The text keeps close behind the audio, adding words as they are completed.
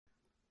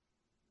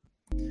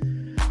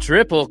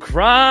Triple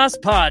Cross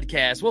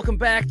Podcast. Welcome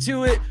back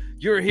to it.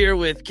 You're here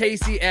with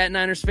Casey at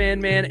Niners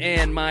Fan Man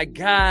and my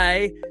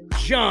guy,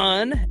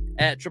 John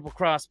at Triple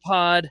Cross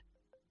Pod.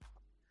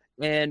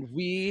 And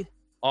we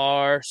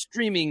are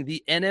streaming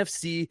the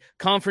NFC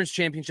Conference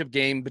Championship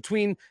game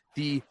between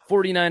the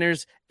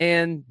 49ers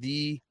and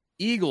the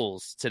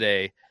Eagles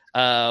today.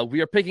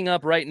 We are picking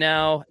up right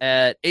now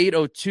at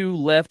 8:02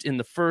 left in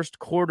the first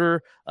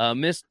quarter.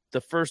 Missed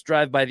the first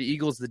drive by the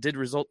Eagles that did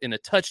result in a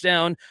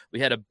touchdown.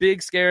 We had a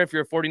big scare, if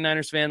you're a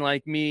 49ers fan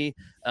like me,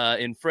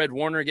 in Fred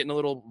Warner getting a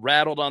little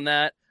rattled on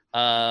that.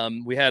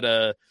 We had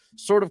a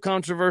sort of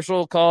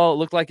controversial call. It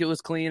looked like it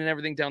was clean and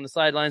everything down the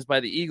sidelines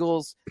by the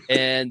Eagles.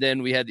 And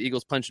then we had the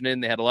Eagles punching in.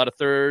 They had a lot of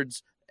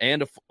thirds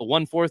and a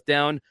 1/4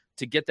 down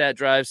to get that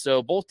drive.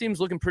 So both teams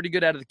looking pretty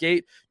good out of the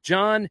gate.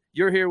 John,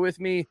 you're here with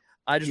me.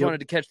 I just wanted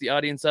to catch the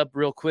audience up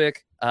real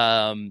quick.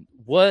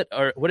 What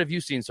have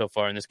you seen so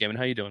far in this game, and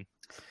how you doing?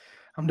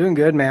 I'm doing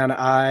good, man.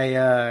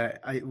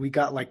 We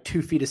got like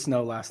 2 feet of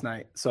snow last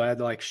night, so I had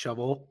to like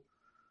shovel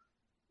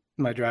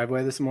my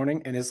driveway this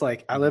morning. And it's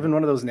like I live in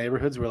one of those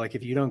neighborhoods where like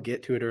if you don't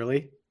get to it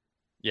early,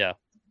 yeah.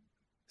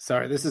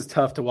 Sorry, this is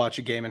tough to watch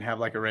a game and have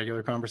like a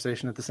regular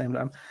conversation at the same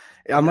time.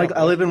 I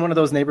live in one of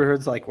those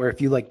neighborhoods like where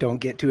if you like don't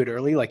get to it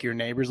early, like your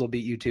neighbors will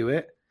beat you to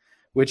it.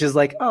 Which is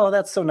like, oh,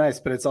 that's so nice.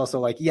 But it's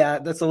also like, yeah,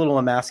 that's a little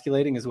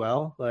emasculating as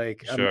well.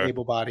 Like, sure. I'm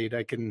able-bodied.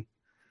 I can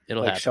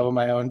shovel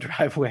my own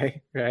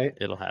driveway, right?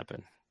 It'll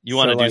happen. You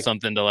want to do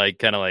something to like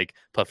kind of like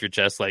puff your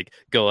chest, like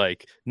go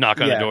like knock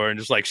on the door and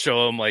just like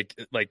show them like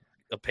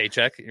a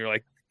paycheck. And you're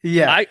like,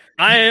 yeah,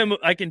 I'm a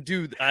man.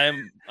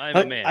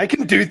 I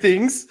can do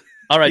things.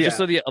 All right, just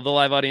so the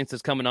live audience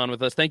is coming on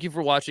with us. Thank you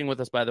for watching with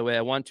us, by the way.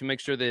 I want to make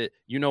sure that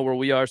you know where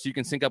we are so you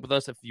can sync up with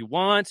us if you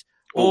want.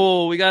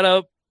 Oh, we got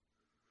a...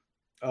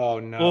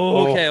 Oh, no.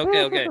 Oh,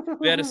 okay.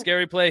 We had a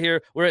scary play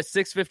here. We're at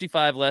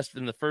 6:55 left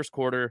in the first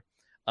quarter.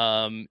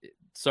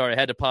 Sorry, I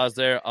had to pause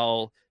there.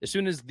 As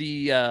soon as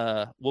we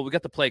got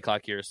the play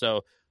clock here.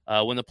 So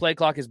when the play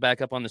clock is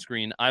back up on the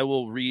screen, I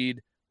will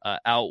read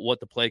out what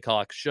the play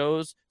clock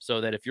shows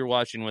so that if you're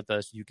watching with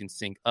us, you can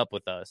sync up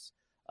with us.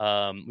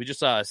 We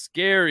just saw a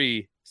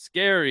scary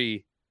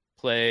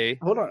play.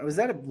 Hold on. Was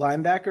that a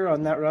linebacker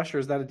on that rush, or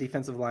is that a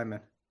defensive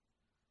lineman?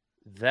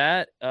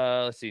 That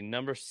let's see,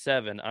 number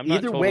 7. I'm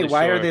not totally sure.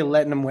 Why are they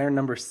letting him wear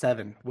number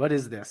 7? What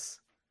is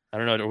this? I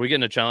don't know. Are we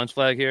getting a challenge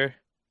flag here?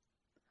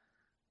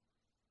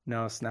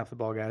 No, snap the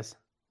ball, guys.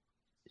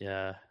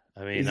 Yeah,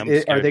 I mean,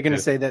 are they going to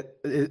say that?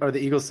 Are the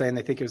Eagles saying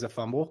they think it was a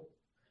fumble?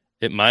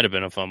 It might have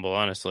been a fumble,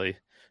 honestly.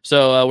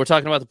 So we're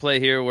talking about the play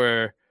here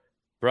where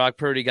Brock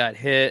Purdy got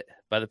hit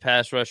by the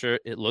pass rusher.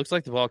 It looks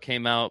like the ball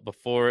came out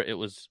before it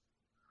was.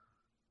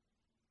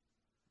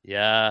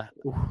 Yeah,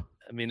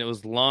 I mean, it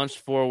was launched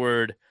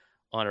forward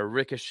on a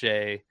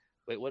ricochet.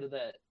 Wait, what did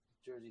that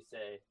jersey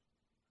say?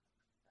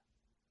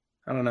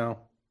 I don't know.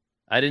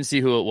 I didn't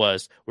see who it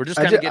was. We're just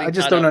kind of getting. I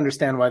just don't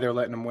understand why they're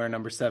letting him wear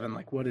number 7.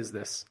 Like, what is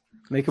this?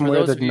 Make him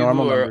wear the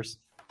normal numbers.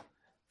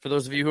 For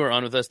those of you who are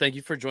on with us, thank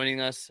you for joining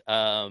us.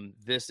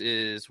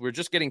 We're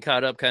just getting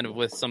caught up kind of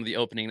with some of the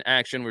opening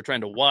action. We're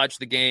trying to watch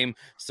the game,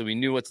 so we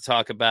knew what to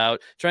talk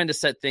about, trying to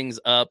set things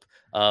up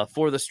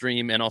for the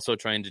stream, and also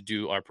trying to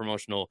do our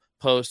promotional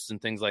posts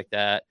and things like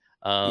that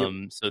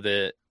so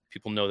that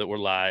people know that we're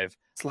live.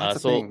 It's lots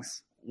of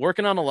things.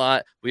 Working on a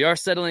lot. We are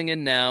settling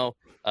in now.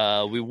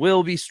 We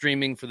will be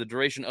streaming for the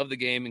duration of the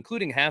game,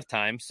 including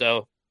halftime.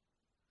 So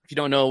if you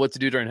don't know what to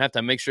do during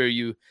halftime, make sure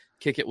you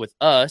kick it with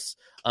us.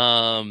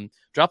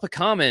 Drop a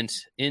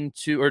comment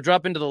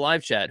drop into the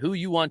live chat who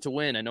you want to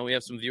win. I know we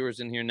have some viewers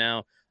in here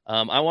now.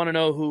 I want to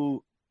know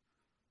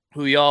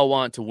who y'all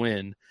want to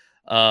win.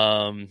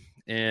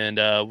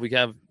 And we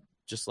have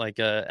just like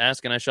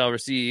ask and I shall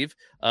receive.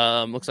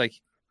 Looks like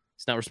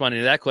he's not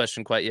responding to that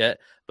question quite yet.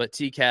 But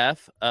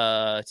TCAF,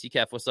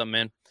 what's up,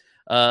 man?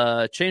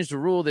 Changed the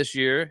rule this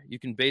year. You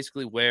can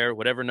basically wear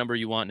whatever number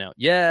you want now.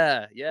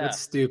 Yeah. That's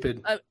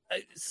stupid.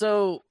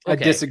 I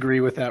disagree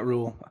with that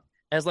rule.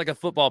 As like a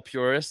football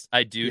purist,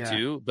 I do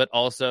too, but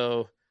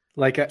also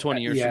like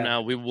 20 years from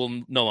now, we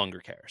will no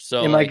longer care.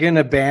 So am I going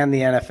to ban the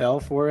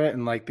NFL for it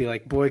and like be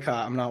like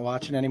boycott? I'm not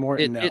watching anymore.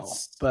 No,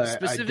 it's but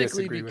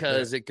specifically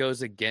because it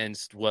goes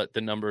against what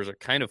the numbers are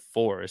kind of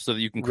for, so that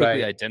you can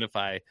quickly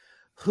identify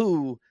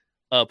who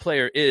a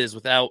player is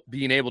without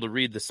being able to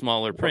read the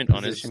smaller print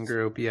on his position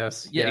group.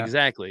 Yes. Yeah,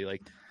 exactly.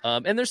 Like,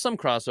 and there's some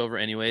crossover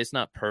anyway. It's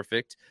not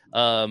perfect.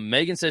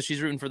 Megan says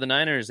she's rooting for the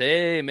Niners.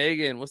 Hey,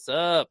 Megan, what's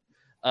up?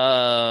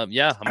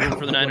 Yeah, I'm rooting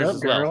for the Niners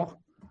as well.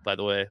 By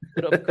the way,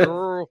 what up,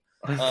 girl?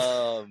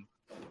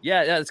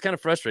 Yeah, it's kind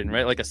of frustrating,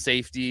 right? Like a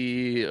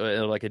safety,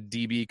 like a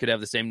DB could have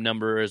the same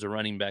number as a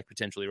running back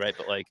potentially, right?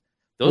 But like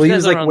those guys he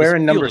was like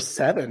wearing number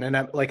 7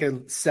 and like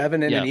a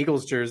 7 in an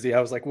Eagles jersey.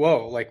 I was like,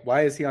 whoa, like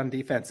why is he on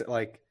defense?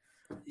 Like,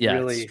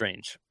 really it's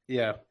strange.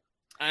 Yeah,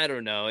 I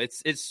don't know.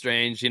 It's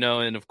strange,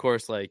 and of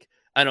course, like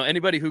I don't know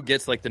anybody who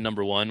gets like the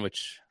number 1,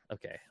 which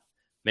okay.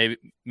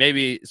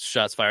 Maybe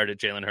shots fired at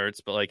Jalen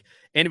Hurts, but like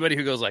anybody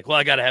who goes like, well,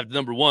 I got to have the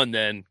number 1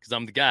 then because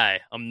I'm the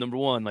guy. I'm number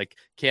 1, like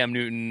Cam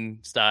Newton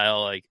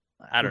style. Like,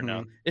 I don't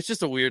know. It's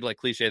just a weird, like,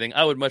 cliche thing.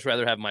 I would much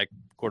rather have my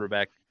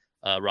quarterback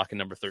rocking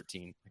number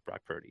 13, like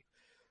Brock Purdy.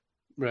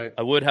 Right.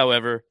 I would,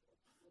 however,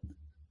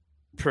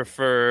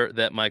 prefer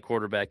that my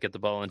quarterback get the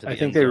ball into the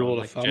end they zone ruled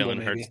like a fumble,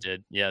 Jalen Hurts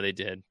did. Yeah, they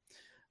did.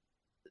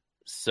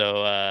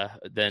 So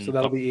then, so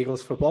that'll be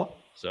Eagles football.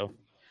 So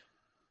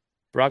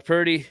Brock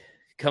Purdy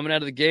coming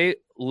out of the gate,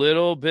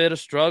 little bit of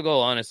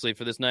struggle, honestly,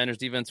 for this Niners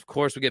defense. Of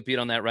course, we get beat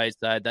on that right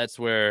side. That's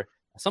where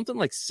something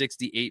like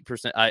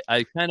 68%.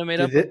 I kind of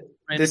made up.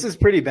 This is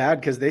pretty bad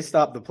because they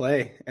stopped the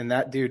play, and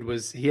that dude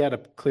he had a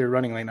clear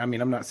running lane. I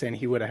mean, I'm not saying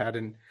he would have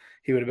been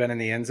in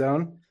the end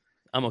zone.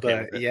 I'm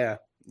okay with it.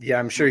 Yeah,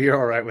 I'm sure you're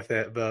all right with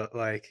it, but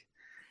like,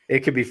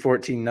 it could be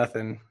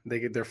 14-0.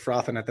 They're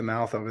frothing at the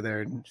mouth over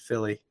there in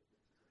Philly.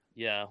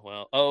 Yeah,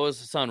 well, it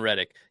was Hassan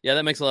Reddick. Yeah,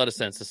 that makes a lot of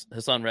sense.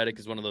 Hassan Reddick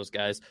is one of those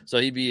guys, so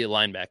he'd be a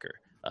linebacker.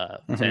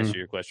 To answer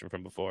your question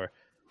from before,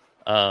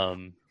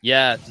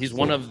 yeah, he's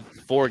one of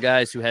 4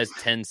 guys who has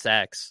 10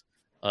 sacks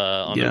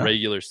on the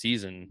regular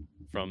season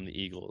from the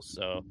Eagles.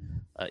 So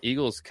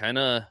Eagles kind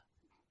of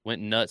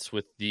went nuts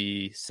with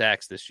the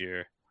sacks this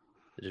year.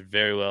 They did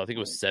very well. I think it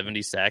was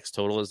 70 sacks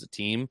total as a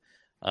team.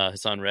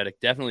 Hassan Reddick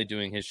definitely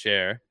doing his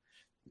share.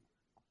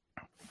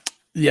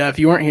 Yeah, if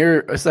you weren't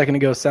here a second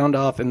ago, sound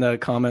off in the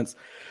comments.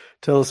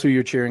 Tell us who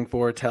you're cheering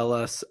for. Tell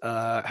us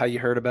how you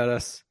heard about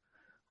us,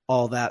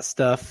 all that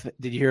stuff.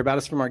 Did you hear about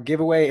us from our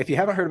giveaway? If you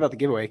haven't heard about the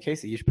giveaway,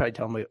 Casey, you should probably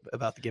tell me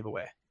about the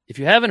giveaway. If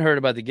you haven't heard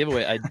about the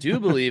giveaway, I do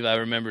believe I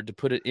remembered to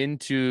put it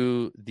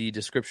into the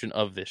description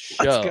of this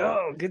show. Let's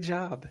go. Good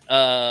job.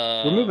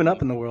 We're moving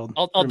up in the world.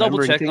 I'll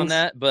double check on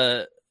that,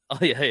 but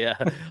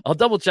I'll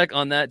double check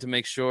on that to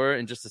make sure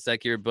in just a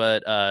sec here.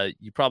 But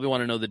you probably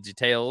want to know the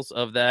details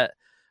of that.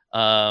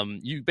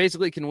 You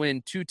basically can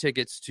win 2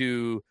 tickets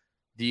to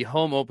the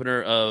home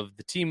opener of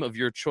the team of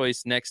your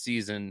choice next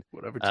season.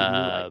 Whatever team you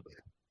like.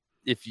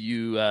 If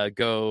you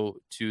go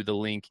to the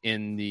link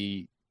in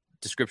the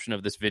description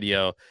of this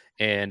video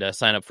and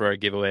sign up for our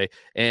giveaway,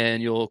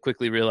 and you'll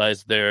quickly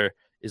realize there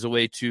is a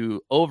way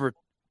to over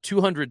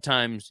 200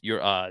 times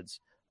your odds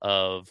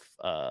of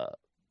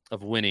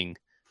winning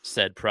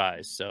said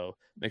prize. So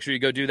make sure you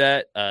go do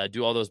that.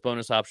 Do all those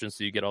bonus options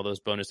so you get all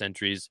those bonus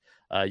entries.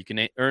 You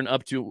can earn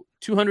up to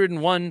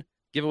 201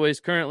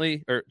 giveaways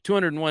currently, or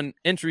 201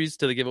 entries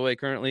to the giveaway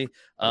currently.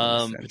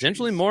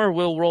 Potentially more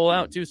will roll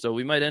out too. So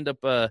we might end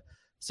up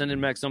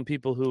sending back some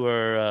people who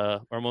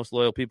are our most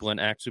loyal people and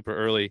act super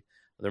early.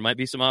 There might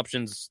be some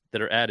options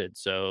that are added.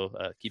 So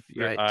keep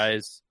your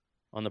eyes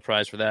on the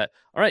prize for that.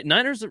 All right,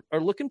 Niners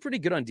are looking pretty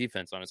good on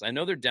defense, honestly. I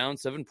know they're down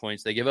 7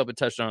 points. They gave up a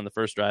touchdown on the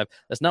first drive.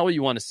 That's not what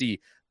you want to see.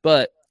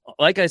 But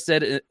like I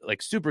said,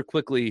 like super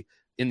quickly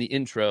in the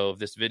intro of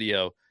this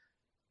video,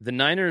 the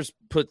Niners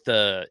put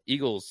the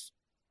Eagles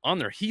on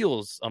their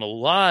heels on a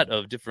lot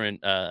of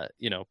different, the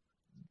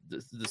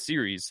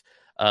series.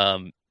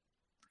 There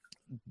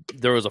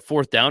was a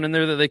 4th down in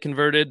there that they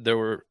converted. There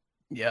were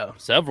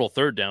several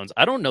 3rd downs.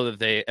 I don't know that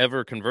they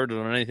ever converted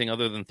on anything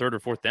other than 3rd or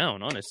 4th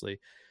down, honestly.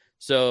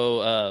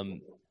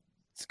 So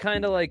it's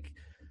kind of like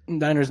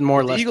Niners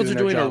more or less the Eagles are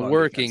doing are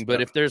working, defense,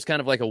 but if there's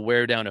kind of like a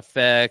wear down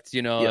effect,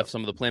 if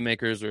some of the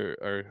playmakers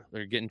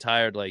are getting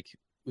tired, like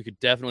we could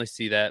definitely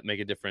see that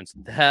make a difference.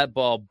 That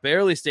ball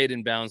barely stayed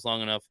in bounds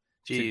long enough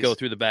to go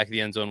through the back of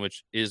the end zone,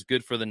 which is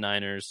good for the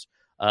Niners.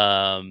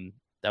 That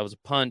was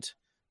a punt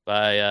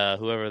by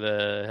whoever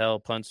the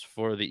hell punts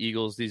for the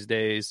Eagles these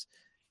days.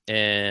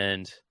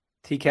 And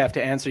TCAF,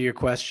 to answer your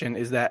question,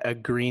 is that a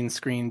green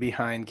screen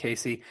behind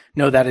Casey?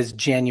 No, that is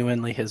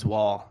genuinely his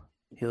wall.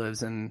 He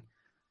lives in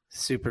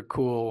super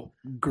cool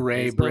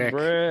gray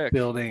brick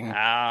building.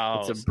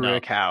 House. It's a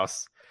brick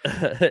house.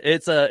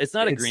 It's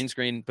not a green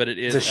screen, but it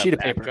is a sheet of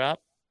backdrop.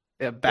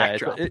 Paper. A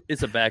backdrop. Yeah,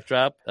 it's a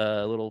backdrop.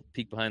 A little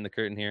peek behind the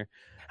curtain here.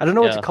 I don't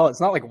know what to call it.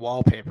 It's not like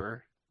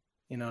wallpaper.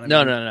 You know what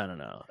I mean?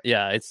 No.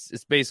 Yeah,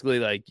 it's basically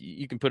like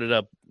you can put it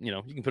up.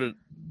 You can put it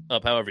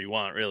up however you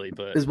want, really.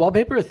 But is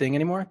wallpaper a thing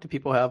anymore? Do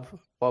people have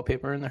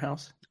wallpaper in their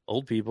house?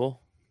 Old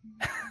people.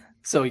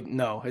 So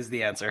no is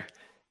the answer.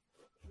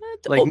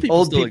 Like old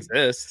people still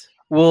exist.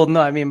 Well,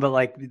 no, I mean, but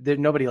like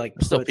nobody like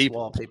puts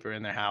wallpaper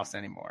in their house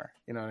anymore.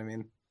 You know what I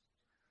mean?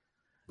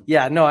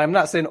 Yeah, no, I'm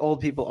not saying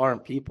old people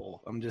aren't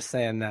people. I'm just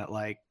saying that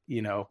like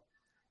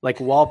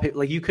wallpaper,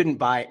 like you couldn't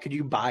buy it. Could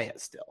you buy it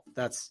still?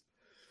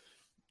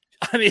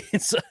 I mean,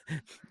 it's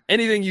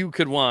anything you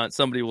could want,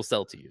 somebody will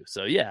sell to you.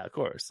 So yeah, of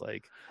course.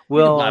 Like,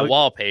 well, buy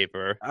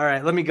wallpaper. All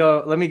right, let me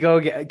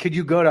go. Could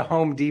you go to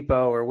Home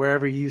Depot or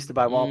wherever you used to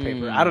buy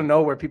wallpaper? I don't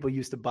know where people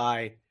used to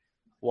buy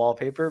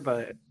wallpaper,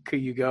 but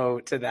could you go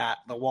to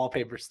the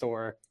wallpaper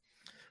store?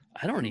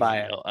 I don't even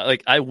know.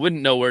 Like, I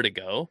wouldn't know where to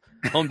go.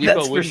 Home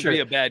Depot wouldn't be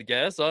a bad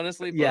guess,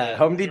 honestly. But yeah,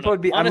 Home Depot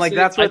would be. Honestly, I'm like,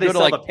 that's where they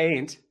sell the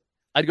paint.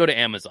 I'd go to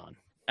Amazon.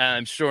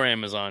 I'm sure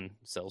Amazon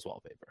sells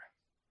wallpaper.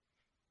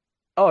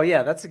 Oh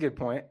yeah, that's a good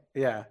point.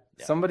 Yeah.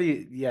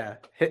 Somebody,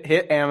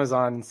 hit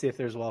Amazon and see if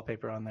there's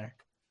wallpaper on there.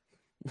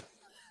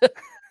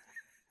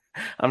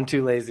 I'm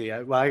too lazy.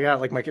 I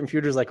got like my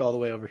computer's like all the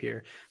way over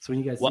here. So when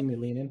you guys see me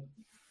leaning,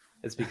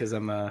 it's because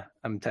I'm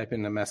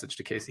typing a message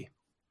to Casey.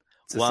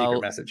 It's a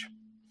secret message.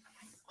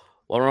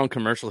 while we're on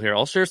commercial here,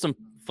 I'll share some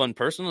fun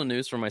personal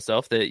news for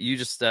myself that you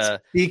just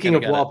speaking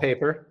of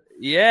wallpaper.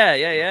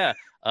 Yeah.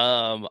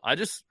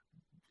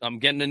 I'm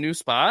getting a new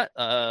spot,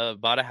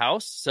 bought a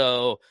house.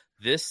 So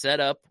this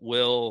setup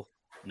will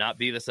not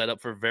be the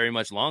setup for very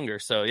much longer.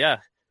 So yeah,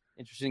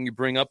 interesting you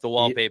bring up the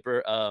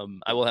wallpaper.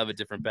 I will have a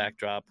different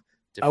backdrop,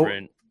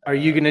 different. Are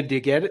you going to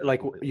get it?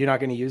 Like, you're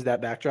not going to use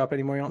that backdrop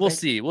anymore? We'll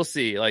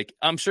see. Like,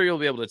 I'm sure you'll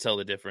be able to tell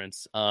the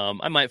difference.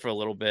 I might for a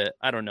little bit.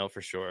 I don't know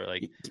for sure.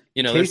 Like,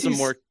 there's some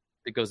work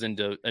that goes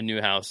into a new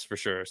house for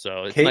sure.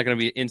 So it's not going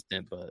to be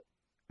instant, but.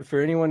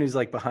 For anyone who's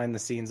like behind the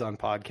scenes on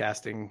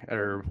podcasting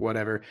or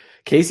whatever,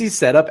 Casey's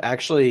setup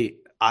actually,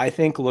 I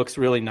think, looks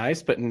really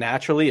nice, but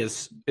naturally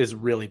is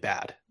really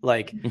bad.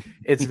 Like,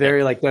 it's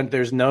very like,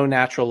 there's no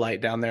natural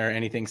light down there or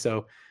anything.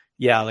 So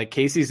yeah, like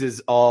Casey's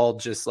is all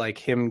just like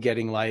him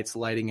getting lights,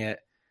 lighting it,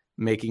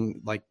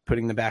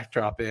 putting the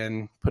backdrop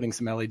in, putting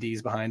some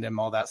LEDs behind him,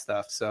 all that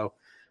stuff. So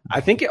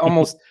I think it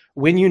almost,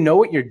 when you know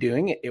what you're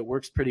doing, it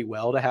works pretty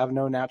well to have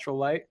no natural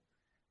light.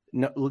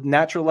 No,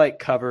 natural light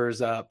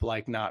covers up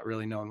like not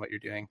really knowing what you're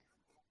doing.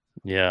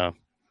 Yeah,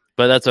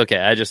 but that's okay.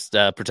 I just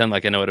pretend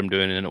like I know what I'm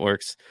doing and it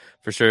works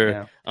for sure.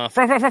 Yeah.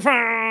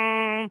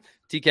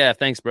 TCAF,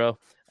 thanks, bro.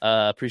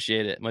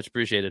 Appreciate it. Much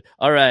appreciated.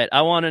 All right.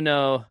 I want to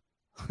know.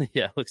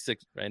 Yeah, looks sick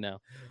right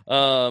now.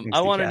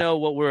 I want to know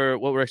what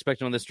we're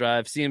expecting on this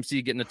drive.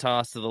 CMC getting a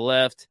toss to the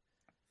left.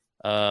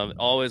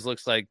 Always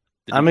looks like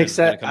I'm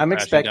expecting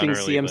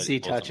early,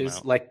 CMC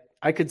touches. Like,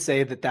 I could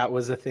say that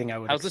was a thing I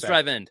would. How's this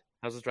drive end?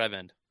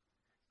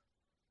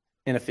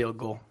 In a field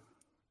goal.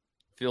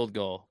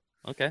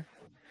 Okay.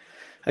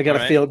 I got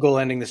a field goal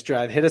ending this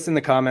drive. Hit us in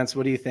the comments.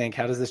 What do you think?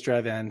 How does this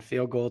drive end?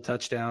 Field goal,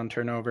 touchdown,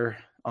 turnover,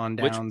 on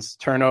downs,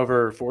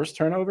 turnover, forced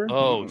turnover?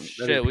 Oh,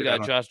 shit. We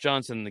got Josh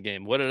Johnson in the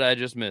game. What did I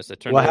just miss? I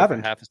turned over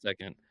for half a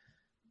second.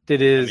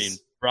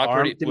 Brock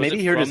Purdy, maybe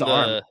he hurt his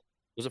arm.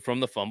 Was it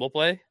from the fumble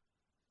play?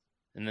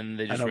 And then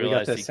they just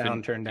realized he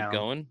couldn't keep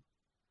going?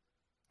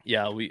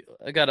 Yeah,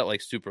 I got it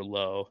like super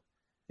low.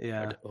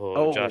 Yeah.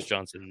 Josh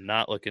Johnson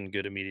not looking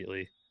good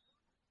immediately.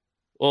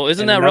 Well,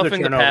 isn't that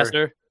roughing turnover. The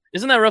passer?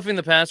 Isn't that roughing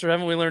the passer?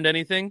 Haven't we learned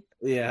anything?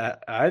 Yeah,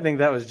 I think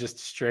that was just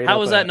straight. How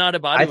was that not a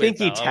body? I think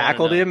he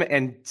tackled him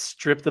and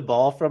stripped the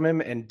ball from him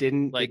and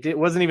didn't. Like, it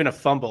wasn't even a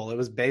fumble. It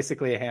was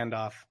basically a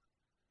handoff.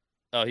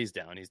 Oh, he's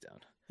down.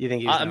 You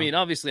think he's down? I mean,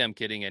 obviously, I'm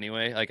kidding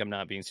anyway. Like, I'm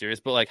not being serious.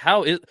 But like,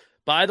 how is?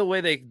 By the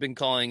way, they've been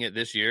calling it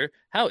this year.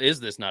 How is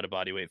this not a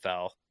bodyweight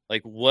foul?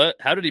 Like, what?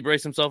 How did he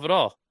brace himself at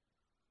all?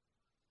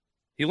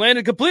 He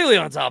landed completely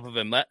on top of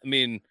him. I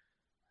mean,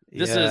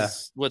 this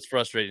is what's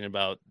frustrating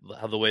about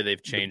how the way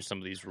they've changed some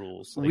of these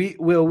rules. Like,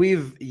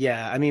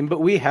 but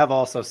we have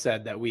also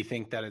said that we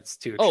think that it's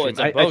too extreme. Oh, it's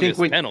a bogus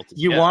penalty.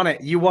 You want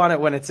it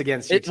when it's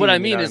against your team. What I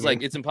mean is,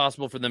 like, it's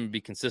impossible for them to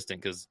be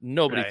consistent because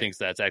nobody thinks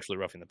that's actually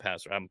roughing the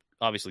passer. I'm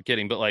obviously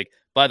kidding, but like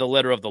by the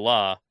letter of the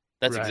law,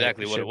 that's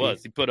exactly what it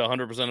was. He put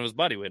 100% of his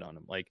body weight on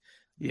him. Like,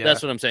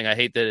 that's what I'm saying. I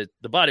hate that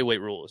the body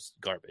weight rule is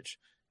garbage.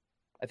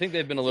 I think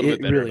they've been a little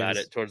bit better about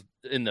it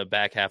in the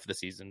back half of the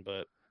season,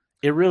 but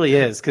it really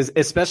is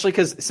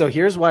so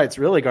here's why it's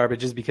really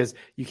garbage is because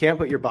you can't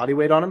put your body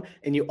weight on them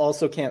and you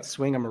also can't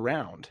swing them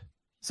around.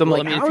 So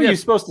how are you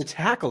supposed to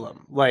tackle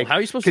them? Like, how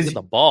are you supposed to get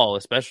the ball,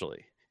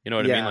 especially? You know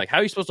what I mean? Like, how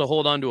are you supposed to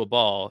hold on to a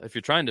ball if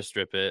you're trying to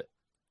strip it?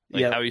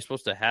 Like, how are you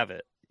supposed to have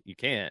it? You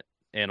can't,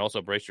 and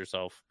also brace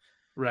yourself.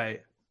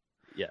 Right.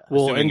 Yeah.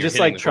 Well, and just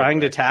like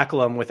trying to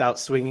tackle them without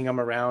swinging them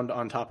around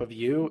on top of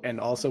you and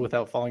also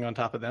without falling on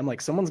top of them.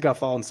 Like, someone's got to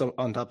fall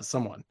on top of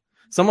someone.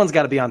 Someone's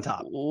got to be on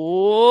top.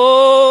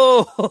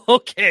 Whoa.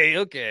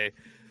 Okay.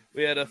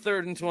 We had a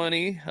 3rd and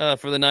 20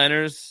 for the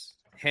Niners.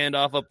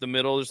 Handoff up the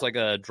middle, just like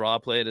a draw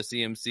play to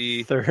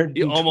CMC. 3rd and 20.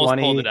 He almost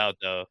pulled it out,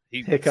 though.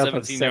 He pick up a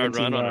 17-yard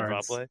run yards. on a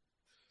draw play.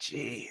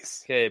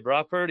 Jeez. Okay,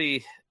 Brock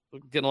Purdy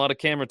getting a lot of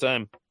camera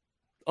time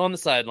on the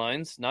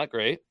sidelines. Not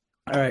great.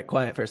 All right,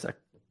 quiet for a sec.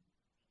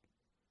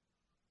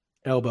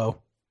 Elbow.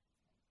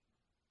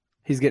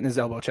 He's getting his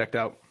elbow checked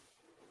out.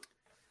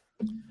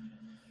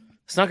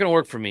 It's not going to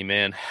work for me,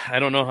 man. I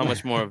don't know how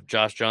much more of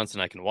Josh Johnson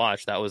I can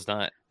watch. That was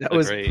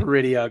great.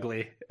 Pretty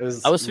ugly.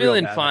 I was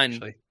feeling bad, fine.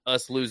 Actually.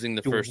 Us losing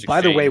the first.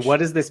 By the way,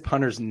 what is this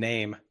punter's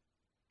name?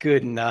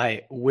 Good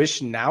night,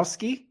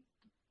 Wishnowski.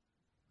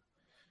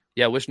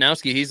 Yeah,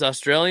 Wishnowski. He's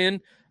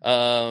Australian.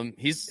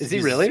 He's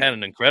really had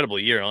an incredible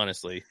year,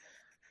 honestly.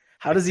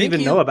 How does he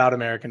even know about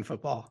American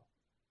football?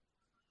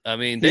 I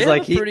mean,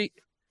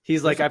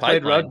 He's like, I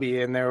played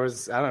rugby, and there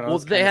was, I don't know. Well,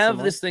 they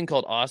have this thing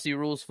called Aussie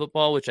rules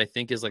football, which I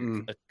think is like,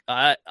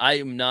 I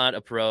am not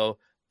a pro,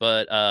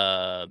 but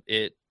I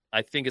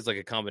think it's like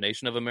a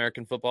combination of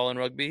American football and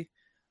rugby.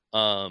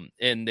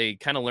 And they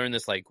kind of learn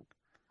this, like,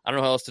 I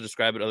don't know how else to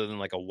describe it other than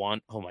like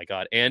oh my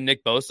God. And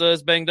Nick Bosa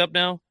is banged up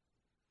now.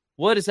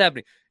 What is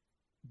happening?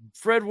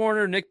 Fred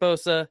Warner, Nick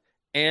Bosa,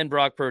 and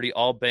Brock Purdy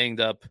all banged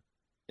up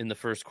in the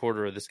first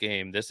quarter of this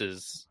game. This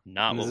is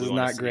not what we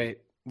want to see. Great.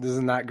 This is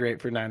not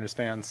great for Niners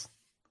fans.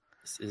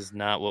 This is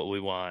not what we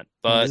want.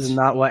 But this is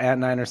not what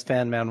Niners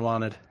fan man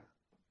wanted.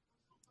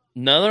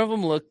 None of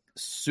them look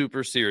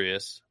super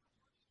serious.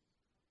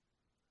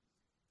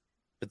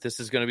 but this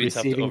is going to be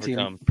tough to Receiving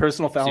overcome. team,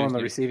 personal foul Receiving on the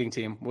team. receiving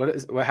team.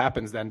 What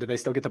happens then? Do they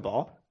still get the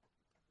ball?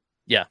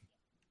 Yeah.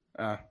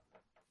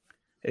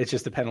 It's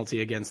just a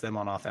penalty against them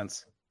on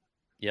offense.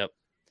 Yep.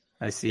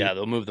 I see. Yeah,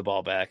 they'll move the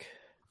ball back.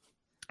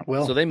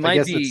 Well, so they I might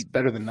guess be it's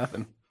better than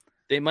nothing.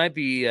 They might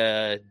be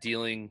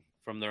dealing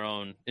from their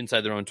own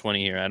inside their own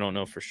 20 here. I don't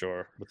know for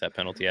sure with that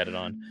penalty added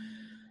on.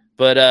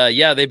 But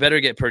yeah, they better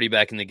get Purdy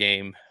back in the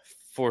game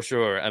for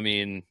sure. I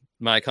mean,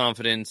 my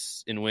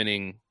confidence in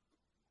winning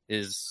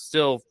is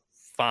still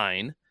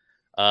fine,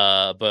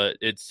 but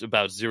it's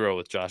about 0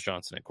 with Josh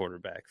Johnson at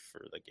quarterback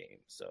for the game.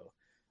 So,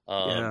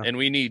 and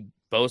we need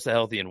Bosa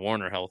healthy and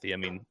Warner healthy. I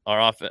mean,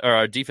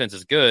 our defense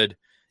is good,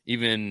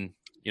 even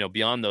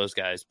beyond those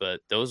guys. But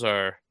those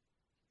are,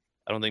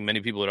 I don't think many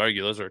people would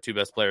argue, those are our 2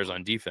 best players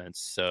on defense.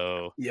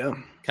 So, yeah,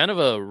 kind of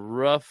a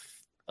rough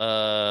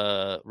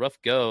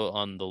go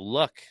on the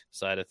luck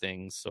side of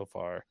things so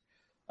far.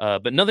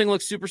 But nothing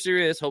looks super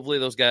serious. Hopefully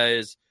those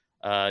guys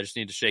just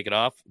need to shake it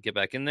off, get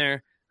back in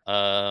there.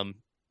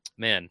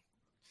 Man,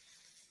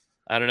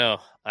 I don't know.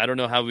 I don't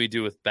know how we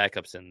do with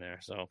backups in there.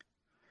 So,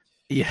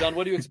 yeah. John,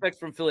 what do you expect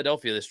from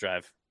Philadelphia this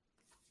drive?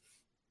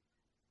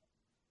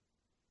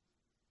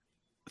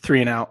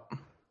 3 and out.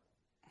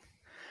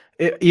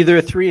 Either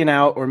a 3 and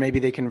out, or maybe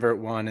they convert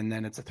 1 and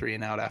then it's a 3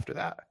 and out after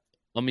that.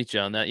 I'll meet you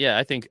on that. Yeah,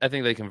 I think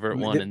they convert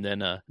 1 and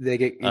then they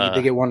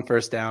get 1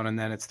 first down and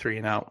then it's 3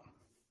 and out.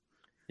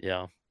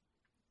 Yeah.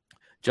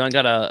 John,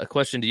 got a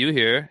question to you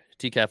here.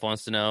 TCAF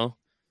wants to know,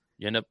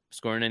 you end up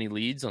scoring any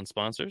leads on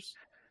sponsors?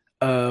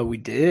 We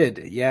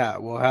did. Yeah,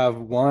 we'll have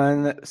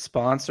 1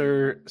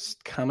 sponsor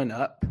coming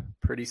up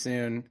pretty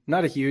soon.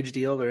 Not a huge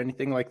deal or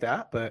anything like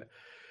that, but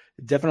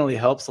it definitely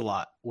helps a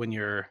lot when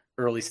you're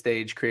early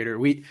stage creator.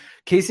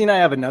 Casey and I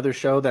have another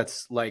show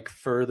that's like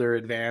further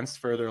advanced,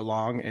 further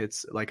along.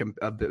 It's like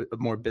a bit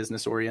more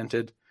business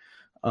oriented.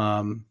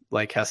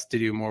 Like has to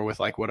do more with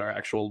like what our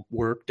actual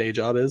work day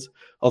job is.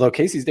 Although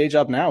Casey's day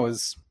job now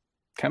is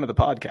kind of the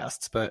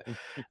podcasts, but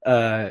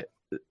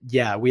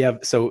yeah, we have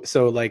so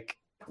like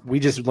we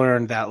just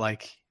learned that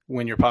like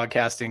when you're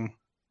podcasting,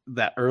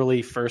 that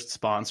early first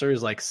sponsor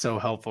is like so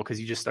helpful because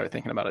you just start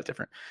thinking about it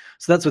different.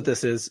 So that's what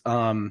this is.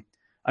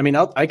 I mean,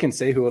 I can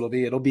say who it'll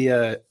be. It'll be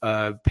a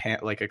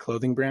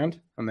clothing brand,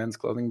 a men's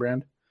clothing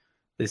brand.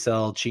 They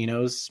sell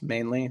chinos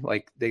mainly.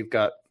 Like they've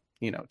got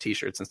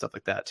t-shirts and stuff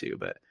like that too,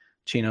 but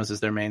chinos is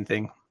their main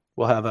thing.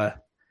 We'll have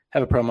a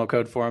promo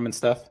code for them and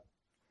stuff.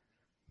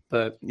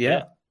 But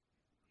yeah.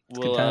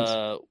 Well, good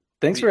times.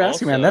 Thanks for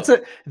asking, man.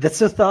 That's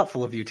so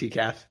thoughtful of you,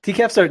 TCAF.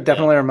 TCAFs are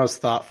definitely our most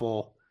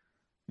thoughtful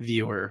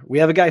viewer. We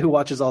have a guy who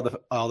watches all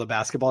the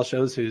basketball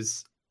shows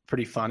who's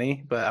pretty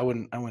funny, but I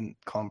wouldn't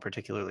call him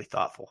particularly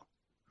thoughtful.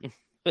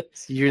 So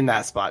you're in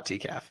that spot,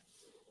 TCAF.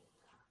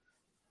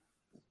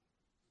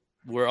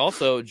 We're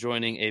also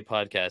joining a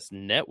podcast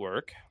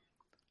network.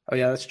 Oh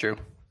yeah, that's true.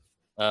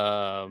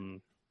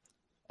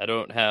 I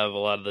don't have a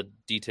lot of the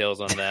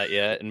details on that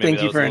yet. And maybe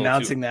Thank you for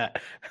announcing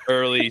that.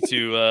 Early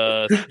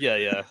to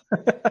yeah.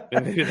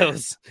 Maybe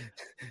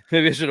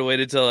I should have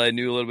waited till I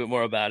knew a little bit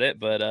more about it.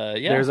 But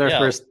yeah,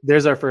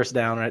 there's our first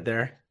down right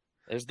there.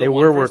 They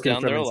were working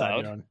from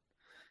inside their own.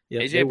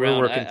 Yeah, they were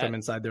working from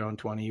inside their own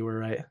 20. You were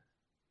right.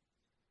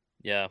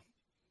 Yeah.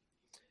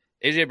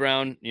 AJ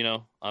Brown,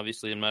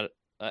 obviously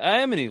I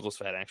am an Eagles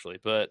fan actually,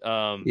 but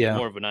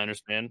more of a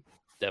Niners fan,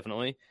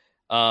 definitely.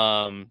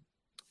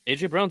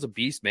 AJ Brown's a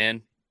beast,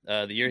 man.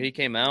 The year he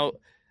came out,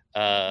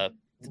 I'm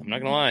not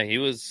gonna lie, he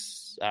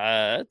was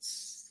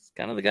that's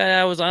kind of the guy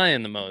I was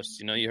eyeing the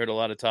most. You heard a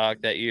lot of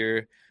talk that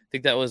year. I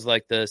think that was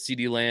like the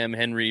CeeDee Lamb,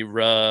 Henry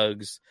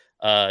Ruggs,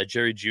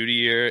 Jerry Jeudy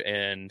year,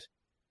 and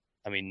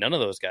I mean none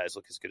of those guys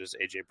look as good as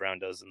AJ Brown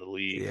does in the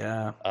league.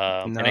 Yeah,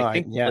 and I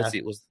think let's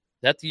see, was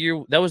that the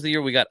year? That was the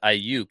year we got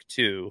Ayuk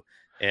too.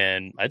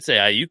 And I'd say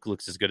Ayuk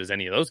looks as good as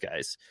any of those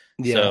guys.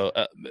 Yeah. So,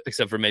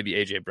 except for maybe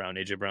AJ Brown.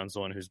 AJ Brown's the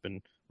one who's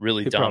been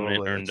really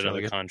dominant, earned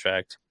another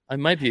contract. I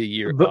might be a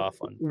year off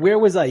on. Where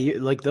was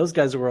Ayuk? Like those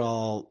guys were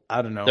all,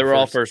 I don't know. They were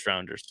all first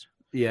rounders.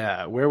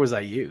 Yeah. Where was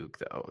Ayuk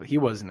though? He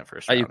wasn't a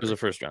first round. Ayuk was a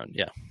first round.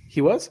 Yeah. He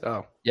was?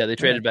 Oh. Yeah. They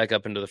traded back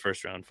up into the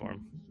first round for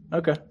him.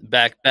 Okay.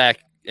 Back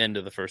end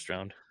of the first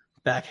round.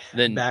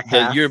 Then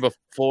the year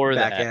before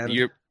that.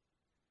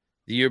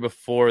 The year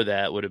before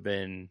that would have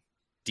been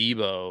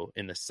Debo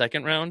in the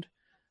second round.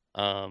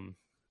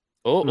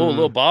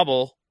 Little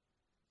bobble.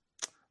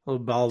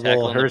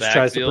 Hurst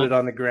tries to put it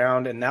on the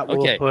ground, and that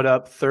will put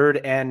up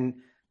 3rd and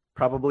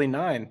probably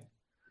 9.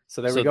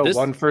 So there we go.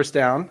 1 first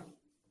down.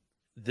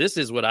 This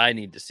is what I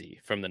need to see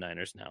from the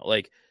Niners now.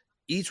 Like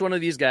each one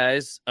of these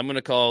guys, I'm going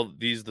to call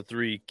these the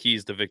 3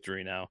 keys to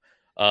victory now.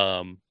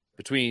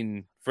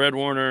 Between Fred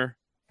Warner,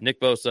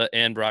 Nick Bosa,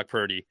 and Brock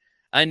Purdy,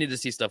 I need to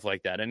see stuff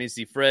like that. I need to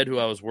see Fred, who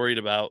I was worried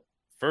about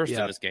first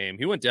in this game.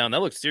 He went down. That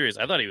looked serious.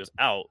 I thought he was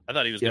out. I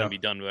thought he was going to be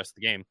done the rest of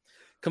the game.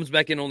 Comes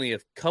back in only a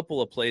couple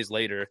of plays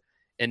later,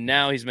 and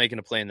now he's making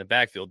a play in the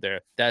backfield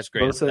there. That's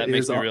great. That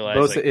makes me realize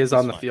Bosa is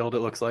on the field, it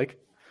looks like.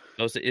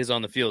 Bosa is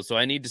on the field. So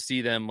I need to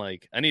see them I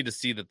need to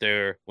see that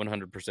they're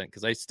 100%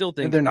 because I still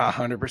think They're not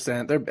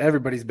 100%.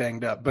 Everybody's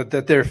banged up, but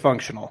that they're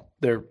functional.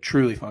 They're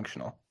truly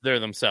functional. they're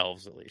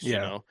themselves at least,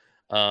 Yeah.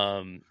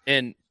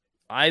 And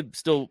I'm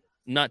still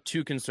not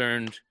too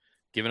concerned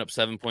giving up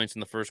 7 points in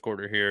the first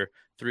quarter here,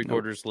 three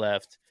quarters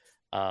left.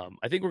 I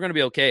think we're going to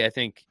be okay. I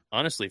think,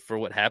 honestly, for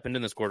what happened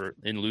in this quarter,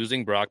 in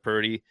losing Brock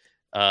Purdy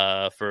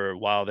for a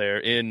while there,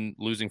 in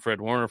losing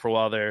Fred Warner for a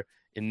while there,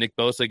 in Nick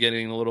Bosa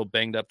getting a little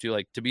banged up too,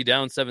 to be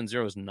down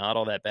 7-0 is not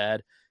all that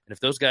bad. And if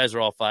those guys are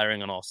all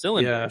firing on all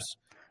cylinders,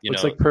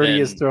 looks like Purdy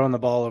is throwing the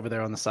ball over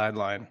there on the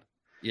sideline.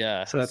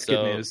 Yeah. So that's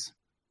good news.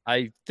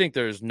 I think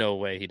there's no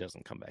way he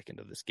doesn't come back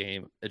into this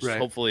game.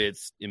 Hopefully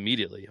it's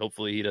immediately.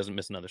 Hopefully he doesn't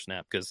miss another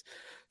snap because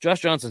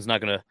Josh Johnson's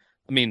not going to.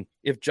 I mean,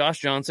 if Josh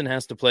Johnson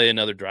has to play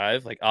another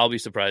drive, I'll be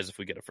surprised if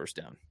we get a first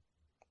down.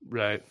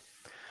 Right.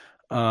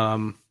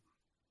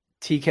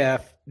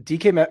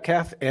 DK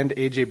Metcalf and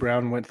AJ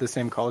Brown went to the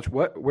same college.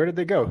 Where did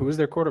they go? Who was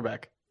their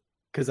quarterback?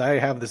 Because I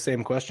have the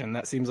same question.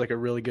 That seems like a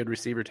really good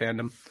receiver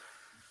tandem.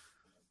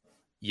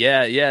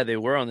 Yeah, they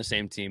were on the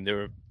same team. They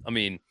were. I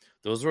mean,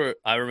 those were.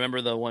 I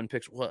remember the one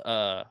picture. What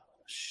was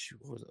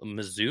it,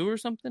 Mizzou or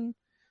something?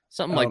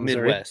 Something like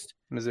Missouri. Midwest.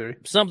 Missouri.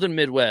 Something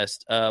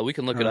Midwest. We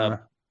can look it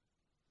up.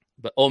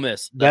 But Ole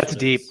Miss. That's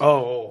deep.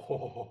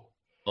 Oh.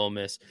 Ole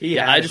Miss.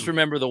 I just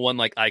remember the one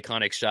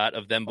iconic shot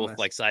of them both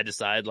side to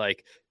side,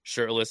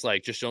 shirtless,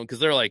 just showing because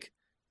they're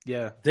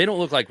they don't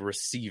look like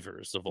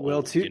receivers of old.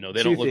 Well, they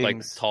don't look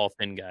like tall,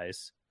 thin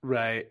guys.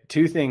 Right.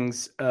 Two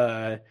things.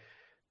 The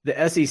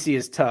SEC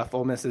is tough.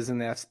 Ole Miss is in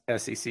the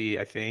SEC,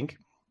 I think.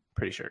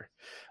 Pretty sure.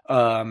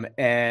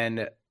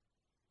 And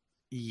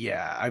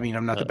yeah, I mean,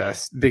 I'm not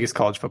the biggest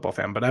college football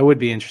fan, but I would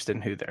be interested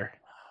in who they're.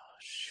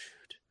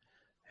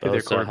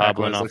 Bosa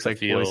hobbling off the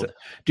field.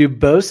 Do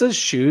Bosa's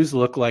shoes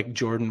look like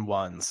Jordan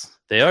 1s?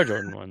 They are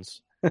Jordan 1s.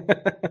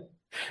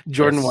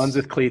 Jordan 1s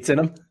with cleats in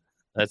them?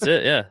 That's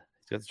it, yeah.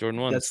 That's Jordan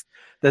 1s.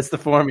 That's the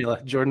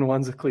formula. Jordan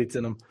 1s with cleats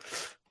in them.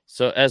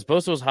 So as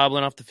Bosa was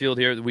hobbling off the field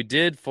here, we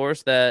did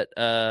force that,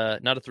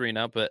 not a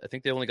 3-and-out, but I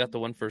think they only got the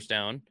one first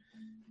down.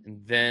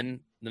 And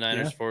then the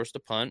Niners forced a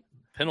punt.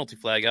 Penalty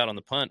flag out on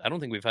the punt. I don't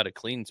think we've had a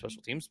clean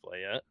special teams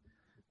play yet.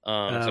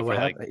 Except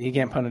for you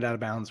can't punt it out of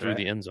bounds, through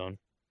the end zone.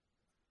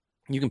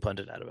 You can punt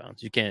it out of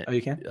bounds. You can't. Oh,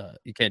 you can?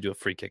 You can't do a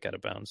free kick out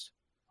of bounds.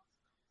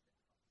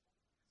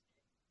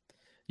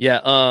 Yeah.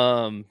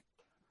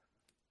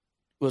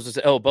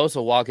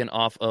 Bosa walking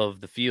off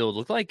of the field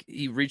looked like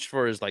he reached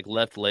for his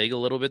left leg a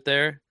little bit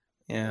there.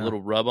 Yeah. A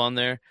little rub on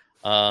there.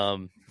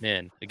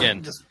 Man,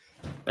 again,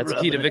 that's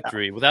a key to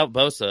victory. Without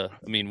Bosa,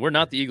 I mean, we're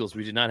not the Eagles.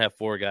 We did not have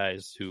 4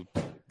 guys who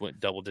went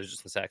double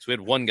digits in sacks. We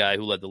had 1 guy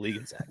who led the league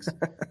in sacks.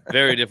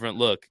 Very different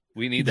look.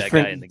 We need that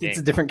guy in the game. It's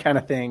a different kind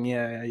of thing.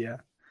 Yeah.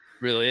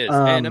 Really is.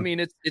 And I mean,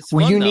 it's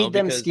well, fun, you need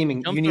them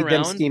scheming. You need them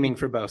around. scheming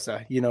for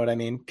Bosa. You know what I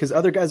mean? Because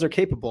other guys are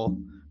capable,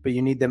 but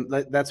you need them.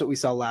 That's what we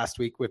saw last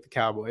week with the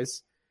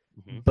Cowboys.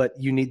 Mm-hmm. But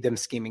you need them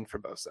scheming for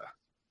Bosa.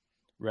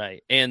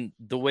 Right. And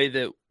the way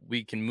that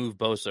we can move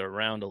Bosa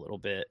around a little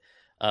bit,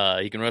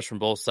 he can rush from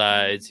both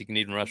sides. He can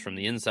even rush from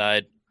the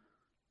inside.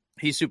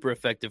 He's super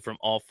effective from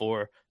all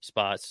 4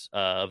 spots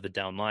of the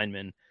down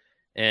linemen.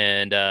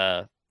 And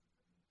that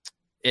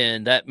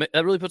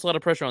really puts a lot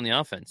of pressure on the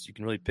offense. You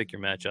can really pick your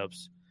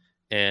matchups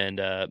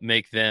and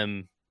make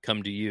them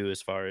come to you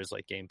as far as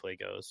gameplay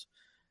goes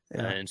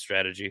and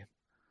strategy.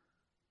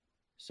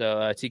 So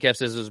TCAP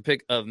says there's a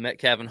pic of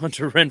Metcalf and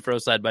Hunter Renfrow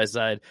side by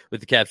side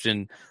with the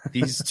caption,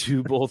 "These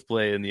two both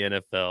play in the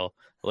NFL."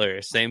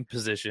 Hilarious. Same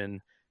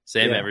position,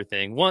 same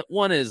everything.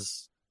 One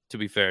is, to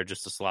be fair,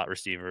 just a slot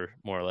receiver,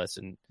 more or less.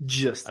 And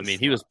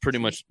he was pretty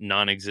much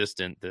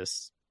non-existent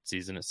this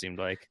season, it seemed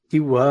like. He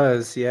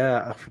was,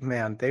 yeah.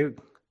 Man,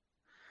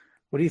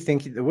 what do you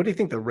think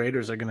the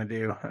Raiders are going to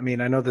do? I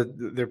mean, I know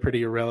that they're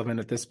pretty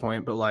irrelevant at this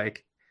point, but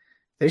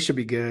they should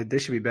be good. They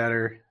should be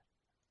better.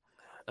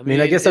 I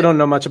mean, I guess I don't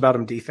know much about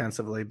them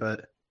defensively,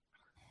 but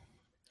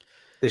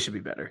they should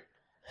be better.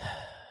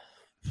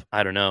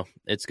 I don't know.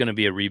 It's going to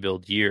be a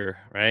rebuild year,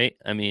 right?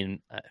 I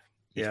mean,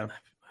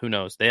 who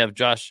knows? They have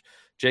Josh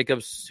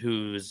Jacobs,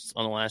 who's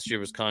on the last year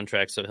of his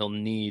contract, so he'll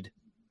need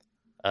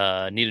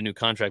a new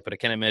contract, but I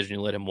can't imagine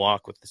you let him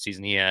walk with the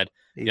season he had.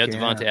 You have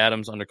Devontae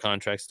Adams under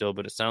contract still,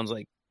 but it sounds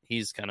like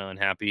he's kind of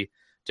unhappy.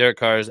 Derek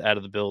Carr is out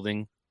of the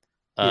building.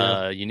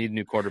 You need a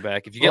new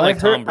quarterback. If you get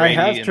Tom Brady,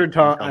 I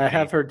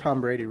have heard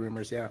Tom Brady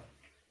rumors.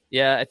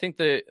 Yeah. I think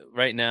that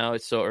right now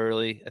it's so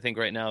early. I think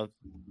right now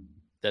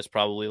that's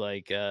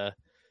probably the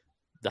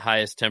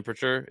highest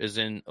temperature is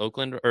in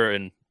Oakland or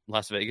in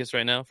Las Vegas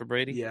right now for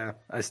Brady. Yeah,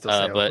 I still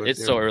say but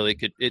it's so early.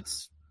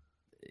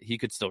 He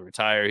could still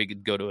retire. He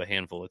could go to a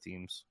handful of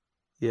teams.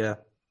 Yeah.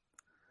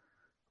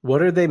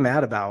 What are they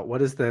mad about?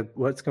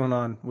 What's going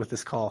on with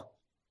this call?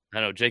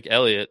 I know Jake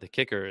Elliott, the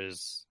kicker,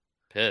 is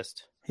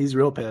pissed. He's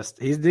real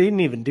pissed. He didn't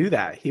even do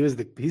that. He's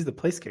the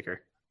place kicker.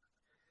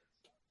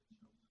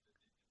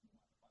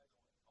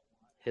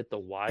 Hit the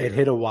wire. It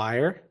hit a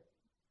wire.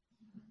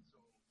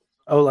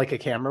 Oh, like a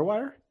camera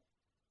wire?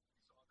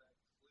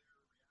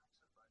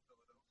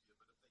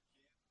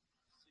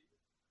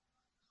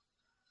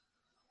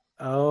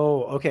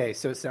 Oh, okay.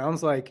 So it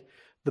sounds like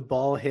the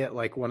ball hit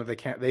like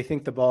they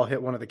think the ball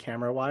hit one of the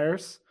camera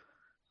wires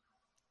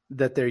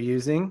that they're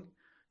using,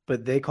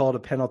 but they called a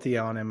penalty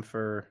on him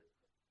for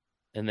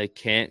And they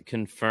can't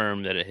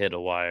confirm that it hit a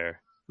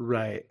wire.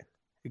 right.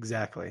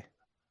 Exactly.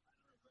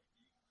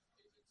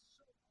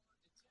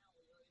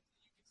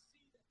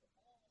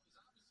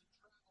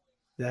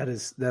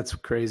 That's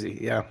crazy.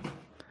 Yeah.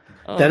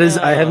 Oh, That is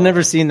I have no.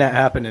 never seen that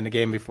happen in a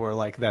game before,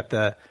 like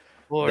that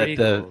Poor the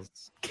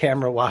Eagles.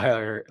 camera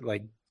wire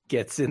like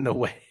gets in the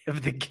way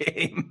of the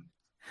game.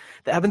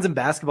 That happens in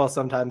basketball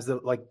sometimes. The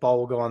like ball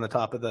will go on the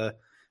top of the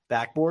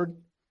backboard,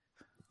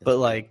 but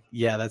like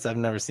yeah, I've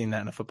never seen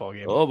that in a football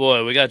game. Oh,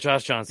 boy. We got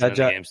Josh Johnson in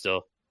the game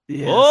still.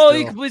 Yeah, Oh,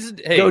 he still. completes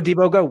it. Hey, Go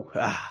Debo, go.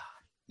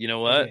 you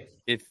know what? Okay.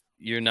 If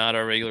you're not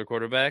our regular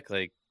quarterback,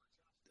 like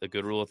a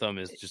good rule of thumb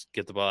is just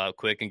get the ball out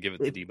quick and give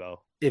it to Debo.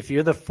 If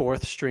you're the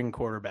fourth string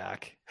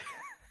quarterback,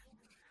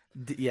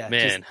 yeah,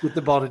 Man, just get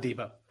the ball to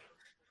Debo.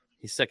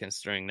 he's second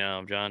string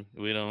now, John.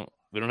 We don't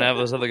have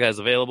those other guys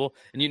available.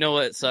 And you know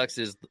what sucks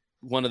is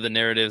one of the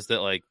narratives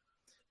that like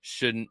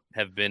shouldn't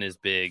have been as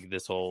big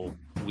this whole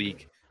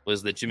week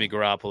was that Jimmy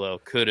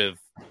Garoppolo could have,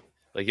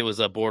 like, it was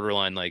a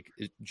borderline, like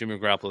Jimmy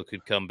Garoppolo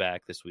could come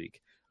back this week.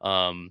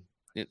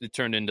 It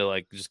turned into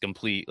like just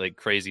complete like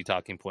crazy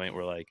talking point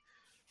where like,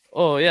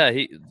 oh yeah,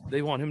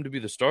 they want him to be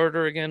the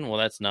starter again. Well,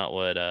 that's not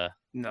what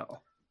No.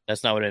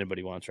 that's not what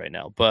anybody wants right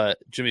now. But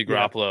Jimmy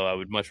Yeah. Garoppolo, I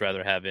would much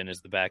rather have in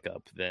as the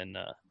backup than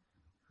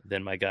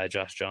my guy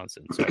Josh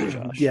Johnson. Sorry,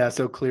 Josh. Yeah,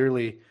 so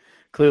clearly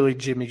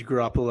Jimmy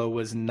Garoppolo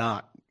was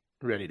not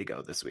ready to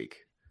go this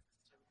week.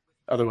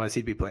 Otherwise,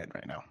 he'd be playing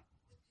right now.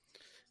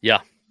 Yeah.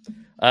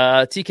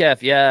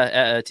 TCAF,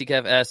 yeah.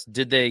 TCAF asked,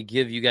 did they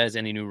give you guys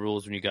any new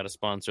rules when you got a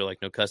sponsor,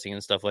 like no cussing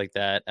and stuff like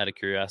that, out of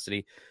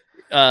curiosity?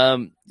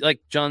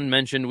 Like John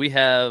mentioned, we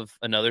have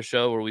another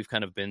show where we've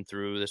kind of been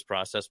through this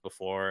process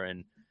before.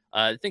 And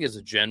I think as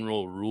a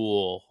general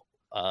rule,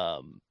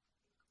 I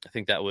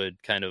think that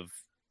would kind of,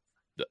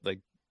 like,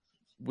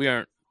 we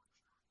aren't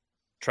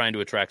trying to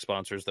attract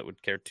sponsors that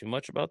would care too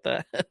much about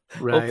that.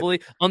 Right.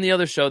 Hopefully. On the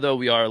other show, though,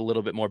 we are a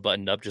little bit more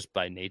buttoned up just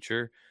by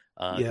nature.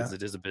 Because Yeah.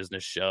 it is a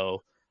business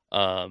show,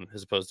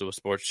 as opposed to a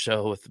sports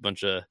show with a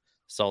bunch of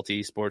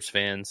salty sports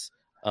fans.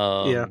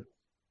 Yeah.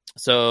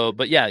 So,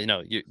 but yeah,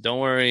 don't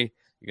worry.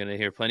 You're going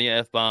to hear plenty of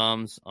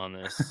F-bombs on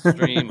this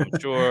stream, I'm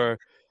sure.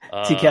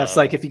 TCAF's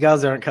like, if you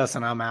guys aren't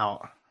cussing, I'm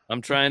out.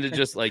 I'm trying to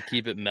just like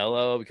keep it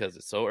mellow because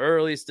it's so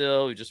early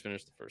still. We just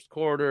finished the first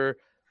quarter.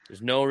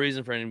 There's no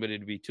reason for anybody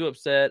to be too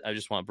upset. I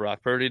just want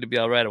Brock Purdy to be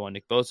all right. I want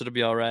Nick Bosa to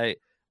be all right.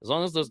 As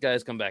long as those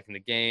guys come back in the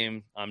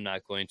game, I'm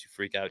not going to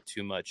freak out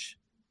too much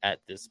at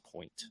this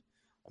point.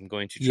 I'm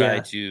going to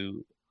try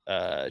to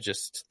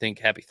just think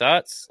happy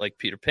thoughts like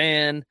Peter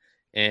Pan,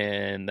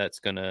 and it's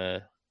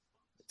gonna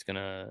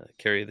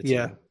carry the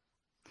team,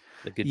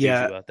 the good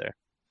juju out there.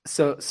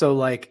 So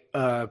like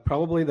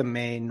probably the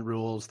main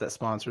rules that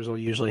sponsors will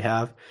usually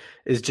have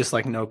is just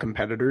like no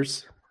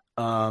competitors.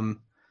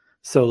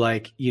 So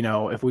like,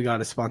 if we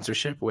got a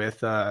sponsorship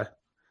with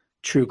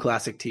True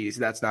Classic Tees,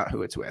 that's not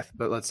who it's with.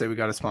 But let's say we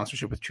got a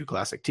sponsorship with True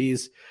Classic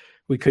Tees,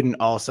 we couldn't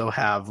also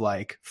have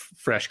like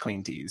Fresh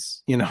Clean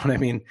Tees. You know what I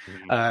mean?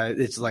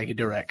 Mm-hmm. It's like a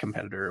direct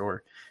competitor.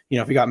 Or,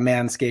 if we got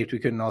Manscaped, we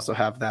couldn't also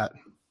have that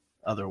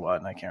other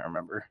one. I can't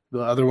remember. The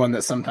other one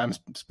that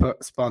sometimes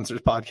sponsors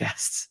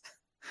podcasts.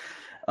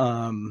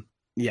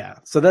 Yeah.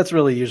 So that's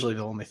really usually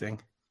the only thing.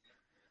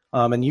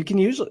 And you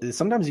can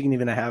sometimes you can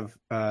even have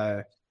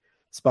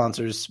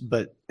sponsors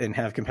and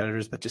have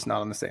competitors, but just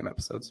not on the same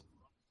episodes.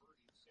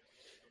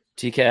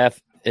 TCAF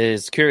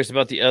is curious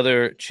about the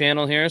other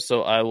channel here,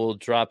 so I will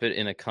drop it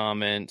in a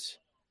comment.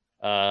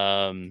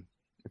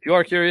 If you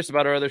are curious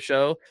about our other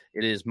show,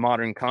 it is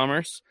Modern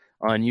Commerce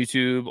on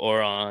YouTube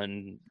or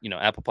on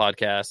Apple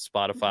Podcasts,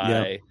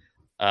 Spotify,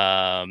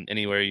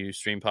 anywhere you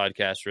stream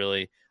podcasts,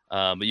 really.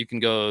 But you can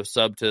go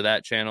sub to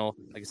that channel.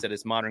 Like I said,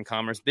 it's Modern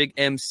Commerce. Big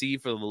MC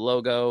for the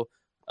logo.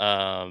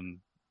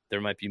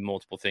 There might be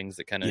multiple things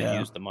that kind of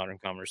use the Modern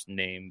Commerce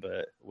name,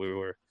 but we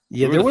were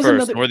the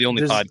first. We're the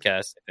only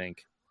podcast, I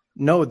think.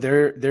 No,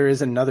 there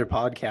is another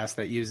podcast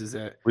that uses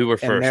it. We were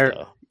first,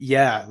 though.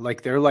 Yeah,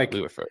 like they're like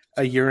we were first.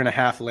 A year and a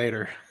half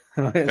later.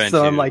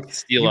 So I'm like,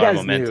 steal our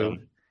momentum.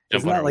 Knew.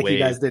 It's not like you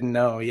guys didn't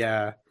know.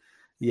 Yeah.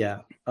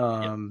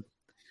 And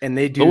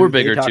they do. But we're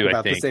bigger they talk too. About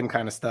I think the same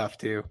kind of stuff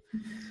too.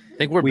 I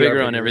think we're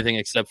bigger on everything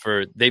except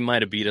for they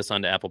might have beat us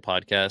onto Apple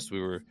Podcasts. We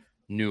were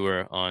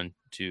newer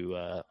onto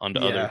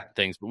other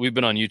things, but we've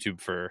been on YouTube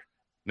for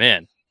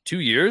 2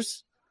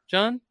 years,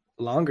 John.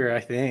 Longer, I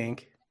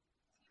think.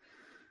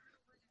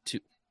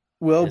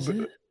 Well,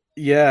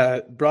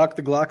 Brock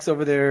the Glock's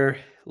over there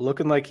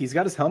looking like he's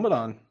got his helmet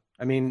on.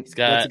 I mean, he's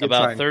got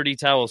about 30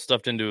 towels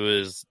stuffed into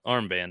his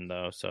armband,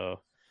 though. So,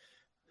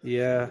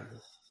 yeah,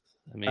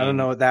 I mean, I don't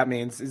know what that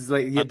means. It's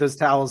like those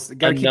towels.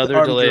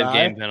 Another delay of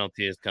game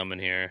penalty is coming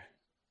here.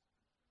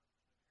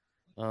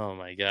 Oh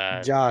my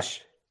God,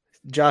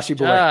 Joshy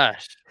boy,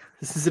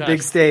 this is a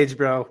big stage,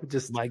 bro.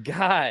 Just my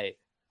guy,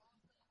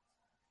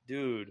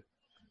 dude.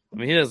 I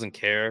mean, he doesn't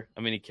care.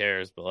 I mean, he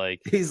cares, but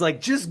like, He's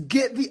like, just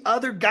get the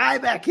other guy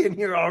back in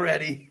here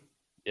already.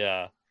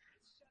 yeah.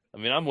 I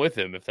mean, I'm with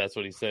him if that's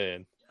what he's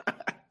saying.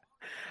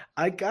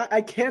 I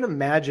can't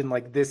imagine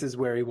like this is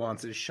where he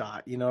wants his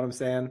shot. You know what I'm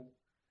saying?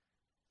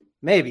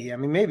 Maybe. I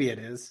mean, maybe it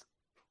is.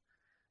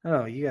 I don't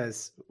know. You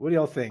guys, what do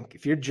y'all think?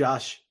 If you're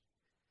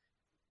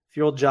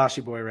old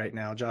Joshy boy right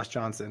now, Josh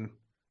Johnson,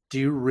 do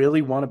you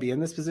really want to be in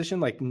this position?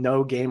 Like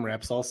no game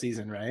reps all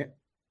season, right?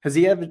 Has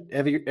he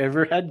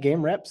ever had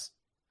game reps?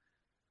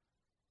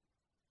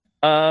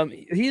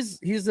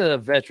 He's a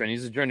veteran.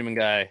 He's a journeyman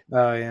guy.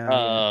 Oh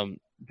yeah.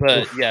 But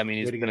Oof, yeah, I mean,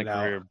 he's way to been a get it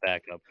career out.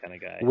 backup kind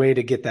of guy. Way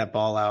to get that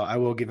ball out. I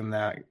will give him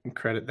that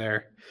credit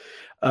there.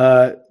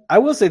 I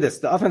will say this: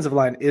 the offensive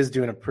line is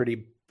doing a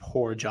pretty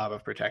poor job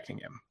of protecting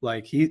him.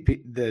 Like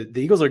the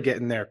Eagles are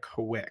getting there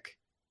quick.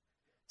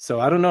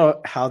 So I don't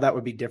know how that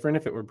would be different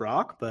if it were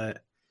Brock,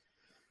 but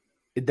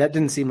that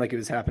didn't seem like it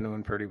was happening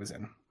when Purdy was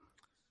in.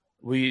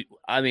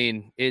 I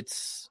mean,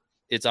 it's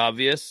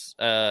obvious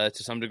to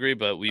some degree,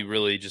 but we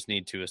really just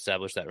need to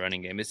establish that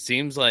running game. It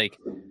seems like,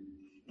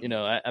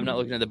 I'm not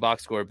looking at the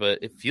box score, but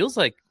it feels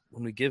like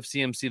when we give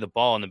CMC the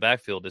ball in the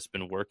backfield, it's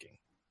been working.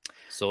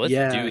 So let's do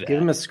that.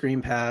 Give him a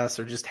screen pass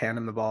or just hand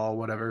him the ball,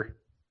 whatever.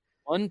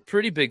 One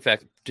pretty big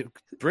fact,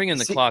 bringing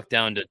the clock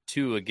down to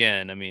 2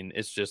 again. I mean,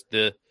 it's just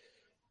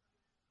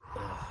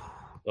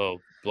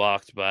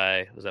blocked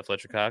by, was that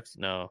Fletcher Cox?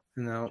 No.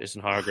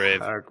 Jason Hargrave.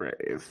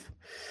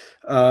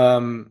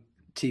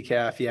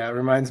 TCAF, yeah, it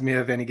reminds me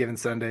of Any Given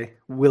Sunday.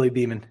 Willie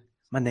Beeman.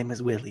 My name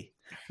is Willie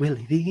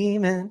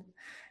Beeman.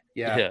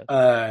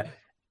 Yeah.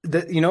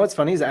 You know what's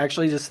funny is I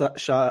actually just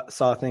saw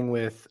a thing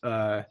with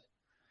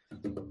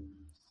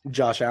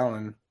Josh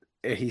Allen.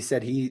 He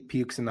said he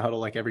pukes in the huddle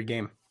like every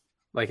game,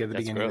 like at the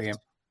beginning of the game.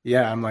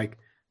 Yeah, I'm like,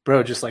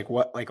 bro, just like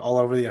what, like all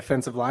over the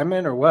offensive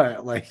lineman or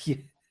what? Like,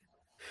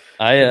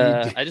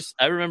 I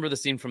remember the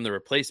scene from The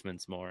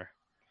Replacements more,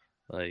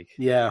 like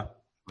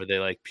where they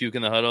like puke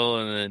in the huddle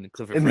and then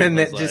Clifford and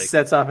Franklin's then that just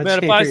sets off a man,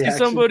 chain if I reaction. see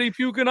somebody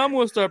puking, I'm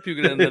gonna start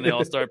puking, and then they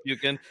all start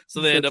puking.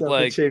 So they end up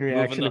like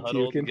moving the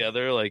huddle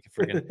together, like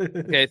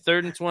freaking. Okay,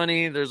 3rd and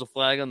 20. There's a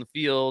flag on the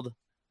field.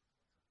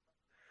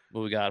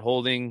 What we got?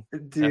 Holding,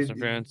 pass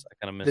interference.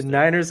 I kind of missed it. The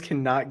Niners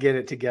cannot get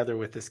it together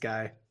with this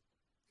guy.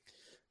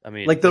 I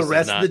mean, like the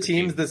rest of the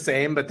team's the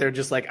same, but they're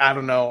just like, I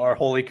don't know, our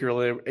whole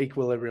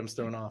equilibrium's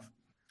thrown off.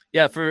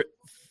 Yeah,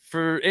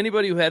 for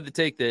anybody who had the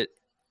take that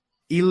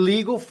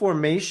illegal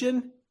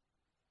formation.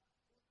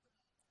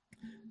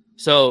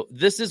 So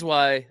this is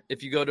why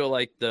if you go to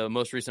like the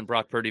most recent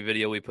Brock Purdy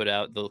video we put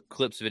out, the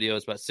clips video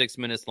is about 6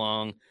 minutes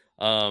long.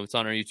 It's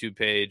on our YouTube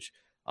page,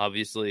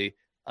 obviously.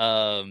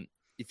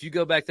 If you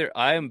go back there,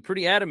 I am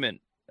pretty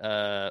adamant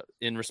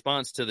in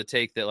response to the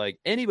take that like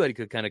anybody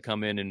could kind of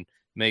come in and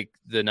make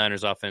the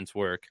Niners offense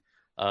work.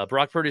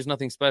 Brock Purdy is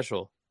nothing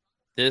special.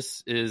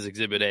 This is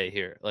Exhibit A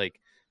here.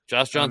 Like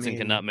Josh Johnson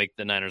cannot make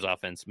the Niners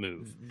offense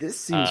move. This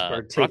seems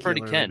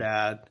particularly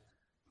bad.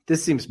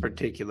 This seems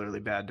particularly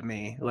bad to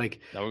me. Like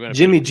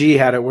Jimmy G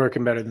had it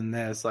working better than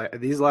this. Like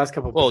these last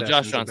couple. Well,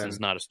 Josh Johnson's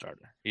not a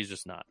starter. He's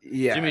just not.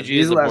 Yeah, Jimmy G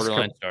is a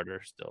borderline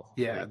starter still.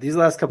 Yeah, these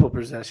last couple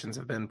possessions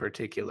have been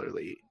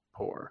particularly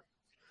poor,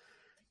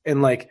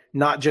 and like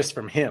not just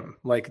from him.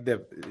 Like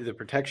the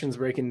protection's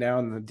breaking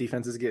down, and the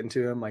defense is getting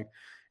to him. Like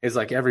it's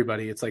like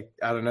everybody. It's like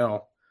I don't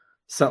know,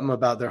 something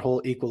about their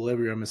whole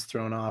equilibrium is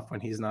thrown off when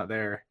he's not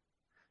there,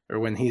 or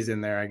when he's in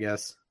there, I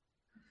guess.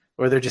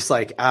 Or they're just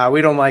like,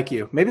 we don't like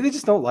you. Maybe they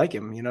just don't like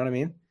him. You know what I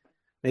mean?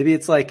 Maybe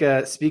it's like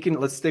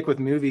let's stick with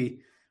movie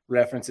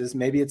references.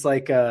 Maybe it's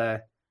like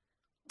The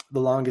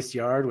Longest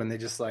Yard when they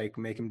just like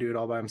make him do it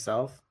all by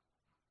himself.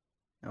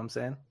 You know what I'm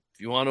saying?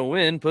 If you want to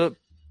win, put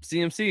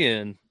CMC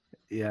in.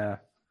 Yeah.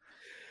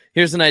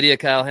 Here's an idea,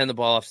 Kyle. Hand the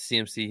ball off to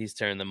CMC. He's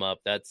tearing them up.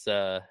 That's,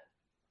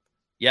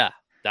 yeah.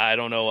 I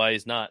don't know why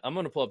he's not. I'm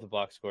going to pull up the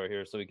box score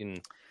here so we can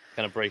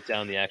kind of break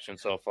down the action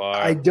so far.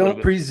 I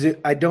don't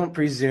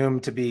presume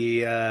to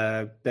be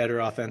a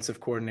better offensive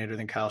coordinator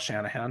than Kyle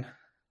Shanahan.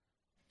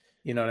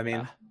 You know what I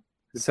mean?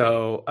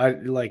 So I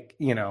like,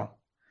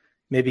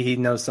 maybe he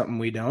knows something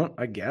we don't,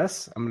 I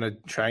guess. I'm going to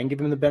try and give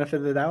him the benefit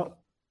of the doubt.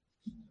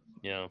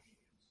 Yeah.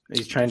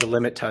 He's trying to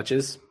limit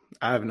touches.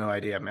 I have no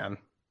idea, man.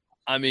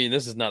 I mean,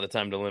 this is not the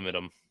time to limit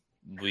him.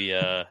 We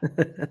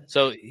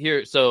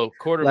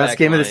quarterback last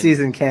game of the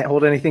season, can't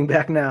hold anything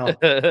back now.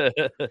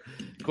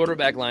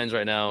 Quarterback lines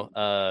right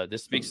now.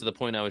 This speaks to the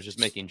point I was just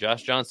making.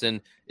 Josh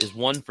Johnson is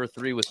 1 for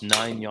 3 with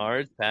 9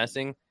 yards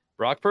passing.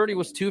 Brock Purdy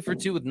was 2 for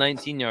 2 with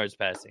 19 yards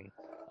passing.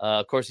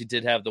 Of course, he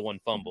did have the one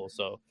fumble,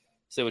 so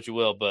say what you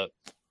will, but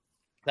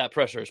that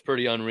pressure is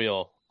pretty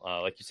unreal,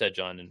 like you said,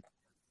 John. And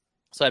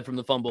aside from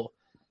the fumble,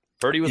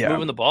 Purdy was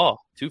moving the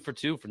ball 2 for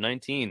 2 for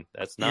 19.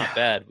 That's not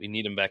bad. We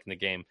need him back in the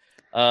game.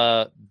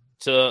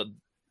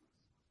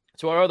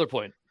 To our other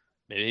point,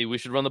 maybe we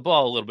should run the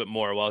ball a little bit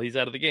more while he's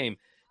out of the game.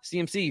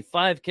 CMC,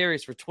 5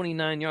 carries for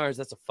 29 yards.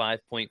 That's a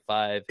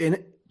 5.5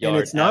 and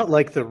it's not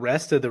like the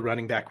rest of the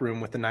running back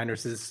room with the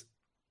Niners is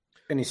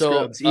any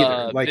scrubs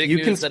either. Like you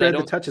can spread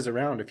the touches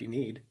around if you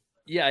need.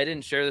 Yeah, I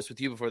didn't share this with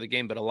you before the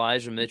game, but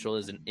Elijah Mitchell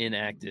is an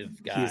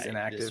inactive guy. He's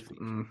inactive. This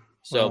week.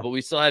 But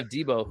we still have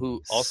Debo,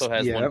 who also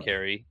has one Yep.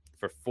 carry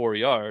for 4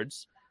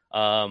 yards.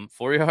 4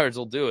 yards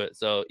will do it.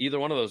 So either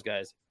one of those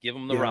guys, give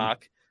him the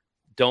rock.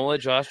 Don't let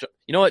Josh.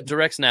 You know what?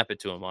 Direct snap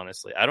it to him.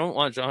 Honestly, I don't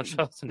want Josh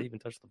Johnson to even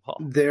touch the ball.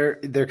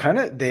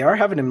 They are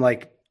having him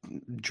like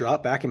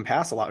drop back and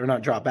pass a lot, or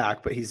not drop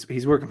back, but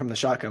he's working from the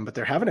shotgun. But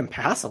they're having him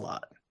pass a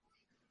lot.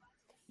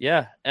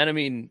 Yeah, and I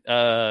mean,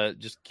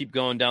 just keep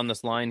going down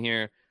this line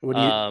here.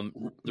 The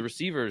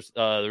receivers,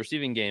 the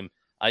receiving game,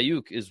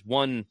 Ayuk is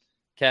 1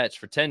 catch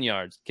for 10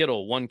 yards.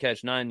 Kittle, 1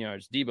 catch, 9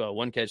 yards. Debo,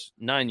 1 catch,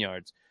 9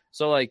 yards.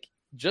 So, like,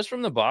 just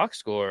from the box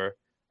score,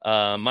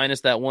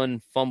 minus that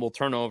 1 fumble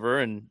turnover,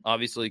 and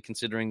obviously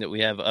considering that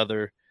we have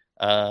other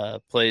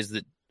plays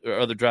or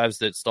other drives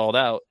that stalled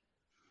out,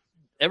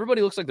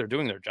 everybody looks like they're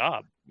doing their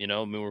job. You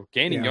know, I mean, we're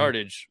gaining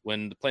yardage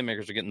when the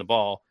playmakers are getting the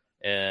ball,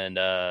 and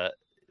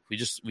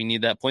we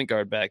need that point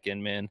guard back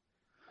in, man.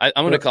 I'm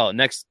going to call it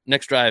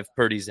next drive.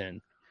 Purdy's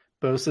in.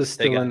 Bosa's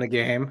still in the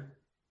game.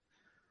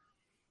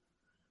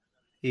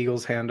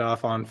 Eagles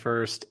handoff on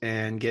first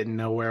and getting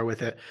nowhere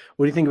with it.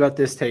 What do you think about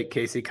this take,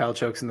 Casey? Kyle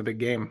chokes in the big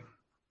game.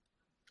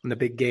 In the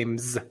big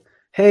games.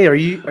 Hey, are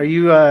we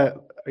color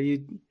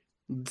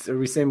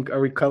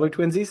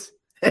twinsies?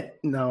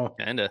 No,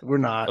 kinda. We're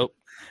not. Oh.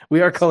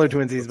 We are color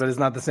twinsies, but it's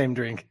not the same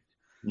drink.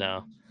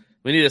 No,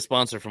 we need a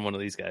sponsor from one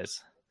of these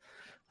guys.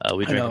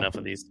 We drink enough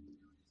of these.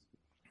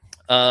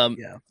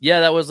 Yeah,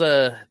 that was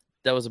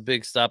a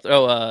big stop.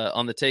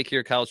 On the take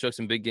here, Kyle chokes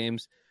in big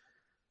games.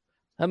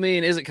 I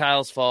mean, is it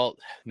Kyle's fault?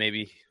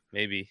 Maybe.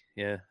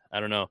 Yeah, I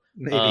don't know.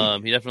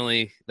 Maybe. He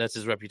definitely, that's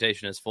his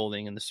reputation as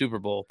folding in the Super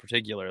Bowl,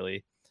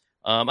 particularly.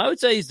 I would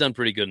say he's done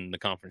pretty good in the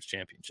conference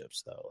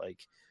championships, though. Like,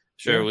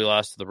 sure, we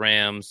lost to the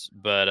Rams,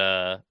 but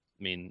I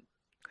mean,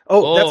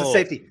 that's a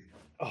safety.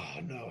 Oh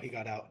no, he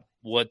got out.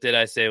 What did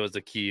I say was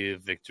the key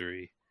of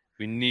victory?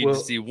 We need to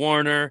see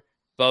Warner,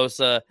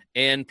 Bosa,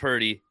 and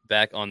Purdy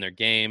back on their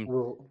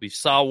game. We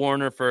saw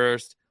Warner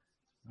first.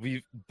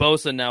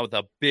 Bosa now with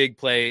a big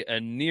play, a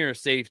near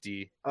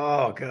safety.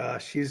 Oh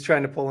gosh, he's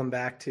trying to pull him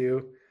back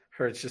too.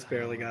 Hurts just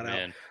barely got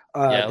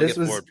out. This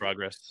was forward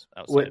progress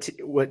outside.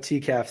 What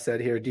TCAF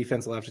said here.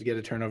 Defense will have to get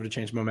a turnover to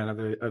change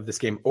momentum of this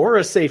game, or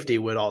a safety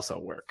would also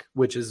work,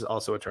 which is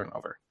also a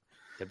turnover.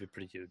 That'd be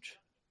pretty huge.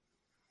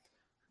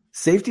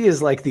 Safety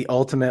is like the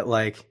ultimate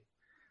like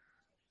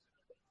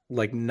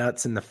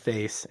nuts in the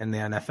face in the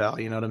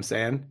NFL. You know what I'm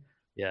saying?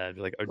 Yeah, it'd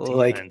be like our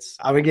defense.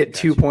 I would get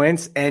 2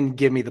 points and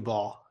give me the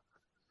ball.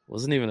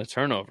 Wasn't even a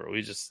turnover.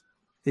 We just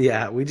get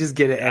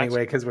it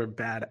anyway because we're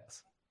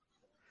badass.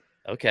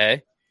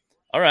 Okay,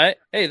 all right.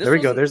 Hey, there we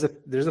go. There's a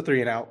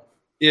 3 and out.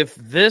 If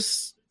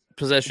this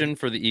possession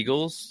for the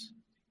Eagles,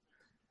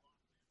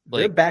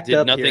 did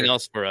nothing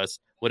else for us,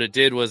 what it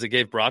did was it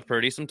gave Brock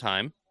Purdy some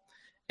time,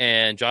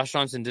 and Josh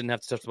Johnson didn't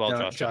have to touch the ball.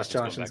 No, Josh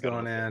Johnson's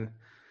going in.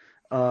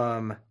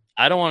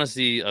 I don't want to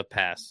see a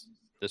pass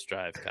this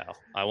drive, Kyle.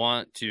 I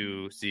want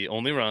to see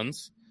only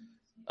runs.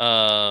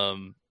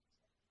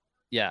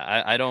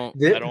 Yeah, I don't.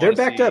 They're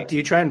backed up. Do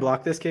you try and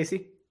block this,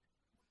 Casey?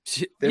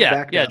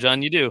 Yeah,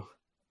 John, you do.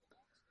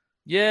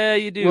 Yeah,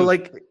 you do. Well,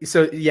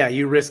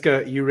 you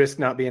risk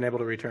not being able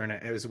to return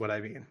it. Is what I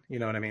mean. You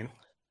know what I mean?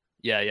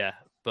 Yeah.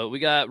 But we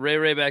got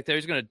Ray back there.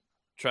 He's gonna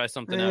try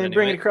something out anyway.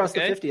 Bring it across the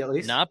 50 at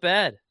least. Not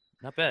bad.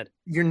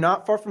 You're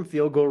not far from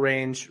field goal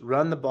range.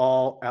 Run the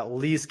ball. At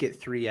least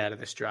get 3 out of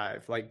this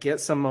drive. Like get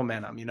some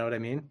momentum. You know what I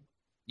mean?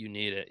 You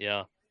need it.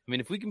 Yeah. I mean,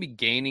 if we can be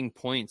gaining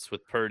points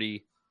with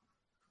Purdy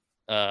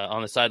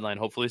on the sideline,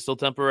 hopefully still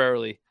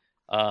temporarily,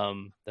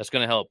 that's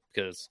going to help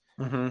because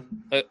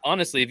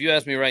honestly, if you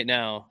ask me right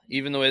now,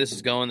 even the way this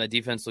is going, that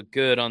defense looked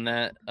good on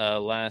that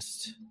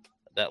last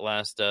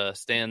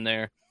stand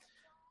there.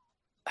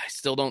 I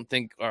still don't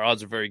think our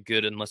odds are very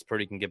good unless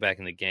Purdy can get back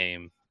in the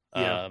game.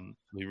 Yeah.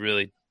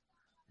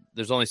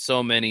 There's only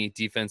so many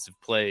defensive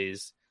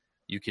plays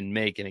you can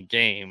make in a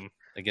game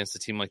against a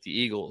team like the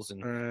Eagles,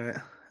 and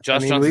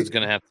Josh Johnson's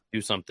going to have to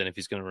do something if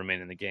he's going to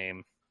remain in the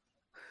game.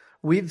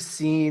 We've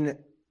seen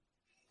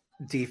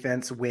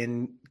defense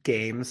win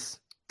games,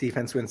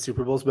 defense win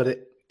Super Bowls,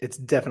 but it's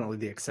definitely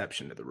the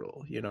exception to the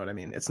rule. You know what I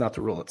mean? It's not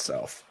the rule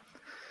itself.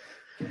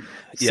 Yeah.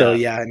 So,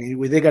 I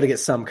mean, they got to get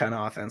some kind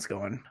of offense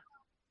going.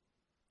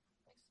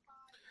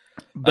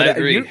 But I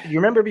agree. You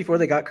remember before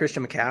they got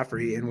Christian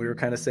McCaffrey, and we were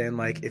kind of saying,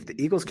 like, if the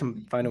Eagles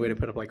can find a way to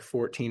put up like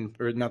 14,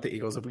 or not the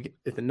Eagles,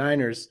 if the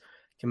Niners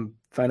can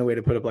find a way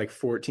to put up like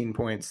 14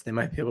 points, they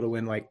might be able to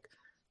win like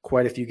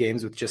quite a few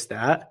games with just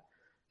that.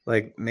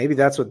 Like maybe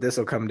that's what this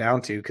will come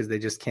down to because they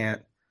just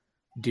can't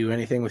do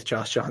anything with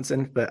Josh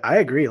Johnson. But I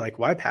agree. Like,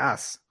 why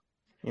pass?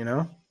 You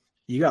know,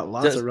 you got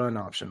lots of run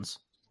options.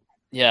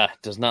 Yeah,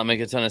 does not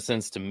make a ton of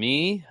sense to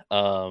me.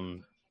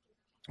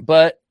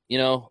 But you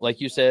know,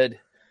 like you said,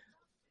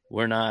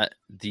 we're not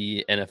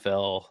the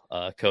NFL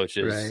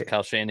coaches. Right.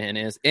 Kyle Shanahan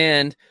is,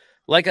 and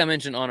like I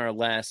mentioned on our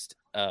last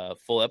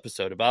full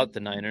episode about the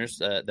Niners,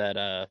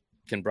 that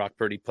can Brock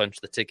Purdy punch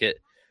the ticket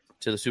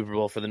to the Super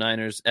Bowl for the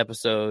Niners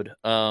episode.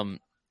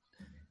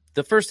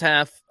 The first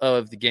half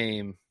of the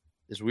game,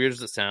 as weird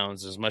as it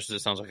sounds, as much as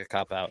it sounds like a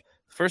cop-out,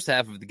 the first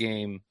half of the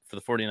game for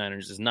the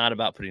 49ers is not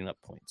about putting up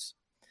points.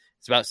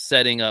 It's about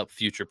setting up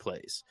future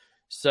plays.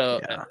 So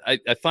Yeah.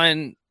 I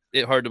find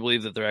it hard to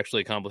believe that they're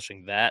actually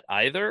accomplishing that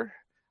either.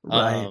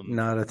 Right.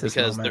 Not at this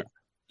because moment.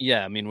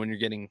 I mean, when you're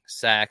getting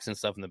sacks and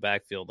stuff in the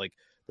backfield, like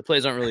the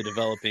plays aren't really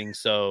developing,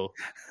 so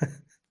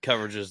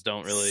coverages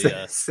don't really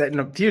setting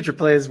up future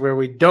plays where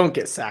we don't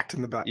get sacked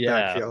in the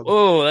backfield.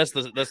 Oh, that's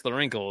the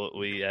wrinkle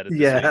we added.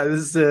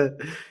 This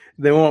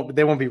they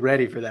won't be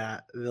ready for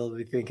that. They'll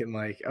be thinking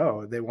like,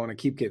 oh, they want to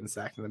keep getting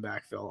sacked in the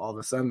backfield. All of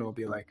a sudden, we'll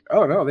be like,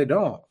 oh no, they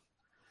don't.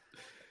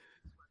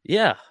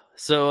 Yeah.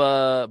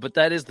 So, but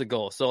that is the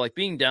goal. So, like,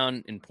 being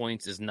down in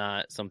points is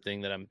not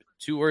something that I'm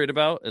too worried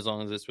about, as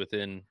long as it's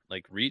within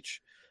like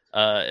reach.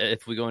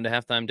 If we go into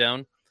halftime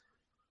down,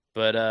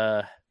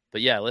 but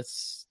yeah,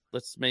 let's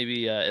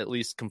maybe at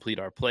least complete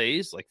our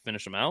plays, like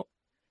finish them out.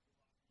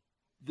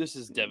 This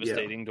is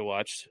devastating to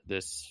watch.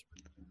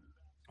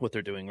 What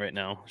they're doing right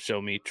now.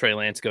 Show me Trey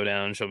Lance go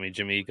down. Show me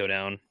Jimmy go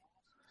down.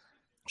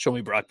 Show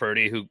me Brock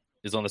Purdy, who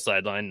is on the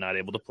sideline, not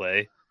able to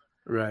play.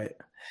 Right.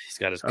 He's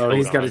got his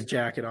coat got his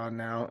jacket on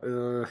now.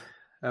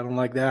 I don't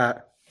like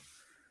that.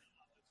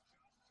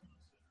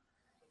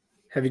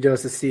 Heavy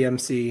dose of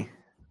CMC,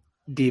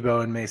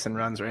 Debo, and Mason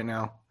runs right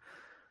now.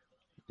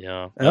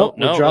 Yeah. No,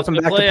 we'll drop him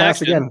back to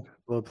pass again.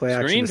 We'll play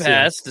screen action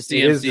pass to CMC.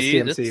 It is the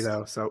CMC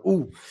though.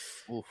 So,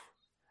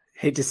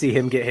 hate to see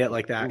him get hit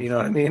like that. You know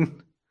what I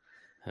mean?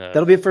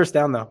 That'll be a first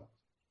down though.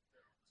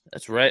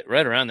 That's right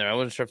around there. I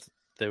wasn't sure if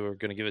they were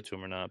going to give it to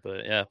him or not,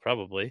 but yeah,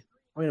 probably.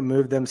 We're going to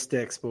move them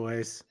sticks,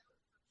 boys.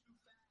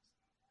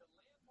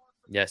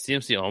 Yeah,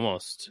 CMC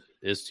almost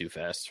is too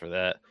fast for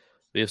that.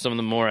 We have some of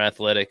the more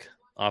athletic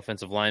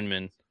offensive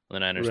linemen on the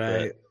Niners.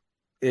 Right.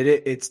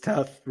 It's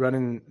tough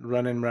running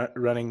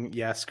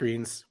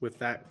screens with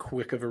that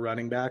quick of a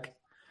running back.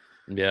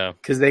 Yeah.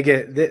 Because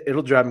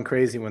it'll drive them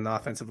crazy when the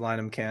offensive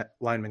linemen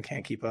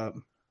can't keep up.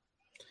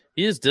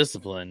 He is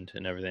disciplined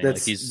and everything.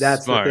 That's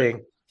smart. The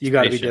thing. You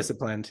got to be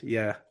disciplined.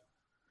 Yeah.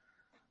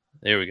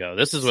 There we go.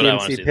 This is what I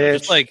want to see.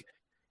 Just like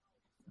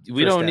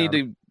we don't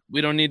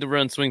need to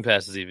run swing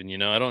passes even, you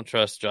know. I don't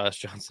trust Josh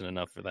Johnson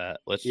enough for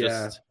that. Let's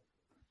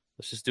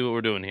just do what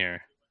we're doing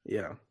here.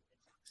 Yeah.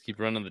 Let's keep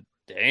running the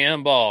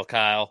damn ball,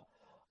 Kyle.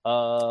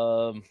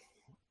 Well,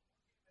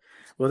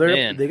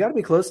 they got to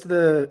be close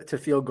to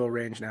field goal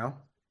range now.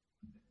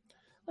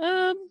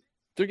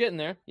 They're getting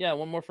there. Yeah,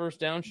 one more first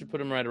down should put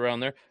them right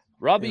around there.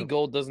 Robbie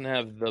Gould doesn't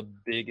have the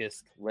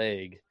biggest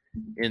leg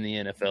in the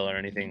NFL or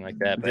anything like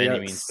that by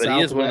any means, but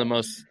he is one of the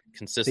most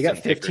consistent.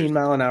 They got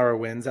 15-mile-an-hour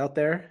winds out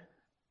there.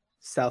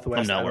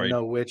 Southwest. I don't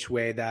know which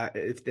way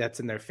if that's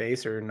in their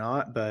face or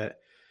not, but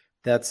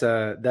that's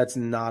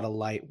not a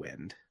light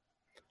wind.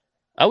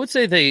 I would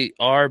say they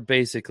are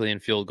basically in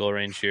field goal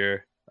range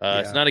here.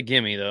 It's not a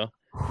gimme though.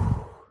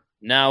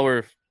 Now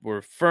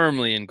we're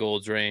firmly in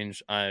Gould's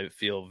range. I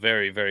feel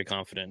very, very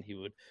confident he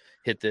would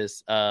hit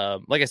this.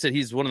 Like I said,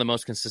 he's one of the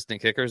most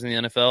consistent kickers in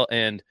the NFL,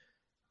 and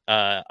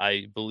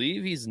I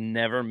believe he's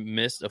never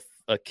missed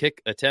a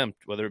kick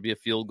attempt, whether it be a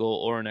field goal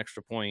or an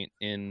extra point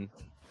in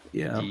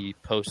the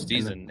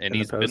postseason. And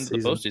he's been to the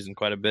postseason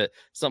quite a bit.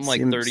 Something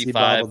like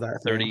 35,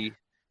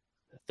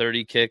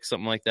 30 kicks,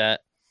 something like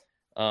that.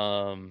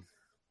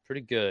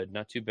 Pretty good.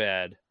 Not too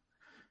bad.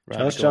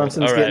 Josh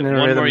Johnson's getting in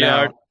a rhythm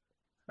now.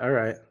 All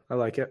right. I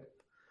like it.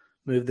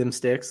 Move them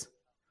sticks.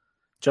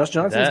 Josh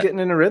Johnson's getting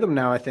in a rhythm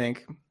now, I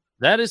think.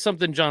 That is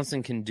something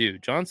Johnson can do.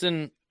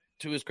 Johnson,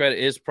 to his credit,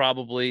 is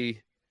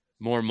probably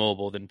more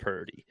mobile than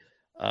Purdy.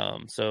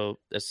 So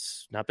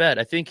that's not bad.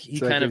 I think he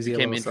kind of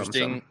became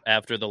interesting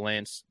after the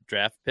Lance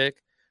draft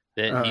pick,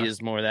 that he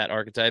is more that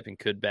archetype and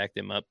could back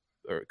him up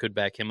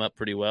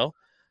pretty well.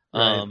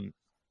 Right.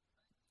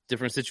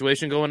 Different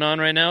situation going on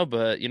right now,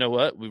 but you know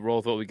what? We roll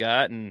with what we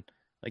got, and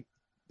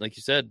like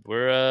you said,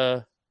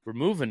 we're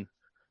moving.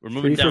 We're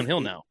moving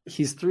downhill now.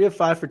 He's 3 of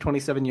 5 for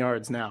 27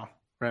 yards now,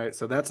 right?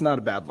 So that's not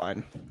a bad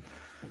line.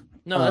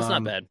 No, that's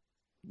not bad.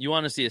 You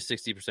want to see a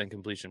 60%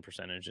 completion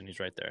percentage, and he's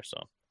right there.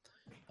 So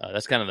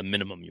that's kind of the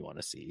minimum you want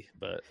to see.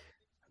 But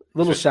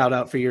little shout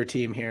out for your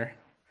team here.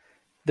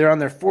 They're on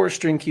their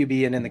 4th-string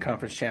QB and in the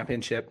conference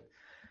championship.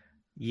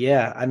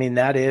 Yeah, I mean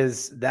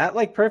that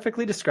like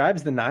perfectly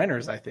describes the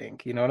Niners, I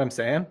think. You know what I'm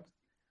saying?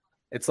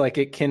 It's like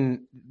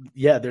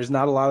there's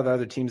not a lot of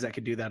other teams that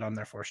could do that on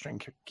their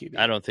 4th-string QB.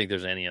 I don't think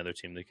there's any other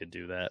team that could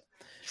do that.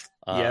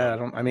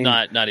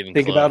 Not even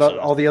think close, about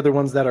all the other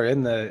ones that are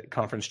in the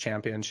conference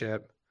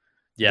championship.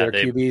 Yeah,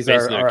 their QBs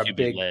are QB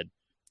big led.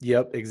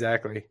 Yep,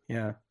 exactly.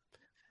 Yeah.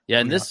 Yeah,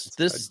 and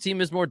this team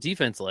is more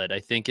defense led. I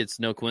think it's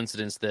no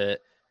coincidence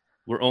that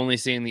we're only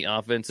seeing the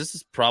offense. This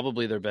is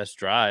probably their best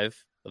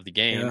drive of the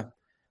game.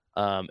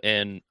 Yeah.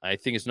 And I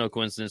think it's no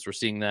coincidence we're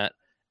seeing that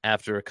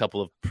after a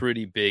couple of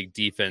pretty big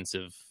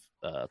defensive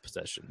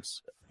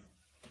possessions.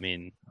 I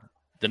mean,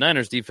 the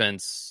Niners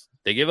defense,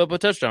 they gave up a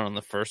touchdown on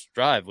the first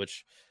drive,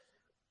 which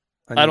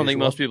I don't think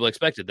most people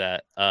expected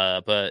that.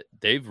 But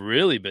they've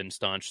really been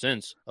staunch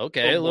since.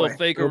 Okay, a little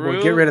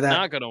fakeroo. Get rid of that.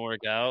 Not going to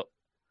work out.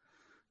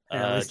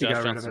 Yeah, at least you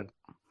got rid of it.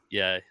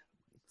 Yeah.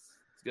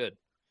 It's good.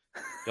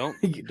 Don't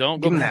Give go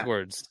him that.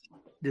 backwards.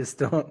 Just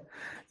don't.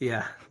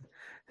 Yeah.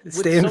 With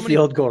Stay in so many-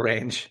 field goal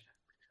range.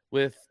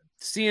 With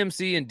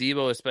CMC and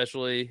Debo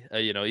especially,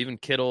 even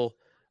Kittle,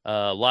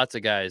 lots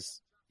of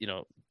guys,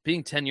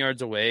 being 10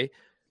 yards away,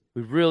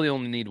 we really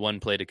only need one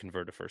play to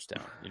convert a first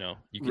down.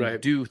 You can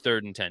Right. do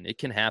 3rd and 10. It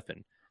can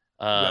happen.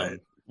 Right.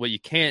 What you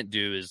can't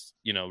do is,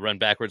 run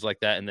backwards like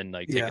that and then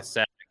take a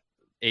sack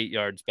 8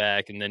 yards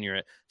back, and then you're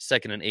at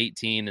 2nd and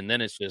 18, and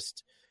then it's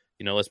just,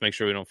 let's make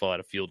sure we don't fall out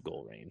of field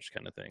goal range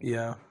kind of thing.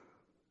 Yeah.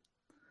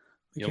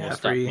 You almost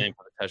stop playing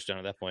for the touchdown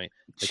at that point.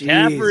 Jeez,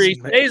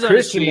 McCaffrey stays on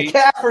his Christian feet.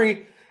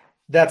 McCaffrey.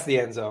 That's the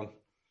end zone.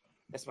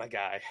 That's my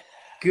guy.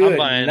 Good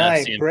buying a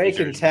night. CMC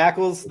Breaking jersey.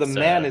 tackles. The It's,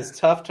 man is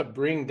tough to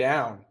bring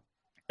down.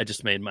 I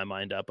just made my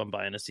mind up. I'm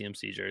buying a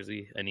CMC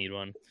jersey. I need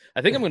one.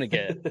 I think I'm going to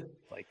get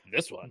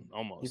this one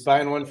almost. You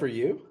buying one for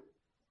you?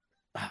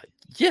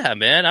 Yeah,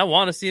 man. I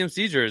want a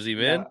CMC jersey,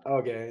 man. Yeah,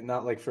 okay,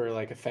 not for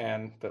a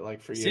fan,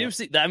 but for you.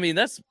 CMC. I mean,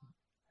 that's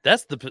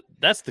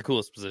the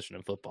coolest position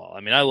in football.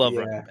 I mean, I love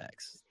running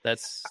backs.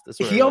 That's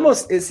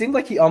what it seemed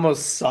like he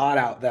almost sought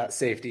out that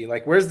safety.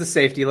 Where's the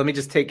safety? Let me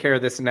just take care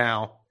of this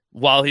now.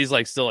 While he's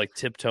still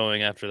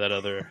tiptoeing after that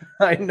other.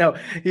 I know.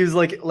 He was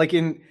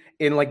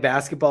in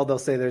basketball, they'll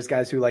say there's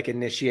guys who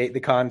initiate the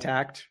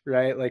contact,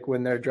 right?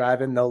 When they're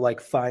driving, they'll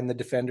find the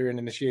defender and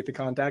initiate the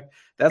contact.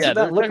 That's what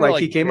that looked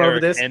like. He came over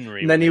this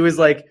and then he was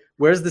like,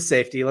 where's the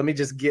safety? Let me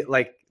just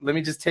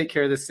take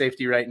care of this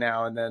safety right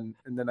now. And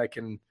then I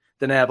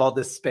have all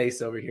this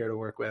space over here to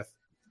work with.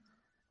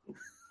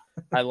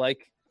 I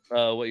like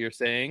what you're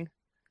saying.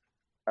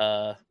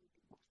 I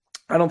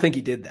don't think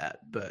he did that,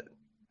 but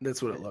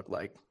that's what it looked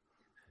like.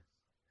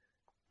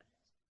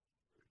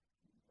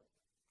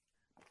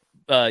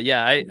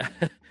 Yeah, I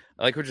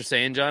like what you're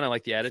saying, John. I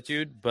like the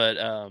attitude, but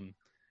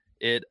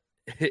it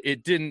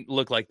didn't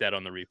look like that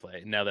on the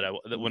replay. Now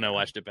that when I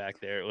watched it back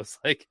there, it was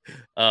he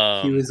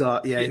was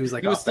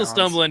he was still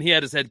stumbling. He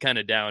had his head kind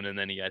of down, and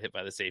then he got hit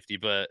by the safety.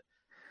 But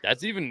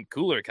that's even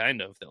cooler,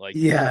 kind of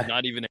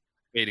not even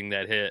anticipating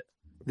that hit.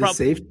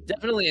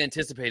 Definitely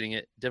anticipating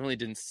it. Definitely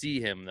didn't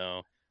see him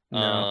though.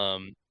 No.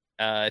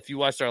 If you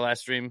watched our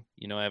last stream,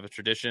 I have a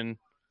tradition.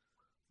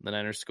 The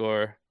Niners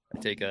score. I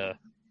take a.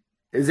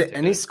 Is it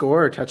any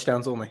score or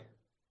touchdowns only?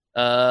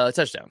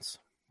 Touchdowns.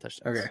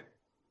 Okay.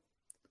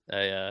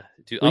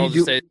 I'll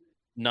just say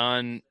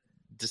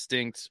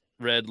non-distinct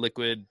red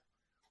liquid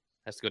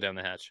has to go down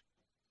the hatch.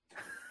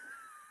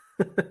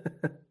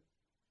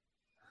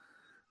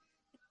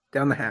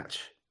 Down the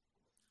hatch.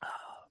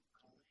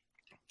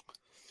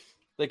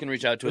 They can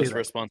reach out to us for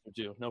a sponsor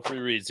too. No free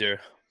reads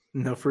here.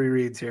 No free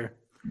reads here.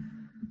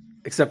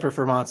 Except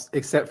for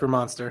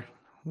Monster.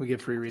 We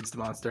give free reads to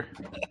Monster.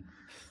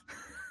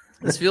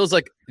 This feels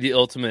like the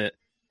ultimate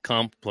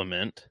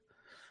compliment.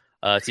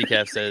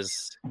 TCAF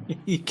says,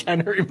 I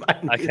kind of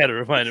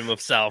remind him of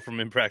Sal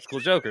from Impractical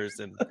Jokers.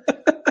 And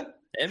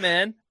hey,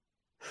 man,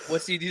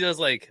 what's he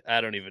does?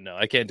 I don't even know.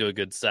 I can't do a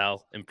good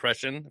Sal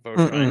impression if I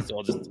was trying. So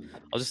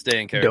I'll just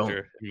stay in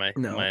character in my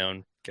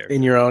own character.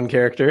 In your own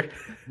character.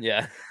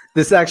 Yeah.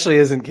 This actually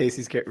isn't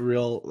Casey's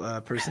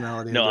real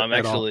personality. No, I'm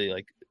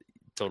actually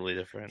totally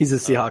different. He's a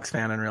Seahawks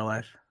fan in real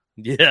life.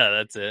 Yeah,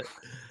 that's it.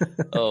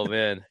 Oh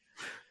man.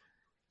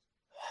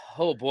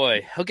 Oh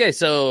boy. Okay,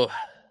 so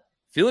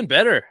feeling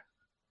better,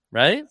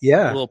 right?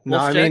 Yeah. A little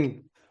pulse check. I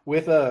mean,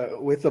 with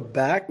a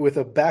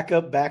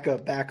backup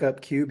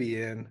QB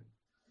in.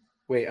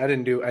 Wait,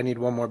 I need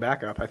one more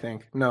backup, I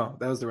think. No,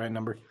 that was the right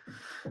number.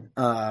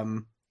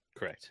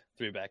 Correct.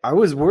 3 back. I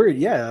was worried.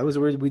 Yeah, I was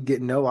worried we'd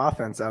get no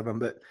offense out of them,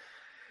 but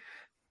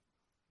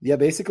yeah,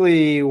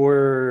 basically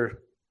we're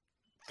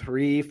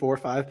 3, 4,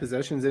 5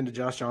 possessions into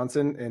Josh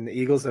Johnson, and the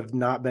Eagles have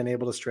not been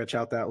able to stretch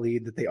out that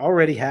lead that they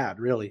already had,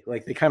 really.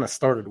 They kind of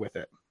started with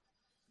it.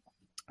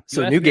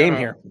 So new game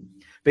here.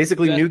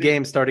 Basically new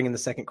game starting in the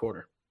second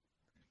quarter.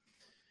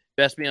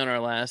 You asked me on our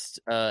last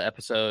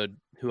episode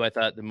who I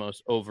thought the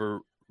most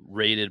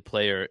overrated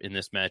player in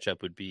this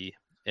matchup would be,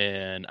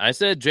 and I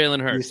said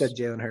Jalen Hurts. You said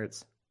Jalen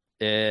Hurts.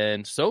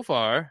 And so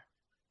far,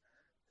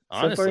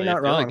 honestly, I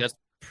feel like that's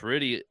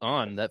pretty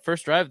on. That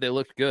first drive, they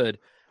looked good,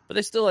 but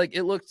they still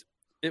it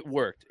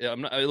worked. It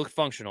looked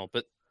functional,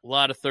 but a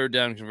lot of third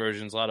down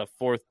conversions, a lot of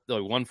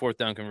one fourth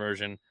down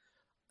conversion.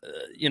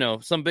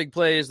 Some big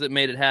plays that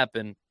made it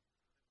happen.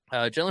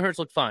 Jalen Hurts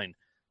looked fine,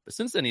 but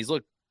since then he's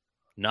looked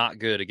not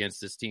good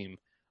against this team.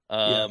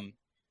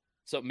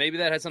 So maybe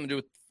that has something to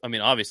do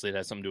with. Obviously it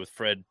has something to do with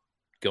Fred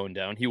going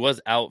down. He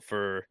was out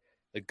for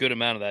a good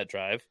amount of that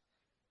drive.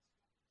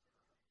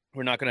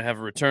 We're not going to have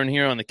a return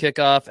here on the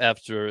kickoff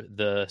after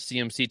the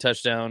CMC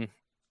touchdown.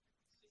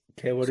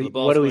 Okay, what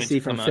do we see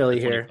from Philly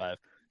here?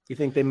 You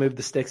think they moved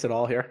the sticks at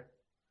all here?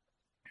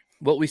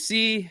 What we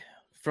see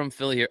from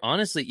Philly here,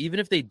 honestly, even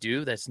if they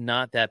do, that's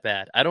not that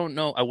bad. I don't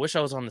know. I wish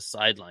I was on the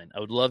sideline. I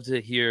would love to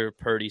hear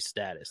Purdy's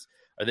status.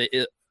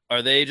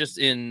 Are they just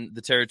in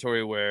the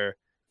territory where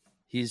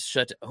he's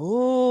shut down?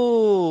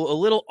 Oh, a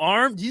little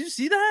arm. Did you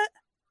see that?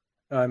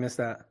 Oh, I missed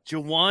that.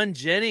 Jawan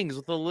Jennings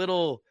with a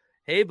little,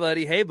 hey,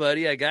 buddy,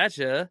 I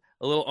gotcha.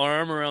 little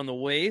arm around the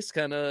waist.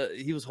 Kind of,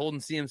 he was holding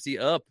CMC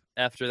up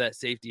after that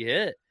safety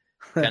hit.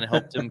 Kind of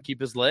helped him keep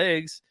his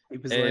legs.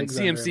 Keep his And legs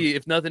under him. CMC,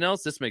 if nothing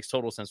else, this makes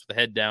total sense with the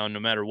head down. No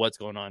matter what's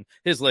going on,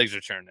 his legs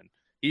are churning.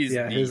 He's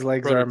his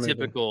legs are moving.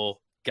 prototypical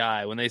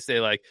guy. When they say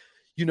like,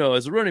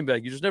 as a running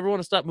back, you just never want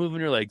to stop moving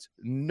your legs.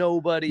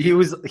 Nobody.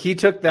 He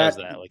took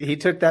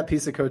that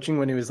piece of coaching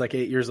when he was like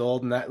 8 years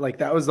old, and if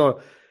that was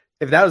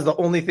the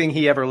only thing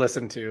he ever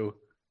listened to,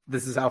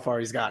 this is how far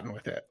he's gotten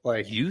with it.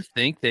 Like, you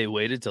think they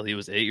waited till he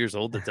was 8 years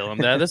old to tell him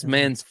that? This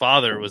man's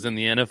father was in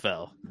the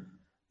NFL.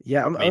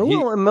 Yeah,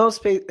 in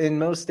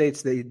most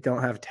states they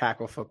don't have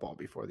tackle football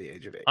before the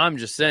age of 8. I'm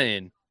just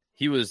saying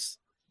he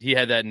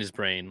had that in his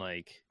brain.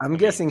 Like, I'm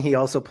guessing he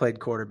also played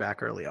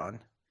quarterback early on.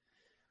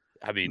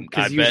 I mean,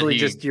 because usually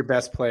just your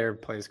best player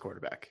plays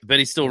quarterback. But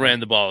he still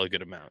ran the ball a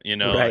good amount,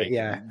 Right?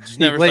 Just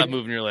never stop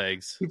moving your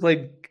legs. He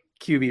played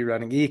QB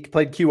running. He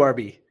played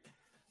QRB.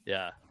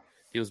 Yeah,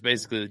 he was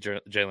basically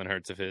the Jalen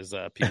Hurts of his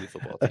Pee Wee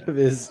football team. of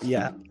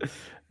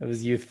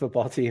his youth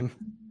football team.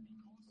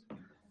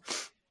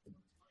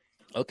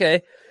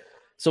 Okay,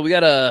 so we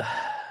got a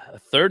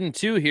 3rd and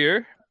 2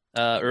 here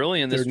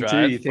early in this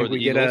drive. You think we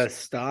get a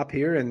stop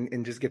here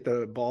and just get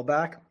the ball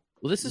back?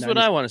 Well, this is what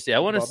I want to see. I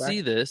want to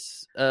see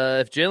this.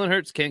 If Jalen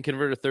Hurts can't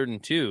convert a 3rd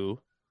and 2,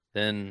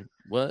 then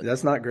what?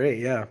 That's not great.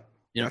 Yeah,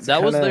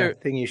 that was their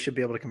thing. You should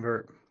be able to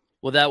convert.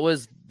 Well,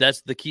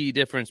 that's the key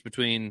difference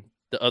between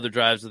the other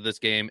drives of this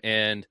game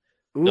and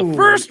the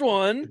first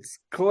one. It's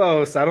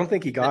close. I don't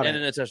think he got it. And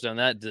in a touchdown,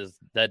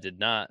 they did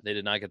not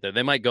get there.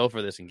 They might go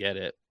for this and get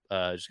it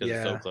just because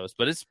it's so close,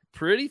 but it's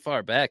pretty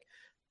far back.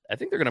 I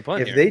think they're going to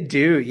punt. If they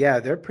do,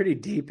 they're pretty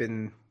deep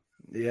in.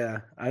 Yeah,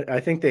 I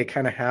think they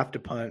kind of have to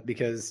punt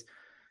because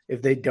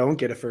if they don't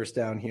get a first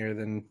down here,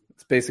 then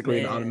it's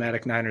basically an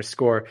automatic Niners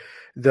score.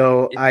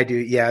 Though they're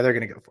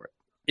going to go for it.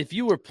 If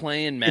you were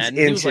playing Madden,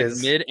 it was like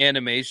mid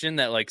animation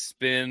that like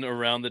spin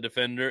around the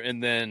defender,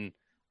 and then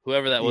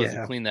whoever that was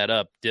to clean that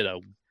up did a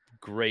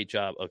great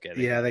job. Okay,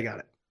 they got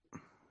it.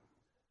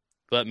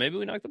 But maybe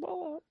we knocked the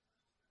ball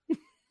out.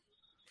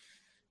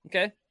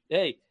 Okay,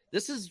 hey.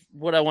 This is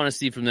what I want to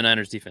see from the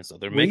Niners defense, though.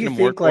 They're making them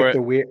work for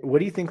it. What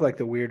do you think like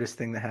the weirdest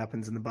thing that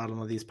happens in the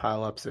bottom of these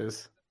pileups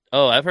is?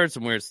 Oh, I've heard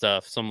some weird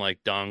stuff. Some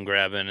like dong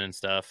grabbing and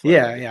stuff.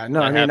 Yeah.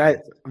 No, I mean,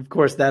 of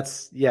course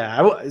that's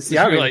I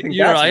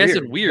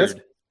said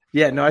weird.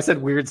 I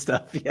said weird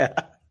stuff. Yeah.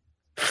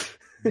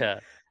 Yeah.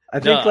 I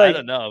think I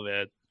don't know,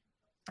 man.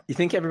 You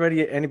think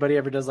anybody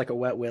ever does like a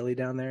wet willy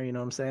down there? You know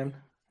what I'm saying?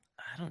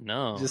 I don't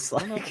know. Just I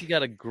don't know if you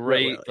got a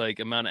great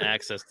amount of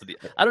access to the.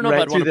 I don't know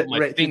if I'd want to put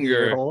my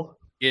finger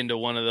into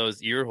one of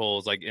those ear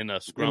holes, like in a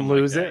scrum, and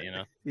lose it.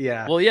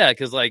 Yeah. Well, yeah,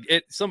 because like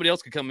somebody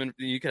else could come in.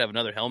 You could have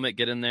another helmet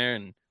get in there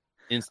and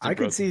instant.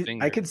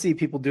 I could see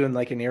people doing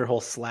like an ear hole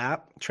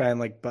slap, try and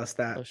like bust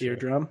that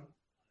eardrum.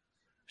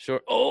 Sure.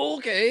 Oh,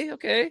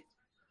 okay.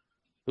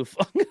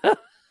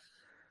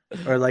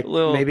 Or like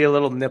maybe a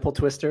little nipple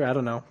twister. I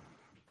don't know.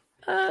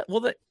 I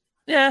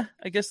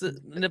guess the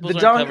nipples the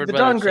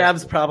Don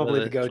grab's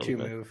probably the go-to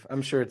move.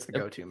 I'm sure it's the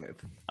go-to move.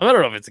 I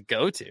don't know if it's a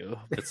go-to,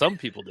 but some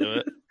people do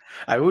it.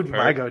 It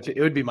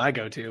would be my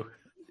go-to.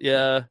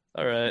 Yeah.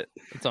 All right.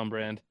 It's on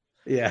brand.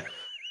 Yeah.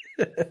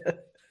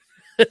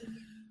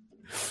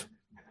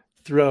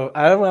 Throat.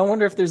 I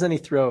wonder if there's any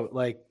throat.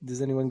 Like,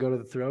 does anyone go to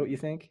the throat? You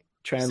think?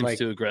 Try and Seems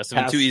too aggressive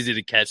and too easy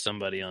to catch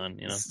somebody on.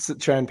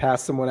 Try and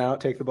pass someone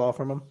out. Take the ball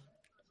from them.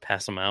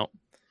 Pass them out.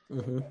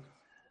 Mm-hmm.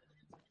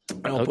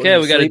 Okay,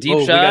 we got a deep shot.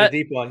 We got a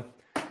deep one.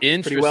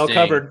 Interesting. Pretty well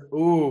covered.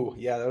 Ooh,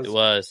 yeah, that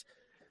was.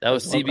 That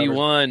was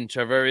CB1,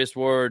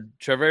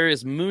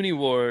 Charvarius Mooney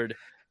Ward,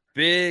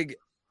 big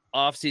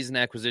offseason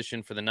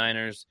acquisition for the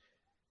Niners.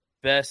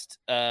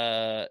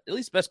 At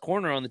least best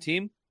corner on the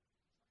team.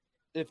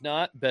 If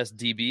not, best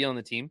DB on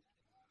the team.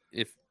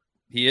 If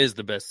he is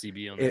the best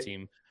CB on the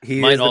team,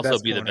 he might also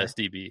be the best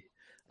DB.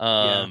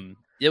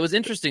 It was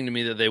interesting to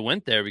me that they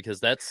went there because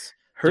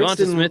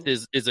Devonta Smith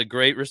is a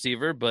great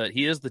receiver, but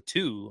he is the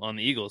 2 on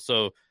the Eagles.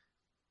 So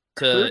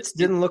Hurts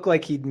didn't look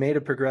like he'd made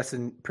a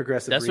progressive.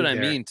 That's what I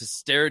mean. To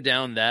stare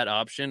down that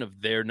option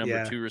of their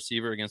number 2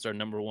 receiver against our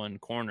number 1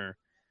 corner,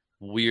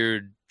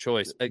 weird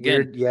choice.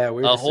 Again,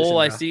 weird a hole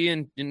I see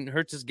in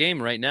Hurts'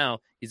 game right now.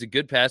 He's a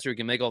good passer. He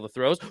can make all the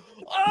throws.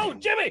 Oh,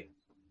 Jimmy!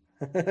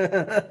 What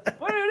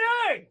are you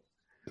doing?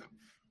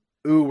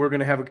 Ooh, we're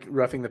gonna have a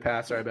roughing the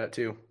passer, I bet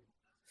too.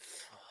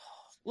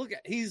 Look,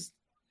 he's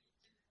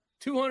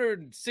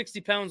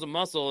 260 pounds of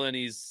muscle and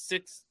he's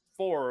 6'4"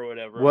 or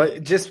whatever.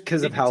 What? Just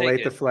because of how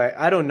late the flag?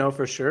 I don't know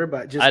for sure,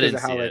 but just because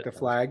of how late the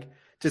flag.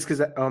 Just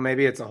because. Oh,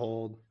 maybe it's a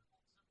hold.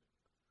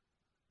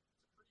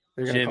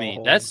 Jimmy,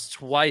 that's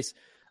twice.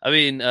 I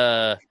mean,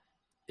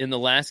 in the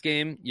last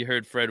game, you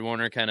heard Fred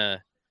Warner kind of.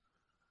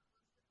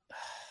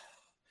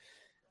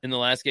 In the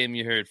last game,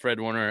 you heard Fred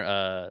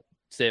Warner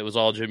say it was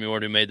all Jimmy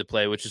Ward who made the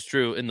play, which is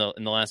true. In the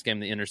last game,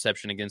 the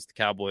interception against the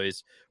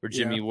Cowboys, where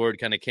Jimmy Ward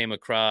kind of came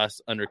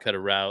across, undercut a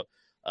route,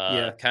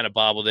 kind of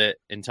bobbled it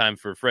in time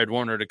for Fred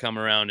Warner to come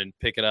around and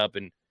pick it up,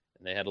 and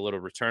they had a little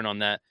return on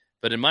that.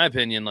 But in my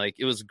opinion, like,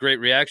 it was a great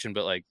reaction,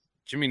 but like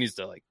Jimmy needs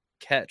to like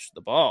catch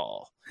the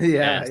ball.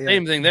 Yeah, And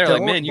same thing there.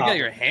 Like, man, you got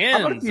your How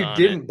about if hands you on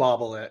didn't it.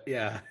 bobble it?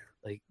 Yeah.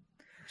 Like,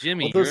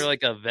 Jimmy, Well, you're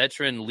like a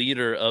veteran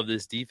leader of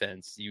this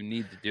defense. You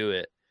need to do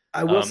it.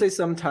 I will say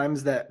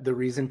sometimes that the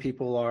reason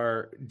people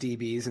are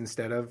DBs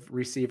instead of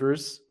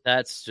receivers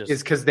that's just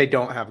is because they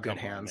don't have good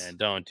hands. Man,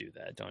 don't do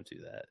that. Don't do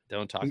that.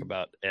 Don't talk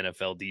about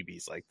NFL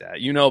DBs like that.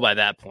 You know, by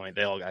that point,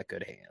 they all got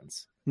good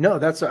hands. No,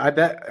 that's I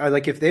bet.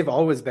 Like if they've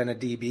always been a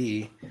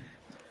DB,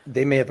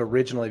 they may have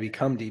originally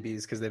become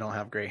DBs because they don't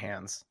have great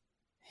hands.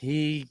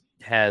 He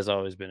has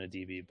always been a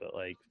DB, but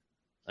like,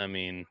 I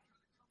mean,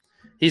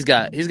 he's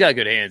got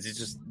good hands. It's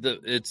just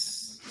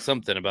it's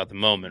something about the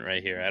moment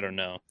right here. I don't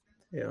know.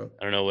 Yeah,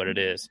 I don't know what it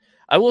is.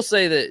 I will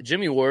say that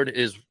Jimmy Ward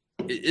is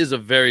a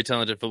very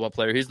talented football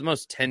player. He's the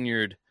most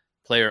tenured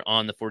player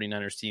on the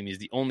 49ers team. He's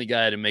the only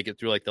guy to make it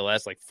through like the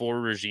last like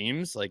 4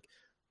 regimes. Like,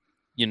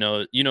 you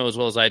know as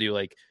well as I do,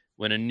 like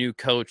when a new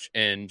coach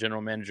and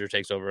general manager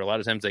takes over, a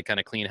lot of times they kind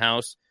of clean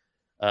house.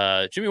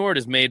 Jimmy Ward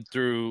has made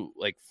through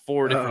like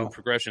 4 different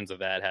progressions of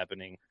that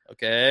happening.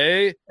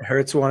 Okay.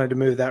 Hurts wanted to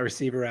move that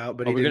receiver out,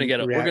 but we're gonna get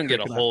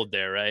a hold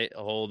there, right?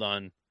 A hold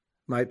on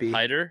might be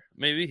Hyder,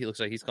 maybe. He looks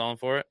like he's calling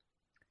for it.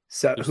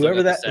 So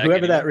whoever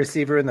that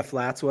receiver in the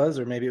flats was,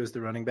 or maybe it was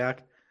the running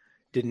back,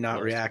 did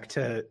not react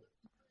to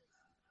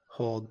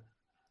hold.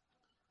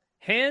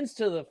 Hands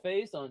to the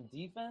face on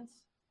defense.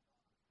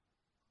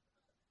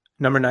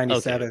 Number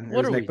 97. Okay.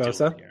 What are Nick we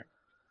Bosa? doing here?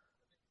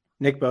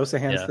 Nick Bosa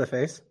hands to the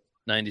face.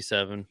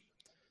 97.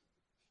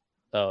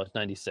 Oh, it's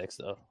 96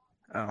 though.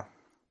 Oh,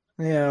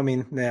 yeah. I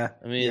mean,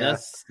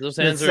 that's those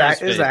hands are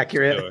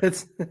accurate. Sure.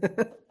 It's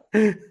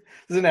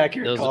an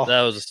accurate call.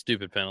 That was a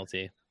stupid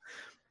penalty.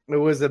 It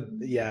was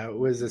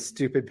a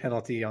stupid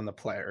penalty on the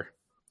player.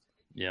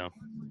 Yeah.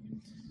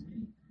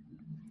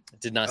 I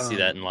did not see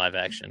that in live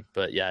action,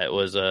 but yeah, it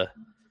was a.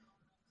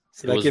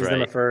 So that gives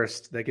them a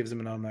first. That gives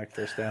them an automatic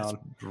first down. That's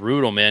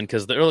brutal, man,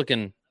 because they're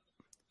looking.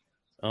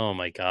 Oh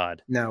my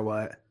God! Now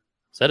what?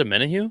 Is that a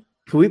Menahue?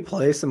 Can we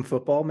play some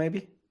football?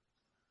 Maybe.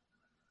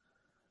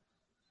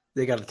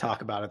 They got to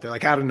talk about it. They're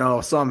like, I don't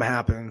know, something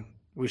happened.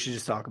 We should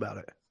just talk about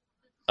it.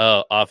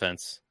 Oh,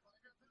 offense.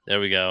 There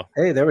we go.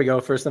 Hey, there we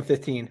go. 1st and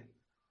 15.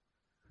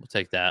 We'll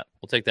take that.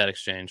 We'll take that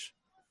exchange.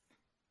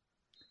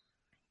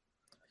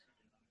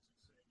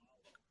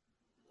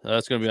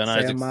 That's going to be on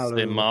Isaac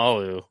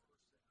Malu.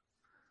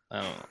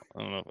 I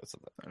don't know if it's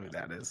who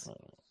that is.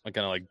 I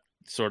kind of like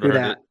sort of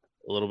heard it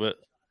a little bit,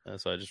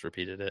 so I just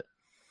repeated it.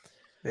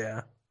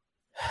 Yeah.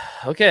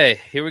 Okay,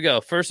 here we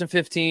go. 1st and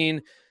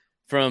 15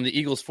 from the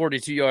Eagles'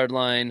 42-yard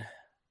line.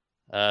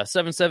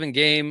 7-7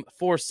 game,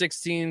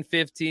 4-16,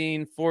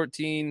 15,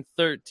 14,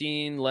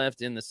 13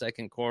 left in the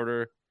second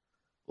quarter.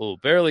 Oh,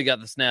 barely got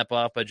the snap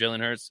off by Jalen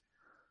Hurts.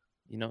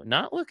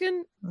 Not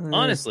looking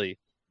honestly.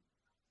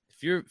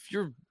 If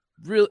you're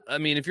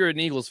an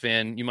Eagles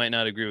fan, you might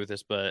not agree with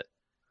this, but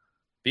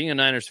being a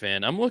Niners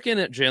fan, I'm looking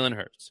at Jalen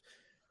Hurts,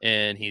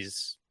 and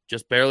he's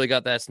just barely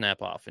got that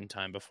snap off in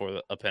time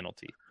before a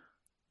penalty.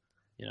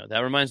 That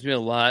reminds me a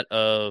lot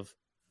of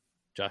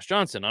Josh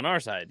Johnson on our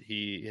side.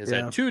 He has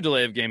had 2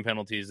 delay of game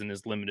penalties in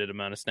his limited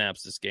amount of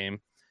snaps this game.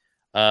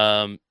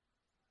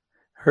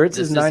 Hurts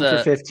is 9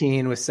 for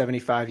 15 with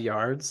 75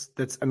 yards.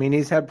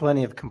 He's had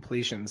plenty of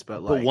completions,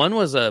 but one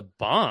was a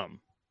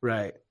bomb.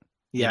 Right.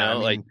 Yeah.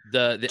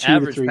 The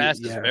average pass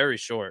is very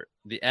short.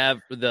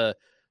 The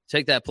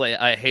take that play.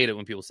 I hate it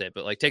when people say it,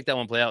 but take that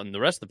one play out, and the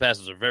rest of the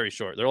passes are very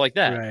short. They're like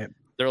that. Right.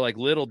 They're like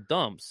little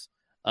dumps.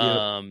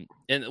 And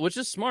which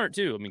is smart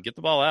too. Get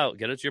the ball out,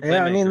 get it to your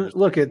playmakers.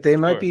 Look, they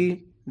might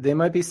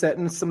be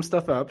setting some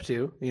stuff up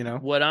too.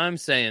 What I'm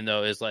saying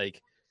though is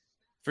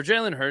for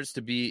Jalen Hurts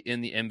to be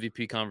in the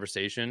MVP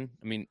conversation,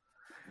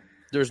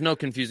 there's no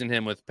confusing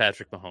him with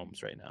Patrick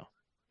Mahomes right now,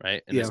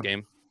 right in this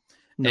game.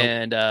 Nope.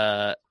 And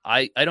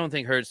I don't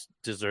think Hurts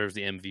deserves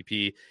the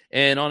MVP.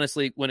 And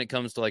honestly, when it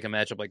comes to a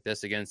matchup like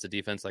this against a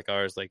defense like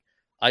ours,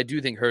 I do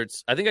think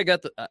Hurts. I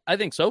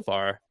think so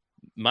far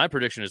my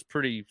prediction is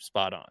pretty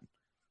spot on.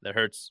 That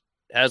Hurts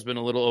has been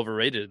a little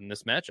overrated in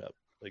this matchup.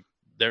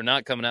 They're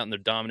not coming out and they're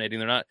dominating.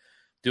 They're not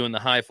doing the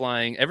high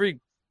flying.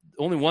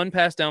 Only one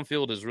pass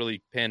downfield has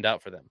really panned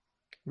out for them.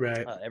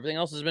 Right. Everything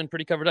else has been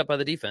pretty covered up by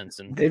the defense,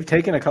 and they've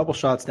taken a couple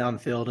shots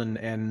downfield,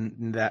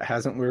 and that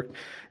hasn't worked.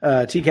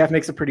 TCAF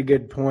makes a pretty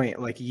good point.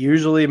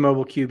 Usually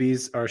mobile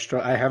QBs are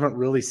I haven't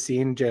really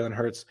seen Jalen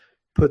Hurts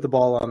put the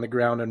ball on the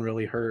ground and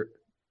really hurt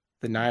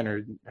the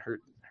Niners.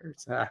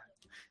 Hurts.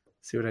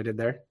 See what I did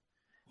there?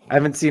 I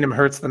haven't seen him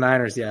hurts the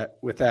Niners yet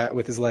with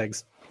his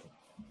legs.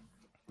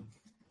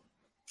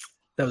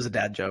 That was a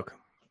dad joke.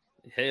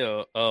 Hey,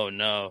 oh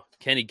no,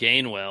 Kenny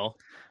Gainwell.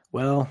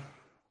 Well,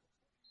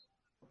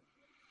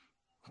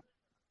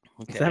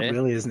 okay. Is that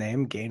really his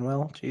name,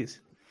 Gainwell? Jeez.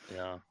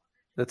 Yeah,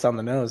 that's on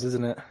the nose,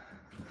 isn't it?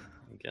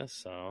 I guess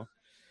so.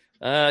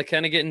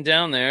 Kind of getting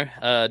down there.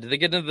 Did they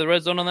get into the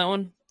red zone on that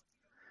one?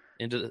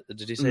 Did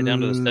you say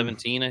down to the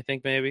 17? I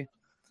think maybe.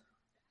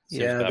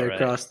 Seems they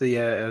crossed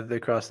they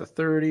crossed the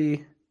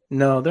 30.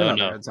 No, they're not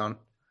in the red zone.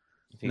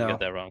 I think you got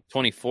that wrong.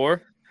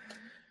 24.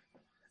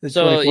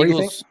 So 24,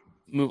 Eagles.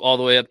 move all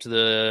the way up to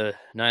the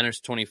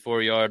Niners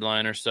 24-yard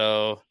line or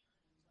so.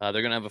 They're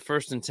going to have a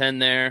 1st and 10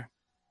 there.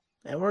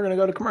 And we're going to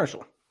go to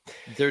commercial.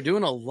 They're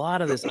doing a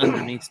lot of this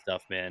underneath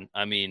stuff, man.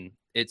 I mean,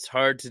 it's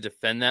hard to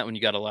defend that when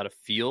you got a lot of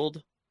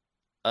field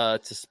to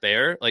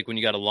spare, like when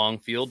you got a long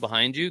field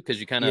behind you, because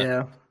you kind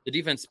of the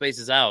defense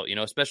spaces out,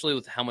 especially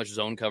with how much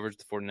zone coverage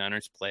the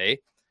 49ers play.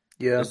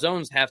 Yeah. The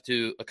zones have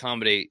to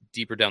accommodate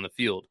deeper down the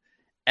field.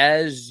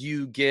 As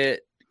you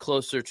get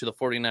closer to the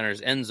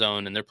 49ers end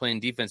zone and they're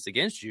playing defense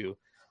against you,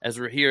 as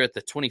we're here at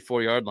the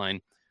 24-yard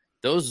line,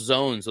 those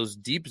zones, those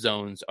deep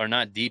zones are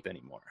not deep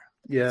anymore.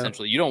 Yeah.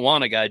 Essentially, you don't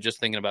want a guy just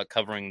thinking about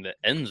covering the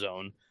end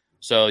zone.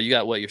 So you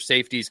got your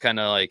safeties kind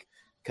of like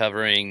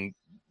covering,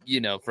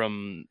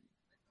 from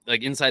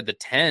like inside the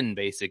 10,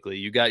 basically.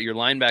 You got your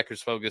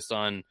linebackers focused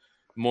on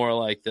more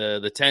like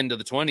the 10 to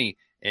the 20,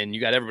 and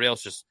you got everybody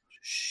else just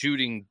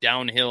shooting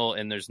downhill,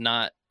 and there's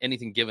not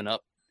anything given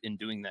up in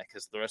doing that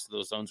because the rest of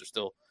those zones are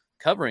still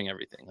covering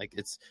everything. Like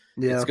it's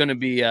going to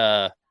be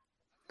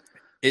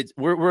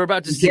we're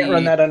about to see. You can't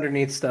run that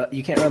underneath stuff.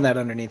 You can't run that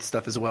underneath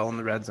stuff as well in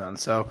the red zone.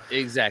 So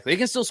exactly, they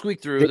can still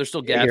squeak through. There's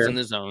still gaps in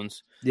the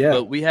zones. Yeah,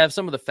 but we have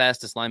some of the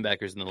fastest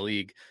linebackers in the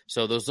league,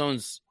 so those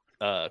zones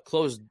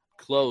close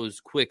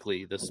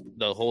quickly.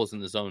 The holes in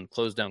the zone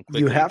close down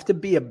quickly. You have to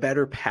be a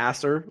better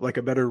passer, like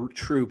a better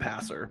true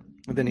passer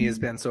than he has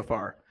been so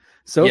far.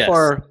 So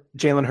far,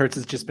 Jalen Hurts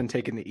has just been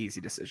taking the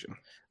easy decision.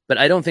 But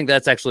I don't think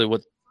that's actually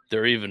what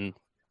they're even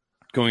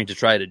going to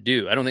try to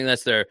do. I don't think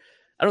that's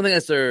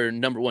their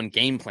number one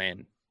game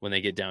plan when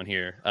they get down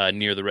here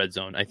near the red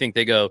zone. I think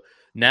they go,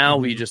 now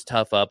we just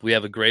tough up. We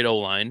have a great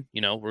O-line.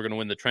 We're going to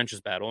win the trenches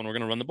battle, and we're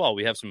going to run the ball.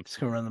 We have some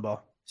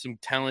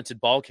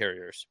talented ball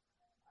carriers.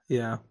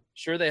 Yeah.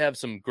 Sure, they have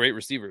some great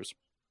receivers.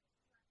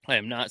 I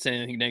am not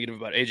saying anything negative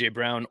about A.J.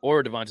 Brown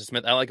or Devonta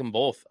Smith. I like them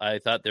both. I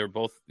thought they were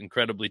both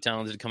incredibly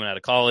talented coming out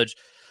of college.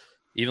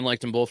 Even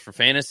liked them both for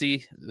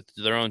fantasy,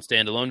 their own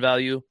standalone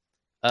value.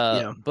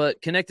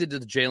 But connected to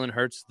the Jalen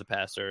Hurts, the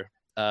passer,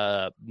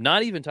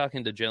 not even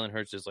talking to Jalen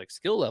Hurts' like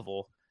skill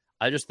level,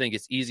 I just think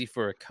it's easy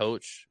for a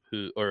coach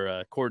or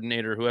a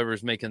coordinator,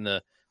 whoever's making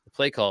the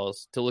play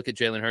calls, to look at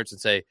Jalen Hurts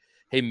and say,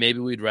 hey, maybe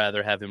we'd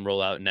rather have him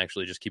roll out and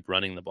actually just keep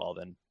running the ball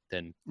than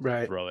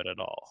throw it at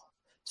all.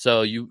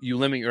 So you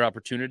limit your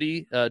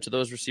opportunity to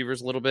those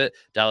receivers a little bit.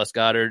 Dallas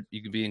Goedert,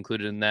 you could be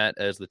included in that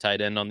as the tight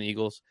end on the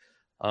Eagles.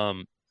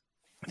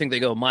 I think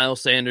they go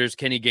Miles Sanders,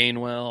 Kenny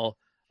Gainwell,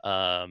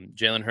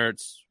 Jalen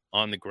Hurts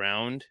on the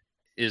ground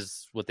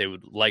is what they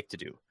would like to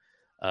do.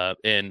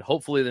 And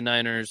hopefully the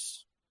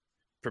Niners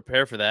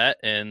prepare for that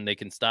and they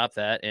can stop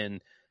that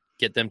and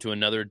get them to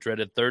another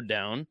dreaded third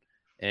down.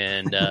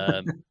 And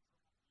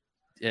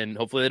and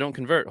hopefully they don't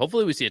convert.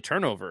 Hopefully we see a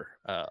turnover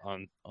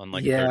on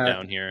a third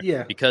down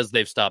here because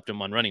they've stopped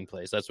them on running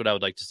plays. That's what I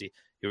would like to see.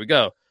 Here we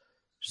go.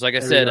 Just like I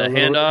said, a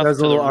handoff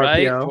to the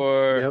right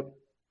RPO.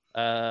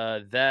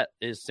 For that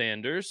is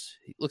Sanders.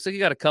 Looks like he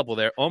got a couple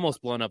there,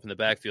 almost blown up in the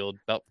backfield.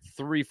 About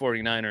 3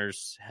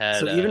 49ers had.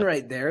 So even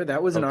right there,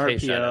 that was an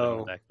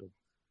RPO.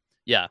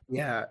 Yeah.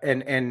 Yeah.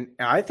 And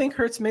I think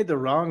Hurts made the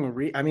wrong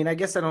read. I mean, I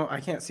guess I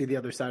can't see the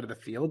other side of the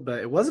field, but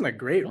it wasn't a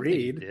great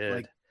read.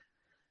 Like,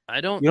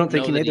 you don't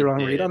think he made the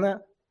wrong read on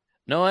that?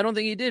 No, I don't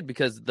think he did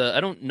because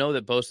I don't know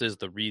that Bosa is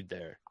the read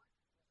there.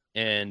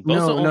 And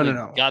Bosa only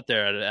got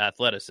there at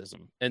athleticism.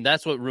 And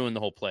that's what ruined the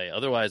whole play.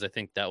 Otherwise, I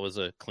think that was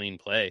a clean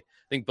play. I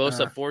think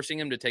Bosa forcing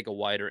him to take a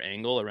wider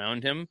angle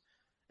around him,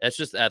 that's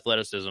just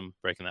athleticism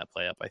breaking that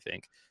play up, I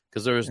think.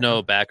 Because there was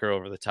no backer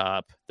over the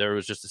top. There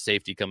was just a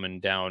safety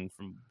coming down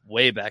from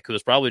way back who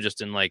was probably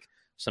just in like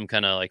some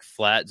kind of like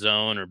flat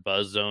zone or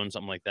buzz zone,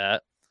 something like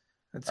that.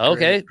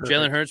 Okay,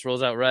 Jalen Hurts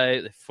rolls out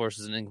right,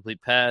 forces an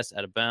incomplete pass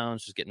out of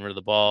bounds, just getting rid of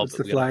the ball. What's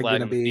the flag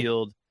going to be?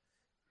 Field.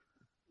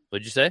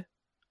 What'd you say?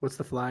 What's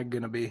the flag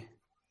going to be?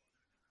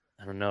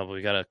 I don't know, but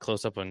we got a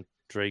close up on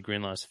Dre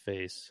Greenlaw's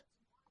face.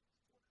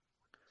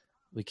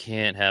 We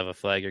can't have a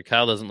flag here.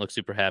 Kyle doesn't look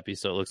super happy,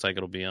 so it looks like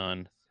it'll be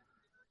on.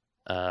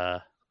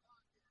 On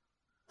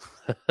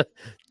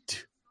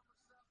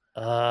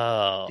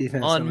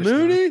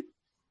Mooney?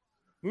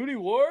 Mooney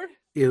Ward?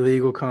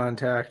 Illegal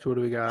contact. What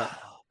do we got?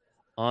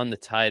 On the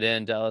tight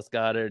end, Dallas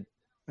Goedert.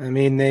 I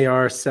mean, they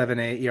are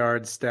 7-8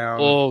 yards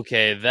down.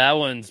 Okay, that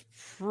one's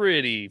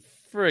pretty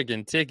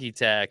friggin'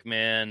 ticky-tack,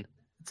 man.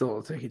 It's a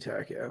little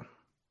ticky-tack, yeah.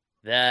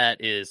 That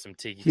is some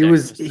ticky-tack.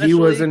 He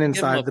wasn't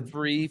inside the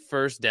free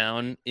first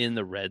down in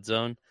the red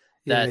zone.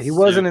 Yeah, he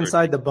wasn't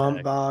inside the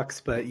bump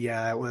box, but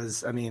yeah, it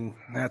was. I mean,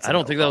 I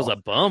don't think that was a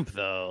bump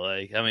though.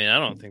 Like, I mean, I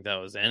don't think that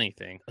was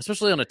anything,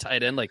 especially on a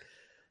tight end. Like, a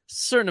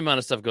certain amount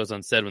of stuff goes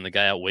unsaid when the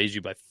guy outweighs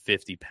you by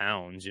 50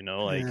 pounds.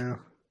 Like,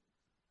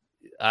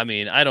 I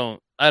mean, I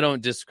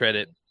don't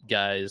discredit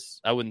guys.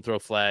 I wouldn't throw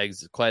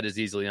flags quite as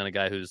easily on a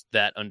guy who's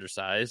that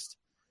undersized.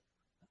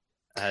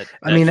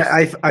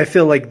 I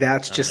feel like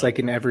that's just like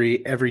in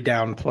every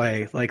down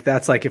play. Like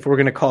that's like if we're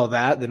gonna call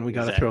that, then we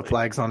got to throw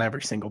flags on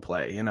every single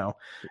play.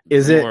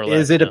 Is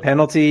it a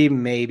penalty?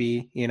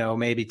 Maybe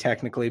maybe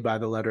technically by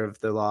the letter of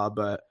the law,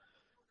 but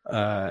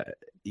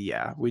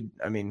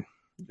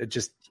it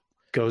just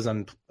goes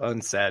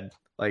unsaid.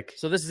 Like,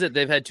 so this is it.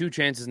 They've had 2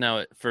 chances now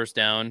at first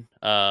down,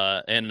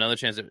 and another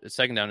chance at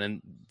second down,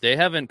 and they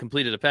haven't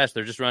completed a pass.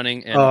 They're just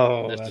running,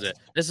 and this is it.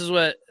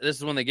 This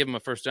is when they give them a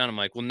first down. I'm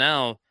like, well,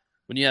 now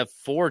when you have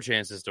 4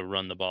 chances to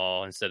run the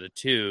ball instead of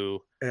 2,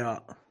 yeah,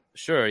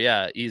 sure,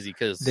 yeah, easy,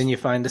 because then you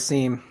find a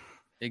seam.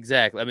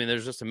 exactly. I mean,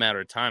 there's just a matter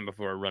of time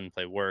before a run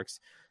play works.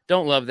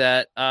 Don't love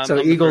that. So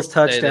I'm Eagles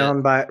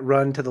touchdown by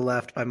run to the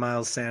left by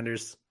Miles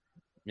Sanders.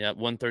 Yeah,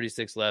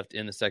 1:36 left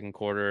in the second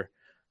quarter.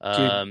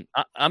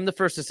 I'm the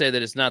first to say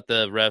that it's not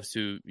the refs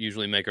who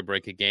usually make or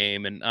break a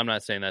game, and I'm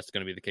not saying that's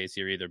going to be the case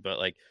here either. But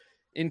like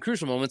in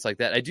crucial moments like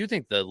that, I do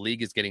think the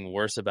league is getting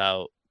worse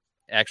about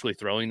actually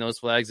throwing those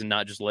flags and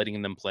not just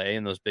letting them play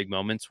in those big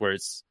moments where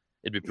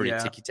it'd be pretty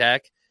ticky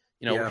tack.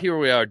 Here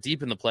we are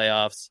deep in the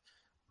playoffs.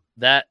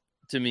 That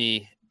to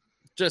me,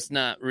 just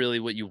not really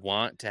what you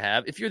want to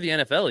have. If you're the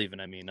NFL, even,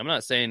 I mean, I'm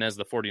not saying as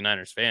the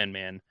 49ers fan,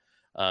 man,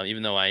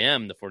 even though I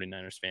am the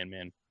 49ers fan,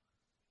 man.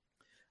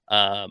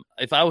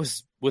 If I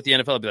was with the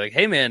NFL, I'd be like,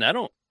 hey, man, I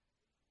don't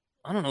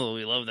know that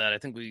we love that. I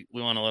think we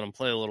want to let them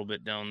play a little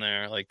bit down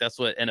there. Like, that's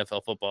what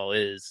NFL football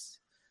is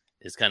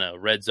kind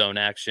of red zone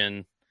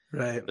action.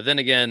 Right. But then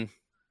again,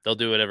 they'll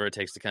do whatever it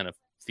takes to kind of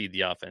feed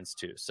the offense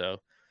too. So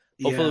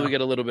hopefully we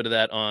get a little bit of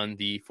that on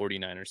the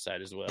 49ers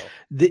side as well.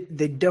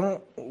 They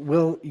don't.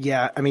 Well,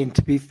 yeah. I mean,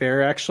 to be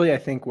fair, actually, I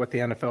think what the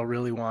NFL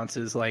really wants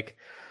is like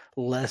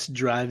less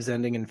drives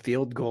ending in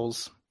field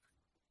goals.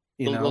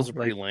 Field goals are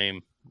pretty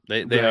lame.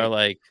 They are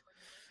like,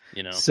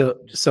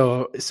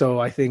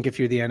 So I think if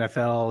you're the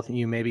NFL,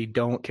 you maybe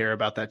don't care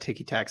about that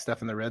ticky tack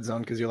stuff in the red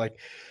zone because you're like,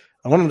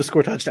 I want them to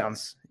score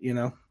touchdowns.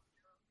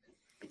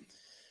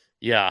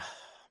 Yeah.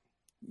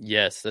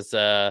 Yes, that's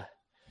man.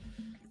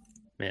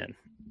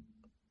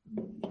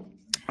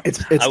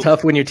 It's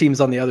tough when your team's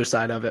on the other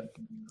side of it.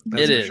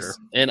 It is. Sure.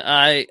 And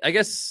I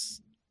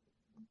guess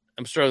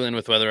I'm struggling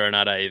with whether or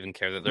not I even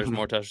care that there's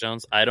more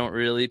touchdowns. I don't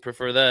really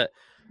prefer that,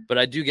 but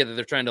I do get that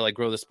they're trying to like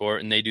grow the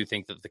sport, and they do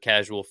think that the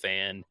casual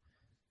fan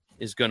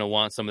is going to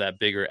want some of that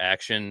bigger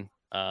action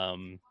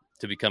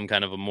to become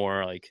kind of a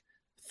more like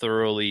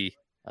thoroughly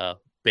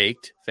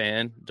baked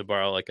fan, to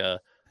borrow like a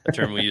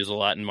term we use a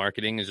lot in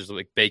marketing, is just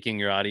like baking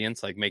your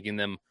audience, like making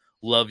them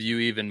love you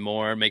even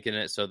more, making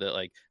it so that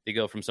like they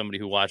go from somebody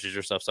who watches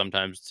your stuff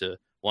sometimes to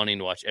wanting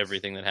to watch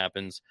everything that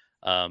happens.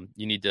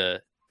 You need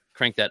to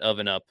crank that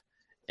oven up,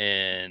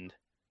 and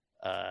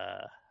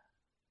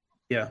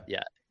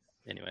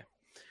anyway.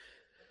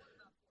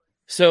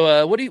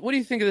 So what do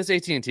you think of this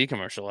AT&T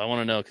commercial? I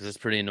want to know because it's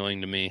pretty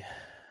annoying to me.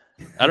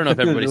 I don't know if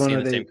everybody's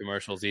seeing the same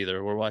commercials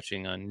either. We're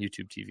watching on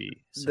YouTube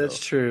TV. So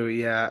that's true.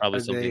 Yeah.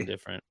 Probably something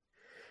different.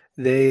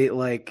 They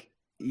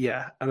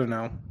I don't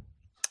know.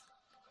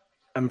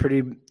 I'm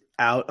pretty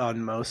out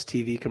on most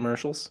TV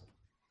commercials,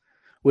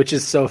 which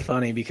is so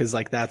funny because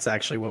like that's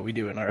actually what we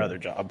do in our other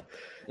job.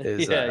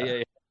 Is,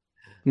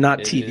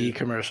 Not TV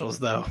commercials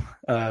though,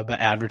 but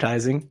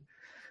advertising.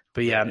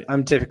 But yeah, right.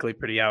 I'm typically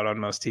pretty out on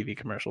most TV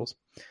commercials.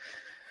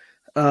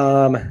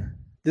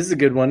 This is a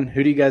good one.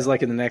 Who do you guys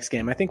like in the next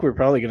game? I think we're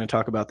probably going to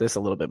talk about this a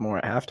little bit more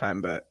at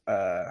halftime, but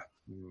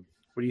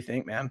what do you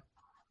think, man?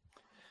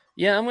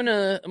 Yeah, I'm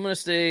gonna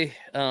stay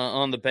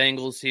on the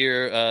Bengals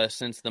here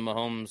since the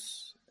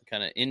Mahomes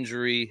kind of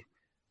injury.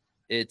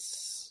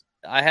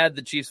 I had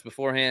the Chiefs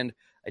beforehand.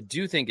 I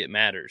do think it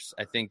matters.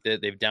 I think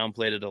that they've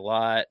downplayed it a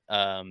lot.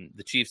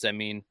 The Chiefs,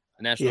 the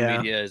national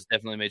media has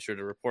definitely made sure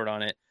to report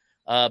on it.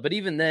 But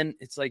even then,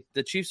 it's like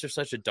the Chiefs are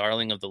such a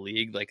darling of the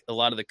league. Like a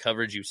lot of the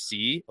coverage you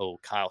see,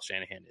 Kyle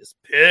Shanahan is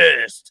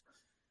pissed.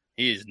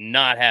 He is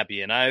not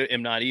happy, and I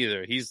am not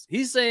either.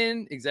 He's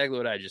saying exactly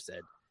what I just said.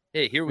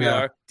 Hey, here we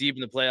are, deep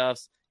in the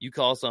playoffs. You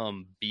call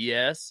some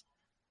BS?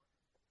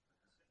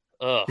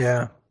 Ugh.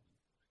 Yeah.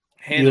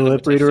 You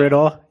lip read it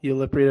all? You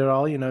lip read it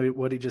all? You know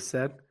what he just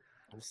said?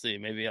 We'll see.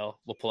 Maybe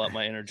we'll pull out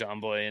my inner John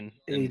Boy and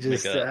he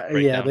just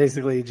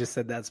basically he just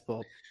said that's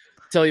bull.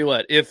 Tell you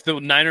what, if the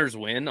Niners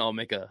win, I'll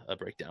make a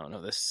breakdown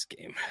of this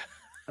game.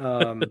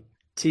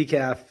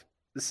 TCAF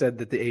said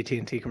that the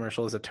AT&T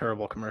commercial is a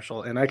terrible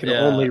commercial, and I can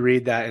only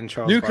read that in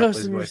Charles new Barkley's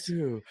customers voice.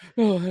 Too.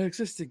 Oh,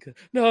 existing,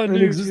 no, and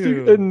new,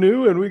 existing too. and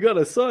new, and we got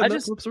a son. I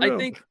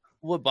think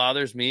what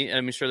bothers me,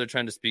 I'm sure they're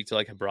trying to speak to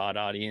like a broad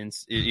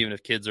audience, even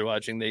if kids are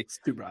watching. It's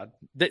too broad.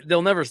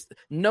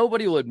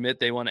 Nobody will admit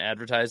they want to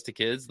advertise to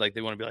kids. Like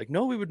they want to be like,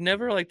 no, we would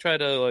never like try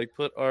to like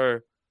put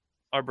our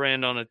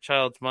brand on a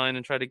child's mind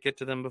and try to get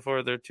to them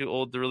before they're too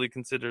old to really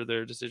consider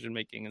their decision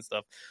making and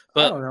stuff.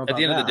 But at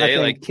the end of the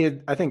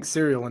day, I think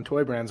cereal and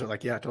toy brands are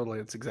like, yeah, totally,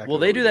 it's exactly. Well,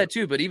 they do that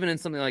too, but even in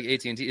something like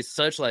AT&T, it's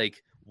such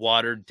like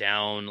watered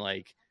down,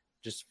 like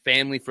just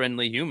family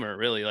friendly humor.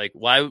 Really, like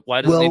why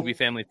does it need to be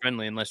family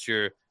friendly unless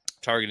you're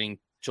targeting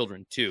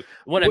children too?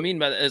 What I mean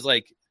by that is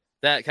like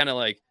that kind of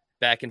like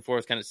back and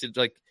forth kind of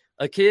like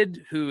a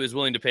kid who is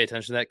willing to pay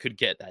attention to that could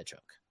get that joke.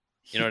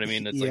 You know what I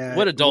mean? It's like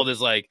what adult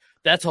is like,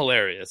 that's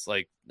hilarious.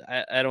 Like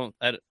I don't,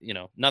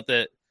 not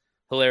that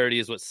hilarity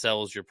is what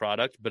sells your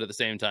product, but at the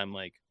same time,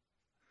 like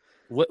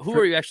who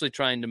are you actually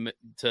trying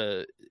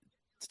to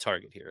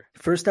target here.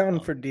 First down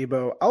for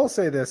Debo. I'll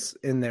say this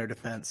in their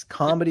defense.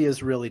 Comedy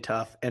is really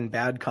tough, and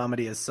bad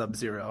comedy is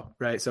sub-zero,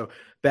 right? So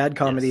bad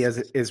comedy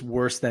is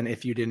worse than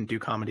if you didn't do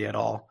comedy at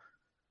all.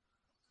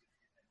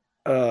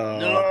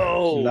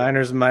 No!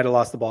 Niners might have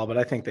lost the ball, but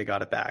I think they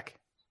got it back.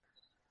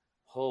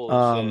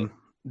 Holy shit.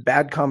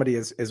 Bad comedy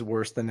is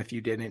worse than if you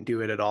didn't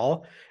do it at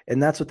all.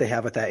 And that's what they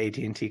have with that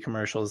AT&T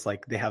commercial is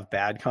like they have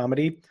bad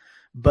comedy,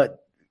 but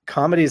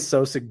comedy is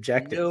so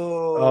subjective.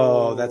 No.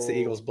 Oh, that's the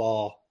Eagles'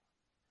 ball.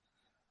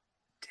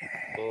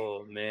 Dang.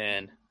 Oh,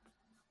 man.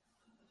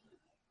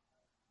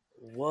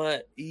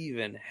 What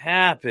even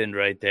happened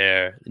right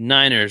there? The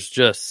Niners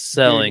just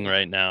selling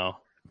right now.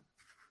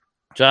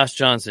 Josh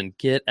Johnson,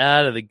 get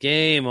out of the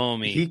game,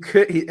 homie.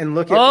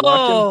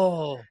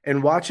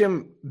 Watch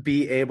him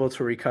be able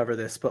to recover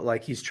this, but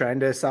like he's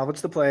trying to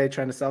salvage the play,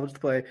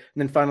 and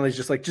then finally he's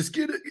just like, just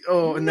get it.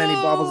 Oh, and then he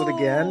bobbles it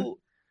again.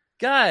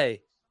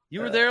 Guy, you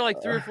were there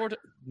like 3 or 4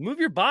 times. Move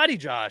your body,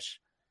 Josh.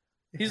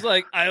 He's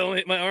like,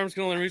 my arms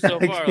can only reach so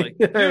far. Like,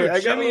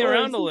 dude, shimmy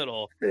around a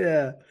little.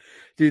 Yeah.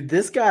 Dude,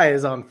 this guy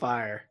is on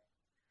fire.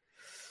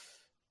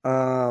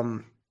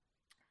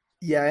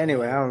 Yeah,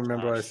 anyway, I don't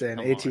remember what I was saying.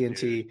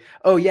 AT&T.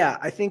 Oh, yeah,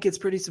 I think it's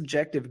pretty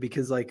subjective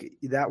because, like,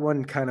 that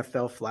one kind of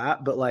fell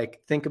flat. But,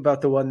 like, think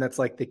about the one that's,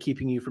 like, the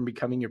keeping you from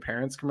becoming your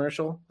parents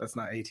commercial. That's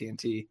not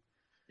AT&T.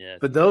 Yeah.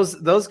 But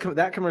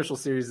that commercial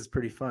series is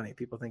pretty funny.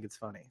 People think it's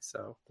funny.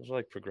 So those are,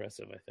 like,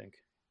 progressive, I think.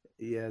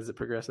 Yeah, is it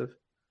progressive?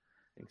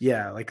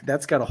 Yeah, like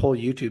that's got a whole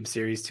YouTube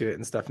series to it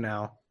and stuff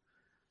now.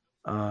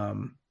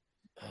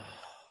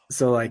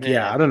 So like, man.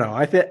 Yeah, I don't know.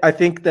 I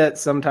think that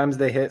sometimes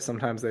they hit,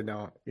 sometimes they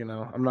don't. You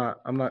know,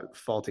 I'm not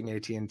faulting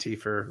AT&T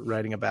for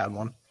writing a bad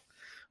one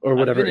or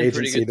whatever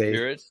agency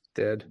they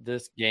did.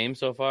 This game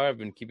so far, I've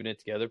been keeping it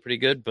together pretty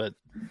good, but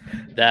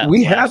that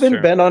we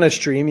haven't been on a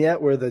stream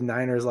yet where the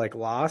Niners like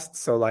lost.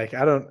 So like,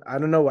 I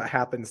don't know what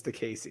happens to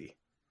Casey.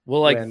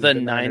 Well, like the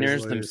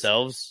Niners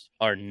themselves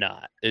are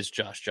not. It's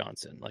Josh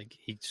Johnson. Like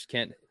he just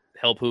can't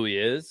help who he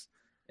is,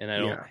 and I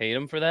don't hate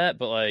him for that.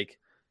 But like,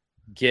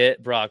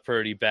 get Brock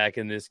Purdy back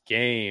in this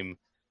game.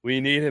 We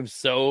need him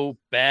so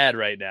bad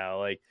right now.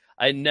 Like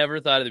I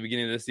never thought at the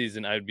beginning of this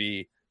season I'd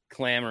be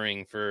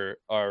clamoring for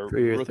your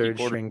rookie third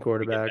string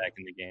quarterback to get back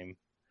in the game,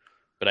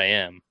 but I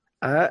am.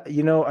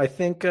 I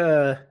think.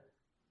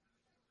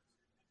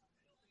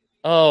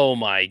 Oh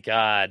my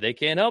God, they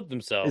can't help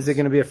themselves. Is it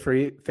going to be a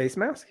free face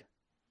mask?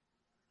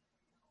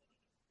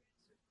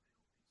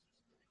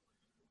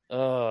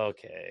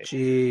 Okay.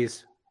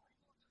 Jeez.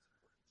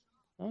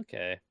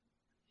 Okay.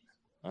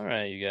 All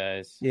right, you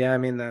guys. Yeah, I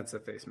mean that's a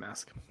face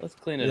mask. Let's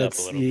clean it up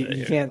a little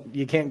bit.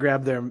 You can't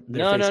grab their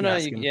face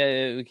mask.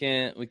 We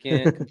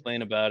can't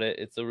complain about it.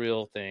 It's a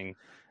real thing.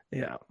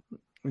 Yeah,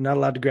 you're not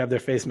allowed to grab their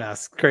face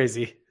mask.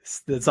 Crazy.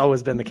 It's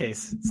always been the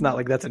case. It's not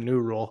like that's a new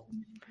rule.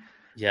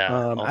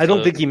 Yeah. I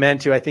don't think he meant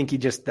to. I think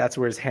that's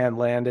where his hand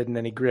landed, and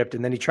then he gripped,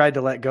 and then he tried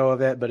to let go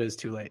of it, but it was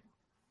too late.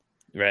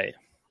 Right.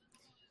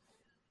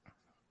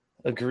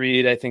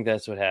 Agreed. I think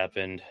that's what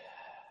happened.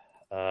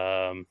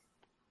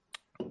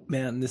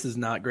 Man, this is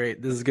not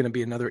great. This is going to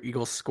be another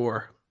Eagles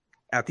score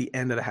at the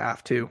end of the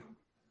half too.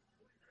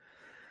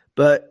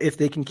 But if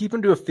they can keep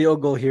him to a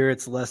field goal here,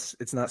 it's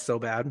not so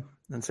bad.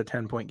 It's a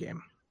 10-point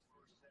game.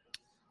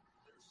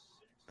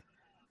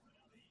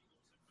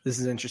 This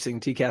is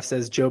interesting. TCAF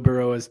says Joe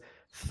Burrow is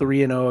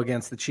 3-0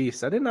 against the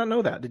Chiefs. I did not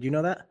know that. Did you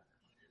know that?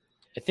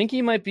 I think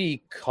he might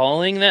be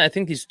calling that. I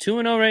think he's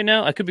 2-0 right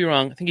now. I could be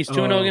wrong. I think he's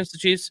 2-0 against the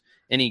Chiefs.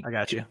 And I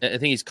got you. I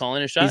think he's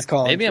calling a shot.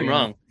 Maybe I'm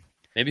wrong.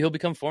 Maybe he'll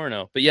become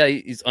 4-0. But yeah,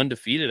 he's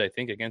undefeated, I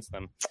think, against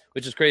them,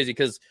 which is crazy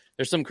because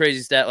there's some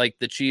crazy stat like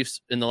the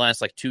Chiefs in the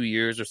last like 2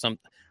 years or something.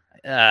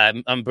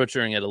 I'm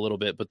butchering it a little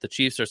bit, but the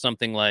Chiefs are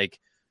something like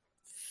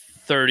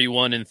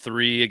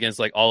 31-3 against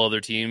like all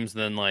other teams,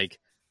 then like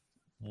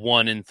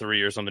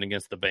 1-3 or something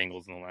against the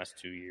Bengals in the last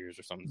 2 years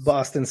or something.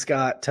 Boston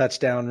Scott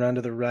touchdown run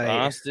to the right.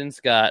 Boston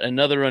Scott,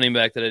 another running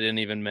back that I didn't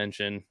even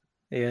mention.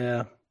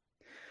 Yeah,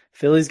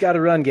 Philly's got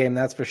a run game,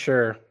 that's for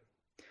sure.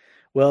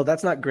 Well,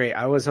 that's not great.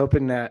 I was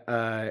hoping that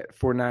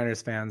for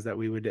Niners fans that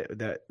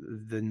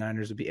the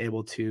Niners would be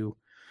able to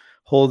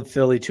hold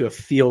Philly to a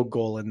field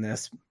goal in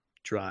this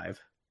drive.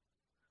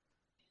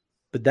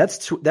 But that's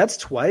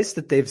twice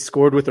that they've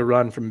scored with a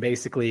run from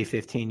basically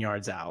 15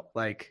 yards out.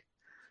 Like,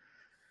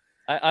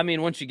 I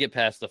mean, once you get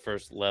past the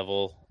first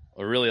level,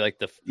 or really like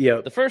the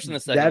first and the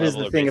second, that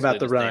level is the thing about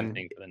the run.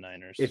 Thing for the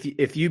Niners.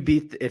 If you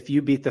beat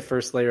the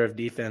first layer of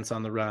defense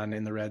on the run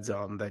in the red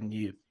zone, then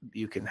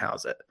you can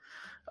house it.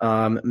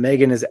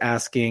 Megan is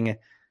asking,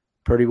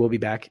 Purdy will be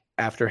back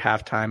after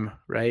halftime,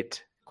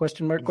 right?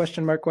 Question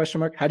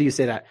mark. How do you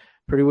say that?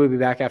 Purdy will be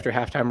back after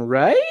halftime,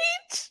 right?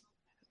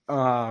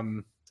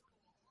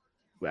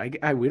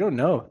 We don't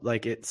know.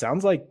 Like, it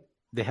sounds like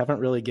they haven't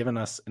really given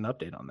us an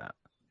update on that.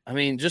 I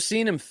mean, just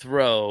seeing him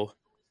throw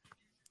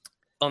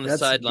on the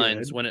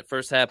sidelines when it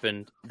first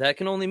happened, that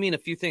can only mean a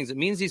few things. It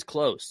means he's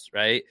close,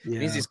 right? Yeah. It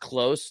means he's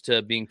close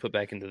to being put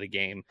back into the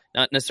game.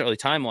 Not necessarily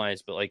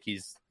time-wise, but like he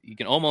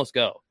can almost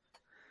go.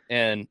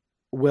 And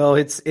Well,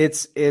 it's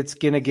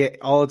gonna get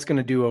all it's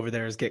gonna do over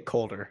there is get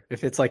colder.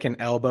 If it's like an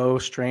elbow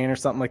strain or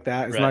something like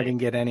that, it's not Right. gonna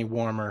get any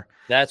warmer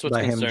That's what's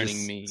by him concerning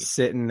just me.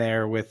 sitting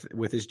there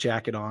with his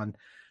jacket on.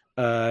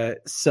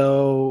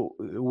 So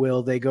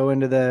will they go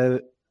into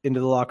the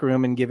locker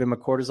room and give him a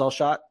cortisol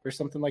shot or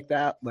something like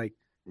that? Like,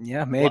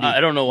 yeah, maybe. Well, I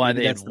don't know why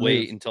Maybe they'd that's the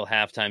wait move. until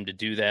halftime to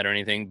do that or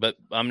anything, but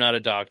I'm not a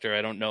doctor.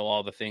 I don't know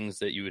all the things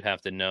that you would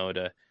have to know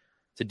to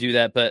do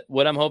that. But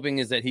what I'm hoping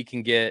is that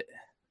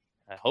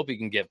I hope he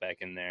can get back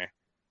in there.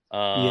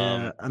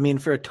 Yeah, I mean,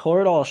 for a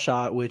Toradol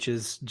shot, which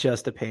is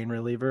just a pain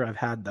reliever, I've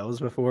had those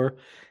before,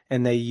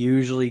 and they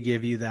usually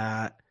give you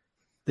that.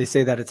 They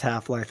say that its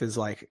half life is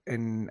like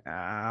an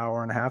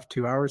hour and a half,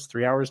 2 hours,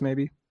 3 hours,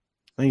 maybe.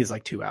 I think it's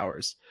like 2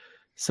 hours.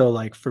 So,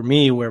 like for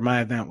me, where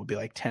my event would be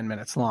like 10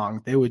 minutes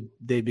long,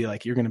 they'd be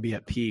like, you're going to be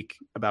at peak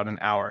about an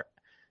hour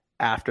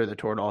after the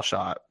Toradol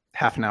shot,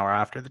 half an hour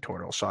after the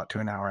Toradol shot to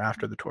an hour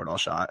after the Toradol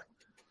shot.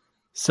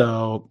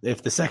 So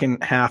if the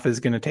second half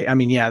is going to take, I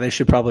mean, yeah, they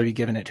should probably be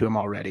giving it to him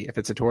already if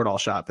it's a Toradol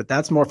shot, but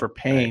that's more for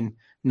pain, Right.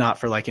 not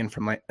for like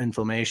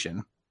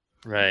inflammation,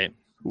 Right.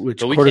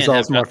 which But we can't cortisol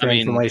have, is more I for mean,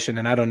 inflammation.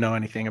 And I don't know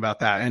anything about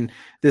that. And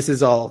this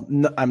is all,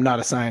 I'm not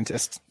a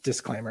scientist,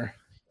 disclaimer.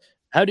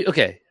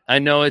 okay. I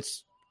know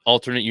it's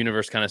alternate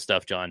universe kind of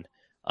stuff, John.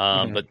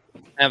 Mhm. But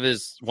have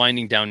is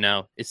winding down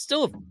now. It's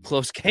still a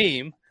close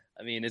game.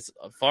 I mean, it's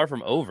far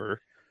from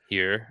over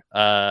here.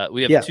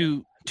 We have Yeah.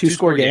 two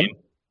Two-score score game. game.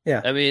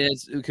 Yeah. I mean,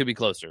 it could be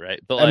closer, right?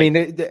 But I like,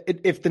 mean,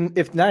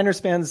 if Niners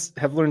fans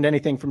have learned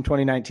anything from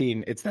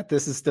 2019, it's that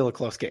this is still a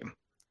close game.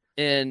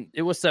 and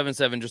it was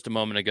 7-7 just a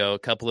moment ago. A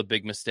couple of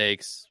big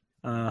mistakes,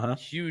 Uh-huh.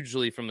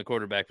 hugely from the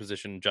quarterback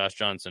position, Josh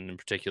Johnson in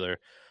particular.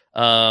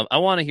 I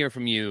want to hear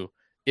from you.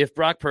 If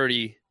Brock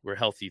Purdy were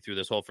healthy through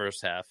this whole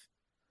first half,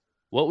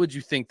 what would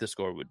you think the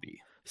score would be?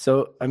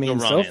 So, I No mean,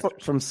 wrong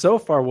answers. so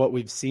far what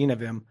we've seen of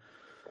him,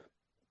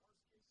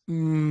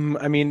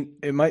 I mean,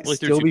 Well, he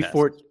threw two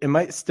passes. it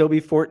might still be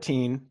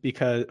 14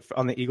 because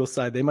on the Eagles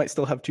side, they might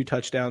still have 2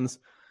 touchdowns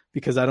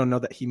because I don't know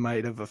that he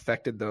might have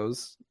affected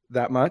those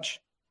that much.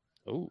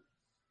 Oh,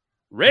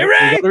 Ray Oh, we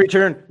Ray! got a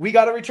return. We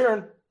got a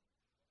return.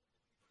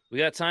 We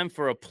got time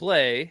for a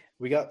play.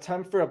 We got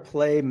time for a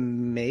play,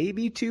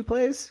 maybe 2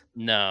 plays.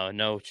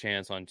 No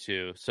chance on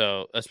two.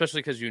 So,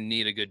 especially because you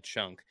need a good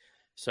chunk.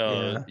 So,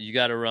 Yeah. you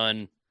got to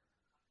run.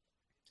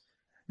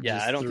 Yeah,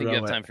 Just I don't think you throw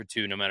have it. time for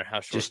two, no matter how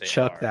short Just they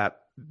chuck are.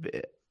 that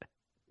bit.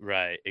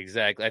 Right,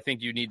 exactly. I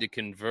think you need to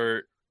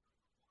convert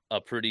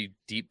a pretty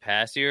deep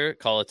pass here,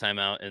 call a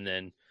timeout, and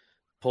then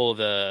pull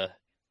the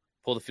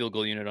field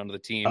goal unit onto the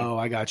team. Oh,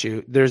 I got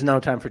you. There's no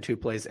time for 2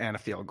 plays and a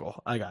field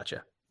goal. I got you.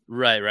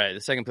 Right.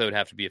 The second play would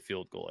have to be a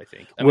field goal, I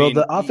think. I Well, mean,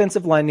 the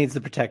offensive line needs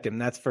to protect him.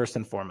 That's first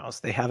and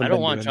foremost. They haven't I don't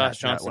been want doing Josh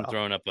that Johnson well.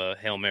 throwing up a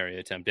Hail Mary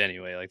attempt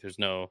anyway. Like, there's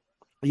no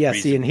Yeah, see,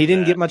 reason and he for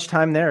didn't that. get much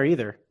time there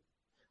either.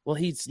 Well,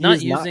 he's He not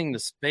was not using the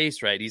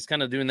space right. He's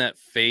kind of doing that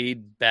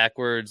fade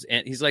backwards,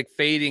 and he's like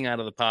fading out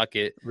of the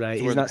pocket. right. To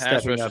He's where the not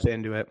pass stepping rush up is,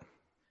 into it.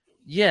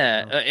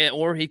 yeah,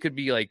 or he could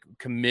be like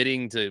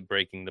committing to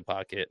breaking the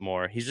pocket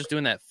more. He's just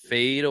doing that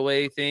fade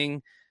away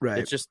thing.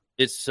 Right.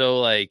 It's so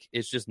like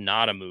it's just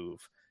not a move,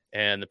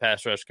 and the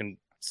pass rush can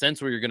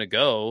sense where you're going to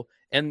go,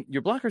 and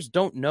your blockers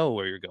don't know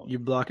where you're going. Your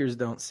blockers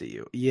don't see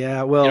you. Yeah,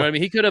 You well, know what I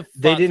mean? He could have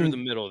they fought through didn't. the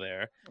middle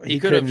there. He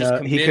Could have couldn't. just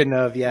He committed, couldn't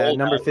have. Yeah, rolled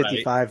number out, right?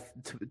 55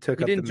 took He up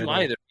the didn't do middle.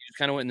 either. He just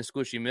kind of went in the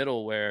squishy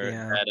middle where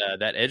Yeah,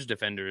 that edge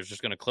defender is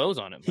just going to close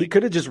on him. he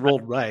could have just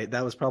rolled right.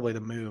 That was probably the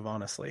move,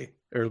 honestly,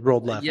 or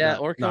rolled left. Yeah,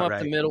 or come not up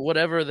right. the middle,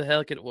 whatever the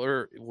heck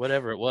or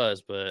whatever it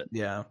was. But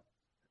Yeah.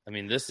 I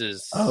mean, this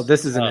is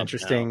This is an tough now.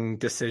 interesting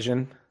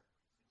decision.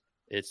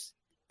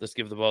 Let's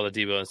give the ball to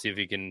Debo and see if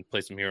he can play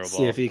some hero ball.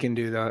 See if he can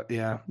do that.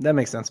 Yeah, that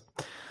makes sense.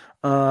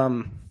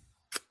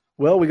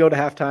 Well, we go to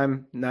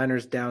halftime.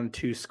 Niners down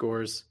 2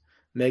 scores.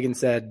 Megan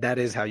said that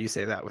is how you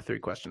say that with 3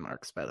 question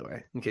marks, by the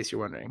way, in case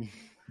you're wondering.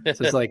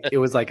 So it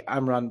was like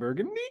I'm Ron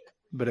Burgundy,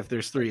 but if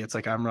there's 3, it's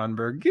like I'm Ron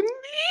Burgundy.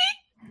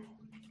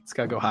 It's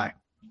gotta go high.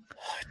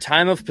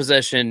 Time of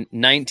possession,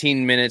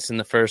 19 minutes in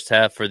the first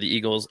half for the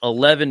Eagles,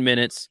 11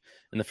 minutes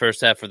in the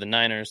first half for the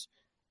Niners.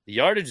 The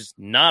yardage is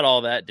not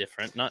all that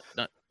different, not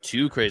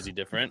too crazy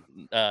different.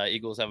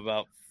 Eagles have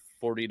about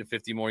 40 to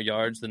 50 more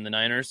yards than the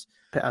Niners.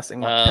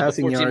 Passing but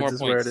 14 yards more is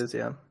points. where it is,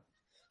 yeah.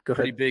 Go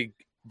Pretty ahead. big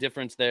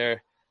difference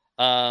there.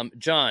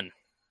 John,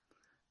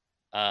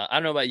 I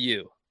don't know about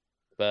you,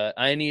 but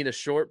I need a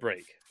short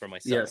break for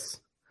myself. Yes.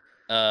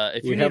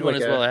 If you need one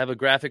as well, I have a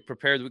graphic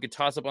prepared that we could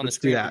toss up on the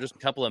screen for just a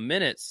couple of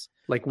minutes.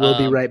 Like we'll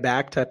be right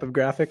back type of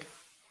graphic.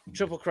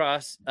 Triple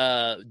Cross,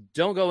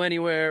 don't go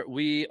anywhere.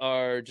 We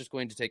are just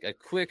going to take a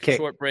quick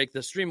short break.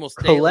 The stream will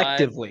stay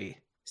collectively. Live.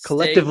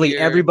 Collectively,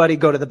 everybody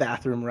go to the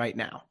bathroom right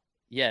now.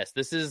 Yes,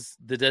 this is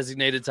the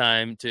designated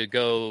time to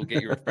go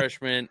get your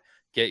refreshment,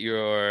 go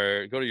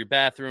to your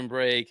bathroom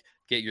break,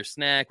 get your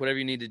snack, whatever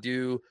you need to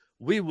do.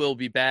 We will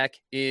be back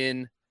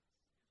in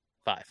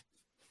 5.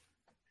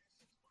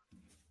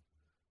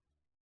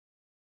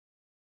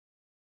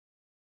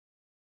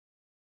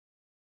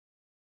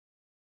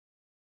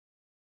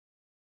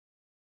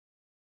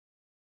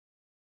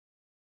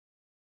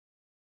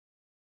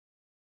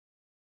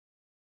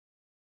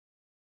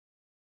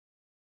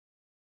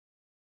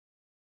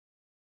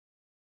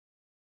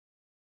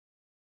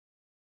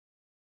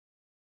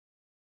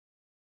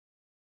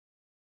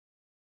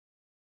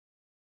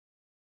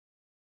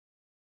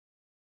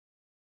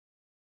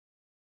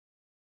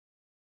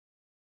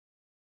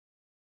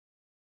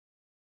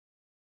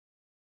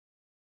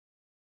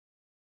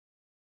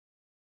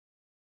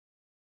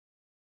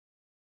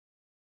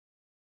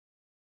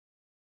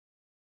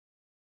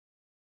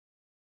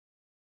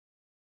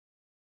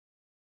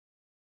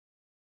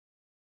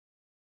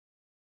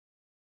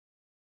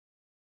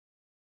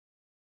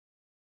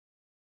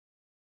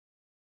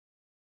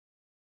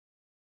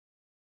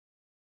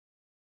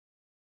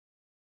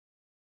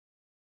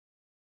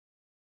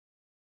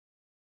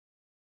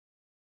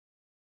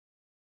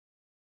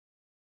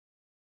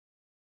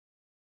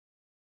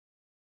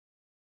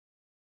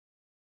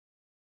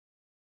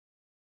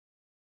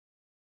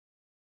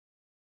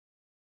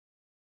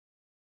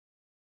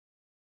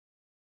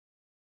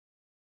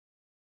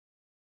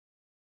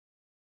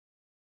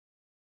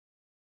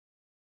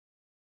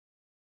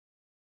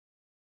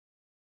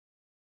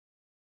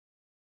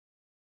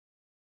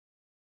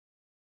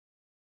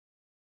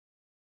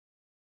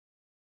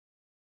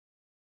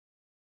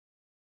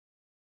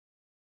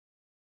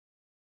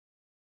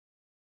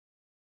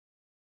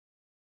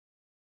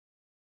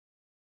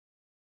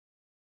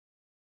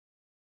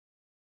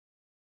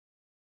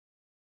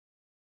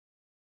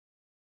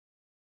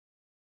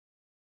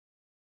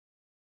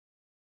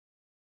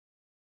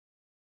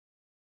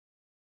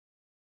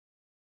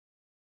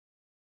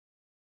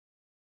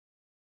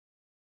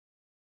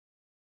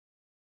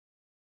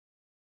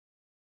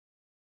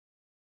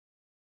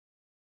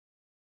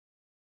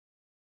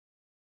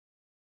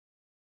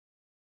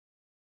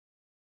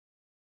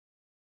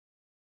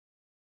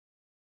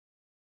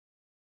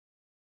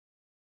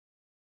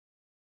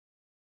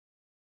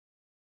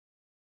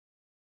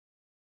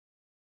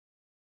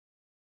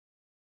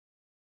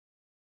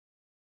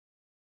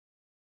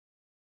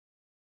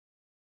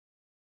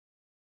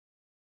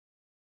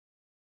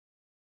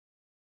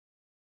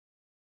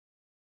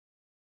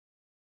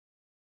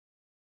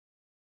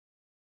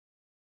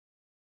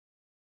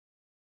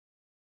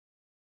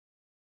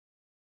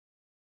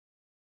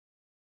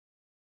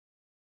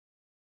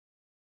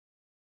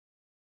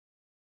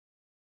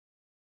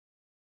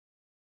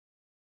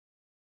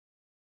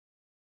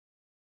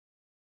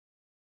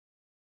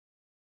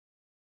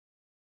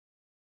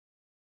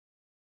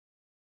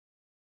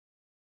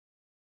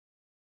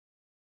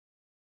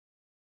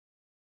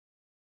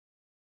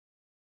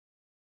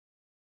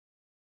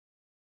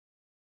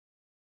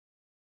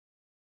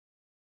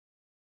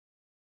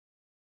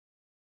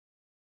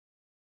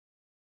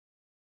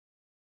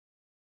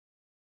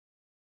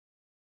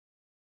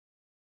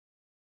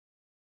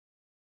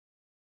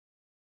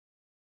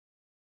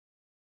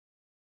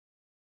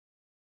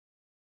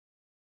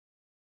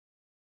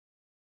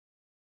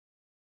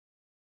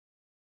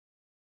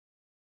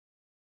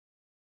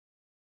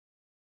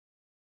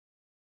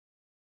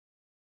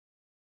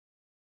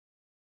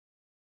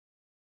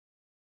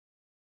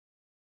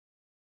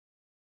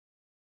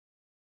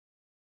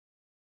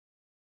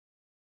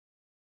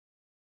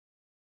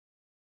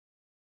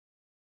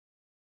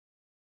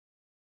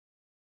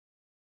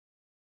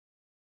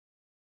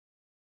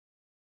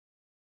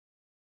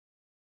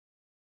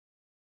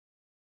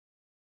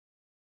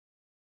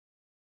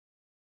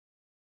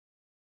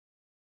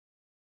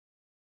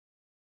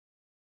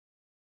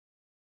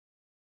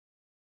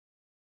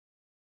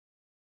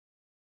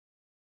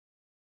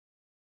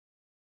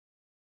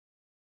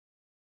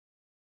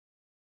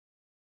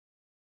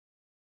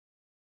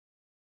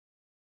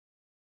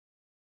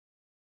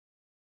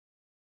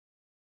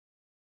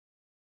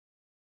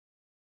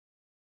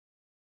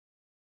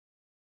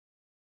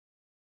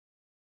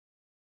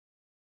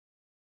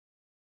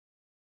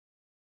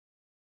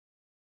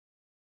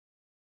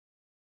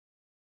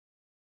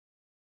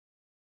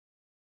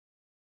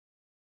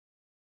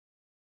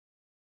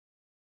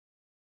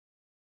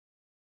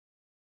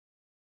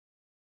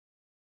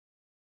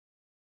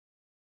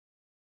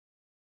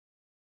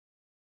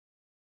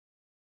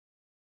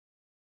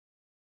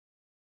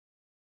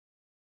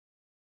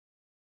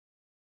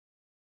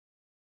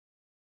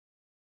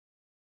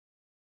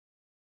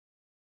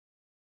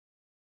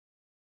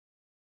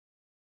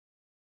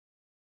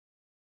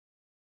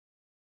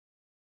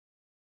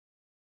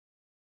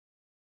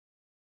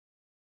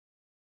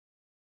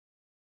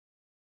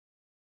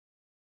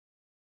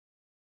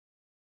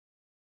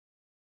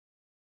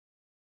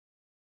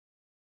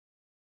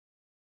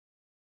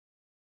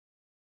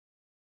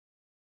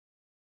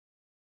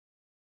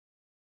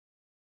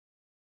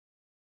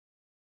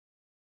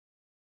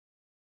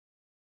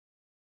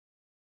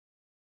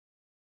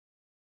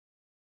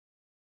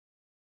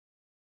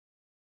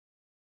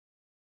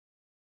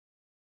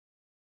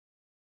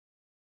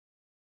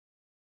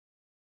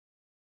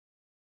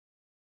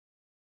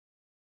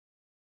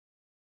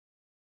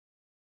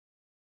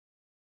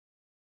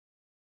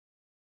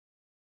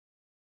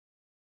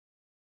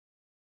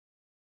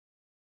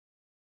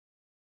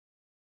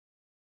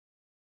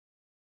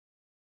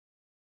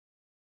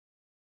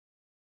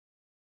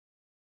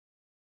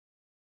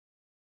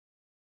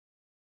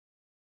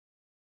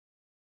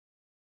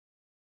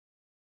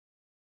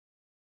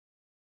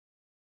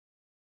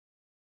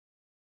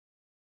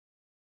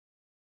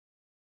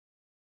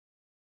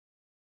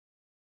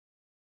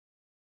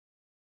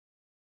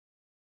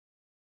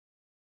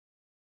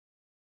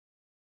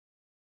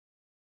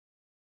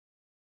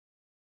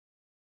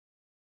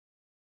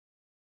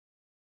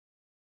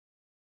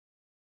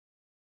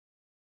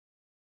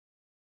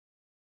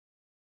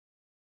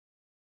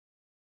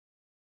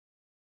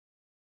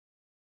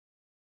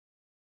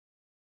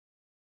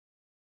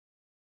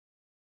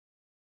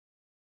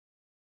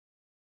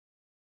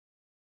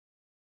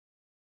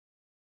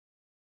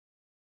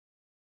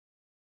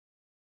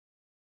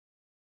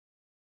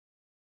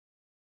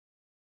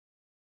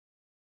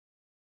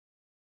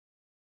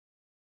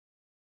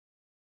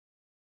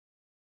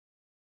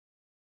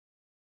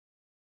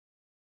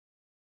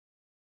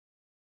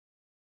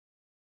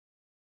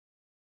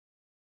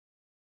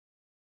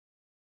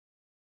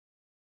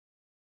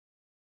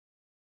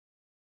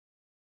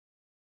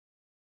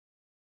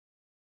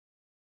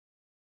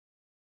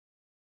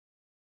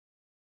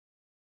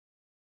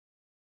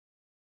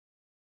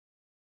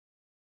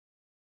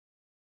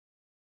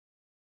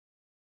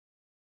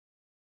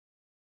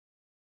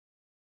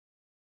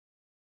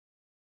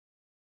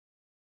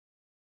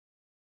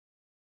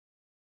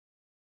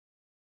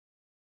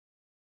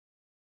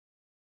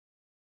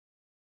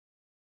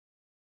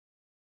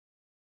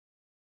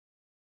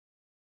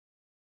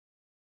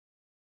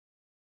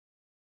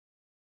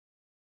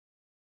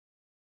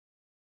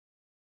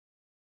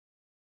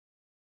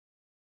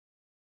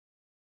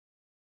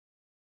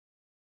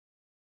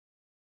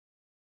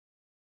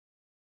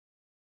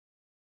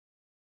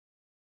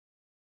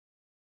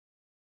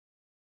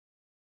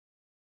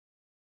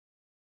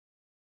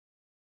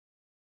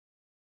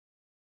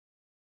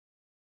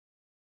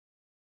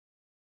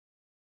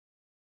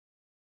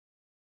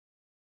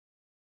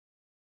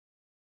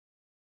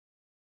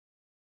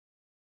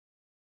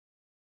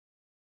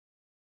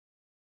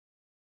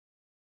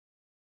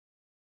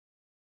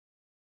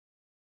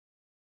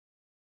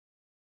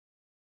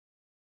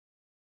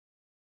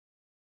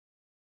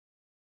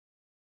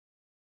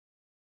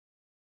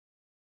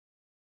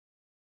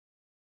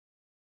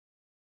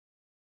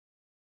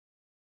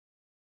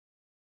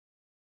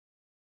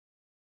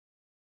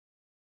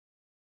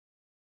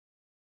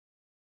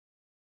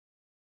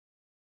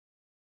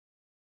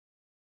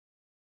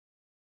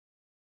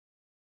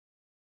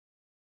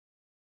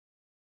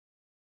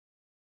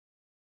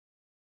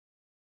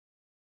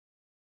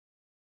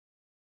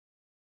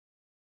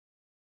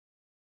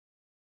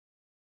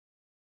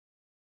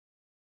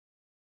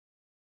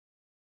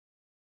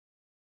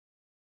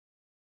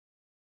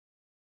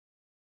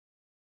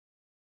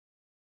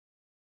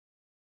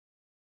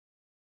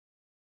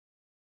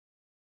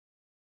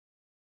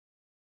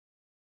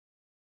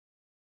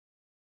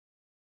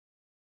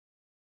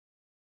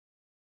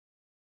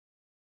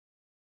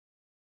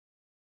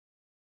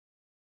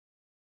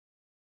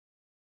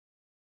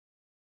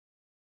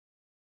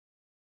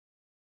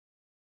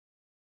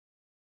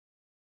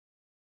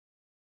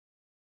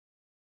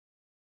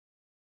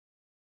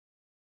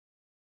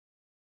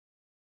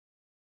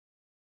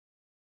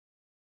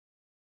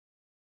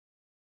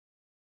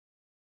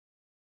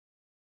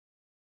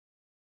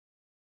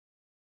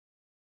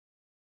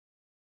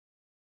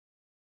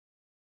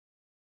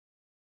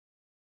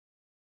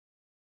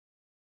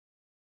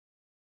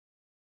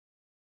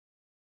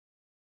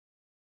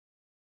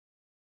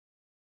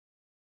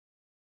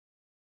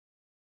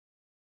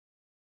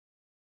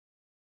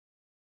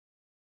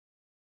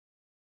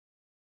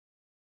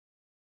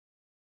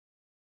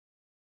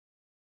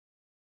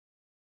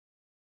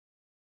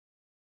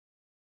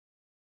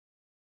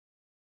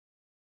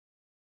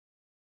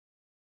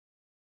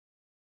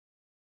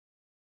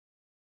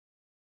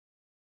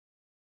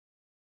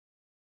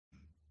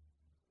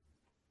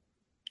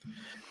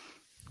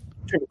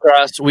 Triple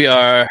Cross, we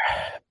are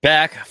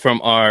back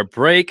from our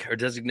break, or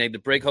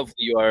designated break. Hopefully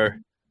you are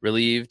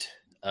relieved.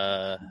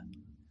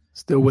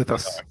 Still with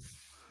us.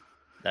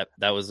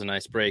 That was a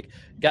nice break.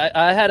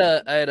 I had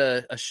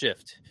a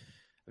shift.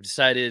 I've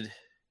decided,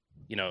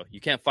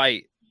 you can't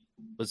fight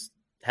what's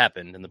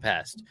happened in the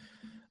past.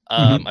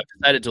 I've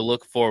decided to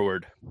look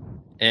forward,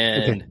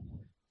 and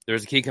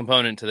there's a key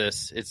component to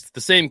this. It's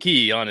the same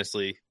key,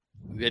 honestly.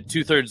 We had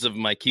 2/3 of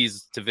my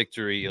keys to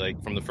victory,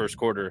 like from the first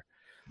quarter,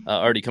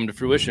 already come to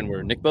fruition,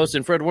 where Nick Bosa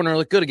and Fred Warner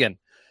look good again.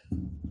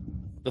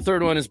 The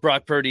third one is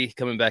Brock Purdy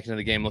coming back into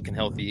the game looking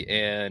healthy.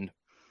 And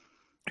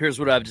here's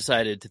what I've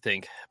decided to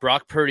think.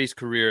 Brock Purdy's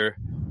career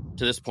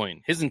to this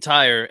point, his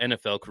entire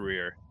NFL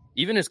career,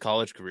 even his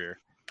college career,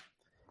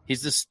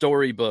 he's the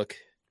storybook.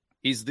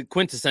 He's the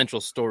quintessential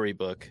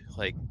storybook,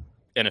 like,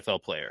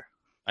 NFL player.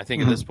 I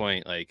think at this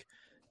point,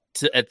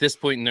 at this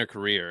point in their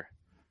career,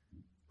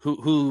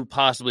 who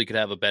possibly could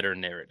have a better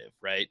narrative,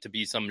 right? To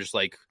be some just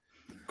like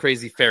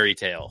crazy fairy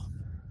tale.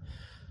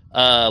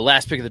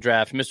 Last pick of the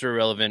draft, Mr.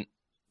 Irrelevant.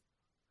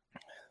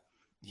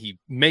 He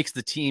makes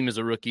the team as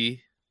a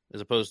rookie,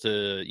 as opposed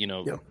to,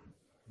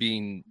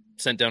 being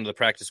sent down to the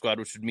practice squad,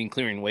 which would mean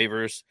clearing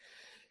waivers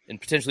and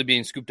potentially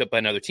being scooped up by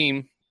another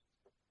team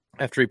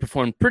after he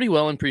performed pretty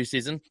well in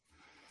preseason.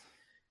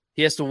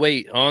 He has to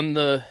wait on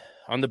the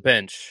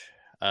bench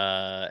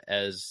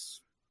as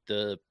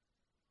the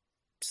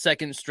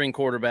second string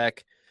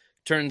quarterback.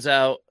 Turns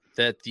out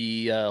that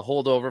the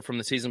holdover from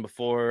the season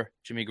before,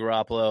 Jimmy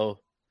Garoppolo,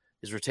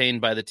 is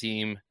retained by the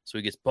team, so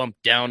he gets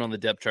bumped down on the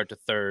depth chart to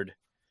third.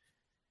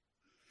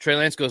 Trey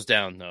Lance goes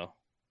down, though.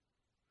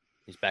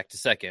 He's back to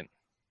second.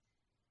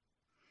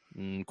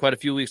 And quite a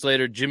few weeks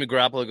later, Jimmy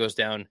Garoppolo goes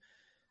down,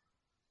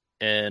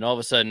 and all of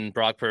a sudden,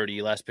 Brock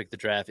Purdy, last pick of the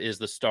draft, is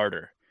the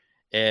starter.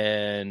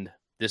 And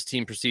this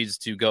team proceeds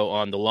to go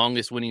on the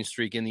longest winning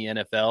streak in the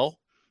NFL.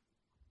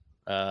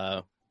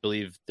 I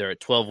believe they're at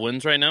 12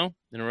 wins right now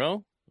in a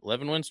row.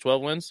 11 wins,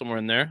 12 wins, somewhere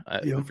in there.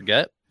 I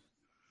forget.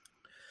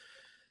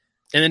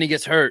 And then he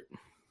gets hurt in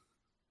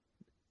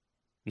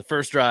the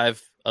first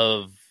drive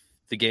of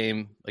the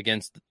game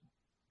against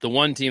the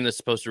one team that's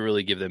supposed to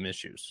really give them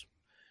issues.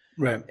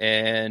 Right.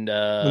 And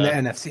in the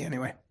NFC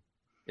anyway.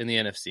 In the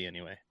NFC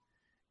anyway.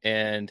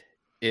 And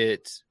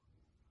it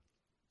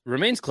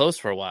remains close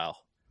for a while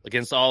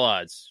against all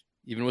odds,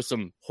 even with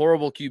some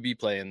horrible QB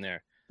play in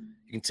there.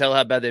 You can tell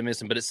how bad they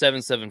miss him, but it's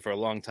 7-7 for a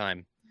long time.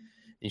 And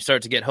you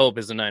start to get hope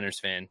as a Niners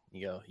fan.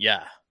 You go,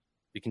 yeah,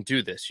 we can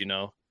do this,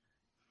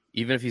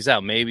 Even if he's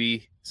out,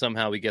 maybe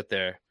somehow we get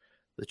there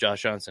with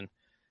Josh Johnson.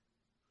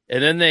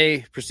 And then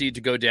they proceed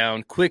to go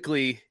down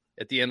quickly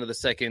at the end of the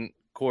second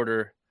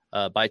quarter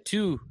by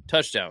 2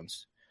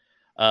 touchdowns.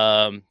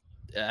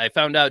 I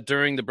found out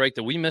during the break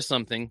that we missed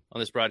something on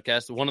this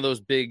broadcast. One of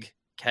those big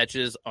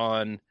catches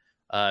on,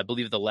 I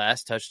believe, the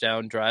last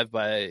touchdown drive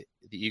by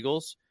the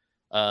Eagles.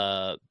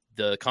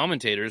 The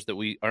commentators that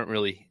we aren't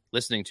really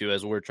listening to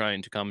as we're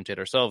trying to commentate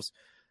ourselves,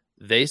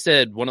 they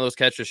said one of those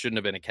catches shouldn't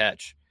have been a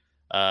catch.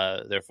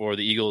 Therefore,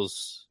 the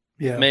Eagles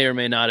may or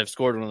may not have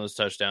scored one of those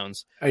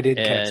touchdowns. I did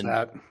catch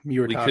that.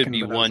 We could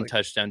be one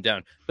touchdown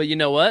down. But you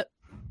know what?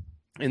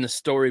 In the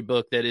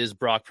storybook that is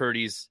Brock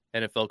Purdy's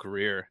NFL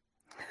career,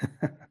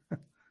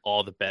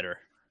 all the better.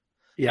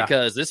 Yeah.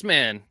 Because this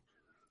man,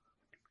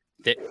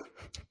 they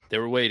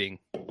were waiting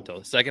until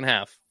the second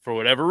half for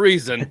whatever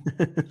reason.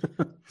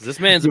 This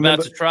man's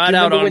about to try it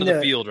out onto the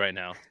field right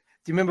now.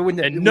 Do you remember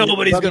when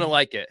nobody's going to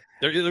like it?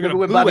 They're going to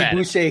boo Bobby at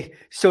Boucher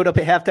showed up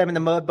at halftime and the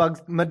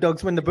Mud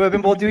Dogs win the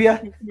Bourbon Bowl, do you?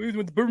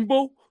 Win the Bourbon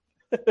Bowl?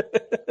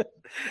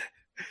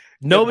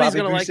 Nobody's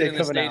going to like it in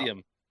the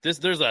stadium.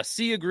 There's a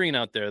sea of green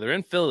out there. They're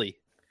in Philly.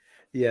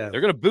 Yeah.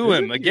 They're going to boo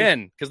him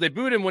again because they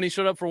booed him when he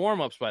showed up for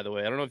warm-ups, by the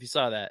way. I don't know if you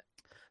saw that.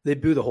 They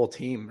booed the whole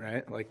team,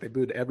 right? Like they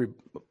booed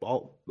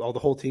all the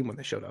whole team when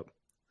they showed up.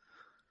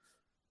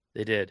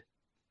 They did.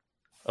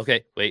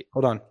 Okay, wait.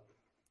 Hold on.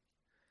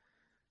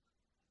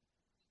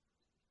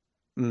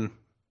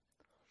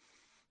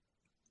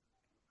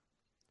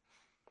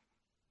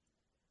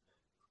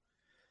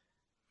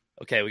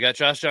 Okay, we got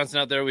Josh Johnson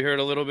out there. We heard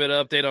a little bit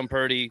of update on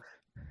Purdy,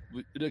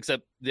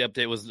 except the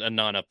update was a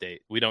non-update.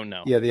 We don't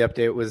know. Yeah, the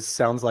update was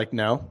sounds like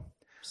no.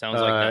 Sounds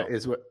like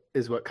no.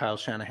 Is what Kyle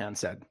Shanahan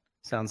said.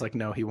 Sounds like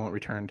no, he won't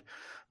return.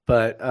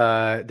 But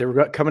they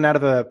were coming out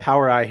of a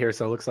power eye here,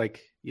 so it looks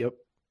like, yep.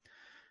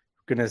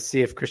 We're going to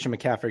see if Christian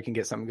McCaffrey can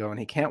get something going.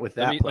 He can't with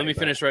that. Let me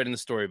finish writing the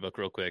storybook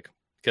real quick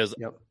because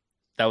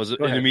that was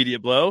an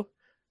immediate blow.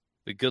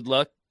 But good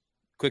luck,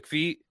 quick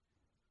feet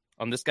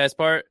on this guy's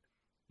part.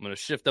 I'm going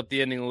to shift up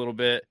the ending a little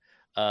bit,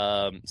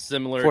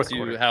 similar Fourth to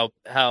quarter.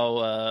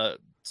 how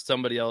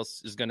somebody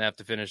else is going to have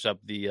to finish up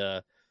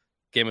the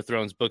Game of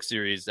Thrones book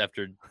series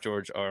after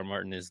George R.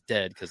 Martin is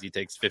dead because he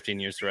takes 15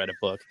 years to write a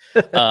book.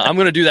 I'm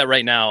going to do that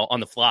right now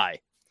on the fly.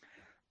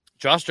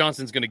 Josh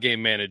Johnson's going to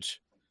game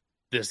manage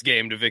this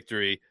game to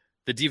victory.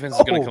 The defense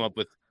is going to come up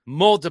with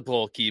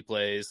multiple key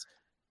plays,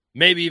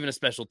 maybe even a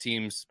special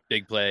teams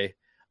big play.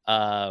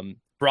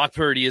 Brock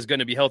Purdy is going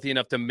to be healthy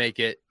enough to make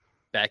it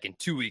back in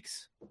 2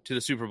 weeks to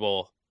the Super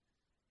Bowl.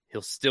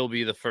 he'll still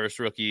be the first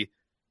rookie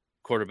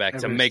quarterback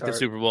to Ever make the start.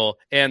 Super Bowl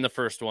and the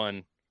first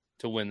one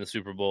to win the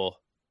Super Bowl,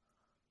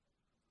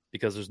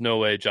 because there's no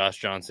way Josh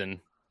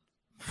Johnson,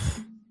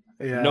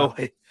 Yeah.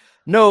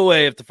 no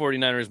way if the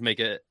 49ers make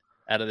it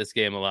out of this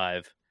game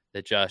alive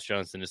that Josh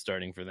Johnson is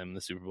starting for them in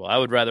the Super Bowl. I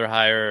would rather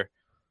hire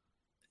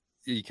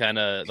kind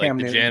of like Cam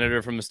the Newton.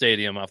 janitor from the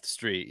stadium off the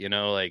street,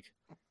 like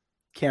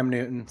Cam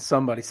Newton,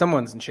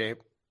 someone's in shape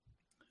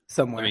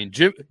somewhere. I mean,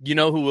 Jim, you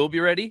know who will be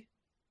ready?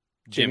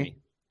 Jimmy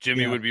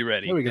Yeah. would be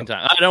ready There we go. in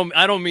time.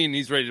 I don't mean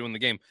he's ready to win the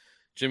game.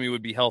 Jimmy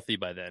would be healthy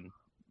by then.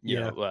 You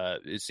know,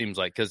 it seems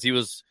like, because he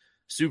was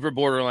super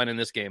borderline in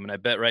this game, and I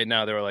bet right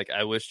now they were like,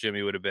 I wish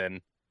Jimmy would have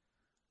been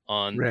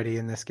on ready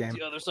in this game.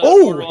 the other side of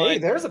the borderline. Hey,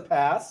 there's a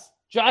pass.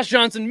 Josh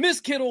Johnson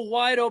missed Kittle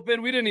wide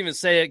open. We didn't even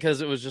say it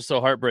because it was just so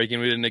heartbreaking.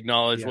 We didn't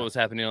acknowledge what was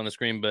happening on the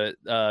screen, but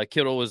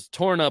Kittle was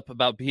torn up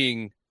about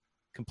being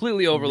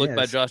completely overlooked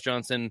by Josh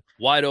Johnson,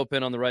 wide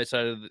open on the right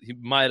side. He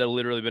might have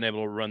literally been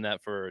able to run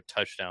that for a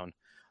touchdown.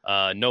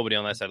 Nobody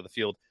on that side of the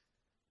field.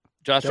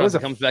 Josh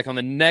Johnson comes back on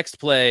the next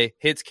play,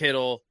 hits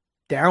Kittle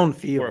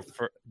downfield.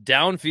 For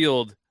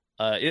downfield,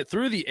 it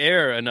threw the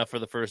air enough for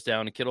the first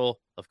down. Kittle,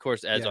 of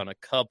course, adds on a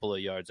couple of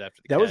yards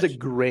after the catch. That was a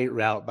great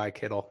route by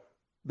Kittle.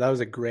 That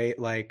was a great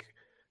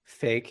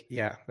fake.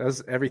 Yeah, that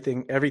was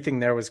everything. Everything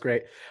there was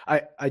great.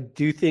 I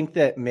do think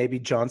that maybe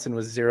Johnson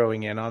was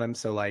zeroing in on him,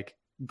 so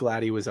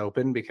glad he was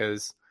open,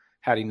 because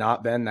had he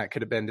not been, that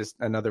could have been just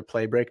another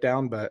play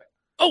breakdown. But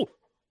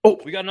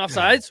we got an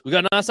offsides. We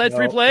got an offside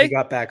free play. He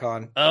got back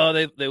on. Oh,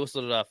 they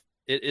whistled it off.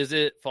 Is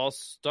it false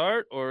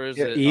start, or is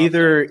it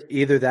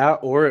either that,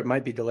 or it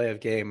might be delay of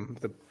game?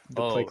 The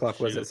play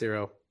clock was at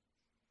 0.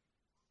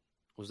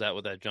 Was that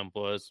what that jump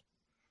was?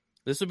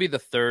 This would be the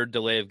third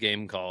delay of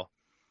game call.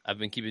 I've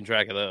been keeping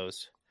track of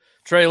those.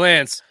 Trey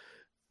Lance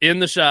in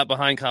the shot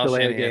behind Kyle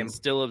delay Shanahan.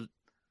 Still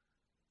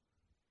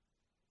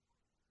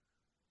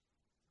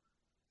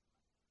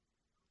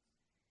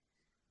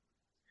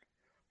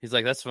he's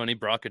like, that's funny.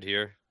 Brock could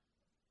hear.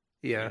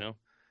 Yeah.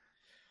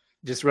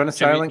 Just run a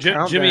silent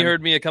count. Jimmy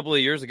heard me a couple of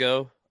years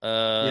ago.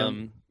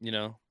 That's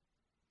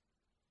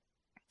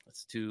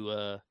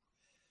too.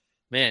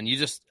 Man, you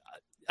just.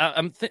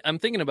 I'm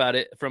thinking about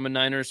it from a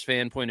Niners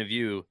fan point of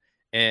view,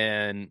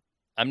 and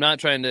I'm not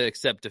trying to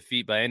accept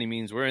defeat by any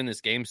means. We're in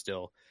this game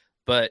still,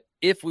 but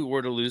if we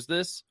were to lose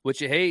this, what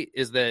you hate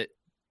is that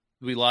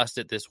we lost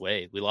it this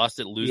way. We lost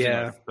it losing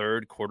our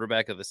third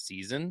quarterback of the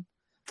season.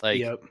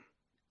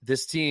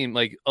 This team,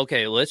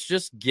 okay, let's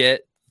just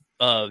get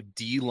a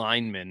D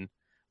lineman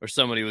or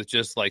somebody with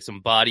just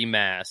some body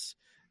mass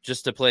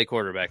just to play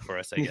quarterback for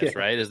us, I guess,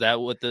 right? Is that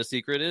what the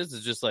secret is?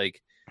 It's just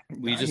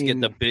we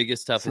get the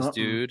biggest, toughest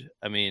dude.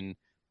 I mean,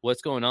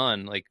 what's going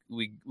on?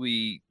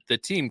 The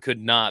team could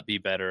not be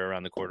better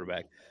around the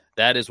quarterback.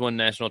 That is one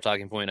national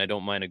talking point I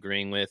don't mind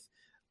agreeing with.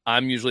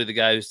 I'm usually the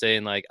guy who's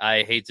saying,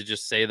 I hate to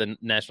just say the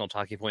national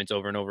talking points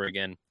over and over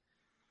again.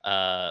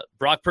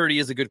 Brock Purdy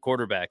is a good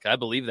quarterback. I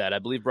believe that. I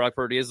believe Brock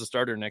Purdy is the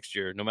starter next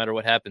year, no matter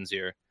what happens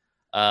here.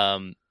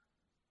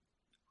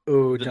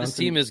 This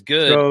team is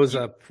good. Goes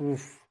up.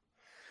 Oof.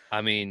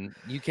 I mean,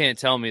 you can't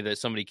tell me that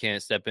somebody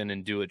can't step in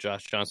and do what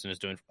Josh Johnson is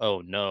doing. Oh,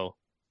 no.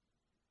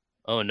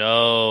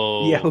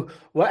 Yeah,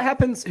 what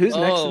happens? Who's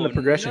next in the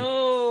progression?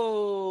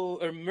 No.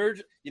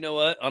 You know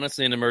what?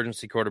 Honestly, an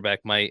emergency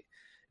quarterback might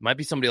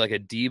be somebody like a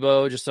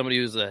Debo, just somebody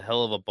who's a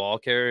hell of a ball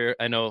carrier.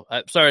 I know.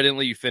 Sorry, I didn't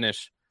let you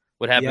finish.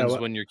 What happens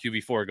when your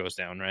QB4 goes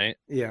down, right?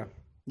 Yeah,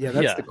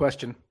 that's the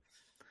question.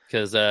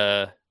 Because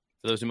for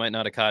those who might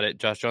not have caught it,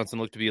 Josh Johnson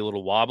looked to be a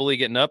little wobbly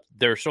getting up.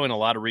 They're showing a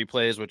lot of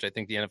replays, which I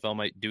think the NFL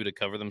might do to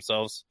cover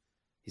themselves.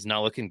 He's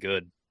not looking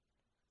good.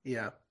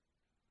 Yeah.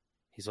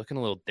 He's looking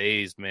a little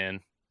dazed,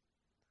 man.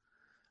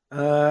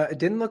 It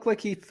didn't look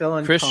like he fell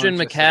in. Christian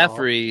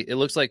McCaffrey, it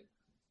looks like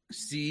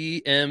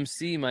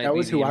CMC might be that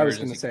was the who I was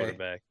going to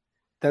say.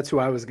 That's who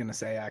I was going to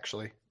say,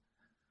 actually.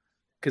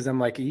 Because I'm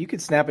like, you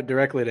could snap it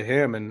directly to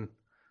him, and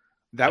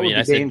that would be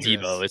dangerous. Said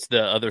Debo. It's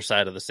the other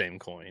side of the same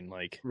coin.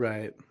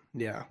 Right.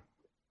 Yeah.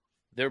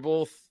 They're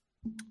both.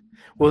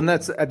 Well, and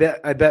that's I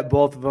bet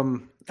both of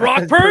them.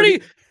 Brock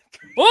Purdy.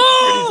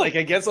 Oh, I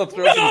guess I'll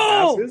throw some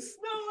passes.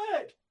 No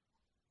way!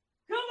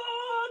 Come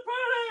on,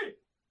 Purdy!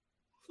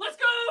 Let's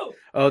go!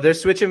 Oh, they're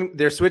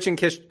switching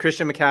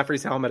Christian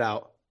McCaffrey's helmet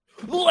out.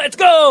 Let's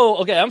go!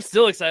 Okay, I'm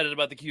still excited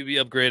about the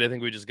QB upgrade I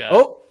think we just got.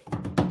 Oh,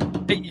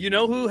 hey, you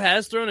know who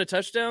has thrown a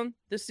touchdown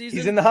this season?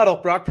 He's in the huddle.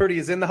 Brock Purdy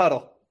is in the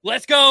huddle.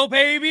 Let's go,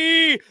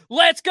 baby!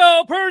 Let's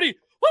go, Purdy!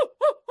 Woo,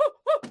 woo, woo,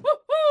 woo, woo,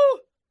 woo.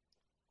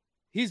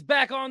 He's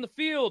back on the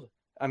field.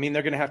 I mean,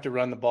 they're going to have to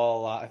run the ball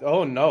a lot.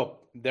 Oh, no.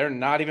 They're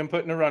not even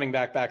putting a running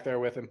back there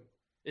with him.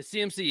 It's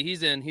CMC.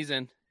 He's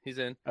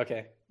in.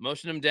 Okay.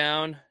 Motion him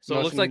down. So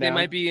it looks like they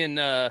might be in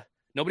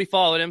nobody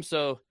followed him,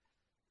 so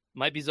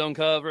might be zone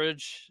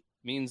coverage.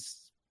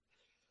 Means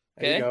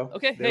There you go.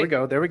 Okay. There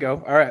we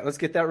go. All right, let's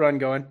get that run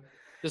going.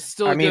 This is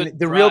still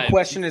the real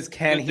question is,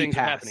 can he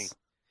pass?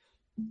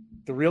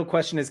 The real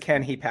question is,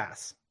 can he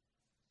pass?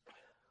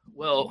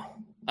 Well,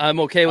 I'm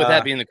okay with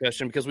that being the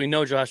question because we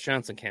know Josh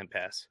Johnson can't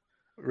pass.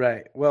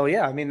 Right. Well,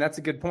 yeah, I mean, that's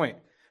a good point.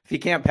 If he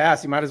can't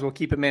pass, you might as well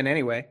keep him in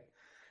anyway.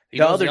 He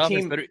The knows other offense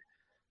team, better.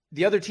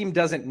 the other team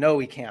doesn't know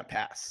he can't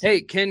pass.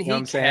 Hey, can You know what he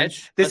I'm saying?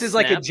 catch? This is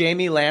like a snap?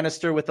 Jamie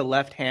Lannister with the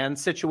left hand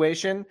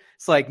situation.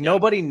 It's like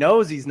nobody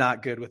knows he's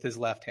not good with his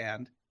left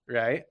hand,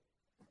 right?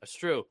 That's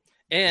true.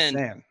 Just And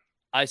saying.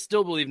 I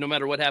still believe no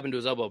matter what happened to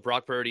his elbow,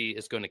 Brock Purdy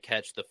is going to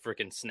catch the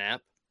freaking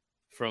snap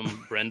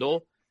from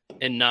Brendel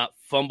and not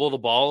fumble the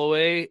ball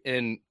away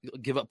and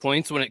give up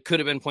points when it could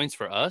have been points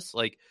for us.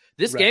 Like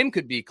this game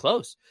could be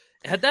close.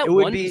 Had that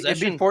it'd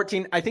be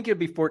 14. I think it would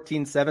be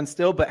 14-7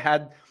 still, but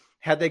had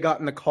they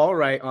gotten the call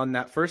right on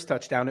that first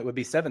touchdown, it would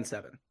be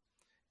 7-7.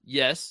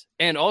 Yes.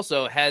 And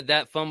also had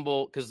that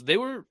fumble, because they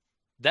were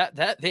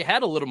that they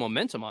had a little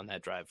momentum on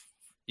that drive,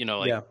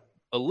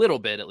 a little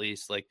bit at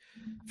least, like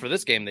for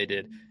this game they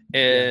did.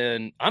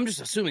 And I'm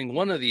just assuming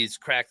one of these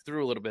cracked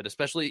through a little bit,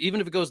 especially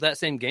even if it goes that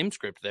same game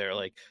script there.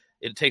 Like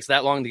it takes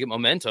that long to get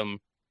momentum.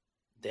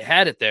 They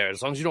had it there.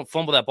 As long as you don't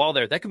fumble that ball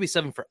there, that could be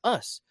 7 for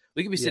us.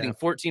 We could be sitting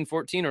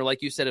 14-14, or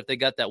like you said, if they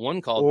got that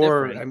one call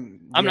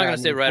different. I'm not going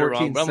to say right or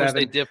wrong, but I'm going to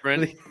say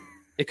different.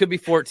 It could be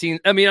 14.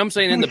 I mean, I'm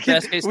saying in the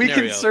best case scenario.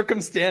 We can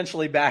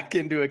circumstantially back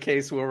into a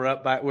case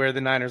where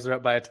the Niners are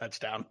up by a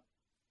touchdown.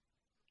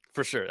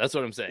 For sure. That's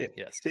what I'm saying.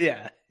 Yes.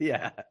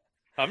 Yeah.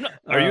 I'm not.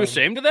 Are you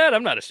ashamed of that?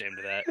 I'm not ashamed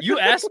of that. You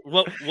asked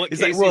what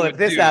It's like, well, if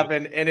this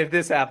happened, and if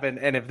this happened,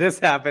 and if this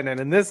happened, and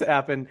then this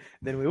happened,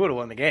 then we would have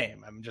won the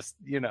game. I'm just,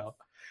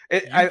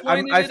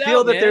 I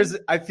feel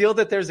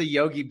that there's a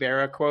Yogi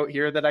Berra quote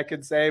here that I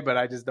could say, but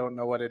I just don't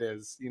know what it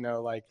is.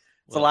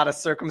 It's a lot of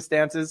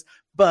circumstances,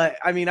 but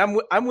I mean,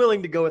 I'm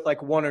willing to go with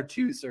like 1 or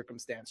 2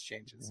 circumstance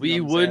changes.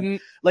 We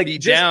wouldn't be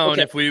down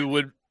if we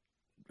would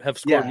have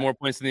scored more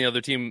points than the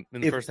other team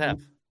in the first half.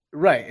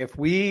 Right. If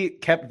we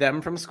kept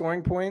them from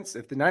scoring points,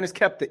 if the Niners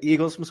kept the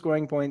Eagles from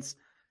scoring points,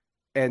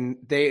 and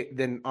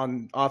then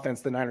on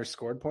offense the Niners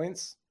scored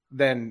points,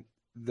 then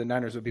the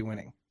Niners would be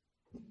winning.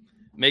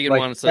 Megan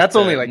wants us that's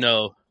only like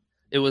no.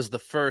 It was the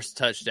first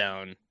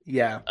touchdown.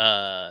 Yeah.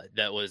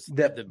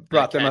 That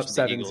brought them up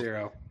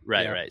 7-0.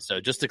 Right.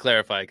 So just to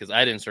clarify, because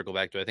I didn't circle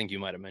back to it, I think you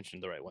might have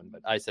mentioned the right one, but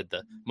I said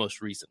the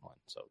most recent one.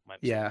 So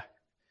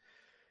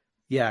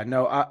Yeah,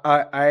 no,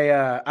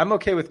 I'm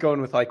okay with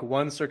going with like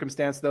one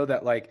circumstance though,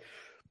 that like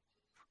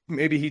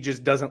maybe he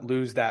just doesn't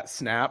lose that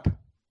snap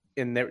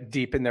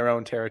deep in their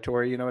own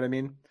territory. You know what I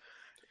mean?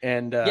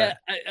 And I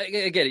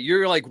get it.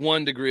 You're like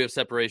 1 degree of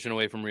separation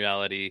away from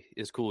reality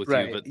is cool with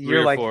you, but 3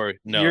 you're or like 4,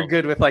 no. You're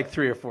good with like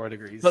 3 or 4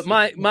 degrees. But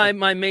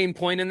my main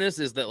point in this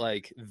is that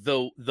like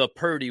the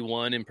Purdy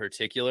one in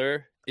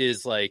particular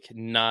is like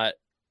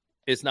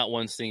it's not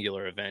one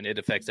singular event. It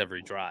affects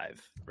every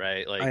drive,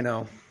 right? Like I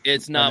know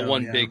it's not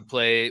one big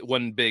play,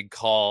 one big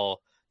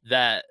call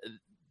that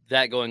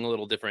going a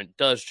little different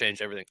does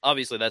change everything.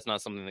 Obviously, that's not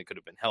something that could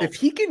have been helped. If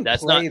he can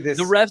that's play not this,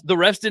 the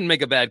refs didn't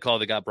make a bad call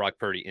that got Brock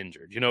Purdy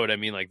injured. You know what I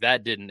mean? Like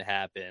that didn't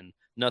happen.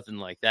 Nothing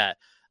like that.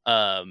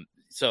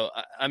 So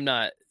I'm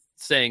not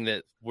saying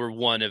that we're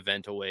one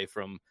event away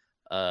from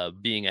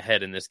being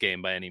ahead in this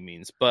game by any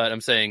means, but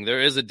I'm saying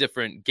there is a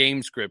different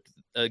game script,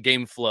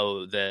 game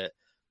flow that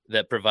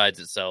provides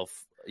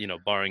itself,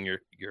 barring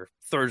your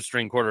third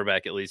string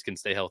quarterback at least can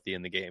stay healthy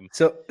in the game.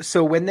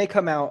 So when they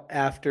come out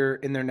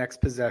in their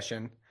next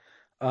possession,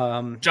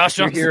 Josh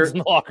Johnson's in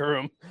the locker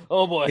room.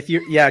 Oh boy.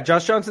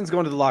 Josh Johnson's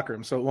going to the locker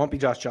room, so it won't be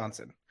Josh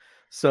Johnson.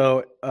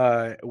 So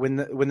when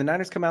the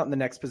Niners come out in the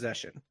next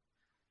possession,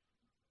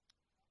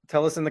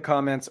 tell us in the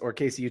comments, or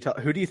Casey,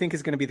 who do you think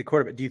is going to be the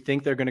quarterback? Do you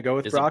think they're going to go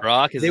with Brock? Is it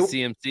Brock? Is it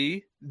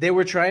CMC? They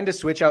were trying to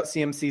switch out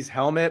CMC's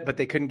helmet, but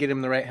they couldn't get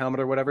him the right helmet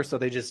or whatever, so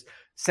they just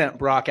sent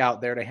Brock out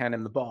there to hand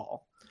him the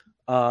ball.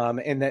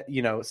 And that,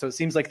 so it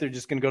seems like they're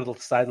just going to go to the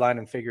sideline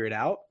and figure it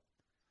out.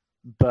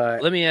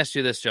 But let me ask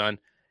you this, John.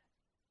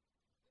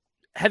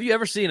 Have you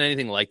ever seen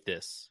anything like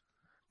this?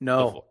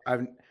 No.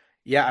 In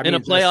a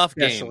playoff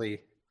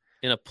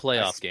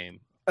game.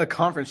 A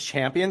conference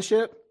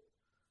championship?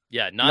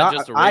 Yeah, not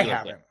just a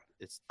regular game.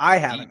 I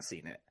haven't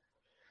seen it.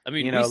 I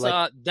mean, we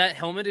saw that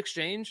helmet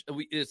exchange.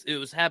 It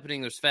was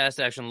happening. There's fast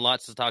action,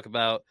 lots to talk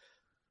about.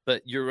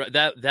 But you're right.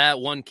 That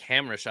one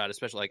camera shot,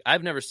 especially, like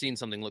I've never seen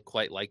something look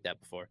quite like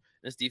that before.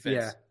 This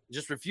defense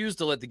just refused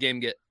to let the game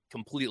get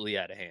completely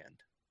out of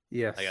hand.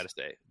 Yes, I got to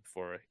say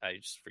before I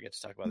just forget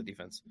to talk about the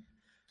defense.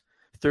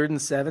 3rd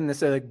and 7.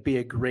 This would be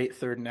a great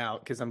 3rd and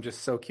out because I'm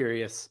just so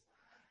curious.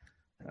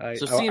 I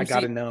got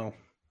to know.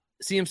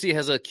 CMC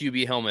has a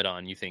QB helmet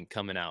on, you think,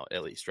 coming out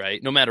at least,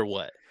 right? No matter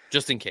what,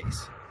 just in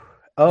case.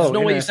 There's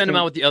no way you send him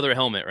out with the other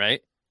helmet, right?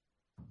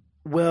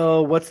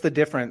 Well, what's the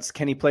difference?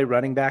 Can he play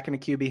running back in a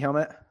QB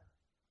helmet?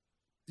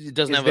 It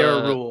doesn't have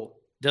a rule.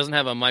 Doesn't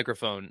have a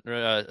microphone or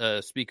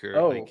a speaker.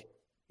 Oh,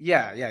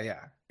 yeah.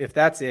 If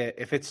that's it,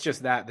 if it's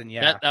just that, then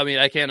yeah.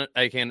 I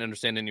can't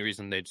understand any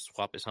reason they'd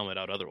swap his helmet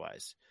out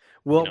otherwise.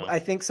 Well, I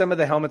think some of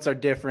the helmets are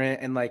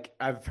different, and like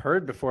I've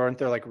heard before, aren't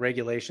there like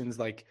regulations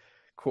like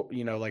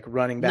like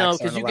running backs? No,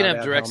 because you can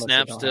have direct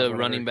snaps to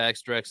running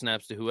backs, direct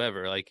snaps to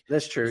whoever. Like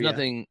that's true.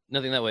 Nothing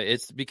that way.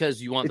 It's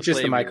because you want it's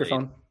just the microphone.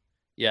 Relayed.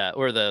 Yeah,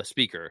 or the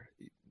speaker.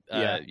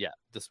 The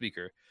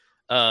speaker.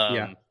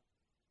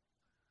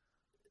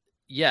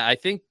 Yeah, I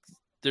think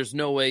there's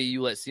no way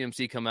you let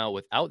CMC come out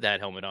without that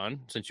helmet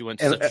on since you went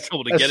to such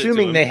trouble to get it to him.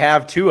 Assuming they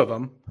have two of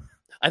them.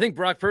 I think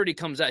Brock Purdy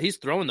comes out. He's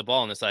throwing the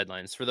ball on the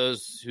sidelines. For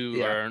those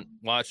who aren't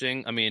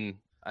watching, I mean,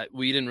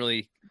 we didn't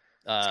really.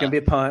 It's gonna be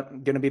a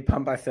punt. Gonna be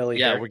punt by Philly.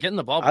 Yeah, here. we're getting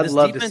the ball. I'd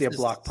love to see a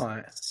block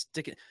punt.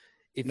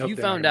 If you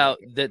found out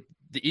that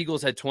the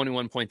Eagles had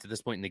 21 points at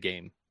this point in the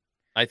game,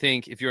 I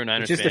think if you're a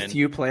Niners just fan, a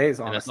few plays,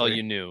 honestly, and that's all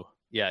you knew.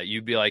 Yeah,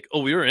 you'd be like,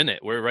 "Oh, we were in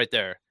it. We're right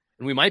there,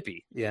 and we might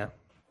be." Yeah,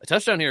 a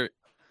touchdown here.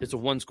 It's a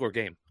one-score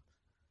game,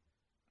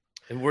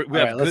 and we have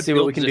right, good let's see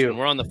what we can position. do.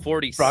 We're on the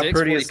 46, Brock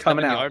Purdy is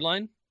coming out. yard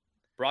line.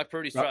 Brock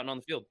Purdy's trotting on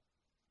the field.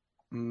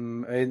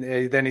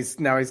 And then he's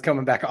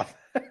coming back off.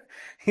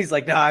 He's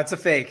like, nah, it's a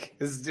fake.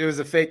 It was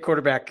a fake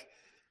quarterback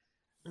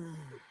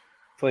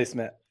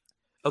placement.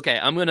 Okay,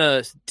 I'm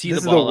gonna tee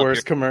the ball up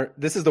here.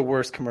 This is the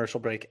worst commercial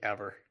break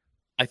ever.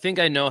 I think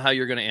I know how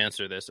you're gonna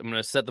answer this. I'm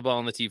gonna set the ball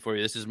on the tee for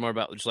you. This is more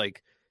about just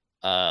like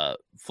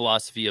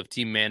philosophy of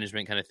team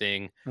management kind of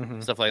thing,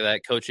 stuff like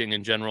that, coaching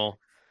in general.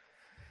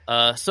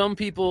 Some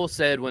people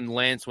said when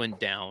Lance went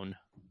down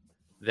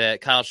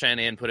that Kyle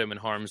Shanahan put him in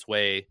harm's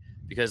way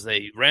because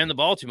they ran the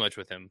ball too much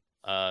with him.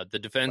 The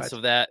defense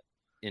of that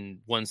in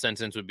one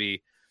sentence would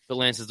be that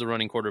Lance is the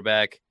running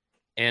quarterback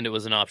and it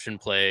was an option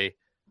play.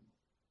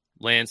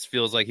 Lance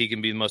feels like he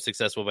can be the most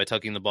successful by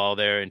tucking the ball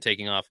there and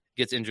taking off,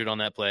 gets injured on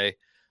that play.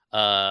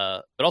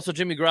 But also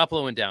Jimmy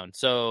Garoppolo went down.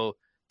 So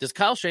does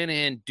Kyle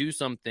Shanahan do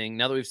something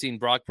now that we've seen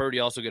Brock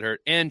Purdy also get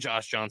hurt and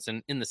Josh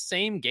Johnson in the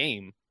same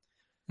game?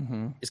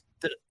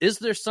 Is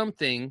there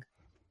something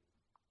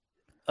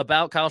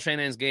about Kyle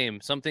Shanahan's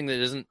game, something that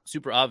isn't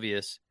super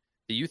obvious,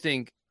 that you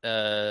think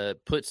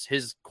puts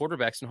his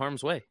quarterbacks in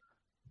harm's way?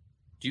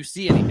 Do you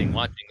see anything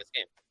watching this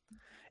game?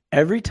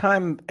 Every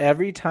time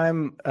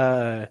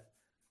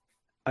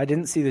I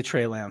didn't see the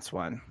Trey Lance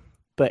one,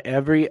 but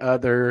every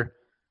other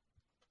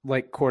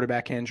like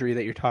quarterback injury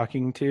that you're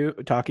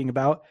talking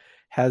about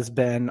has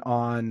been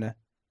on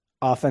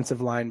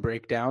offensive line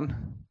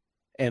breakdown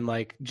and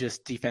like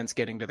just defense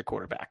getting to the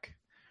quarterback.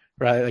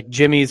 Right? Like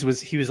Jimmy's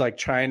he was like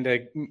trying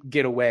to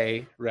get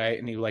away, right?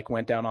 And he like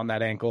went down on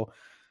that ankle.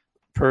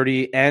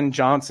 Purdy and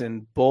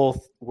Johnson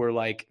both were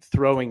like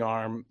throwing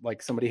arm,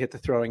 like somebody hit the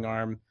throwing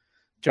arm.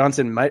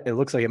 Johnson it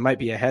looks like it might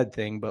be a head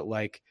thing, but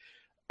like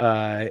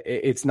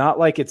it's not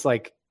like it's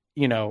like,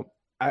 you know,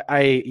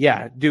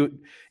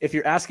 if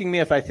you're asking me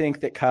if I think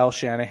that Kyle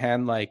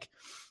Shanahan like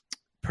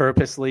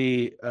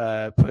purposely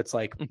puts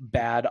like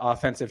bad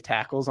offensive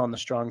tackles on the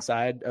strong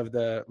side of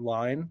the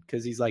line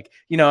because he's like,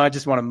 you know, I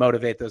just want to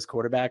motivate those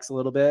quarterbacks a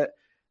little bit,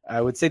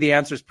 I would say the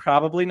answer is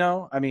probably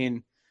no. I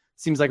mean,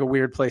 seems like a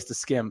weird place to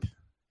skimp,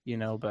 you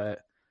know, but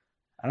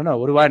I don't know.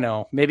 What do I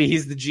know? Maybe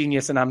he's the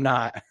genius and I'm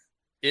not.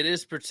 It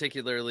is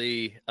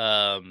particularly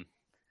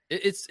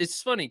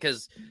it's funny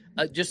because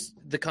just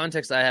the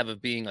context I have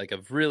of being like a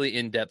really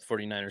in-depth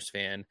 49ers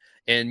fan,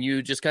 and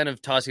you just kind of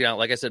tossing out,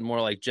 like I said,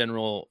 more like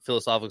general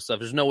philosophical stuff.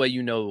 There's no way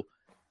you know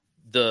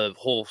the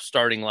whole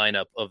starting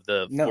lineup of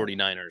the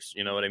 49ers.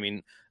 You know what I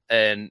mean?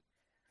 And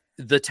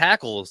the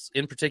tackles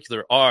in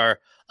particular are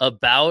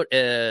about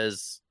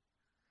as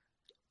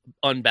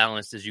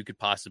unbalanced as you could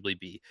possibly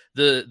be.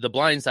 The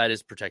blind side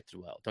is protected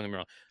well. Don't get me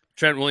wrong.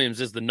 Trent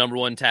Williams is the number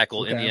one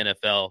tackle in the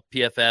NFL.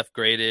 PFF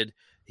graded.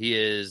 He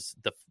is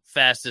the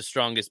fastest,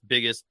 strongest,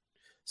 biggest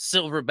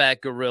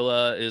silverback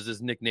gorilla is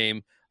his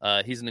nickname.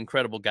 He's an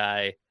incredible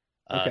guy.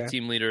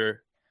 Team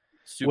leader,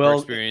 super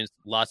experienced,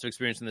 lots of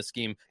experience in the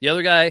scheme. The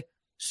other guy,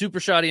 super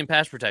shoddy in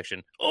pass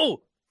protection.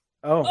 Well,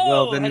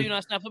 then how do you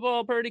not snap the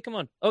ball, Purdy? Come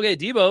on. Okay,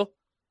 Debo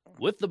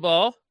with the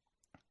ball.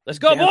 Let's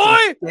go,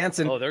 boy!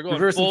 Dancing. Oh, they're going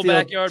full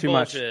backyard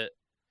bullshit.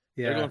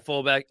 Yeah. They're going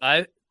full back.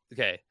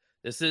 Okay,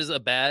 this is a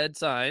bad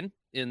sign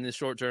in the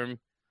short term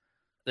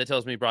that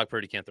tells me Brock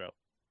Purdy can't throw.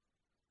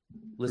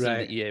 Listen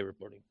to the EA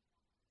reporting.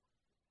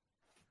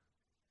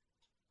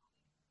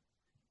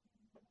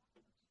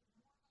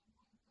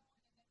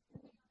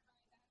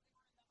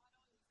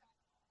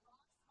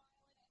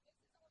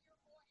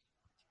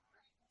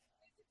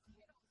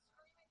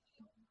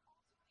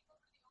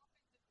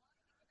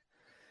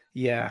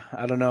 Yeah,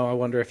 I don't know. I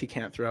wonder if he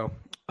can't throw.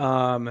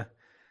 I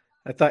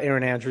thought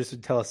Aaron Andrews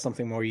would tell us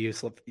something more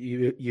useful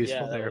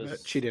there,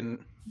 but she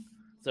didn't.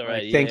 It's all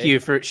right. Thank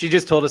you for. She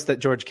just told us that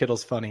George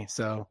Kittle's funny,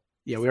 so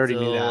yeah, we already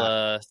knew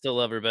that. Still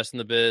love her, best in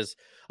the biz.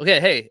 Okay,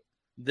 hey,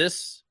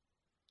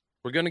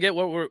 we're gonna get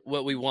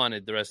what we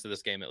wanted the rest of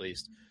this game at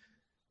least.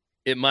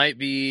 It might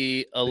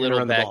be a little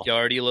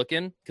backyardy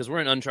looking because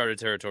we're in uncharted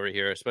territory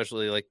here,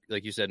 especially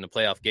like you said in a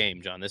playoff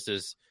game, John. This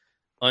is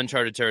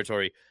uncharted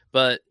territory.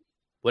 But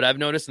what I've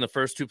noticed in the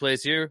first two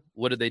plays here,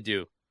 what did they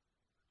do?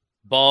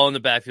 Ball in the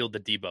backfield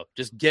to Debo.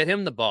 Just get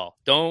him the ball.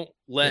 Don't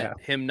let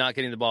him not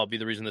getting the ball be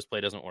the reason this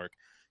play doesn't work.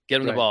 Get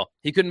him the ball.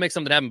 He couldn't make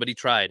something happen, but he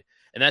tried.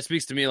 And that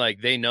speaks to me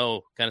like they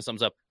know, kind of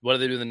sums up, what do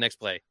they do in the next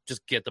play?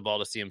 Just get the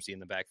ball to CMC in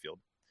the backfield.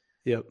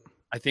 Yep.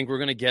 I think we're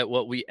going to get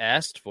what we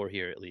asked for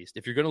here, at least.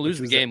 If you're going to lose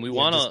the game, we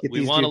want to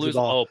lose.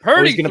 Oh,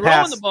 Purdy's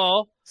throwing the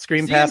ball.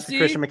 Screen pass to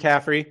Christian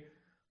McCaffrey.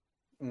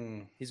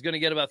 He's going to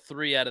get about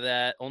 3 out of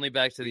that, only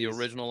back to the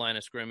original line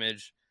of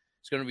scrimmage.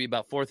 It's going to be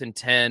about 4th and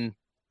 10.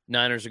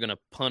 Niners are going to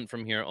punt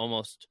from here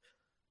almost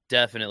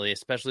definitely,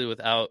 especially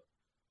without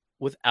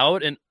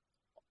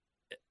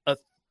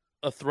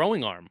a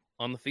throwing arm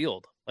on the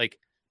field. Like,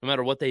 no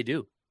matter what they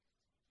do,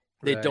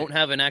 they don't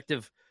have an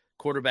active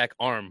quarterback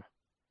arm.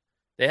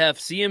 They have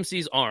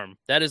CMC's arm.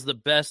 That is the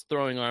best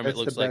throwing arm. It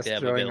looks like they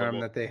have available. Arm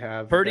that they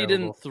have. Purdy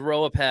didn't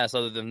throw a pass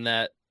other than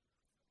that,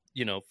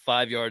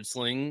 5-yard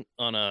sling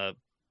on a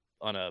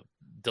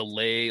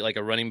delay, like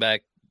a running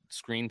back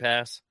screen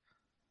pass.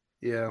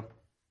 Yeah.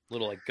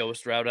 Little like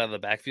ghost route out of the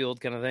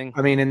backfield kind of thing.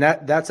 I mean, and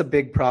that's a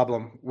big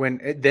problem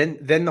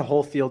then the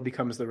whole field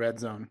becomes the red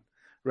zone,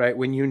 right?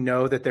 When you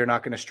know that they're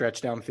not going to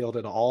stretch downfield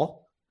at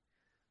all,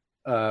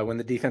 when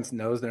the defense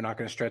knows they're not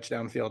going to stretch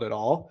downfield at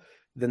all,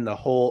 then the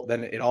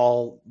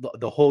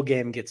whole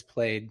game gets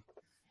played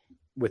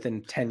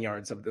within 10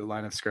 yards of the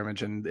line of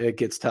scrimmage, and it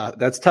gets tough.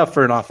 That's tough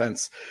for an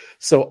offense.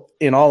 So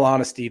in all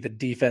honesty, the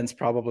defense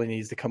probably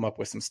needs to come up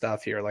with some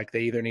stuff here. Like,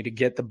 they either need to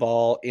get the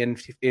ball in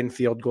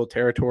field goal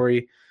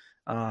territory,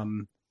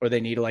 or they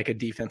need like a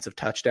defensive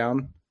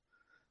touchdown,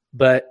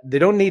 but they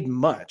don't need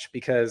much,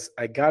 because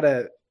I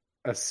gotta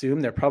assume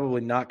they're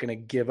probably not going to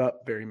give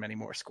up very many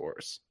more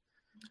scores.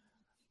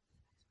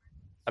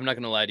 I'm not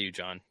going to lie to you,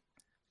 John.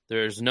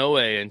 There's no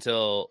way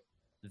until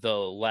the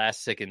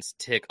last seconds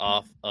tick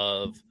off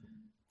of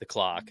the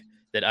clock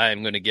that I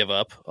am going to give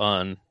up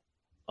on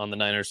the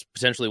Niners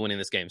potentially winning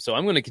this game. So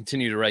I'm going to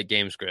continue to write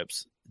game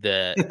scripts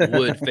that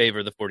would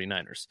favor the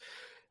 49ers.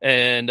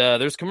 And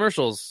there's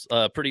commercials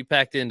pretty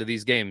packed into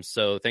these games.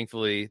 So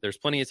thankfully there's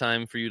plenty of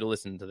time for you to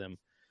listen to them.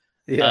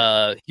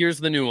 Yeah. Here's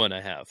the new one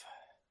I have.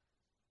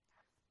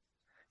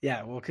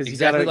 Yeah, well, because you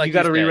got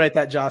to rewrite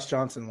that Josh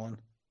Johnson one.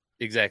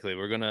 Exactly.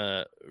 We're going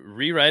to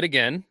rewrite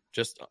again,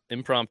 just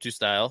impromptu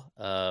style.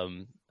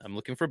 I'm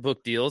looking for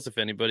book deals. If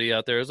anybody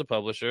out there is a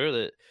publisher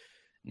that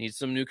needs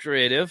some new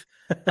creative.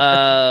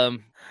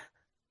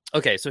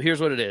 Okay, so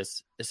here's what it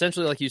is.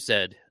 Essentially, like you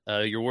said,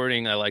 your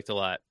wording I liked a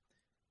lot.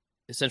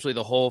 Essentially,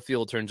 the whole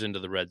field turns into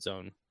the red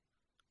zone,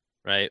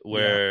 right?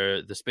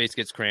 Where the space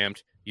gets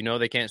cramped.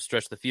 They can't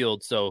stretch the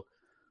field, so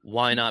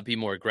why not be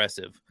more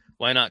aggressive?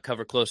 Why not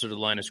cover closer to the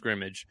line of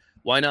scrimmage?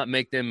 Why not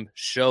make them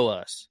show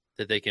us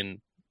that they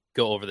can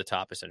go over the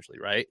top, essentially,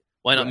 right?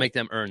 Why not make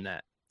them earn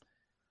that?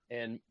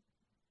 And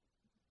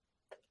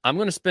I'm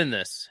going to spin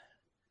this.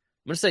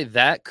 I'm going to say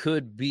that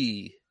could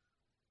be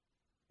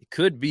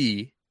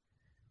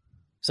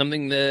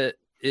something that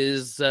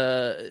is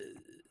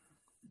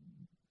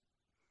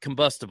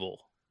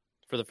combustible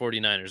for the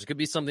 49ers. It could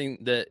be something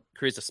that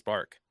creates a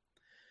spark.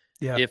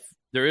 Yeah. If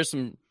there is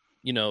some,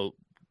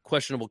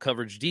 questionable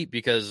coverage deep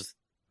because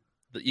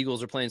the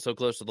Eagles are playing so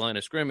close to the line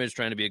of scrimmage,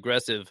 trying to be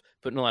aggressive,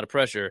 putting a lot of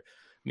pressure.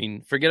 I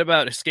mean, forget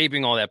about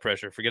escaping all that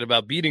pressure. Forget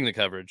about beating the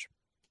coverage.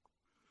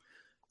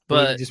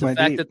 But the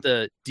fact that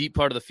the deep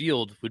part of the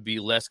field would be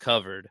less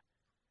covered,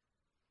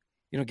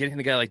 getting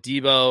a guy like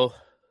Debo,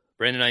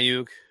 Brandon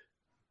Ayuk,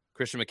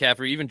 Christian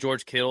McCaffrey, even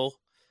George Kittle,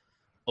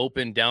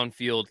 open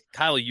downfield,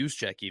 Kyle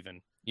Juszczyk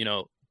even,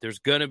 there's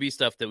going to be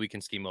stuff that we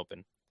can scheme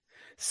open.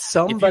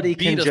 Somebody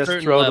can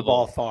just throw the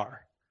ball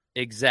far.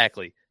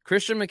 Exactly.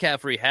 Christian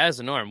McCaffrey has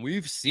an arm.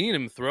 We've seen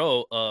him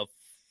throw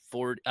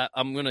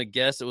I'm going to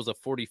guess it was a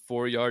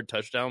 44-yard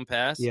touchdown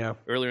pass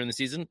earlier in the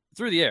season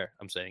through the air,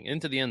 I'm saying,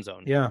 into the end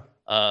zone. Yeah.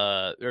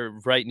 Or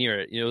right near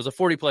it. It was a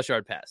 40-plus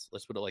yard pass.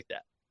 Let's put it like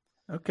that.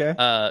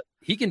 Okay.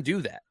 He can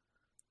do that.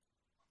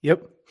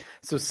 Yep.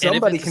 So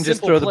somebody can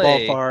just throw the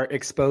ball far,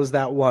 expose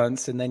that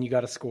once, and then you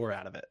got to score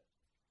out of it.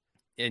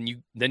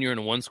 And then you're in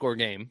a one-score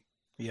game.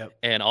 Yep.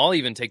 And I'll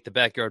even take the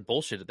backyard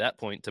bullshit at that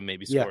point to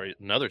maybe score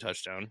another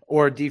touchdown.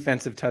 Or a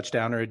defensive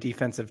touchdown or a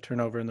defensive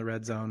turnover in the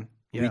red zone.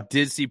 Yeah. We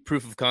did see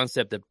proof of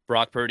concept that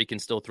Brock Purdy can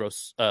still throw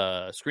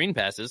screen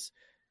passes.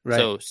 Right.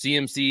 So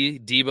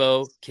CMC,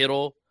 Debo,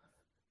 Kittle,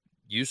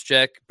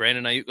 Juszczyk,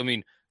 Brandon Ayuk. I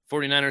mean,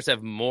 49ers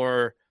have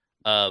more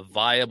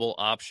viable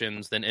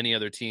options than any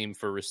other team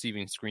for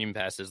receiving screen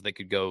passes that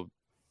could go,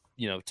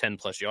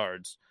 10-plus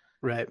yards.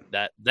 Right.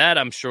 That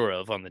I'm sure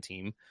of on the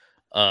team.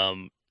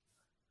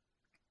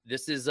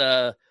 This is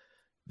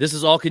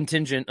all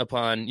contingent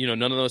upon,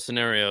 none of those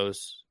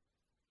scenarios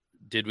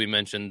did we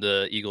mention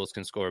the Eagles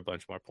can score a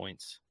bunch more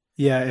points.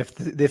 Yeah, if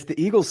the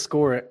Eagles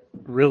score it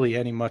really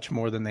any much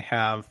more than they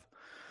have,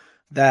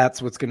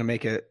 that's what's going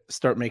to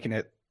start making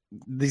it.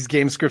 These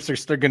game scripts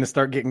are going to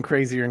start getting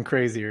crazier and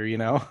crazier,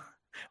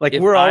 Like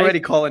we're already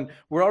calling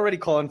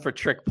for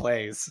trick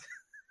plays.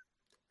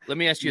 Let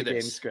me ask you this.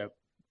 Game script.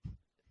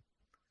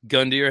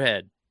 Gun to your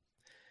head.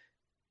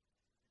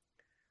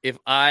 If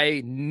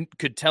I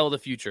could tell the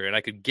future and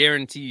I could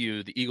guarantee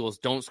you the Eagles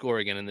don't score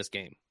again in this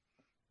game,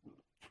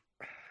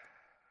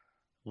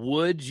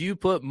 would you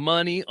put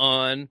money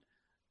on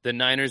the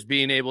Niners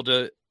being able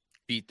to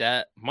beat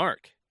that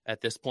mark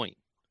at this point?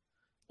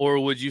 Or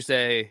would you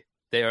say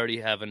they already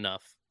have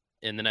enough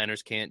and the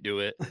Niners can't do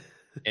it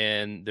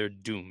and they're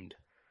doomed?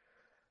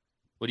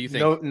 What do you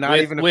think? No, not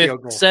even a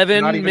field goal.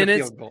 7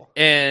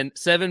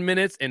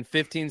 minutes and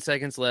 15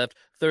 seconds left,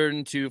 3rd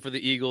and 2 for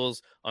the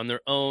Eagles on their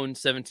own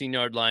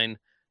 17-yard line.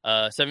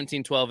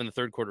 17-12 in the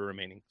third quarter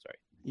remaining. Sorry.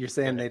 You're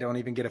saying they don't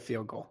even get a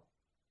field goal.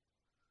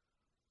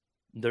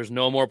 There's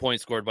no more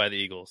points scored by the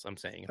Eagles, I'm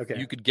saying. Okay.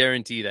 You could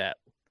guarantee that.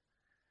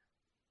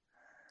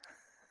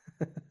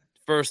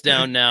 First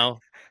down now.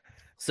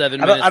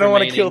 7 minutes I don't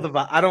want to remaining. kill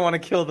the I don't want to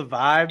kill the In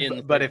vibe,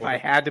 the but third if I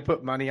quarter. had to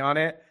put money on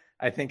it,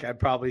 I think I'd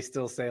probably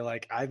still say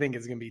like I think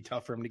it's gonna be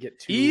tough for him to get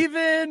 2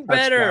 Even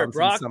better. touchdowns and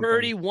Brock something.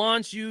 Purdy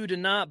wants you to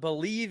not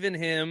believe in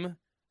him.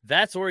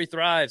 That's where he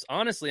thrives.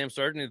 Honestly, I'm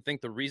starting to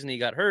think the reason he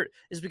got hurt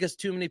is because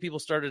too many people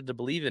started to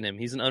believe in him.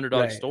 He's an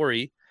underdog Right.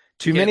 story.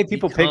 Too many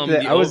people picked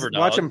the I was overdog.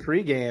 watching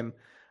pregame.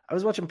 I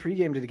was watching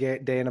pregame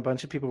today, and a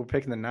bunch of people were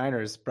picking the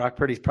Niners. Brock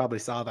Purdy probably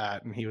saw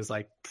that, and he was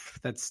like,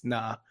 "That's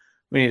nah.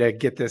 We need to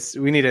get this.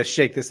 We need to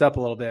shake this up a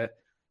little bit.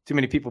 Too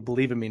many people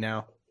believe in me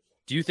now."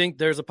 Do you think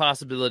there's a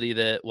possibility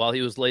that while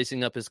he was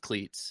lacing up his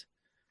cleats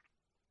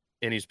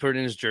and he's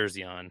putting his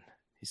jersey on,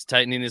 he's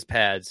tightening his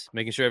pads,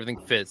 making sure everything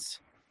fits,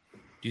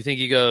 do you think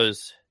he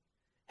goes,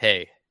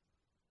 hey,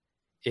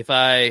 if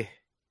I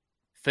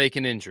fake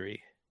an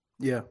injury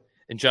Yeah.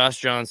 and Josh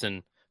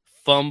Johnson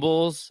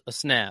fumbles a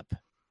snap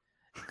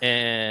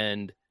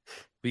and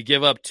we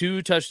give up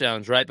 2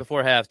 touchdowns right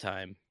before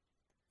halftime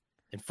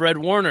and Fred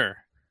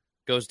Warner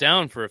goes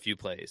down for a few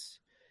plays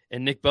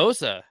and Nick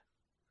Bosa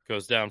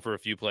goes down for a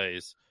few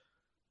plays,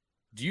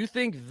 do you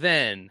think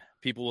then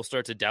people will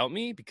start to doubt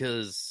me?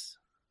 Because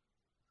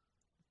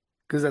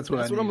that's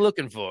what I'm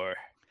looking for.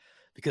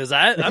 Because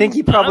I think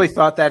he probably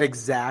thought that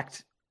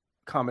exact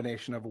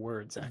combination of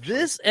words. Actually.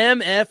 This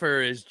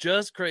MFer is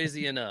just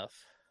crazy enough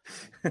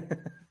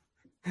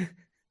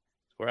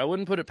where I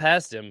wouldn't put it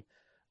past him.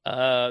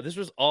 This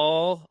was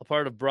all a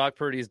part of Brock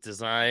Purdy's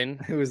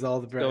design. It was all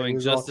going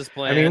just as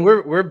planned. I mean,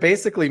 we're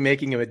basically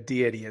making him a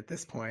deity at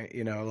this point.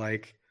 You know,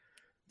 like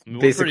we're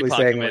basically pretty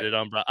saying committed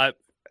on Brock.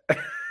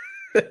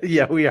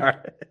 Yeah, we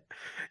are.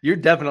 You're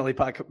definitely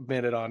pot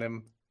committed on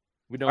him.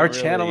 Our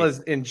channel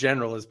is in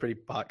general is pretty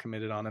pot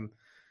committed on him.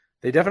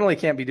 They definitely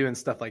can't be doing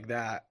stuff like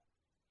that.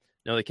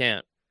 No, they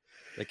can't.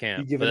 They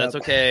can't. But that's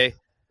okay.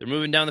 They're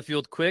moving down the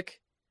field quick.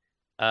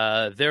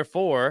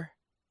 Therefore,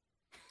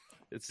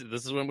 this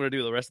is what I'm going to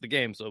do the rest of the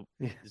game. So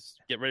just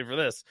get ready for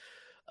this.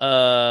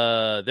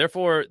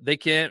 Therefore, they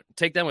can't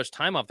take that much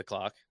time off the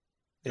clock.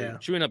 They're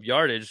chewing up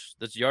yardage.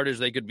 That's yardage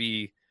they could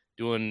be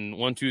doing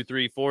 1, 2,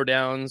 3, 4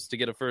 downs to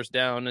get a first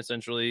down,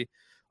 essentially,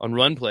 on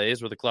run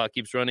plays where the clock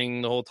keeps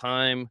running the whole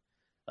time.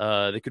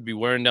 They could be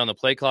wearing down the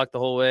play clock the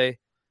whole way.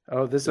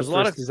 Oh, there's a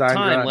lot of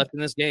time left in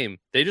this game.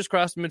 They just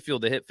crossed the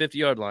midfield. They hit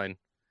 50-yard line,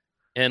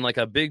 and like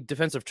a big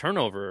defensive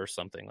turnover or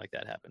something like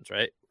that happens,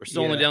 right? We're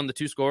still only down the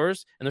 2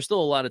 scores, and there's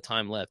still a lot of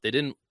time left.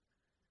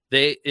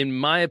 They, in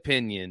my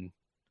opinion,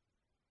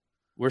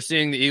 we're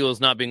seeing the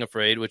Eagles not being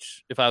afraid,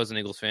 which if I was an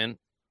Eagles fan,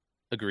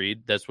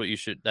 agreed. That's how you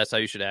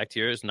should act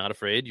here, is not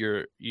afraid.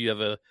 You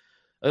have a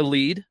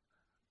lead,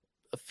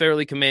 a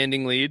fairly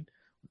commanding lead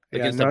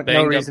against a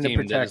banged up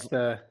team that is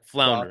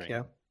floundering.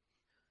 Clock,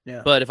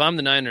 yeah. But if I'm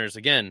the Niners,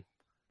 again,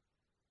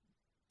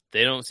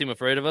 they don't seem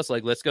afraid of us.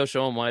 Like, let's go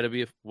show them why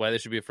they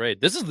should be afraid.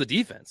 This is the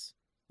defense.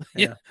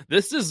 Yeah.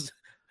 This is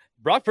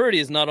Brock Purdy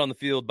is not on the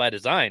field by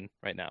design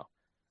right now.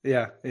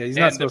 Yeah, he's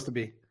not supposed to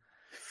be.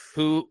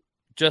 Who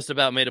just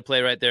about made a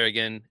play right there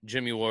again,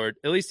 Jimmy Ward.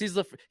 At least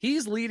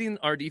he's leading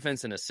our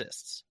defense in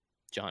assists,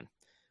 John.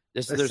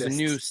 There's a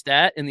new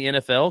stat in the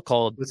NFL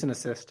called what's an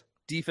assist?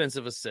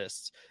 Defensive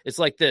assists. It's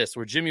like this,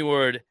 where Jimmy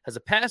Ward has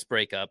a pass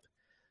breakup,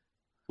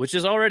 which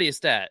is already a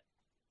stat.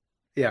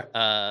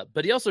 Yeah.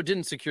 But he also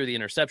didn't secure the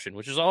interception,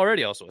 which is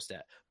already also a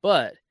stat.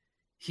 But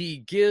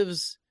he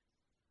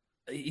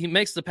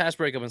makes the pass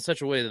breakup in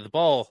such a way that the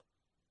ball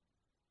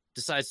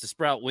decides to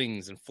sprout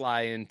wings and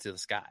fly into the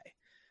sky.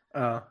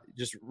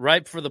 Just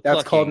ripe for the plucking.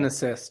 That's called an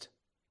assist.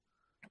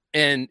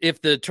 And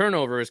if the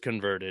turnover is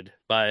converted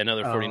by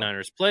another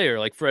 49ers player,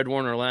 like Fred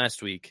Warner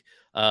last week,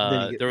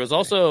 there was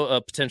also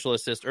a potential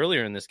assist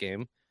earlier in this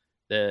game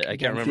that I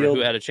can't remember who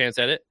had a chance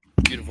at it.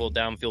 Beautiful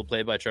downfield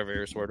play by Trevor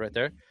Ayersword right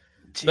there.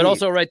 Jeez. But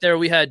also right there,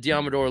 we had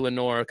Diamador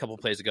Lenore a couple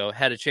plays ago,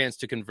 had a chance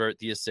to convert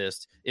the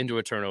assist into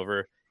a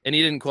turnover, and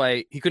he couldn't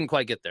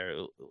quite get there.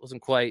 It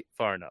wasn't quite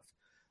far enough.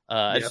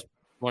 I just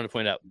wanted to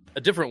point out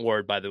a different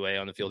Ward, by the way,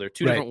 on the field. There are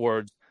 2 different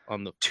Wards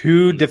on the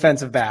two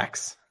defensive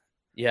backs.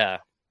 Yeah.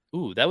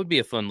 Ooh, that would be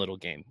a fun little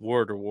game.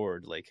 Ward or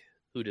Ward, like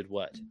who did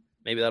what?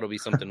 Maybe that'll be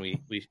something we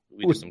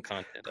do some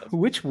content of.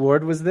 Which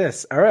Ward was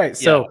this? All right,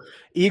 so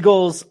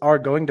Eagles are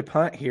going to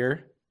punt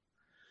here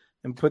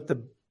and put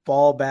the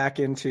ball back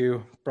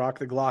into Brock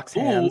the Glock's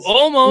hands.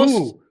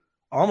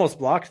 Almost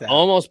blocked that.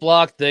 Almost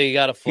blocked. They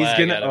got a flag.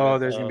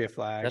 There's gonna be a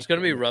flag. That's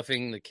gonna be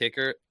roughing the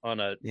kicker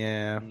on a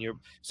near.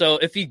 So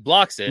if he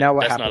blocks it, now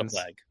what that's happens? not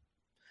a flag.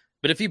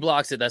 But if he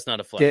blocks it, that's not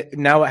a flag.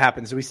 Now what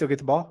happens? Do we still get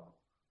the ball?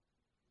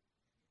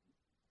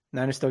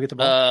 Niners still get the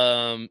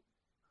ball?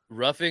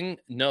 Roughing?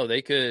 No,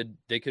 they could.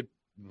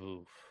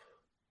 Oof.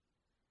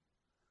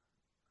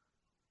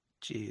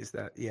 Jeez,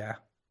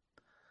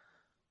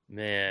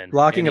 man,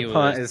 blocking a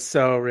punt is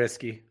so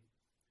risky.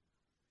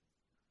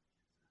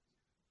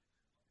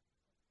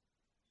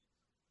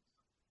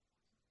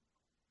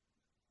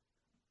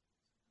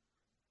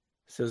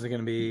 So is it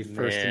going to be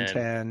first and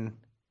 10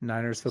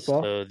 Niners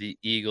football? So the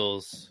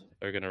Eagles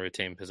are going to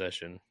retain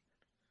possession.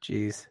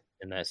 Jeez.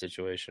 In that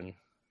situation.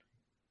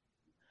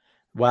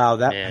 Wow,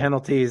 that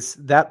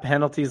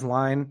penalties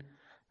line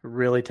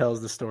really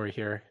tells the story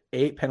here.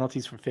 8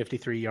 penalties for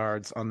 53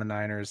 yards on the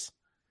Niners.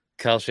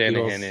 Kyle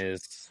Shanahan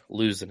is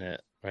losing it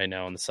right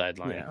now on the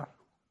sideline. Yeah.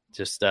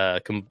 Just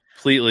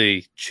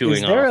completely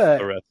chewing off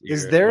the ref.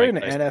 Is there an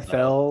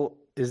NFL?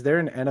 Is there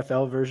an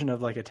NFL version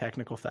of like a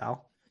technical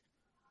foul?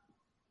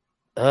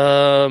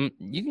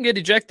 You can get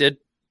ejected.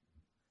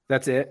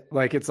 That's it.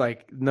 Like it's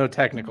like no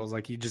technicals.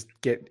 Like you just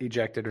get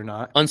ejected or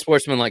not.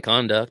 Unsportsmanlike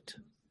conduct.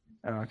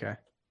 Oh, okay.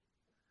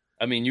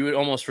 I mean, you would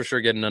almost for sure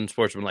get an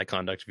unsportsmanlike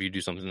conduct if you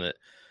do something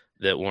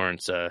that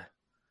warrants an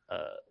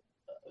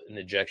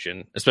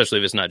ejection, especially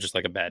if it's not just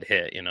like a bad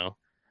hit, you know.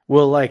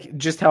 Well, like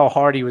just how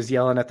hard he was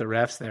yelling at the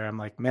refs there, I'm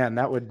like, man,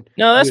 that would.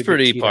 No, that's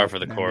pretty par for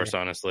the course,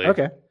 honestly.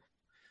 Okay.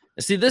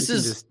 See, this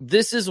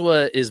is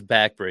what is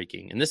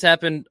backbreaking, and this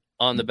happened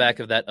on the back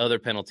of that other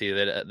penalty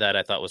that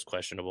I thought was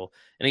questionable.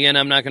 And again,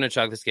 I'm not going to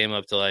chalk this game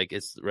up to like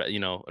it's, you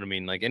know what I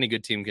mean. Like any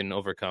good team can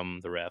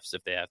overcome the refs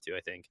if they have to, I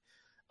think.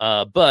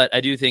 But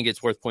I do think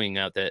it's worth pointing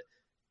out that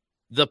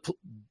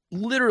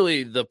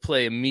literally the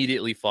play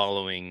immediately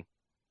following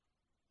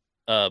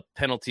a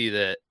penalty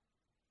that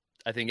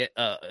I think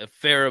a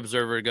fair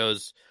observer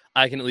goes,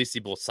 I can at least see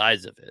both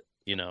sides of it.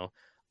 You know,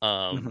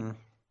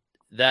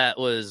 that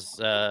was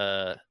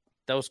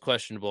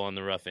questionable on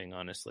the roughing,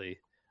 honestly,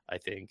 I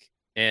think.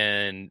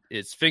 And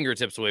it's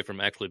fingertips away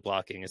from actually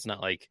blocking. It's not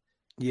like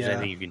there's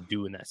anything you can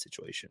do in that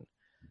situation.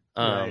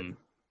 Right.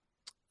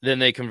 Then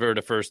they convert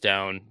a first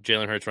down.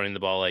 Jalen Hurts running the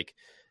ball. Like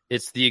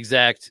it's the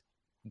exact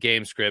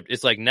game script.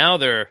 It's like now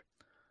they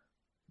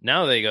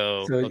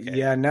go. So, okay.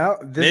 Yeah, now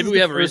maybe we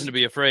have a reason to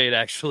be afraid.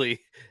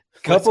 Actually,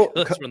 let's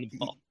run the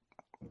ball.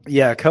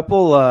 Yeah, a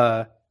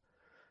couple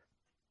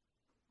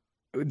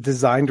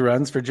designed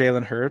runs for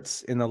Jalen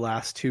Hurts in the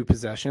last 2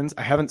 possessions.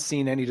 I haven't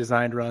seen any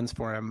designed runs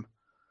for him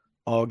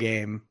all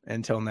game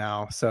until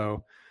now.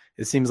 So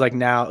it seems like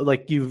now,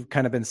 like you've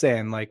kind of been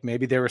saying, like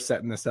maybe they were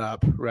setting this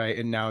up, right?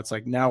 And now it's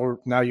like now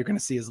you're going to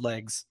see his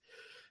legs.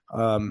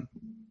 But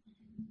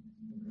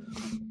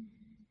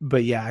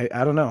yeah,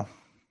 I don't know,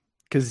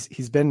 because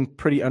he's been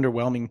pretty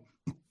underwhelming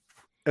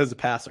as a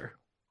passer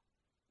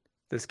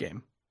this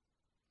game.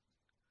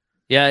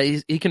 Yeah,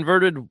 he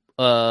converted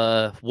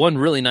one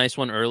really nice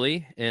one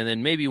early, and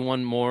then maybe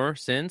one more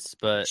since.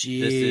 But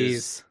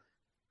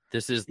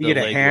this is you get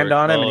a hand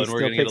on him, and he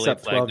still picks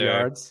up 12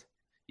 yards.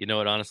 You know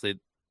what? Honestly,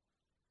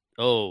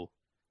 is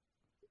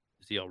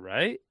he all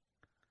right?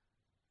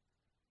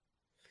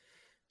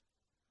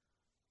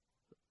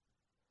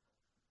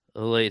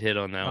 A late hit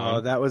on that one.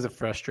 Oh, that was a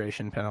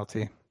frustration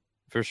penalty.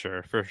 For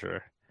sure.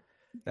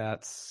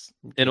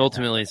 And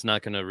ultimately, it's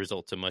not going to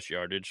result to much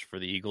yardage for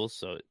the Eagles,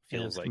 so it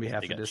feels like they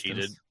got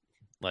cheated.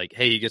 Like,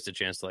 hey, he gets a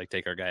chance to like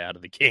take our guy out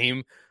of the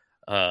game,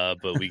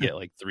 but we get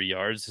like 3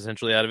 yards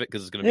essentially out of it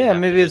because it's going to be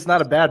maybe it's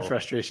not a bad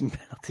frustration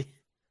penalty.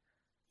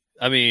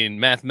 I mean,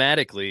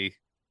 mathematically,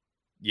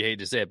 you hate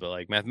to say it, but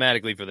like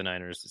mathematically for the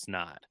Niners, it's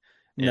not.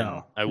 And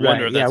no, I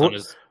wonder if that's on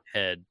his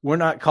head. We're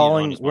not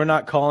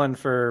calling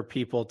for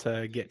people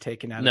to get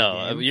taken out of the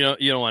game. No,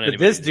 you don't want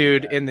anybody. But this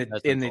dude in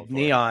the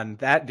neon,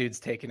 that dude's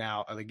taken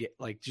out of the game.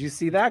 Like, did you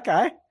see that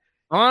guy?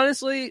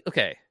 Honestly,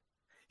 okay.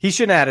 He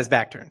shouldn't have had his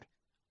back turned.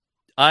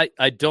 I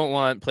don't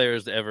want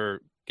players to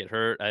ever get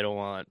hurt. I don't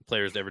want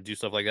players to ever do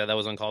stuff like that. That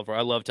was uncalled for.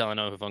 I love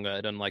Talanoa Hufanga.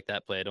 I don't like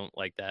that play. I don't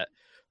like that.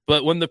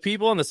 But when the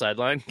people on the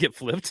sideline get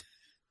flipped,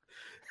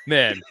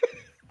 man,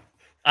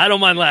 I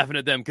don't mind laughing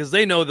at them because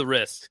they know the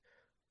risk.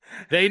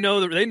 They know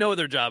what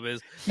their job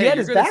is. He had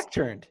his back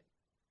turned.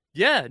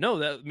 Yeah, no,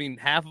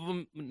 half of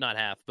them, not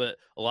half, but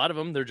a lot of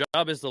them, their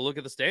job is to look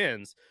at the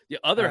stands. The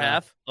other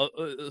half,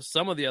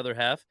 some of the other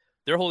half,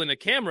 they're holding a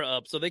camera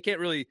up, so they can't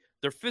really.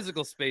 Their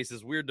physical space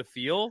is weird to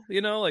feel,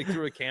 like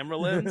through a camera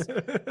lens.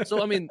 So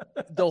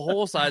the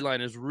whole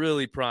sideline is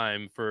really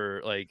prime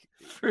for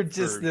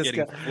this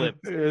guy.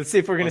 Flipped. Let's see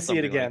if we're gonna see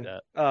it again.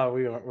 Like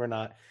we're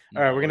not.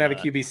 All right, we're gonna have a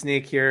QB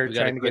sneak here,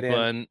 trying to get in.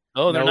 One.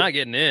 Oh, they're not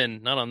getting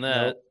in. Not on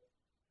that. Nope.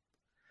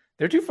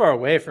 They're too far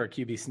away for a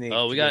QB sneak.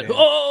 Oh, we got.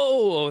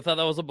 Oh, I thought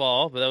that was a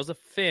ball, but that was a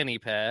fanny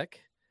pack.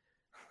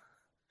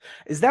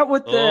 Is that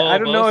what the? I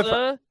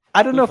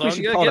don't know if we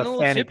should call it a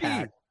fanny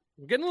pack.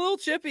 We're getting a little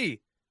chippy.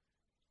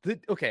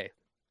 Okay.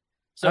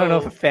 So I don't know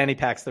if a fanny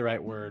pack's the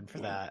right word for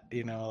that.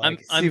 I'm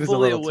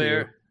fully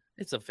aware.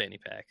 It's a fanny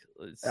pack.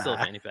 It's still a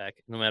fanny pack.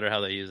 No matter how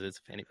they use it, it's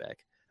a fanny pack.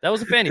 That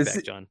was a fanny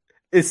pack, John.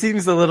 It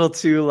seems a little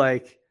too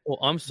Well,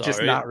 I'm sorry.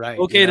 Just not right.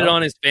 Located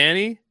on his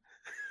fanny.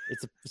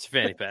 It's a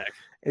fanny pack.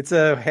 It's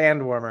a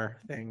hand warmer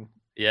thing.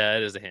 Yeah,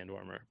 it is a hand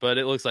warmer, but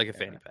it looks like a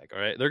fanny pack.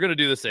 All right, they're going to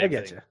do the same. I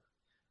get thing.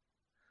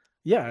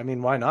 you. Yeah,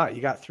 why not?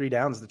 You got 3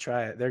 downs to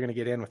try it. They're going to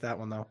get in with that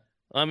one though.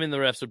 The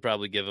refs would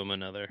probably give them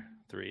another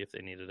 3 if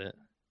they needed it.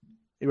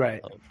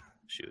 Right. Oh,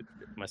 shoot.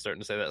 Am I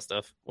starting to say that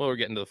stuff? Well, we're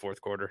getting to the fourth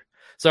quarter.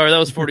 Sorry, that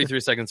was 43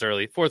 seconds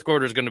early. Fourth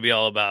quarter is going to be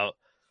all about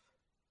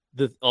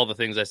all the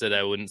things I said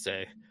I wouldn't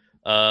say.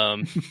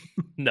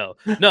 No,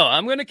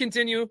 I'm going to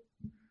continue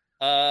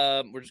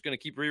We're just gonna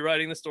keep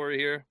rewriting the story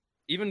here.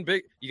 Even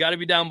big, you got to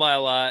be down by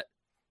a lot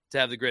to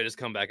have the greatest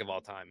comeback of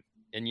all time.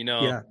 And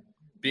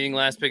being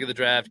last pick of the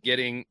draft,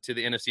 getting to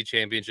the NFC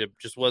Championship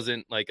just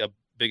wasn't like a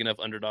big enough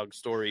underdog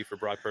story for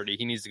Brock Purdy.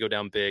 He needs to go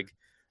down big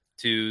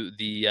to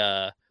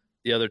the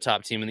other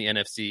top team in the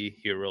NFC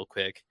here real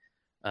quick.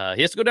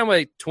 He has to go down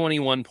by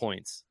 21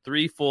 points,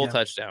 3 full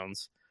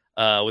touchdowns,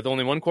 with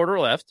only 1 quarter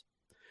left,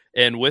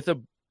 and with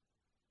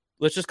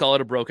let's just call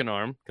it a broken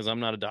arm because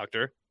I'm not a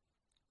doctor.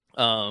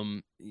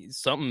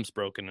 Something's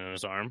broken in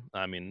his arm.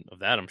 I mean, of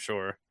that I'm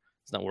sure.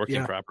 It's not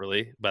working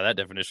properly. By that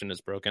definition,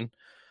 it's broken.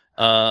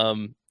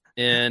 And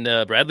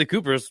Bradley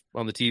Cooper's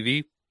on the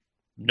TV.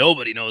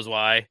 Nobody knows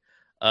why.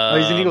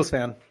 He's an Eagles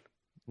fan.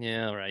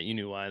 Yeah, right. You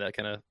knew why. That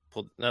kind of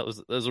pulled. That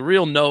was a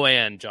real no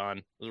and, John.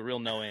 It was a real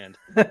no and.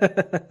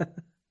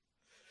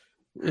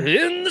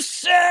 In the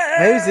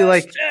shadow.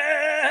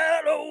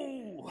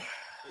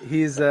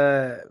 He's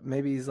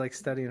maybe he's like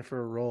studying for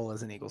a role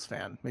as an Eagles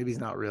fan. Maybe he's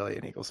not really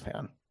an Eagles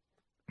fan.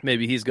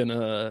 Maybe he's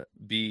gonna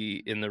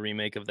be in the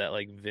remake of that,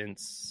 like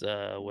Vince,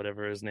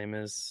 whatever his name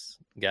is,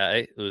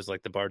 guy who was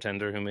like the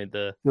bartender who made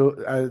the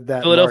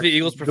Philadelphia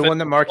Eagles the one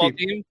that Marky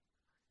team.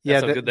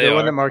 Yeah, the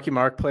one that Marky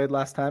Mark played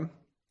last time.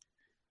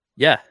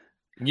 Yeah,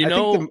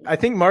 I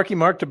think Marky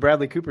Mark to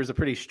Bradley Cooper is a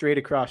pretty straight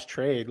across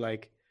trade.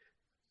 Like,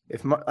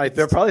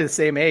 they're probably the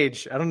same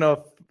age. I don't know if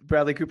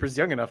Bradley Cooper's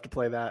young enough to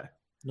play that.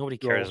 Nobody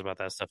cares about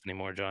that stuff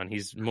anymore, John.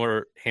 He's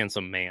more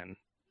handsome man.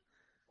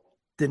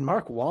 Did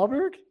Mark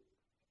Wahlberg?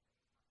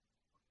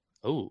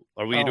 Oh,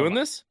 are we doing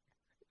this?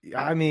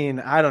 I mean,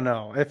 I don't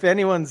know. If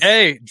anyone's...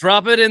 Hey,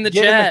 drop it in the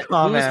chat.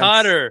 Who's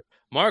hotter,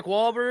 Mark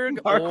Wahlberg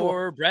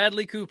or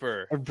Bradley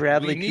Cooper?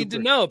 We need to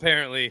know,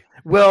 apparently.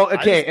 Well,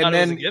 okay, and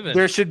then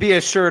there should be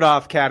a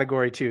shirt-off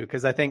category, too,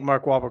 because I think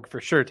Mark Wahlberg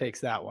for sure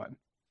takes that one.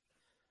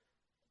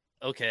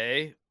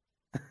 Okay.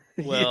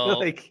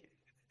 Well,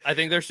 I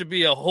think there should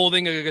be a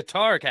holding a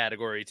guitar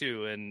category,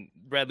 too, and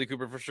Bradley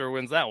Cooper for sure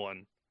wins that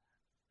one.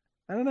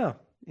 I don't know.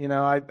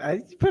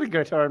 I put a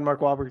guitar in Mark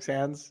Wahlberg's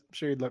hands. I'm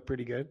sure he'd look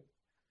pretty good.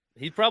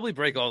 He'd probably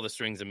break all the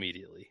strings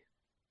immediately.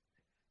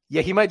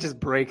 Yeah, he might just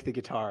break the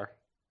guitar.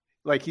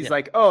 Like, he's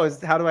like,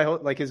 how do I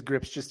hold? Like, his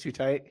grip's just too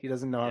tight. He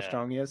doesn't know how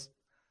strong he is.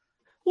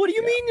 What do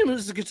you mean it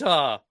was a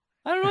guitar?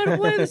 I don't know how to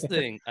play this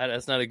thing.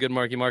 That's not a good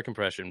Marky Mark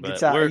impression,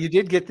 but you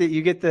did get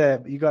you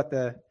got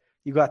the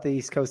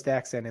East Coast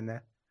accent in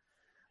there.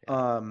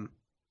 I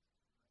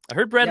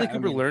heard Bradley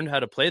Cooper learned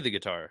how to play the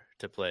guitar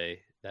to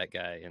play that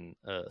guy in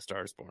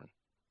Star is Born.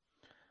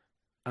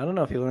 I don't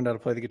know if he learned how to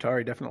play the guitar.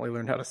 He definitely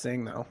learned how to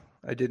sing, though.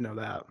 I did know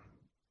that.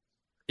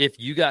 If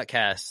you got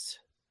cast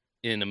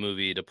in a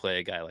movie to play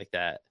a guy like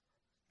that,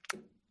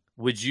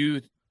 would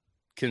you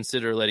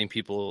consider letting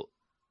people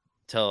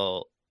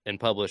tell and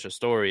publish a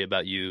story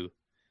about you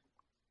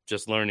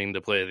just learning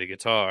to play the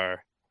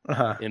guitar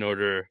in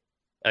order,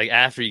 like,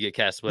 after you get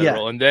cast to play the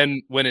role? And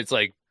then when it's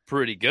like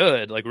pretty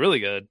good, like really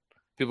good,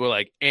 people are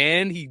like,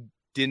 and he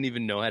didn't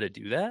even know how to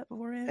do that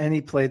beforehand? And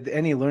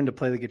he learned to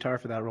play the guitar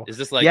for that role. Is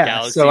this like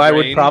Galaxy so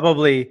Brain?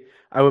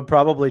 I would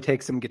probably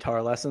take some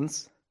guitar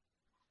lessons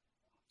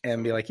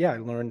and be like, I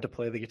learned to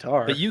play the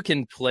guitar. But you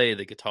can play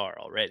the guitar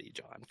already,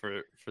 John,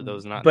 for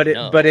those not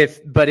but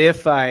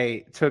if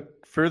I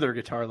took further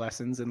guitar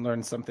lessons and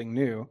learned something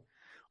new,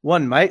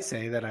 one might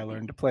say that I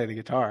learned to play the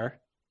guitar.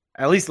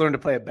 I at least learned to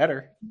play it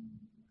better.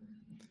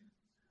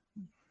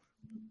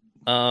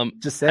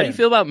 Just saying. How do you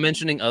feel about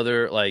mentioning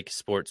other like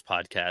sports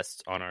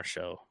podcasts on our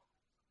show?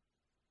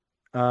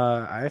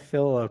 I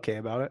feel okay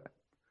about it.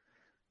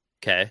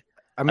 Okay.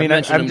 I mean,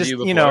 I'm just,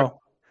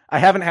 I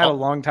haven't had a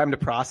long time to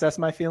process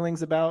my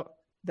feelings about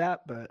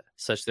that, but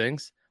such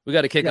things. We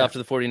got to kick off to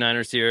the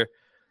 49ers here.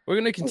 We're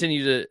going to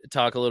continue to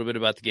talk a little bit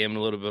about the game and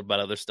a little bit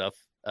about other stuff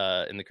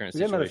in the current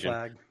situation.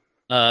 Flag.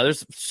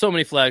 There's so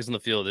many flags on the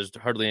field. There's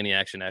hardly any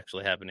action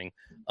actually happening.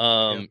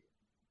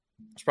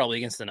 It's probably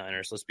against the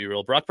Niners. Let's be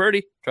real. Brock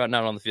Purdy trotting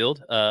out on the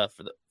field for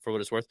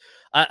what it's worth.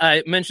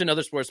 I mentioned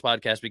other sports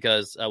podcasts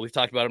because we've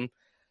talked about them.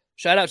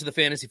 Shout out to the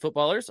Fantasy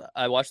Footballers.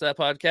 I watch that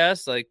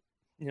podcast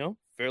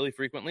fairly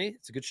frequently.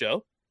 It's a good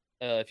show.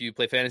 If you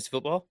play fantasy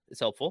football, it's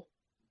helpful.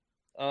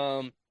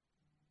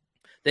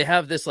 They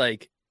have this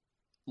like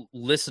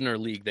listener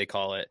league, they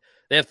call it.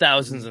 They have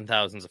thousands and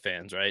thousands of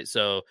fans, right?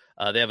 So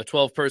they have a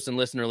 12-person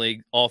listener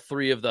league. All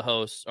 3 of the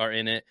hosts are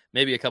in it.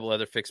 Maybe a couple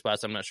other fixed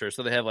spots. I'm not sure.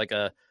 So they have like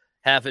a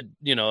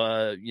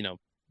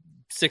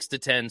 6 to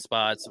 10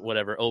 spots,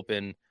 whatever,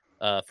 open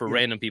for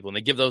random people, and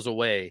they give those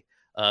away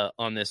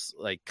on this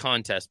like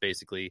contest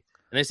basically.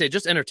 And they say,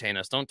 just entertain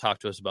us. Don't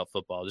talk to us about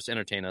football. Just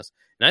entertain us.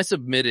 And I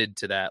submitted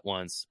to that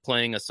once,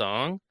 playing a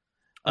song.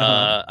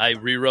 I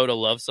rewrote a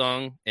love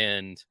song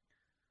and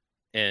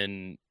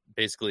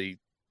basically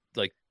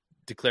like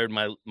declared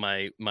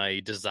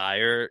my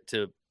desire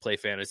to play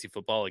fantasy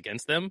football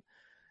against them.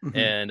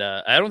 And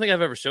I don't think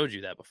I've ever showed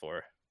you that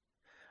before.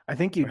 I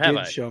think you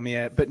did show me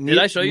it, but did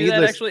I show you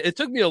that actually? It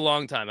took me a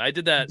long time. I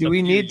did that. Do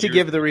we need to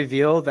give the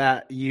reveal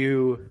that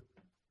you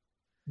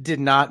did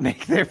not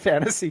make their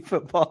fantasy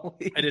football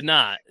league? I did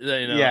not.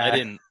 I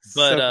didn't.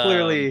 But so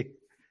clearly,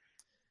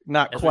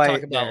 Not as quite we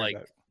talk about there, like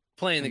but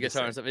playing the I'm just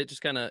guitar and saying. stuff, it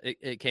just kind of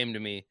it came to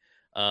me.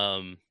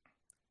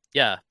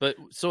 Yeah, but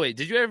so wait,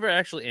 did you ever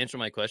actually answer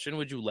my question?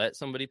 Would you let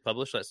somebody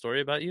publish that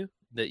story about you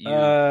that you just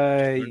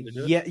learned to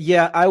do it?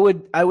 Yeah, I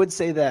would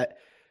say that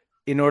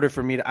in order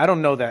for me to, I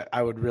don't know that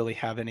I would really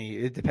have any,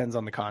 it depends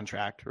on the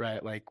contract,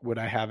 right? Like, would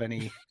I have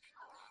any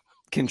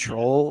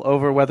control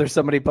over whether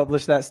somebody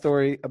published that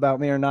story about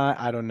me or not?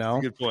 I don't That's a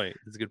know. good point.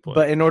 That's a good point.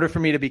 But in order for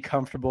me to be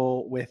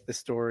comfortable with the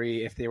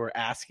story, if they were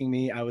asking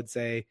me, I would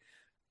say,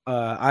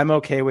 I'm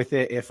okay with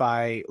it if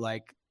I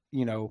like,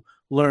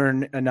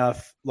 learn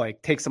enough,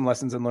 like take some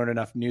lessons and learn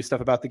enough new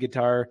stuff about the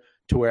guitar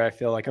to where I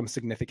feel like I'm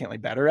significantly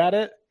better at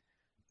it.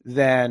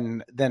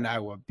 Then I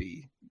would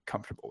be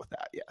comfortable with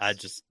that.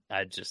 Yes.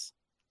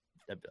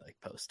 I'd be like,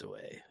 post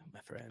away, my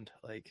friend.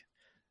 Like,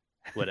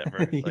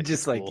 whatever. You Like,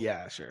 just it's cool.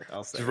 yeah, sure.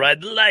 I'll say Just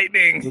ride the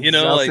lightning,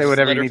 I'll like say just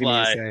whatever let you her need me to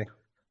fly. say.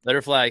 Let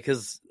her fly.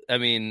 Cause I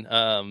mean,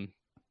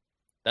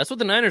 that's what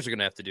the Niners are going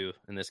to have to do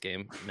in this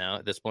game now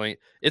at this point.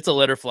 It's a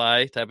let her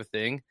fly type of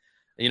thing.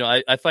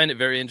 I find it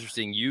very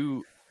interesting.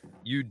 You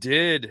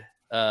did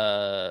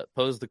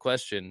pose the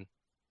question,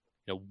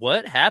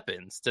 what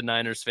happens to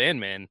Niners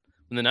fan man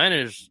when the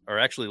Niners are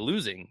actually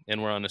losing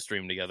and we're on a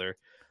stream together?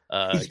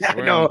 Yeah,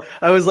 no,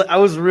 I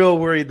was real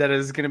worried that it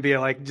was going to be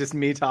like just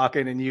me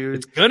talking and you.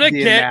 It's going to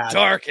being get mad.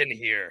 dark in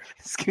here.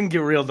 It's going to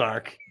get real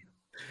dark.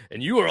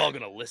 And you are all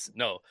going to listen.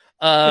 No,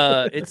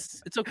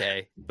 it's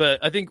okay. But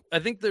I think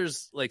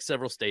there's like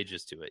several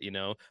stages to it.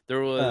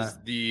 There was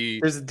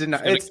there's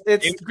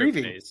it's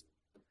grieving. Phase.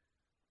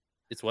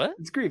 It's what?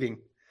 It's grieving.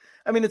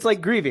 I mean, it's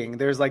like grieving.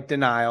 There's like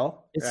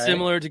denial. It's right?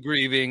 similar to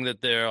grieving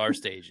that there are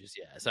stages.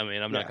 Yes. I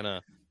mean, I'm not going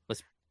to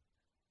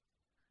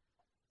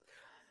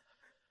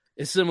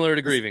It's similar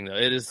to grieving,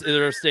 though.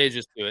 There are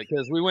stages to it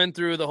because we went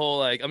through the whole,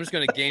 like, I'm just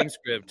going to game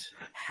script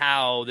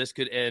how this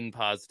could end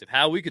positive,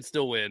 how we could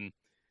still win.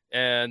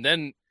 And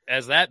then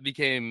as that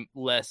became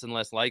less and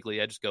less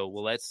likely, I just go,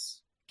 well,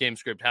 let's game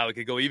script how it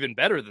could go even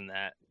better than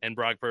that. And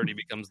Brock Purdy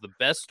becomes the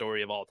best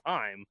story of all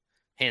time,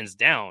 hands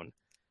down.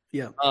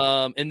 Yeah.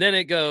 And then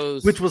it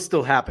goes, which will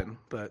still happen,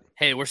 but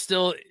hey, we're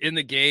still in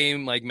the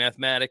game, like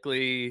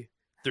mathematically.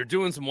 They're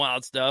doing some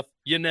wild stuff.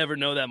 You never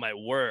know, that might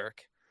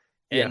work.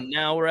 And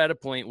now we're at a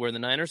point where the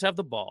Niners have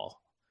the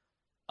ball.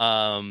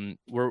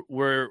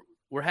 We're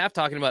half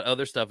talking about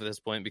other stuff at this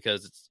point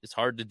because it's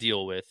hard to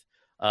deal with.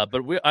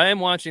 But I am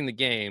watching the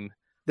game.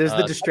 There's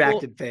the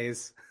distracted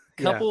phase.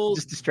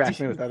 Just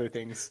distract me with other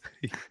things.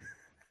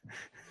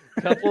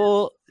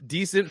 Couple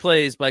decent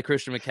plays by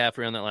Christian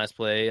McCaffrey on that last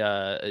play.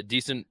 A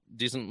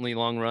decently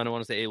long run. I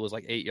want to say it was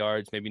like 8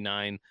 yards, maybe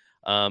 9.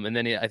 And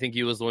then I think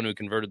he was the one who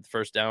converted the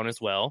first down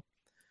as well.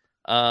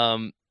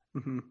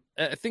 Mm-hmm.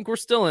 I think we're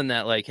still in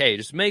that, like, hey,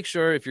 just make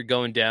sure if you're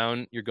going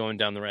down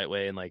the right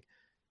way. And, like,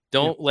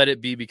 don't let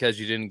it be because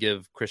you didn't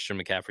give Christian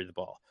McCaffrey the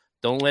ball.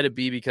 Don't let it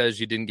be because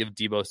you didn't give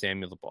Deebo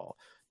Samuel the ball.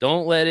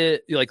 Don't let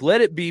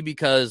it be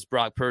because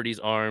Brock Purdy's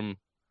arm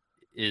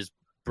is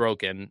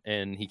broken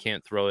and he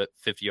can't throw it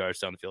 50 yards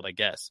down the field, I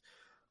guess.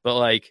 But,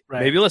 like,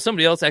 maybe let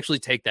somebody else actually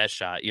take that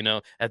shot.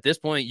 At this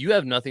point, you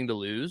have nothing to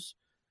lose.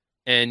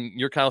 And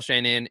you're Kyle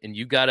Shanahan, and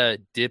you got to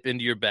dip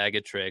into your bag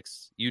of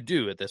tricks. You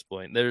do at this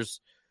point.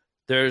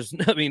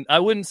 I mean, I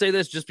wouldn't say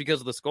this just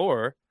because of the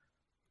score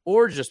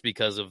or just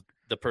because of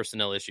the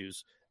personnel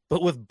issues,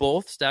 but with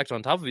both stacked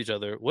on top of each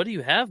other, what do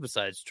you have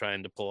besides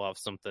trying to pull off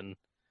something,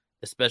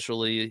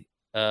 especially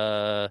you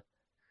kind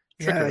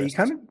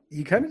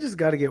of just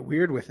got to get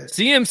weird with it.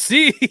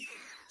 CMC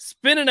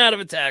spinning out of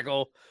a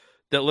tackle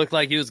that looked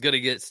like he was going to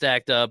get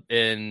stacked up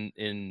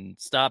and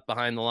stop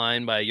behind the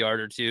line by a yard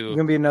or two. It's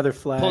going to be another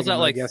flag. Pulls out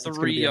like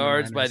 3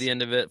 yards by the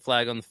end of it.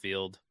 Flag on the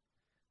field.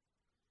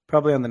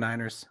 Probably on the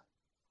Niners.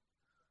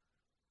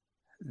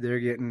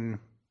 They're going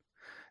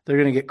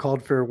to get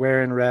called for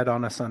wearing red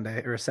on a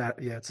Sunday or a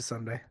Saturday. Yeah, it's a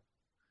Sunday.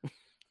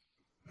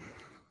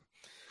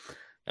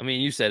 I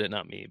mean, you said it,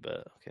 not me,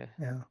 but okay.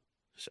 Yeah.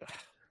 So,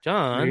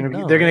 John,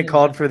 they're going to get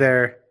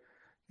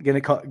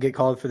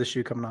called for the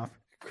shoe coming off.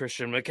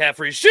 Christian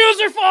McCaffrey's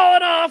shoes are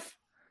falling off.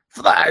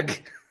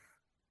 Flag.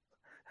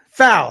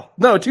 Foul.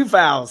 No, 2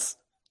 fouls.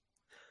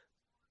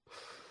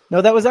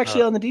 No, that was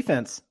actually on the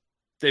defense.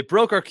 They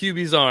broke our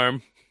QB's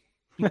arm.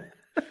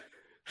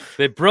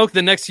 They broke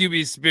the next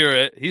QB's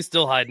spirit. He's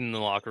still hiding in the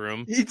locker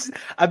room.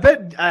 I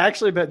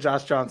actually bet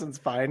Josh Johnson's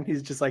fine.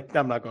 He's just like,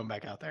 I'm not going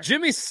back out there.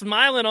 Jimmy's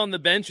smiling on the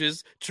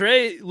benches.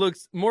 Trey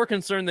looks more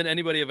concerned than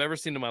anybody I've ever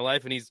seen in my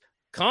life, and he's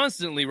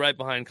constantly right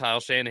behind Kyle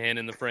Shanahan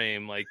in the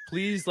frame. Like,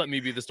 please let me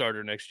be the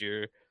starter next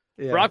year.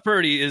 Yeah. Brock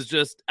Purdy is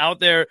just out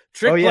there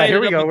playing. Here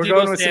we go. We're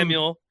going with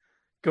Samuel.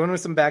 Going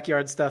with some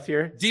backyard stuff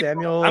here.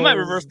 Samuel, I might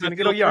reverse going to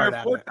get a yard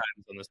 4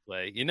 times on this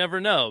play. You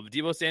never know.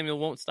 Deebo Samuel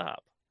won't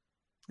stop.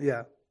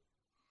 Yeah.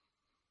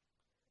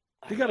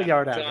 He got a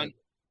yard out of it.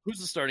 Who's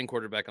the starting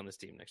quarterback on this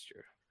team next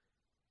year?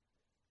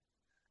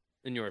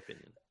 In your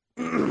opinion?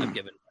 I'm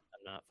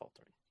not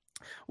faltering.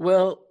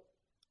 Well,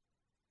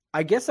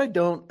 I guess I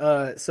don't.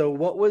 So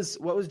what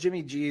was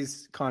Jimmy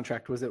G's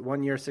contract? Was it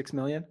 1 year, $6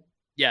 million?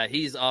 Yeah,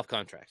 he's off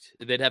contract.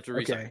 They'd have to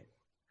re-sign him.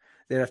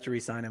 They'd have to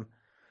re-sign him.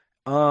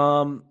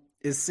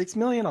 Is 6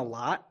 million a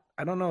lot?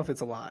 I don't know if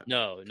it's a lot.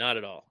 No, not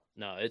at all.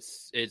 No,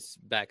 it's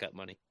backup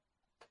money.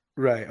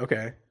 Right.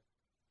 Okay.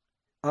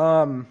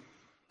 Um,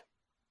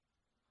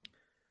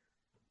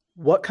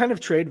 what kind of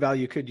trade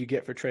value could you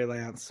get for Trey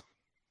Lance?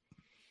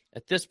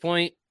 At this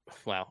point,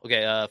 wow.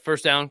 Okay,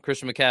 first down,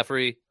 Christian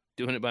McCaffrey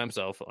doing it by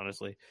himself,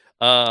 honestly.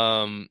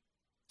 Trade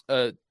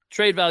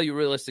value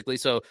realistically.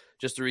 So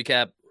just to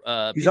recap,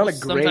 He's people on a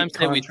great sometimes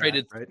say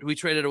contract, right? we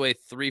traded away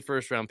 3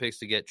 first-round picks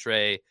to get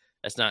Trey.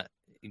 That's not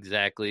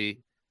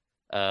exactly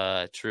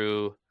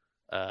true,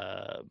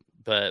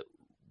 but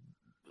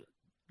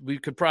we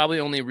could probably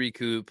only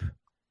recoup.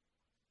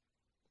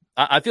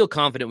 I feel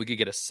confident we could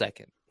get a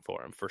second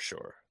for him for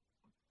sure.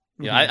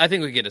 Yeah, I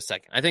think we could get a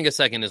second. I think a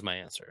second is my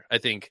answer. I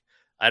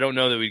don't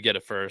know that we'd get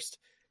a first.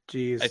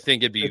 Jeez, I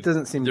think it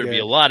doesn't seem there'd good. be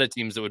a lot of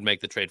teams that would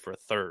make the trade for a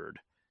third,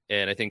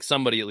 and I think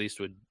somebody at least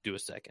would do a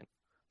second.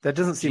 That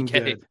doesn't seem GK.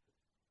 good.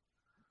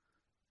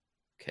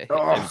 Okay.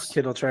 Oh,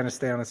 Kittle trying to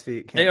stay on his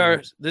feet.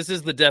 This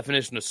is the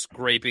definition of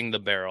scraping the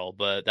barrel,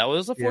 but that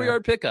was a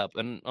 4-yard pickup,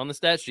 and on the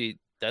stat sheet,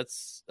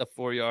 that's a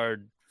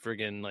 4-yard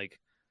friggin' like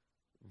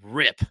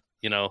rip.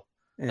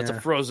 That's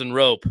a frozen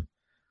rope,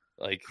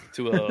 like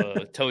to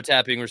a toe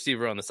tapping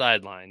receiver on the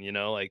sideline.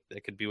 Like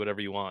that could be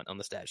whatever you want on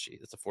the stat sheet.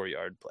 It's a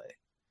 4-yard play.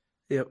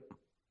 Yep.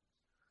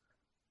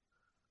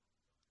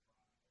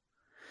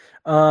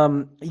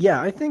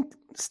 Yeah, I think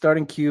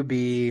starting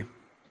QB.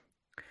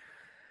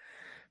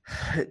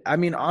 I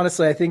mean,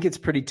 honestly, I think it's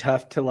pretty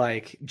tough to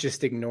like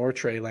just ignore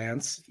Trey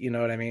Lance. You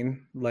know what I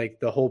mean? Like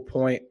the whole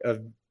point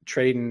of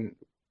trading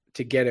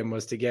to get him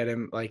was to get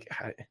him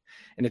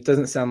and it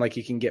doesn't sound like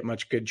you can get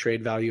much good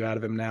trade value out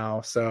of him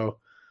now. So,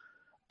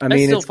 I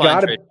mean, it's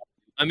got to.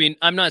 I mean,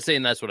 I'm not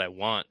saying that's what I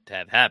want to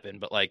have happen,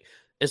 but like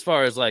as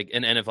far as like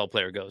an NFL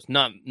player goes,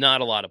 not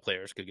a lot of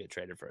players could get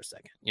traded for a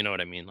second. You know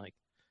what I mean? Like,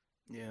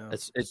 yeah,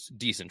 it's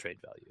decent trade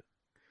value.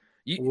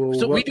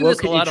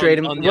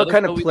 What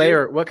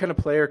kind of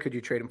player could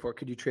you trade him for?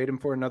 Could you trade him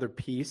for another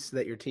piece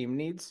that your team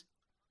needs?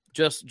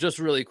 Just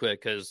really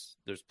quick, because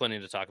there's plenty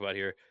to talk about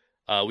here.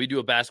 We do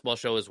a basketball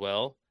show as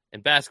well,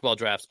 and basketball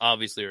drafts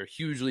obviously are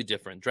hugely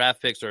different.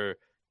 Draft picks are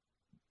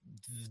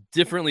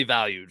differently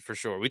valued for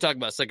sure. We talk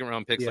about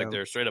second-round picks like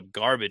they're straight up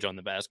garbage on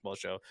the basketball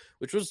show,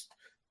 which was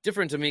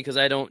different to me because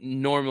I don't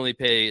normally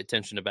pay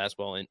attention to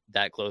basketball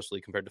that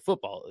closely compared to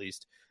football, at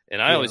least.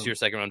 And I always hear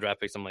second-round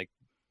draft picks. I'm like,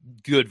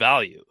 good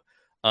value.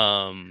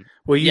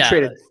 You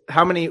traded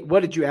how many?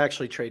 What did you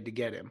actually trade to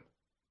get him?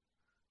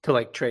 To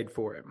like trade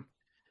for him?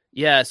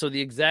 Yeah, so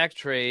the exact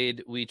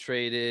trade, we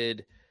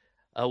traded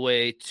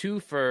away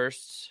 2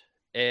 firsts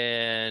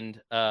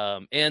and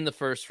the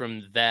first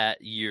from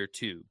that year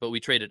too, but we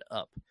traded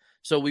up.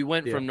 So we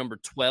went from number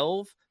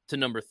 12 to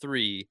number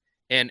 3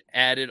 and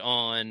added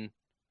on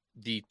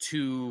the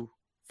 2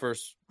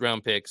 first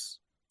round picks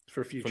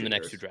for future from the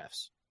next 2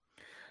 drafts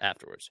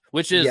afterwards,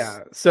 which is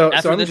So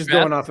I'm just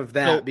going off of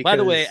that. By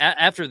the way,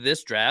 after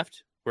this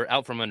draft, we're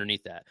out from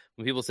underneath that.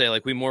 When people say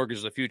like we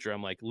mortgage the future,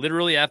 I'm like,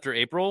 literally after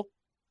April,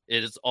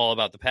 it is all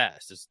about the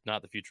past. It's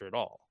not the future at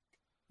all.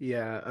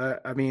 Yeah,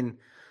 I mean,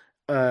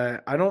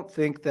 I don't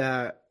think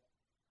that.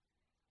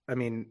 I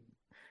mean,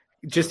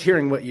 just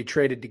hearing what you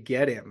traded to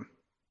get him,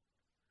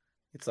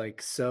 it's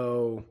like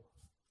so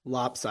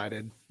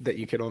lopsided that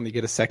you could only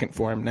get a second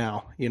for him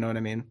now. You know what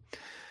I mean?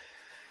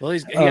 Well, he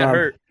got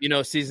hurt,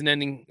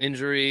 season-ending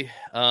injury.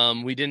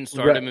 We didn't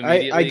start him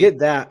immediately. I get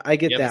that.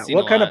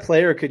 What kind of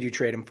player could you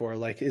trade him for?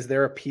 Like, is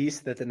there a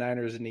piece that the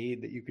Niners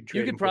need that you could trade?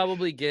 You could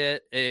probably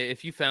get,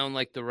 if you found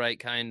like the right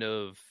kind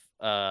of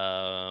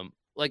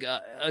like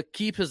a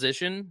key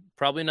position.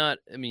 Probably not.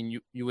 I mean,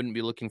 you wouldn't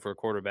be looking for a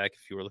quarterback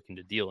if you were looking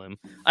to deal him.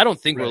 I don't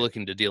think we're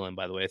looking to deal him.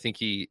 By the way, I think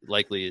he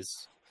likely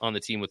is on the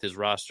team with his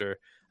roster.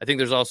 I think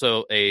there's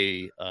also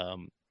a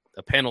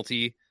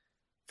penalty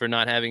for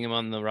not having him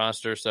on the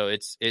roster. So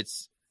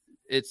it's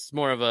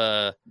more of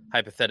a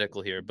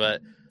hypothetical here,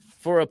 but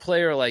for a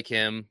player like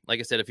him, like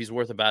I said, if he's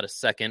worth about a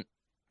second,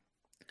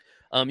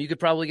 you could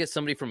probably get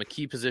somebody from a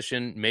key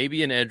position,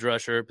 maybe an edge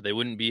rusher, but they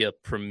wouldn't be a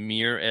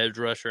premier edge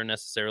rusher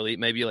necessarily.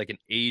 Maybe like an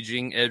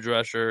aging edge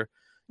rusher,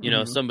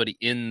 somebody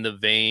in the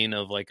vein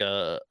of like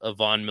a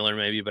Von Miller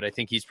maybe, but I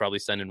think he's probably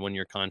signing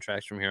 1-year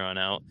contracts from here on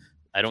out.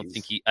 I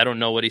don't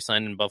know what he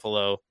signed in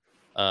Buffalo.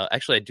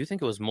 Actually, I do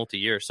think it was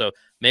multi-year. So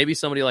maybe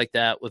somebody like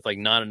that with like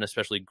not an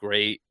especially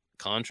great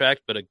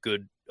contract, but a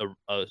good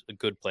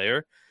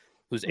player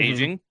who's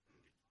aging,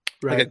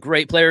 like a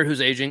great player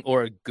who's aging,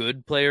 or a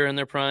good player in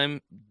their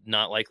prime,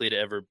 not likely to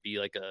ever be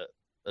like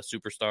a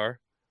superstar,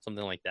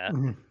 something like that.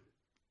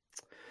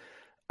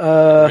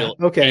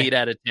 Okay, 8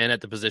 out of 10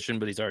 at the position,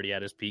 but he's already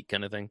at his peak,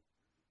 kind of thing.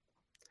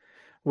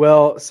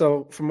 Well,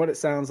 so from what it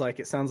sounds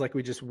like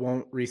we just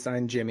won't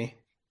re-sign Jimmy.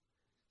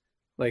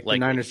 Like the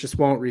Niners just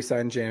won't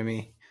re-sign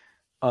Jimmy.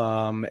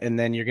 And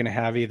then you're going to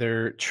have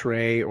either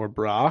Trey or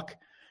Brock.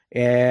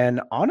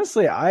 And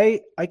honestly,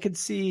 I could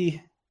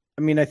see,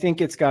 I think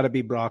it's got to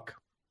be Brock.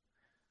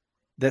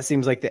 That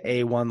seems like the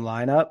A1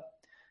 lineup.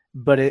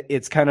 But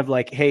it's kind of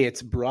like, hey,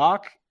 it's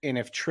Brock. And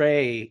if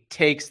Trey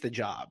takes the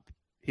job,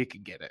 he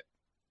could get it.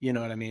 You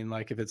know what I mean?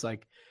 Like if it's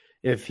like,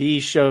 if he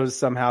shows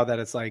somehow that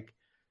it's like,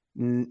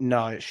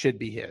 no, it should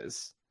be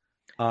his.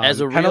 As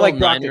a Kind of real like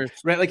Brock Niners, did,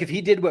 right? Like if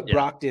he did what Yeah.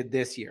 Brock did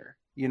this year,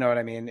 you know what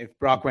I mean? If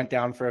Brock went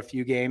down for a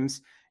few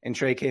games and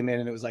Trey came in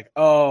and it was like,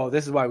 oh,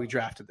 this is why we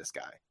drafted this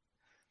guy.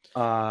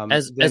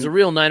 As a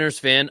real Niners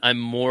fan, I'm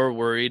more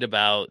worried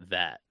about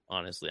that.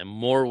 Honestly, I'm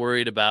more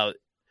worried about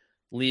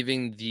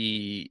leaving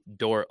the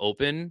door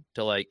open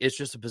to like it's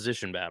just a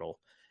position battle,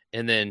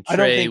 and then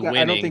Trey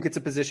winning. I don't think it's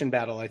a position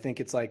battle. I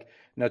think it's like,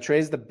 no,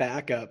 Trey's the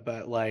backup,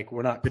 but like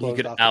we're not But he closed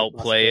could off to the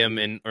outplay him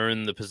possibility. and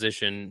earn the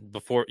position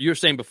before. You're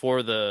saying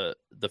before the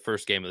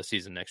first game of the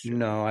season next year?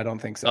 No, I don't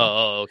think so.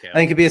 Okay. I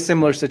think it'd be a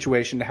similar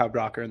situation to how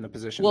Brocker in the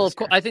position. Well, this of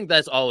course, year. I think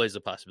that's always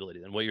a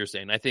possibility. Then what you're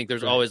saying, I think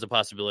there's Right. always a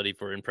possibility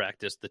for in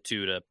practice the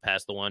two to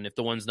pass the one if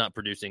the one's not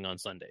producing on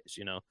Sundays.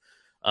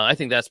 I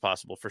think that's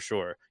possible for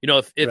sure.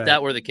 If Right.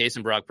 that were the case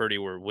and Brock Purdy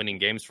were winning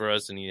games for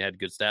us and he had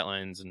good stat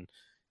lines and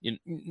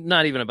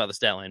not even about the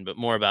stat line, but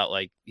more about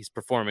like he's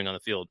performing on the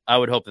field, I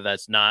would hope that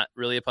that's not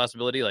really a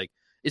possibility. Like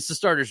it's the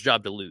starter's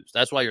job to lose.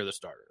 That's why you're the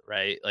starter,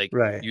 right? Like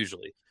Right.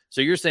 usually.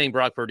 So you're saying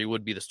Brock Purdy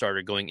would be the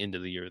starter going into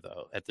the year,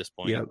 though, at this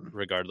point, Yep.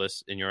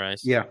 regardless, in your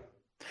eyes? Yeah.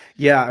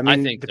 Yeah. I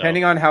mean, think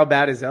depending on how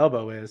bad his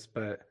elbow is,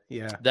 but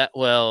yeah.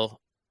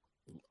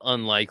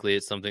 Unlikely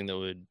it's something that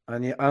would.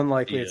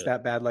 Unlikely it's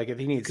that bad. Like if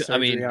he needs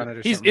surgery on it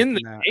or he's something. in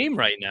the game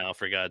right now,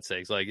 for God's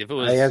sakes. Like if it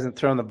was. He hasn't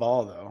thrown the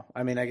ball, though.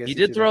 I mean, I guess he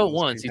did throw it that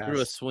once. He screen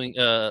threw a pass. swing,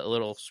 a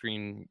little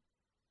screen.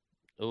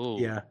 Oh.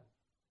 Yeah.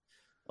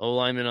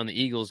 O-lineman on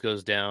the Eagles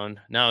goes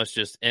down. Now it's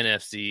just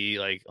NFC,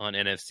 like on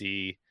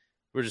NFC.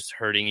 We're just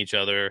hurting each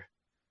other.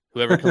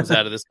 Whoever comes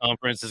out of this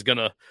conference is going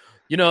to,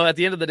 at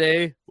the end of the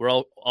day, we're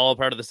all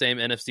part of the same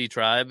NFC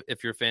tribe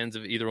if you're fans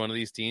of either one of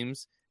these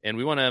teams. And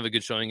we want to have a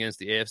good showing against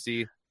the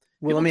AFC.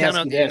 Well, let me count ask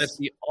out you the this.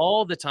 NFC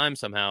all the time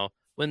somehow.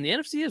 When the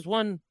NFC has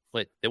won,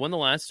 they won the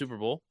last Super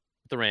Bowl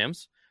with the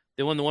Rams.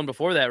 They won the one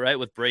before that, right,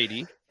 with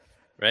Brady,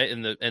 right,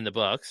 and the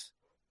Bucks.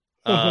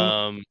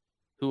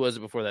 Who was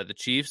it before that? The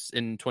Chiefs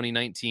in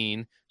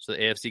 2019. So the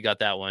AFC got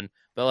that one.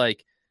 But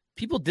like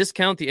people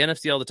discount the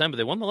NFC all the time, but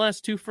they won the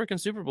last two freaking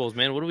Super Bowls,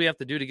 man. What do we have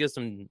to do to get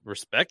some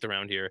respect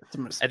around here?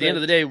 At the end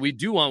of the day, we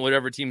do want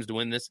whatever teams to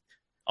win this.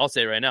 I'll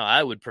say right now,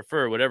 I would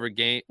prefer whatever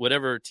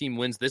team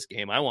wins this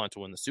game. I want to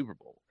win the Super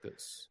Bowl.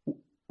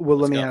 Well,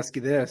 let me ask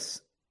you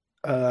this.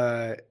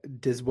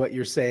 Does what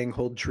you're saying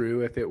hold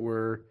true if it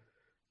were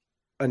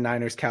a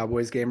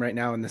Niners-Cowboys game right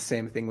now and the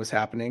same thing was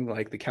happening,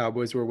 like the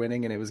Cowboys were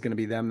winning and it was going to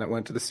be them that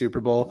went to the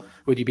Super Bowl?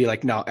 Would you be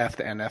like, no, F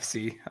the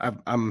NFC,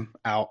 I'm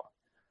out?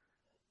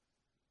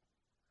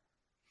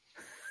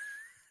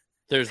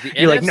 There's the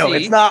You're NFC. like, no,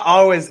 it's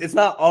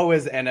not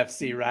always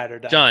NFC ride or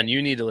die. John,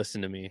 you need to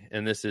listen to me,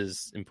 and this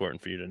is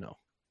important for you to know.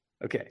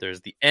 Okay.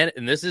 There's the and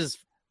this is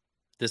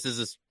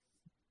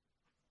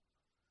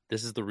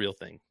the real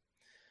thing.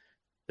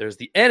 There's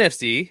the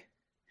NFC,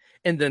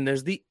 and then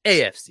there's the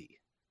AFC.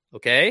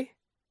 Okay.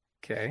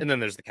 And then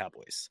there's the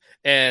Cowboys,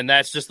 and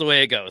that's just the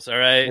way it goes. All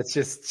right. It's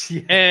just,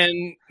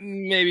 and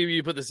maybe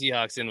you put the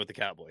Seahawks in with the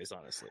Cowboys.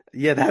 Honestly,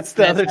 that's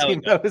the other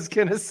team I was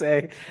gonna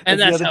say. And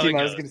that's the other how team it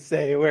I was goes. gonna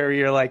say, where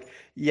you're like,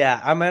 yeah,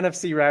 I'm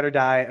NFC ride or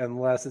die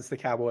unless it's the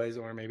Cowboys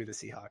or maybe the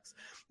Seahawks.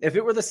 If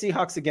it were the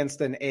Seahawks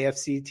against an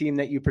AFC team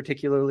that you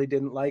particularly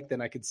didn't like,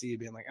 then I could see you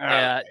being like,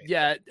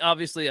 yeah.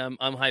 Obviously, I'm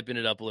hyping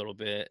it up a little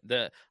bit.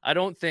 I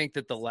don't think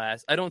there's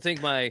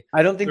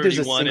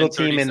a single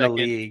team in the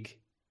league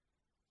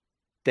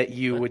that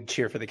you would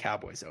cheer for the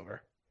Cowboys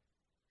over.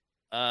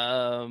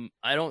 I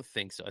don't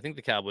think so. I think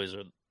the Cowboys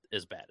are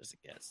as bad as it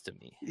gets to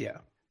me. Yeah.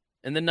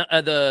 And then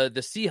the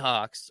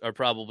Seahawks are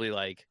probably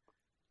like,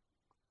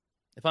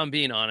 if I'm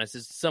being honest,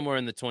 it's somewhere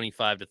in the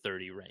 25 to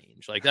 30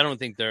 range. Like, I don't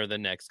think they're the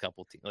next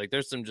couple teams. Like,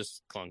 there's some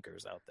just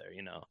clunkers out there,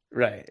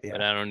 Right. Yeah.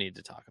 But I don't need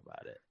to talk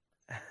about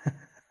it.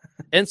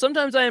 And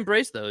sometimes I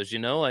embrace those,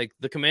 like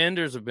the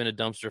Commanders have been a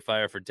dumpster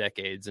fire for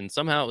decades. And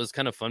somehow it was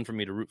kind of fun for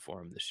me to root for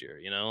them this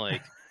year,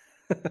 like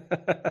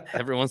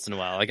every once in a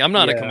while. Like, I'm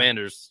not a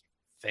Commanders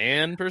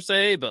fan per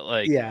se, but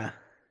like,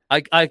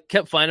 I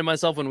kept finding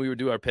myself when we would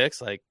do our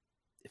picks, like,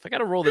 if I got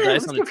to roll the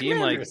dice on a team,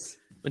 Commanders.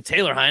 Like when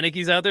Taylor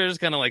Heineke's out there just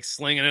kind of like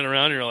slinging it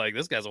around, and you're like,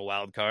 this guy's a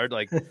wild card.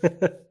 Like, well,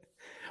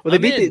 they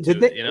beat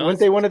weren't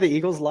they one of the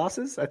Eagles'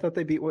 losses? I thought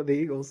they beat the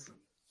Eagles.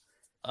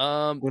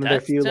 One of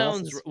their few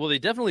losses. Well, they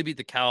definitely beat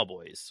the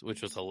Cowboys,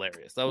 which was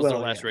hilarious. That was their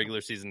last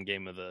regular season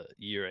game of the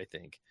year, I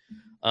think.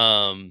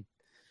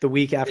 The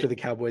week after the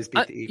Cowboys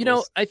beat the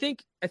Eagles. I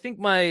think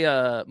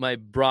my my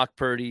Brock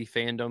Purdy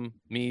fandom,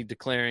 me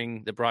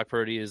declaring that Brock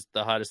Purdy is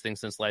the hottest thing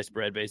since sliced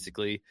bread,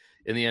 basically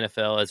in the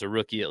NFL as a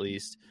rookie, at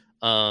least.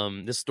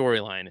 This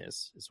storyline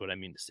is what I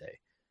mean to say,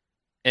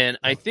 and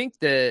I think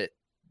that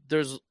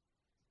there's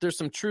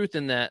some truth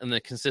in that, in the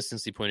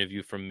consistency point of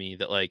view from me.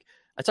 That like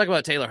I talk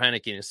about Taylor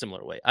Heineke in a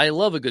similar way. I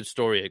love a good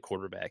story at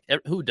quarterback.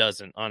 Who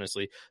doesn't,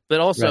 honestly? But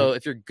also,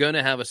 if you're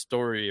gonna have a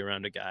story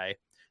around a guy,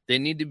 they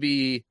need to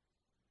be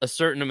a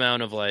certain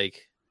amount of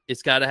like,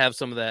 it's got to have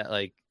some of that,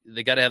 like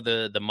they got to have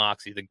the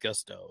moxie, the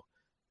gusto,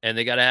 and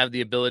they got to have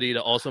the ability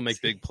to also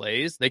make big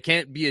plays. They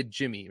can't be a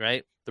Jimmy,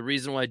 right? The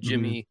reason why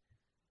Jimmy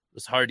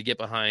was hard to get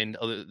behind.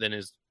 Other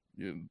than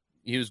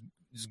he was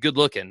good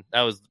looking.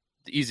 That was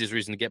the easiest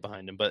reason to get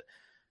behind him. But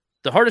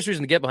the hardest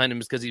reason to get behind him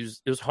is because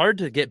it was hard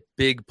to get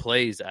big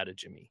plays out of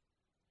Jimmy.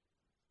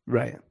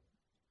 Right.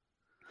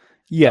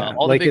 Yeah,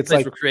 all the big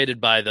plays were created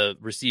by the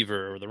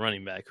receiver or the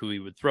running back who he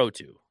would throw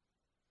to.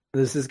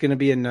 This is going to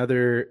be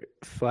another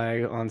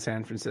flag on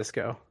San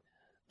Francisco.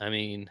 I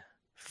mean,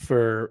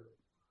 for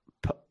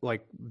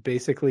like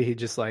basically he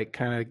just like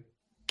kind of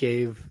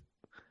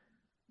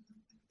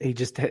he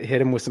just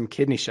hit him with some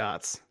kidney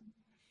shots.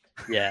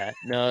 Yeah,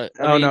 no.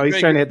 No, he's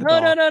trying to hit the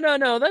ball.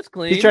 No, that's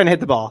clean. He's trying to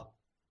hit the ball.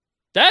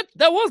 That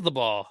was the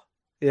ball.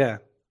 Yeah.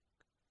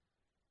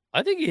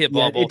 I think he hit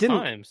ball both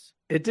times.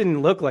 It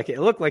didn't look like it.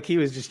 It looked like he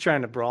was just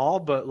trying to brawl,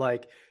 but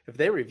like if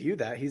they review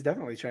that, he's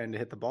definitely trying to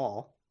hit the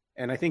ball.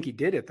 And I think he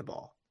did hit the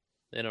ball.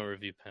 They don't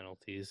review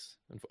penalties.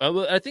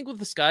 I think with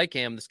the Sky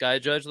Cam, the Sky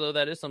Judge, though,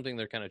 that is something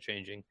they're kind of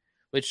changing.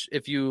 Which,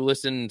 if you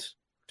listened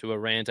to a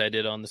rant I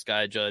did on the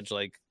Sky Judge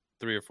like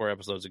 3 or 4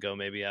 episodes ago,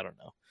 maybe, I don't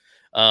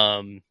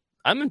know.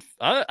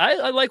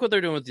 I like what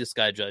they're doing with the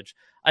Sky Judge.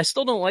 I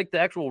still don't like the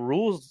actual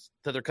rules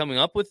that they're coming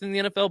up with in the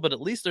NFL, but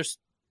at least there's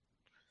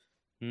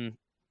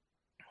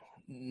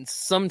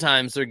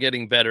sometimes they're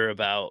getting better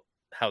about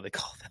how they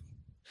call them.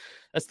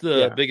 That's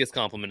the biggest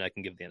compliment I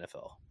can give the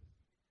NFL.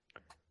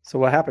 So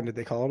what happened? Did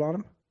they call it on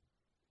him?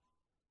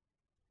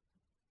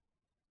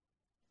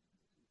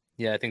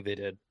 Yeah, I think they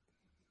did.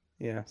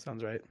 Yeah,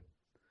 sounds right.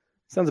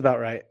 Sounds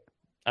about right.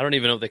 I don't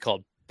even know what they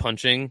called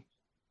punching.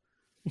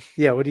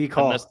 Yeah, what do you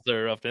call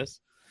unnecessary roughness?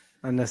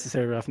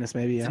 Unnecessary roughness,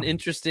 maybe. Yeah. It's an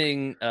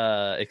interesting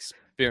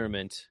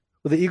experiment.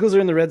 Well, the Eagles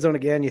are in the red zone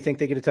again. You think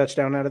they get a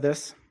touchdown out of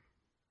this?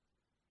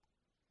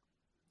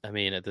 I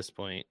mean, at this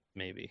point,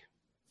 maybe.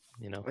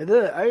 You know,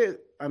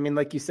 I mean,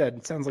 like you said,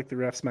 it sounds like the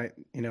refs might,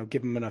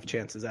 give them enough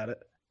chances at it.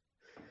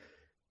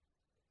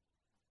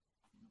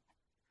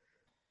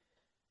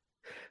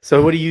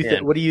 So, what do you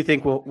think? What do you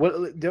think?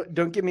 Well,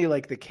 don't give me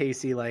like the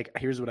Casey. Like,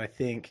 here's what I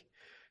think,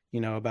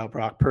 about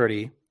Brock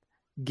Purdy.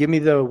 Give me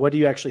what do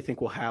you actually think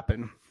will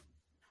happen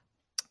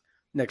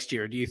next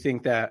year? Do you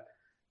think that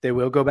they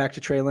will go back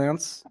to Trey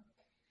Lance?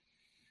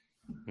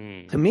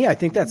 To me, I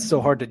think that's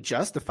so hard to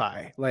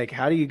justify. Like,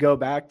 how do you go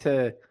back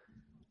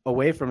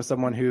away from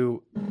someone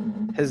who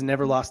has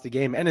never lost a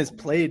game and has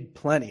played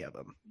plenty of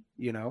them?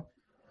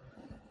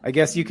 I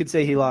guess you could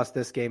say he lost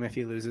this game if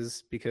he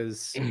loses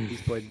because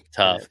he's played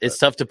tough. It's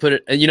tough to put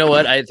it. You know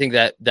what? I think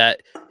that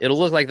it'll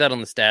look like that on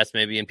the stats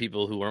maybe, and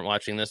people who weren't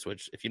watching this,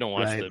 which if you don't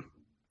watch the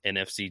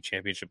NFC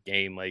Championship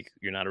game, like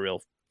you're not a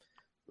real,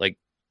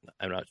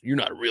 you're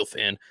not a real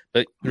fan,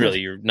 but really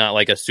you're not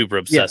like a super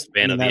obsessed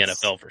fan of the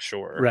NFL for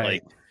sure.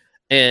 Right.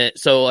 And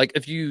so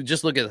if you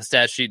just look at the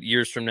stat sheet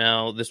years from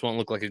now, this won't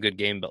look like a good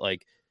game, but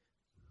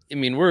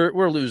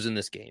we're losing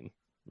this game,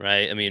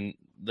 right? I mean,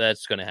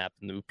 that's going to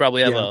happen. We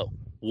probably have a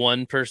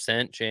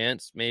 1%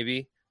 chance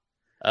maybe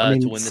to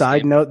win this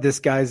side game. Note, this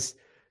guy's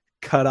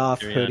cut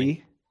off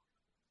hoodie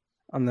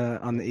on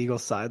the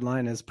Eagles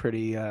sideline is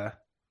pretty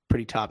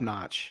top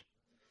notch.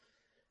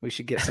 We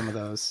should get some of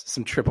those,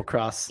 some triple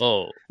cross.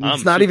 Oh,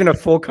 it's not even a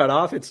full cut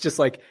off. It's just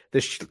like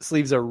the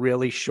sleeves are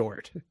really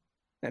short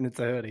and it's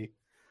a hoodie.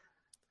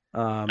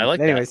 I like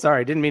anyway, that.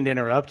 Sorry, didn't mean to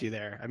interrupt you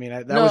there. I mean,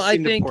 I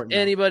think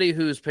anybody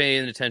who's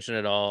paying attention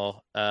at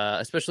all,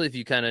 especially if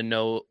you kind of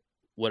know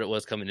what it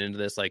was coming into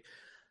this, like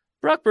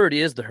Brock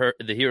Purdy is the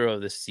hero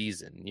of this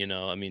season,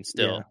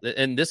 still. Yeah.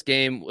 And this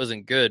game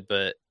wasn't good,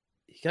 but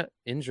he got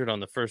injured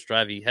on the first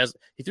drive. He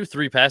threw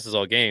 3 passes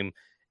all game,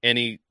 and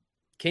he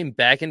came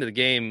back into the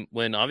game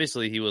when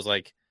obviously he was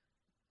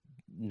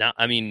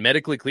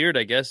medically cleared,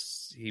 I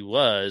guess he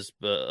was,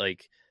 but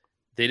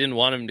they didn't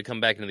want him to come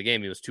back into the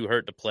game. He was too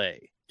hurt to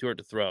play, too hurt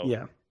to throw.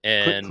 Yeah.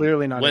 And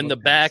clearly not when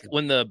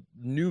the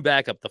new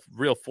backup, the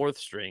real 4th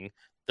string,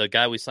 the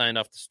guy we signed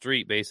off the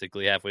street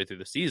basically halfway through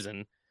the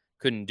season,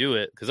 couldn't do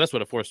it because that's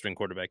what a 4th string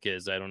quarterback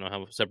is. I don't know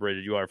how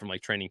separated you are from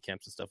training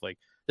camps and stuff.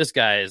 This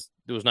guy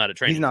was not a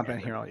training. He's not been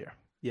here all year.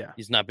 Yeah.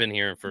 He's not been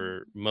here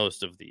for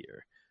most of the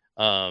year.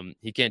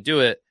 He can't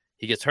do it.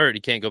 He gets hurt.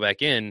 He can't go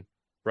back in.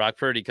 Brock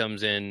Purdy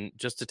comes in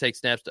just to take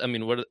snaps.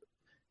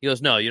 He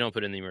goes, no, you don't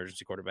put in the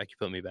emergency quarterback. You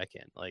put me back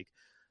in.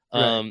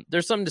 Right.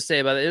 There's something to say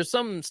about it. There's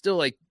some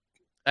still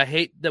I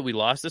hate that we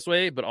lost this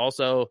way, but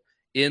also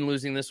in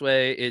losing this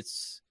way,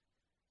 it's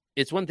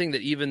one thing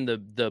that even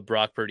the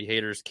Brock Purdy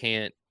haters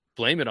can't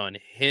blame it on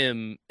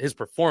him, his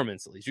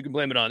performance. At least you can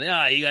blame it on,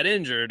 he got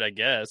injured, I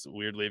guess.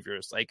 Weirdly, if you're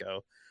a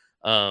psycho,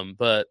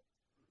 but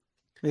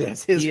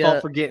it's his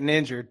fault for getting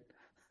injured.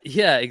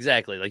 Yeah,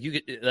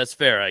 exactly. That's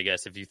fair, I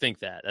guess. If you think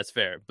that, that's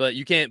fair. But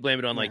you can't blame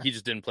it on he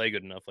just didn't play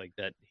good enough,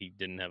 that he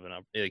didn't have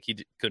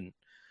couldn't.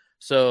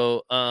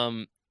 So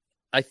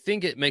I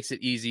think it makes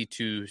it easy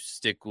to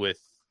stick with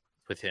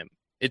him.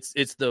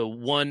 It's the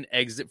one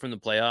exit from the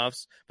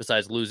playoffs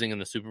besides losing in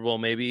the Super Bowl,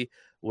 maybe,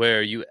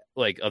 where you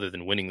other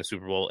than winning the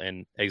Super Bowl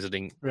and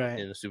exiting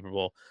in the Super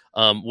Bowl,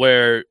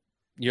 where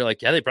you're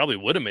they probably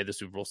would have made the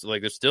Super Bowl. So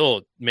there's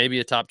still maybe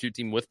a top 2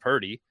 team with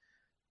Purdy.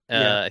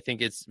 I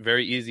think it's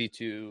very easy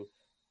to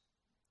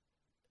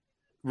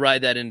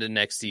ride that into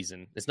next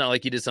season. It's not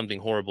like he did something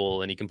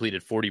horrible and he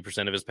completed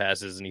 40% of his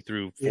passes and he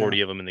threw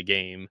 40 of them in the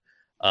game.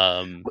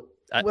 He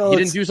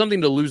didn't do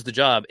something to lose the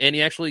job, and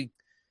he actually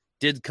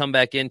did come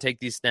back in, take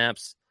these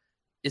snaps.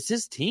 It's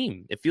his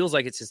team. It feels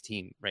like it's his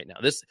team right now.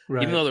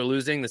 Even though they're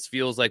losing, this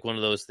feels like one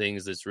of those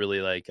things that's really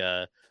like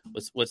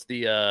what's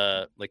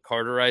the like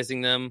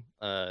carterizing them?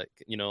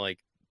 Like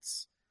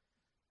it's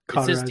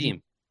his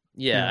team.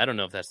 Yeah, I don't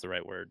know if that's the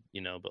right word,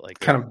 but like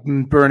kind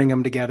of burning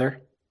them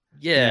together.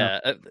 Yeah.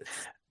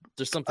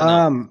 There's something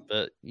else,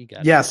 but you got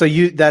it. Yeah, so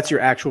that's your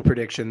actual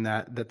prediction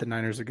that the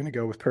Niners are going to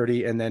go with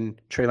Purdy, and then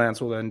Trey Lance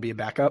will then be a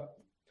backup?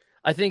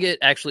 I think it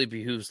actually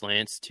behooves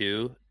Lance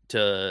too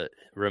to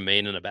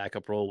remain in a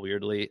backup role,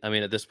 weirdly. I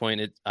mean, at this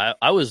point,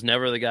 I was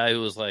never the guy who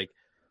was like,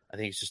 I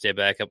think he should stay a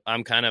backup.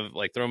 I'm kind of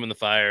like, throw him in the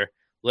fire,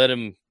 let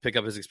him pick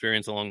up his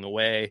experience along the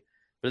way.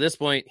 But at this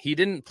point, he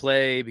didn't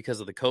play because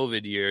of the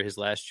COVID year, his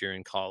last year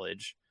in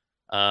college.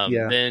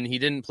 Then he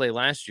didn't play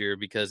last year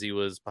because he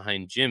was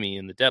behind Jimmy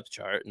in the depth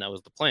chart, and that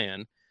was the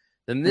plan.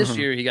 Then this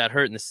year, he got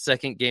hurt in the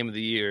second game of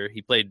the year.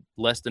 He played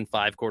less than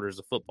 5 quarters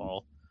of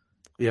football,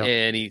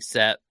 and he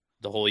sat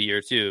the whole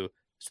year too.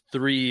 It's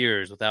 3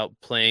 years without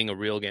playing a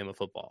real game of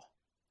football.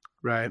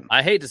 Right.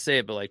 I hate to say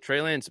it, but like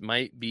Trey Lance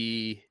might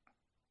be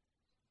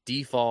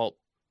default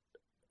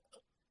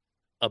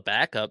a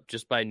backup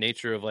just by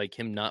nature of like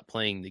him not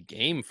playing the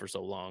game for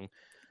so long,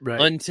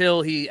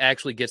 until he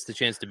actually gets the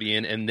chance to be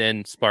in, and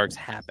then sparks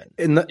happen.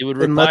 It would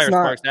require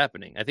sparks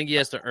happening. I think he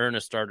has to earn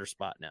a starter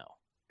spot now.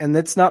 And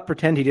let's not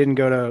pretend he didn't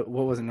go to,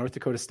 what was it, North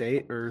Dakota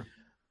State? Or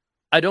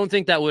I don't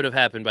think that would have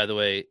happened, by the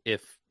way,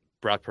 if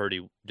Brock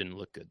Purdy didn't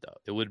look good, though.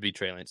 It would be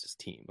Trey Lance's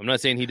team. I'm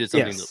not saying he did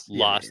something that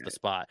lost the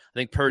spot. I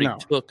think Purdy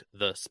took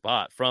the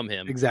spot from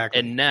him. Exactly.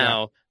 And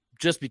now,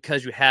 just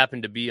because you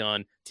happen to be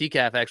on,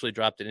 TCAF actually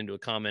dropped it into a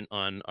comment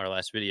on our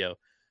last video.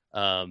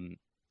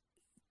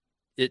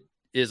 It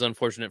is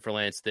unfortunate for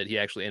Lance that he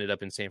actually ended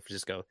up in San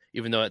Francisco,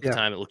 even though at the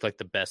time it looked like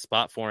the best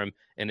spot for him,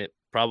 and it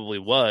probably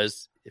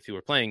was if he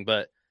were playing,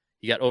 but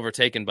he got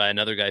overtaken by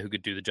another guy who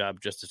could do the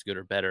job just as good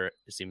or better,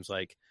 it seems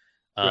like.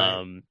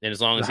 And as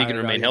long as he can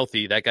remain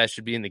healthy, that guy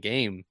should be in the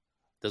game.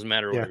 Doesn't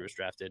matter where he was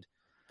drafted.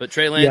 But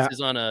Trey Lance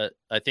is on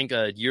I think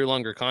a year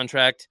longer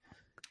contract,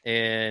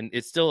 and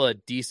it's still a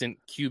decent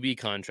QB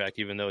contract,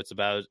 even though it's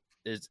about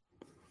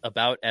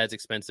as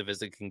expensive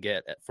as it can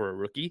get for a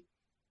rookie.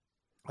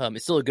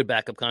 It's still a good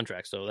backup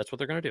contract, so that's what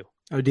they're going to do.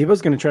 Oh,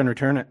 Debo's going to try and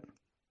return it.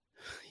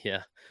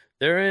 Yeah,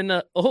 they're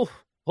in. Oh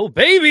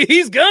baby,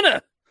 he's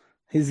gonna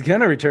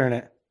return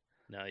it.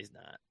 No, he's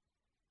not.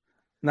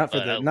 Not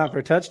for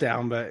a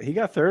touchdown, but he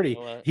got 30.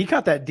 He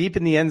caught that deep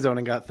in the end zone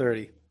and got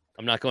 30.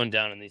 I'm not going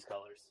down in these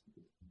colors.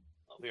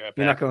 I'll be right back.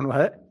 You're not going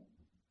what?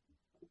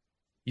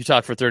 You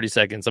talk for 30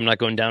 seconds. I'm not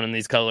going down in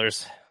these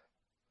colors.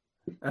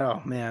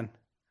 Oh man.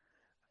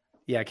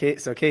 Yeah,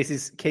 so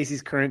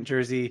Casey's current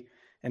jersey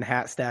and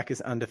hat stack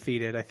is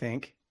undefeated, I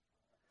think.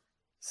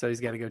 So he's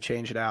got to go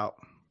change it out.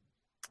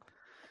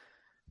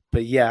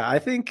 But yeah, I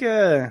think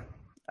I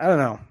don't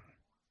know.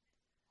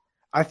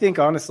 I think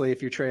honestly,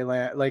 if you're Trey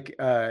Lance,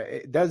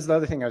 that's the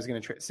other thing I was going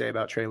to say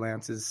about Trey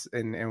Lance is,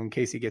 and when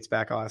Casey gets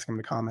back, I'll ask him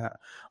to comment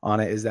on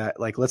it. Is that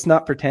like, let's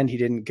not pretend he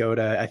didn't go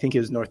to, I think it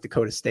was North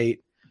Dakota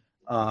State,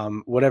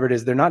 whatever it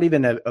is. They're not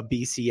even a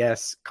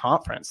BCS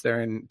conference.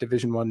 They're in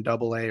Division I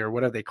AA or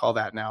whatever they call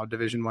that now,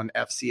 Division I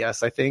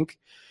FCS, I think.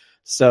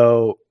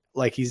 So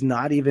like, he's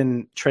not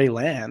even Trey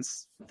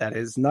Lance. That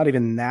is not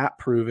even that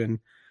proven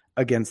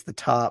against the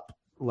top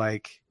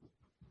like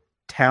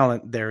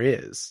talent there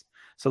is.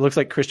 So it looks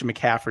like Christian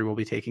McCaffrey will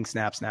be taking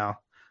snaps now.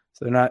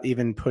 So they're not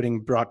even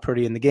putting Brock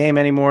Purdy in the game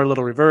anymore. A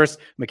little reverse.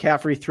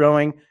 McCaffrey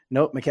throwing.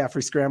 Nope.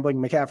 McCaffrey scrambling.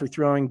 McCaffrey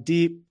throwing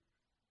deep.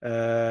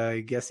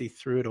 I guess he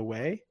threw it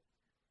away.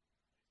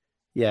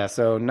 Yeah,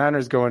 so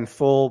Niners going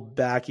full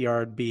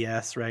backyard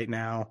BS right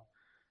now.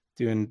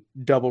 Doing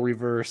double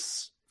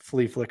reverse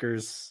flea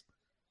flickers.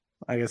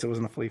 I guess it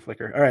wasn't a flea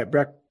flicker. All right,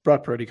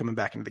 Brock Purdy coming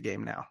back into the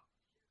game now.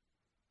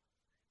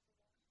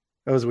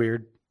 That was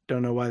weird.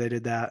 Don't know why they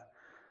did that.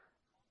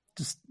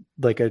 Just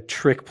like a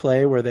trick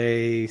play where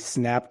they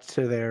snapped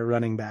to their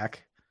running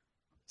back.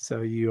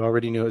 So you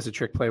already knew it was a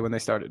trick play when they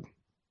started.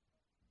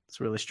 It's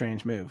a really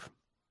strange move.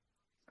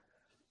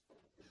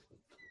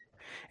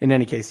 In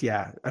any case,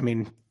 yeah. I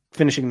mean,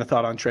 finishing the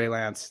thought on Trey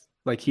Lance,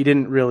 like he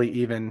didn't really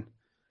even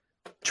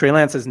 – Trey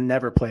Lance has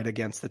never played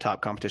against the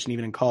top competition.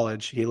 Even in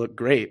college, he looked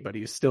great, but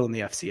he was still in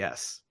the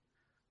FCS.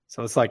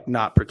 So it's like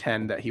not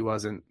pretend that he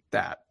wasn't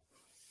that.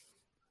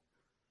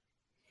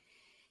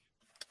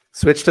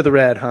 Switch to the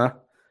red, huh?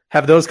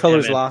 Have those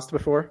colors lost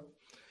before?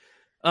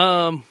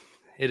 It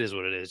is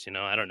what it is,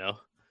 I don't know.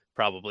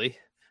 Probably.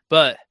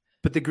 But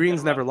the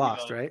green's never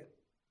lost, right?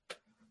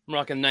 I'm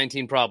rocking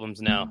 19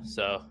 problems now,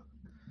 so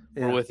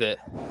we're with it.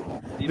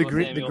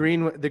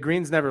 The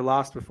green's never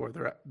lost before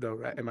though,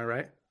 right? Am I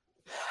right?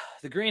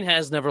 The green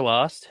has never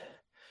lost.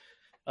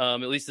 At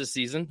least this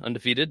season,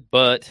 undefeated,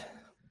 but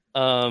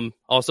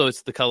also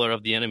it's the color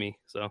of the enemy,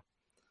 so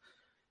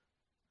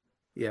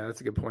yeah,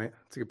 that's a good point.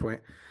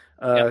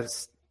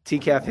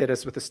 TCAF hit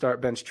us with the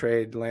start bench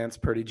trade, Lance,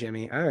 Purdy,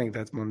 Jimmy. I think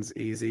that one's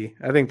easy.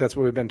 I think that's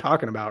what we've been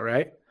talking about,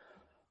 right?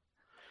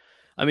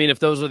 I mean, if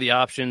those are the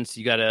options,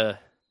 you gotta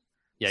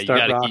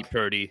keep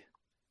Purdy.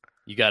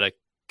 You gotta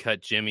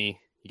cut Jimmy.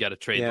 You gotta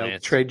trade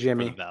Lance. Trade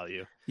Jimmy for the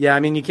value. Yeah, I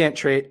mean you can't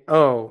trade.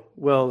 Oh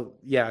well,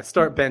 yeah.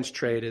 Start bench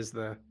trade is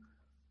the.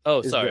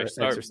 Oh, sorry.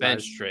 Start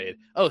bench trade.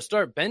 Oh,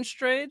 start bench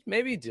trade.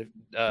 Maybe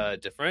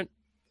different.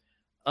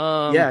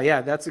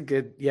 Yeah, that's a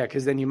good. Yeah,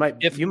 because then you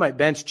might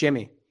bench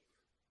Jimmy.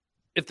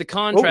 If the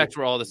contracts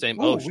were all the same.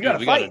 Oh, shoot,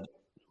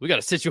 we got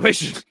a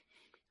situation.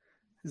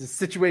 There's a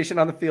situation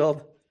on the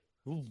field.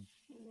 Ooh.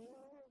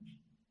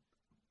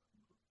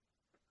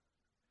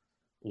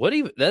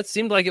 That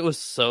seemed like it was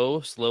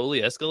so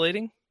slowly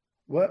escalating.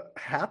 What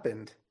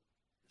happened?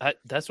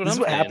 This is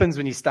what happens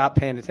when you stop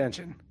paying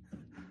attention.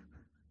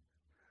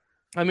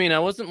 I mean, I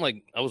wasn't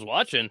I was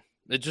watching.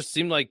 It just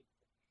seemed like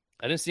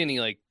I didn't see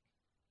any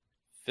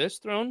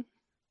fist thrown.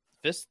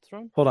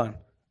 Hold on.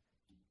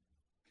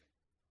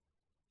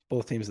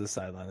 Both teams to the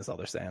sideline is all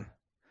they're saying.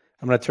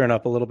 I'm going to turn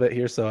up a little bit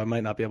here, so I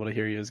might not be able to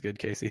hear you as good,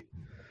 Casey.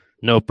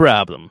 No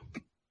problem.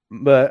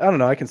 But I don't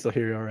know. I can still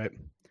hear you all right.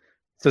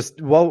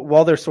 Just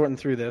while they're sorting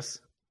through this.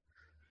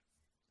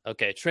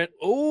 Okay, Trent.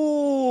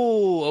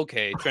 Oh,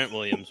 okay. Trent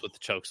Williams with the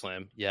choke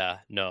slam. Yeah,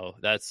 no,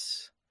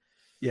 that's.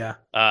 Yeah.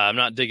 I'm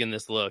not digging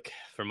this look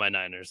for my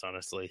Niners,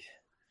 honestly.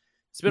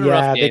 It's been a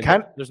rough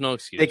game. There's no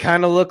excuse. They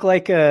kind of look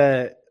like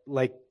I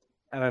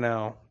don't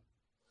know.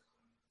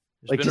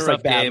 There's just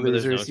like bad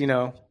losers, you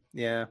know?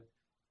 Yeah.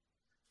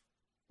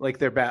 Like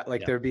they're bad,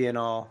 they're being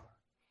all.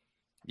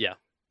 Yeah.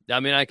 I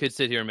mean, I could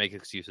sit here and make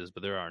excuses,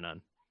 but there are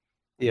none.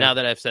 Yeah. Now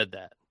that I've said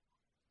that,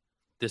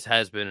 this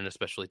has been an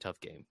especially tough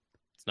game.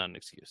 It's not an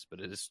excuse,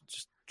 but it is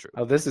just true.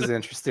 Oh, this is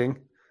interesting.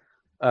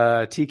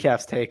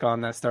 TCAF's take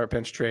on that start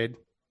bench trade.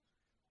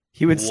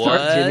 He would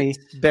start Jimmy,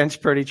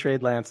 bench Purdy,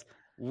 trade Lance.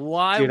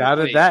 Why? Dude, out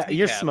of that, TCAF,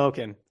 you're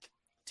smoking.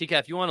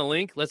 TCAF, you want a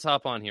link? Let's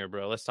hop on here,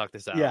 bro. Let's talk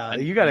this out. Yeah,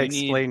 you got to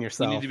explain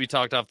yourself. You need to be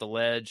talked off the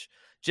ledge.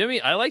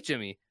 Jimmy, I like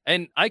Jimmy.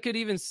 And I could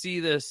even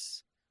see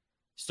this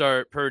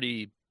start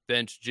Purdy,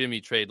 bench Jimmy,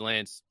 trade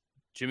Lance.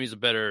 Jimmy's a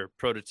better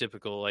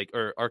prototypical,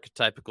 or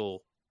archetypical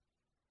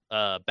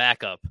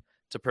backup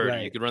to Purdy.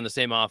 Right. You could run the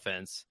same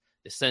offense,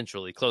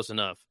 essentially, close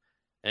enough.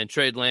 And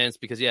trade Lance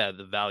because,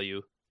 the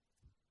value.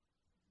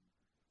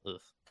 Ugh.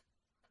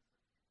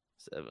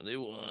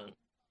 71.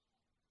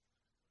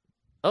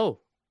 Oh.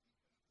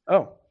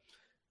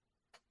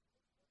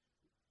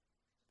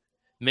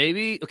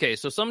 Maybe. Okay,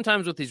 so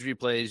sometimes with these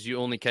replays, you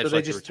only catch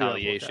the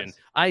retaliation.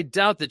 I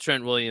doubt that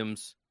Trent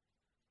Williams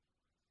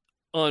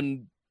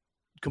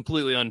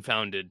completely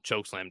unfounded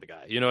chokeslammed the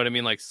guy. You know what I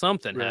mean?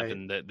 Something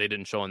happened that they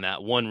didn't show in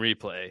that one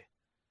replay.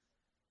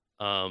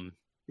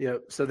 Yeah,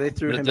 so they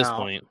threw him out. At this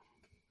point.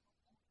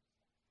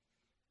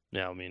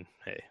 Yeah, I mean,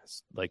 hey,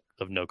 it's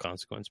of no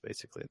consequence,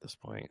 basically, at this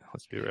point.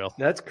 Let's be real.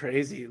 That's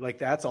crazy.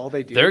 That's all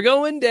they do. They're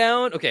going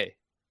down. Okay.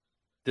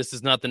 This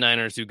is not the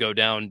Niners who go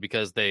down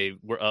because they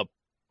were up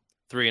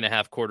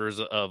 3.5 quarters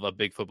of a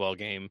big football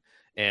game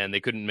and they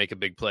couldn't make a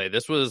big play.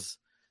 This was,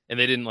 and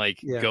they didn't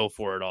go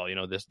for it all.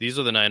 These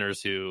are the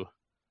Niners who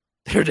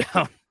they're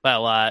down by a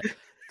lot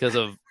because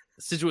of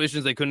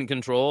situations they couldn't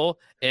control.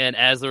 And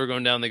as they were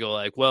going down, they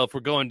go well, if we're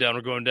going down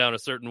a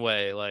certain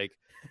way.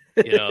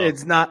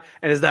 It's not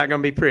going to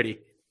be pretty.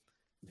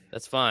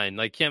 That's fine.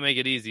 Can't make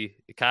it easy.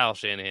 Kyle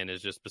Shanahan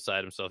is just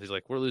beside himself. He's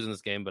we're losing this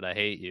game, but I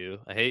hate you.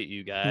 I hate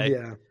you, guy.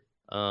 Yeah.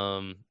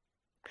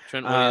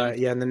 Trent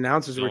Williams, and the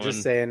announcers were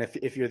just saying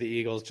if you're the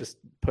Eagles, just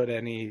put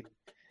any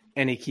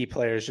key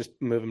players, just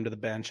move them to the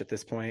bench at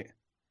this point.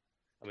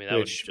 I mean,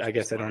 which I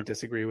guess I don't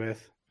disagree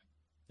with.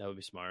 That would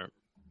be smart.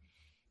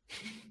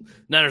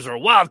 Niners are a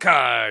wild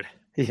card.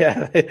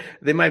 Yeah,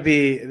 they might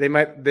be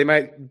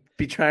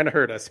trying to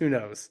hurt us. Who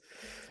knows?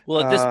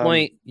 Well, at this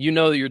point,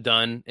 that you're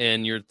done,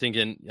 and you're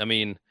thinking. I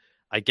mean,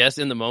 I guess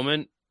in the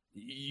moment,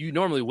 you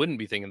normally wouldn't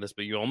be thinking this,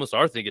 but you almost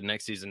are thinking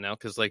next season now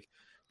because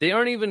they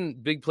aren't even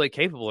big play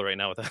capable right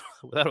now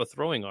without a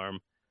throwing arm.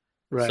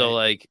 Right. So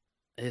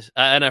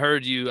and I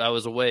heard I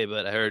was away,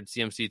 but I heard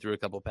CMC threw a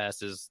couple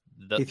passes.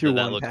 He threw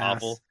one look pass.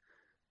 Awful.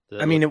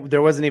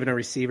 There wasn't even a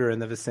receiver in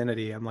the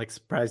vicinity. I'm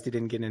surprised he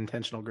didn't get an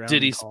intentional ground.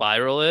 Did he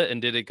spiral it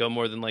and did it go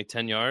more than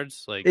 10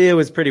 yards? It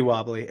was pretty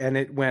wobbly and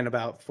it went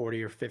about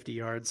 40 or 50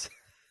 yards.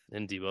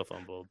 And Debo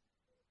fumbled.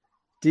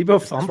 It.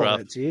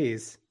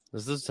 Jeez.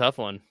 This is a tough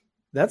one.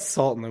 That's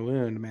salt in the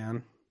wound,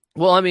 man.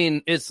 Well, I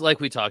mean, it's like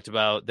we talked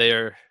about.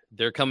 They're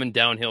coming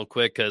downhill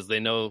quick because they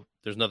know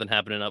there's nothing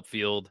happening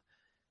upfield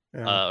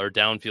or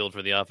downfield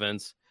for the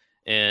offense.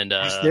 And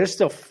there's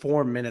still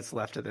 4 minutes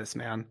left of this,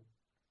 man.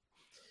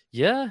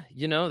 Yeah,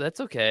 that's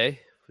okay.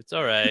 It's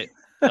all right.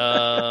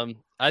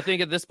 I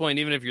think at this point,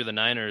 even if you're the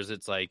Niners,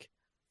 it's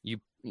you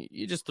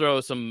just throw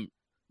some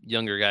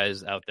younger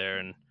guys out there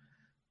and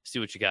see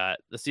what you got.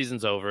 The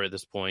season's over at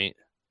this point.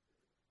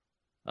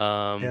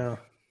 Yeah,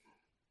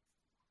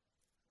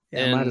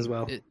 might as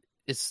well.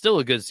 It's still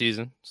a good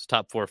season. It's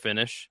top 4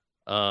 finish.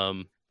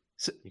 You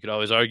could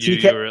always argue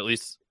you were at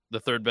least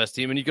the third best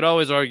team, and you could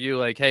always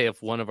argue hey,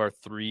 if one of our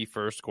 3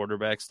 first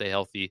quarterbacks stay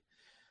healthy,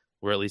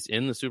 were at least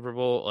in the Super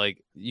Bowl.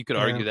 Like, you could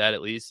argue that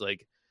at least.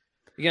 Like,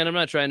 again, I'm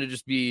not trying to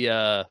just be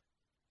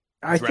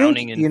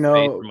drowning in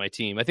faith for my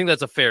team. I think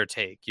that's a fair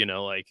take.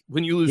 Like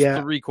when you lose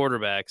 3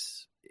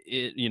 quarterbacks,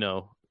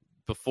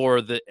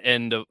 before the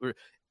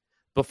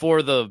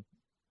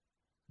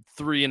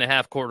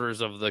 3.5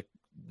 quarters of the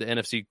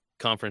NFC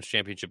Conference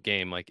Championship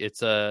game, like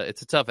it's a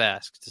tough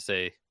ask to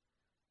say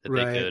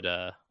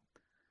that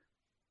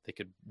they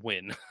could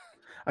win.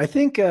 I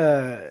think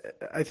yeah.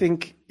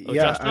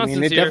 I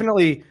mean, it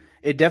definitely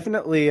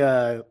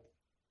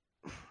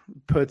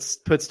puts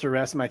to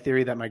rest my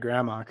theory that my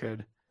grandma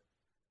could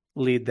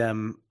lead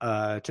them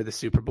to the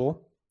Super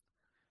Bowl.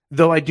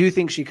 Though I do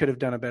think she could have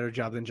done a better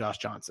job than Josh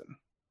Johnson.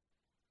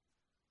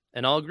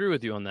 And I'll agree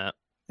with you on that.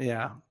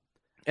 Yeah.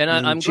 And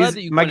I'm glad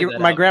that you pointed that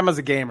my out. grandma's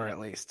a gamer, at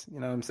least. You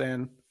know what I'm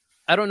saying?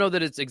 I don't know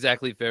that it's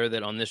exactly fair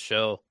that on this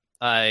show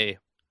I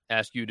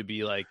ask you to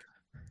be like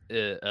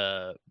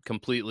a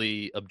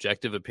completely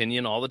objective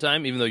opinion all the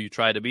time, even though you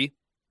try to be.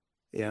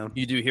 Yeah.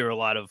 You do hear a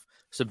lot of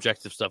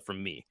subjective stuff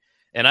from me.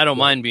 And I don't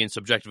mind being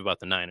subjective about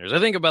the Niners. I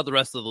think about the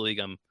rest of the league,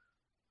 I'm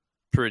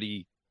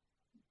pretty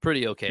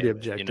okay. Pretty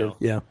objective.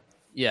 Yeah.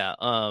 Yeah.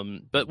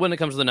 But when it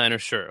comes to the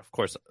Niners, sure, of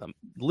course.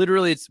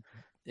 Literally,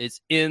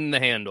 it's in the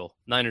handle.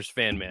 Niners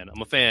fan man.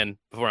 I'm a fan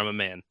before I'm a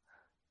man.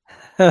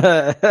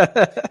 I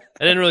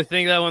didn't really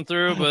think that one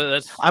through,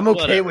 but I'm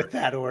okay with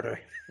that order.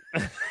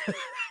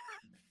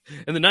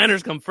 And the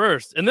Niners come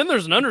first, and then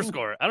there's an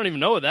underscore. I don't even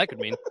know what that could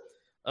mean.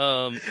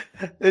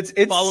 It's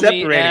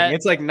separating.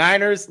 It's like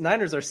Niners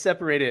are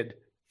separated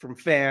from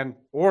fan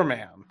or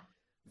man.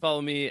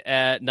 Follow me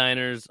at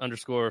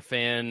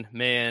Niners_fan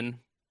man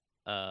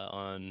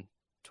on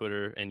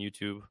Twitter and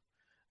YouTube.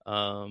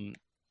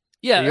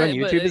 Yeah, are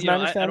you on YouTube as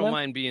Niners fan I don't man?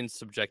 mind being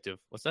subjective.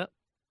 What's that?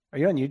 Are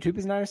you on YouTube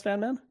as Niners fan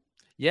man?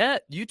 Yeah,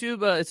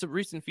 YouTube. It's a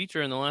recent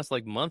feature in the last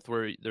month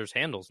where there's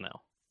handles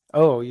now.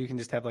 Oh, you can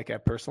just have like a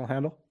personal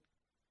handle.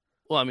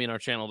 Well, I mean, our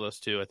channel does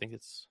too. I think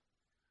it's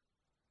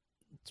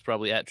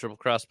probably at Triple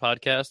Cross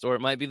Podcast, or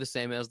it might be the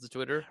same as the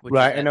Twitter.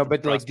 Right, I know,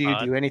 but like, do you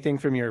do anything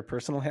from your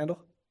personal handle?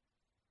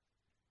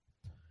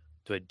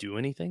 Do I do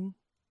anything?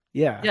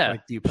 Yeah. Yeah.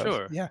 Like, do you post?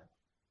 Sure. Yeah.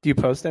 Do you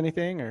post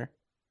anything or?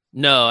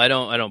 No, I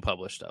don't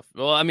publish stuff.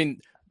 Well, I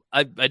mean,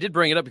 I did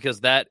bring it up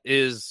because that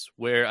is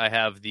where I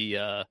have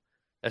the.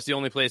 That's the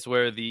only place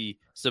where the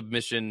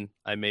submission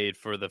I made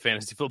for the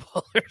fantasy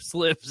footballers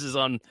lives is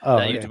on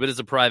that YouTube. But it's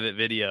a private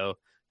video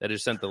that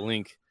just sent the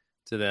link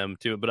to them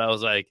too. But I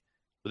was like,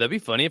 would that be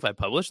funny if I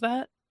publish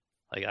that?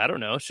 Like, I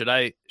don't know. Should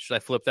I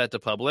flip that to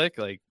public?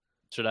 Like,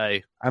 should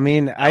I? I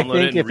mean, I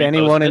think if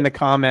anyone in the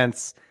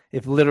comments,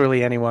 if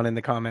literally anyone in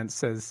the comments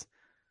says,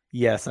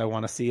 yes, I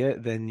want to see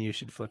it, then you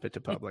should flip it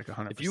to public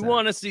 100%. If you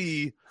want to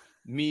see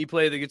me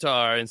play the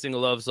guitar and sing a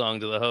love song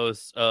to the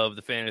hosts of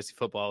the Fantasy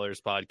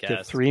Footballers podcast.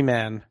 To 3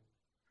 men.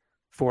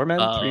 4 men?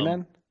 3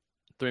 men?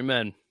 3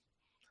 men.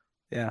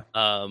 Yeah.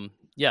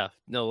 Yeah.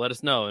 No, let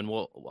us know and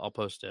I'll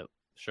post it.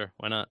 Sure.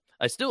 Why not?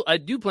 I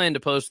do plan to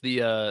post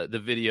the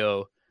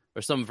video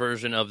or some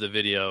version of the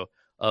video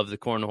of the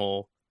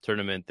cornhole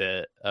tournament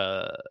that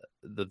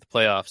the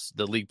playoffs,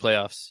 the league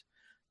playoffs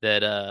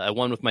that I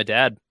won with my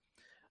dad,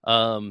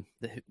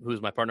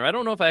 who's my partner. I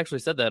don't know if I actually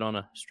said that on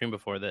a stream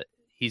before that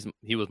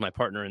he was my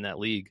partner in that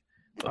league.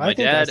 But my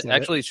dad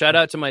actually, shout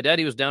out to my dad.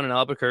 He was down in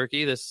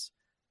Albuquerque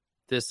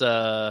these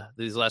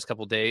last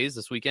couple days,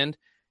 this weekend,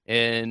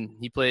 and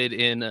he played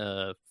in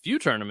a few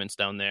tournaments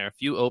down there, a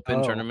few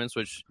open tournaments.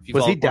 Which if you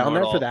was he down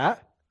there for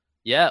that?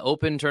 Yeah,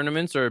 open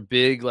tournaments are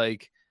big,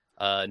 like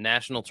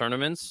national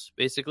tournaments,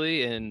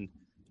 basically, and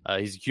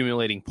he's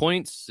accumulating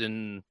points,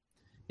 and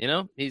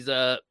he's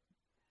like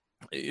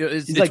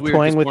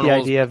toying with the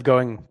idea of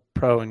going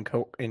pro in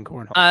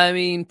cornhole. I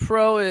mean,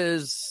 pro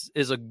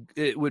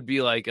it would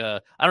be like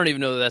I don't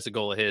even know that that's a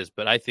goal of his,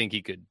 but I think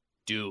he could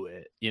do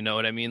it. You know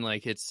what I mean?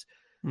 Like it's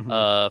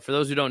for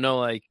those who don't know,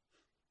 like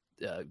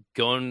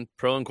going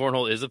pro in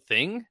cornhole is a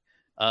thing.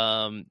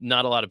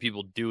 Not a lot of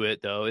people do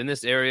it though. In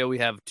this area, we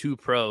have 2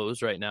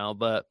 pros right now,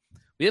 but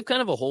we have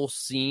kind of a whole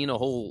scene, a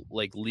whole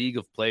like league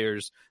of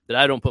players that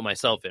I don't put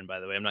myself in.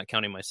 By the way, I'm not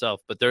counting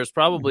myself, but there's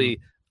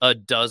probably a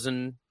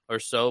dozen or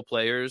so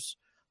players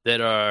that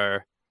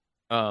are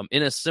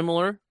in a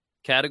similar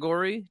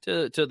category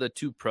to the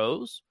 2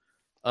 pros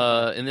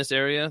in this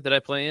area that I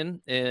play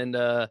in. And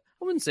I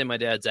wouldn't say my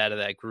dad's out of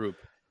that group.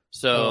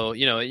 So,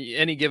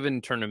 any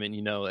given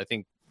tournament, I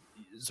think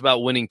it's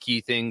about winning key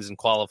things and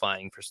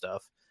qualifying for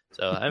stuff.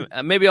 So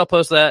maybe I'll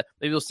post that.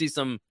 Maybe you'll see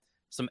some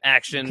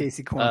action.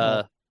 Casey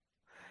Cornhole.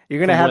 You're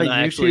going to have a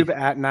YouTube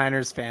at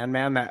Niners fan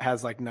man that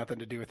has like nothing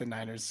to do with the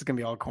Niners. It's going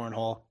to be all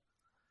cornhole.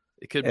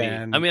 It could be.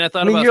 I mean, I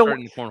thought about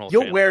starting the cornhole.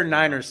 You'll wear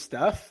Niners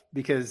stuff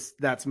because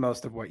that's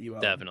most of what you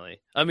own.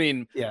 Definitely. I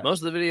mean,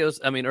 most of the videos.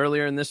 I mean,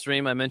 earlier in this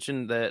stream, I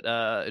mentioned that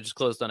it just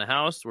closed on a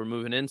house. We're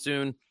moving in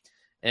soon,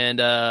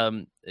 and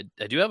I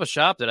do have a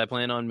shop that I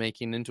plan on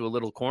making into a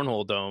little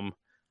cornhole dome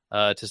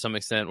to some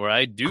extent, where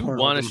I do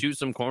want to shoot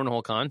some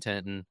cornhole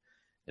content and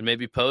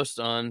maybe post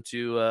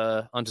onto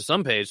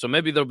some page. So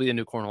maybe there'll be a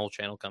new cornhole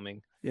channel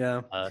coming.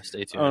 Yeah.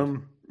 Stay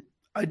tuned.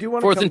 I do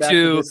want to 4th come and back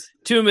 2, to this.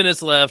 2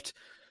 minutes left.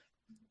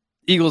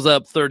 Eagles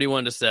up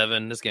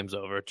 31-7. This game's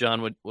over.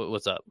 John,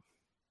 what's up?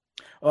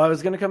 Well, I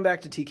was going to come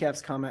back to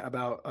TCAP's comment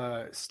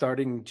about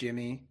starting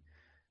Jimmy,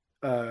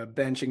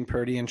 benching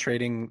Purdy, and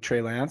trading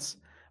Trey Lance.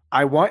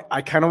 I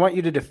kind of want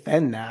you to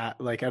defend that.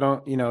 Like, I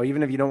don't,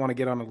 even if you don't want to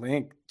get on a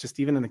link, just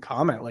even in the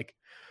comment, like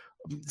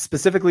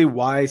specifically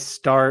why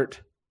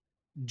start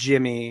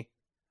Jimmy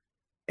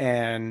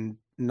and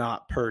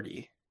not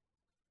Purdy?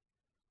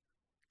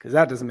 Because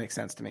that doesn't make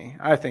sense to me.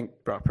 I think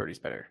Brock Purdy's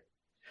better.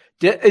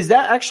 Is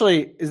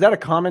that a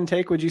common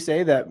take? Would you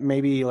say that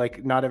maybe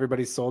like not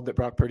everybody's sold that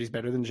Brock Purdy's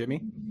better than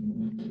Jimmy?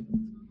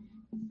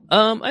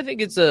 I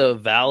think it's a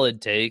valid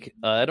take.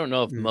 I don't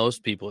know if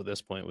most people at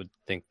this point would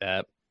think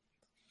that,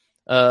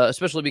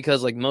 especially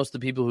because like most of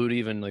the people who'd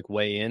even like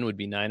weigh in would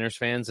be Niners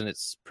fans, and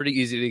it's pretty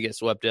easy to get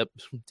swept up.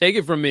 Take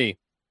it from me.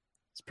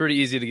 It's pretty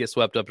easy to get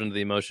swept up into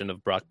the emotion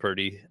of Brock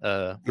Purdy,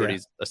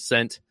 Purdy's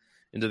ascent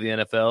into the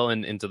NFL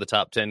and into the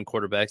top 10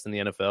 quarterbacks in the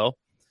NFL.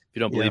 If you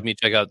don't believe me,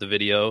 check out the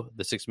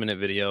 6-minute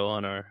video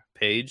on our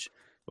page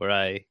where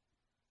I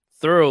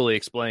thoroughly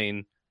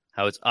explain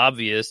how it's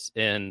obvious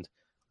and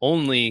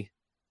only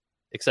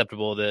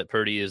acceptable that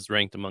Purdy is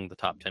ranked among the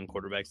top 10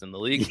 quarterbacks in the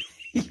league.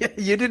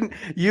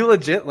 You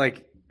legit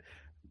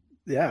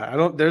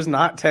there's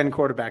not 10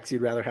 quarterbacks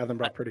you'd rather have than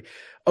Brock Purdy.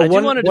 I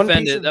do want to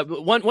defend it.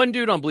 One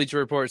dude on Bleacher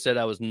Report said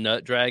I was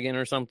nut dragging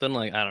or something.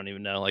 Like, I don't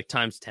even know, like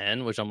times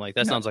 10, which I'm like,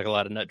 that sounds like a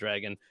lot of nut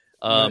dragging.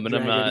 And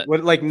dragon. I'm not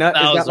what, like nut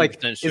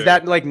sure. Is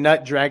that like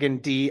nut dragon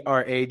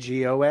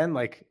DRAGON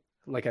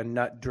like a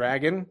nut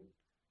dragon,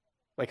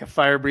 like a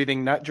fire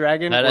breathing nut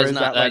dragon?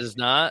 That is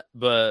not,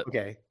 but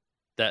okay,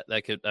 that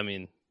could, I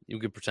mean, you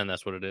could pretend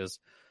that's what it is.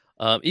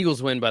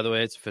 Eagles win, by the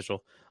way, it's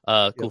official.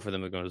 Cool for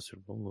them to go to the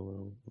Super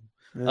Bowl.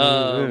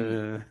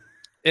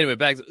 Anyway,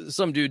 back to,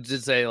 some dude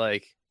did say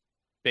like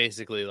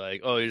basically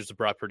like, oh, you're just a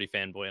Brock Purdy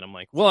fanboy, and I'm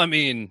like, well, I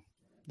mean,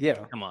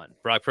 come on,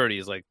 Brock Purdy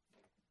is like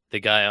the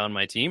guy on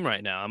my team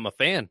right now. I'm a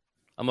fan.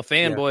 I'm a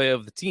fanboy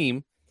of the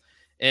team,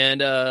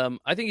 and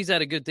I think he's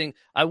had a good thing.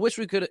 I wish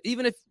we could,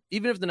 even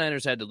if the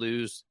Niners had to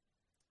lose,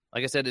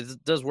 like I said, it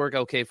does work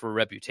okay for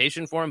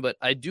reputation for him, but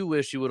I do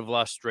wish he would have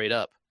lost straight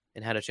up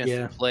and had a chance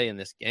to play in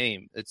this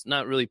game. It's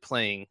not really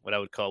playing what I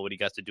would call what he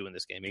got to do in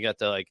this game. He got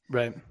to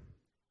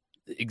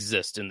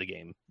exist in the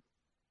game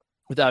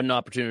without an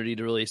opportunity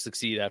to really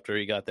succeed after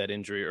he got that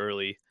injury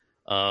early.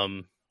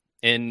 And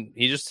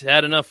he just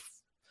had enough,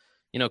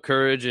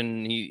 courage,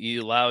 and he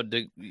allowed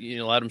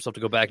himself to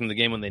go back into the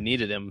game when they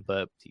needed him,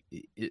 but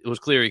it was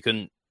clear he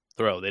couldn't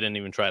throw. They didn't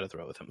even try to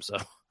throw with him. So,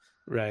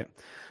 right.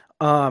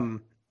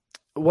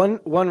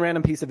 One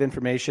random piece of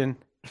information,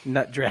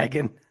 nut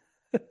dragon.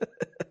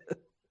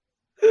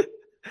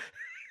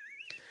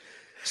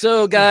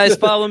 So, guys,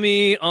 follow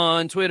me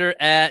on Twitter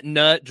at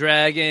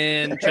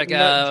NutDragon. Check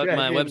out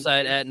my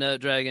website at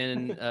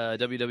NutDragon,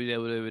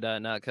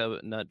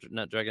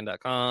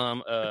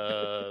 www.nutdragon.com.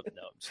 No, I'm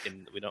just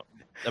kidding. We don't.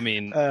 I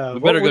mean, we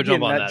better go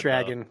jump on that.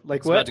 Dragon.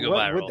 Like, what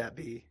would that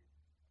be?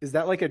 Is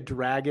that like a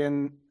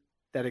dragon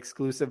that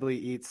exclusively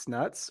eats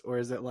nuts, or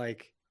is it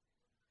like?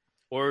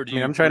 Or do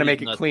I'm trying to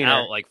make it cleaner,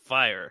 out like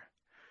fire.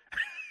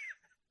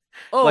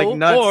 Like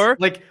nuts, or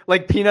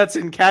like peanuts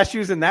and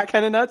cashews and that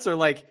kind of nuts, or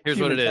like here's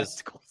what it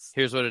is.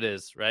 Here's what it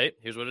is, right?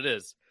 Here's what it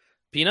is.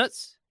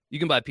 Peanuts, you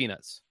can buy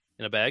peanuts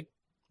in a bag,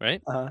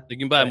 right? You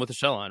can buy them with the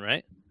shell on,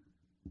 right?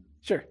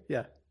 Sure,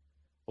 yeah.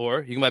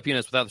 Or you can buy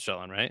peanuts without the shell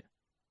on, right?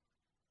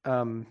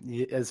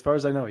 As far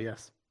as I know,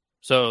 yes.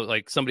 So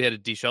like somebody had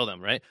to deshell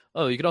them, right?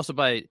 Oh, you could also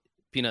buy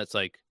peanuts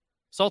like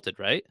salted,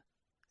 right?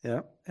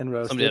 Yeah, and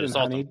roasted. Somebody had to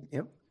salt them.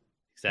 Yep.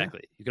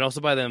 Exactly. Yeah. You can also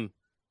buy them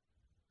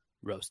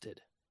roasted.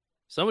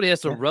 Somebody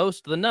has to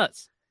roast the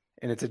nuts.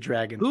 And it's a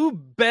dragon. Who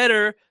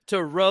better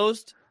to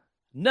roast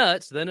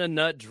nuts than a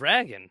nut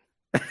dragon?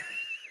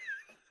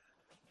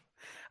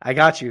 I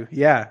got you.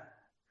 Yeah.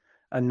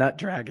 A nut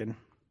dragon.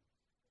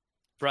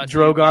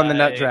 Drogon the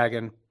nut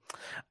dragon.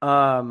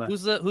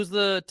 Who's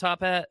the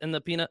top hat and the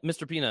peanut?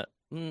 Mr. Peanut.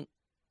 No.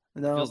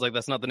 Feels like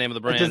that's not the name of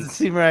the brand. It doesn't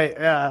seem right.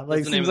 Yeah.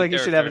 Like, seems like you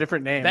should have a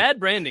different name. Bad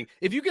branding.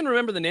 If you can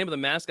remember the name of the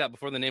mascot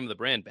before the name of the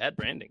brand, bad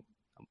branding.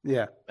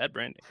 Yeah. Bad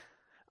branding.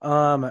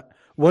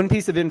 One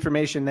piece of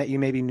information that you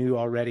maybe knew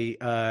already,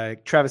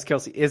 Travis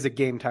Kelce is a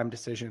game time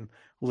decision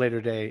later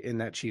today in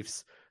that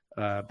Chiefs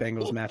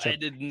Bengals matchup.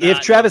 If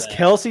Travis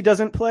Kelce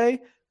doesn't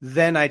play,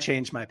 then I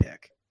change my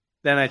pick.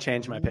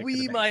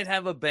 We might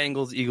have a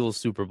Bengals Eagles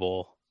Super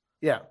Bowl.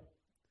 Yeah.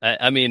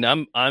 I mean,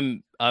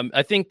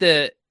 I think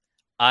that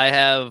I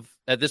have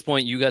at this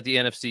point. You got the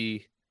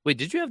NFC. Wait,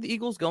 did you have the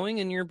Eagles going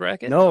in your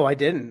bracket? No, I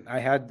didn't.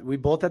 We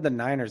both had the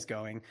Niners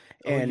going,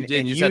 and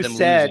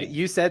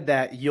you said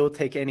that you'll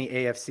take any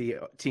AFC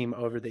team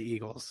over the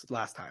Eagles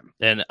last time.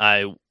 And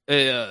I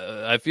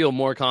feel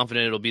more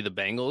confident it'll be the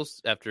Bengals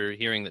after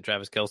hearing that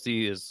Travis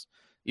Kelce is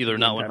either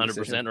not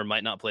 100% or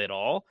might not play at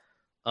all.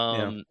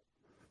 I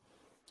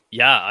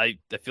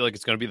feel like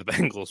it's going to be the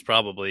Bengals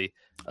probably.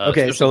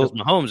 Okay, so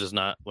Mahomes is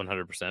not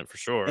 100% for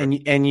sure,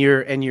 and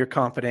you're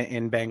confident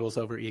in Bengals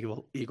over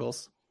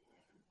Eagles.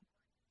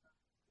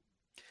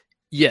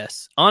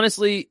 Yes,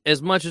 honestly,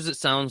 as much as it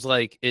sounds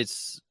like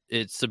it's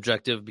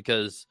subjective,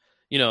 because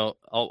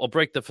I'll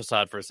break the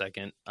facade for a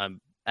second. I'm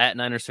at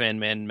Niners fan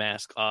man,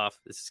 mask off.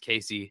 This is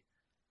Casey.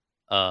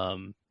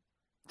 The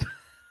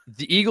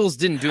Eagles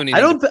didn't do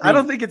anything. I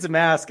don't think it's a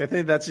mask. I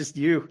think that's just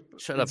you.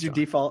 Shut up, It's your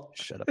John. default.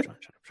 Shut up, John.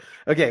 Shut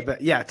up. Okay,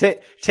 but yeah,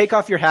 take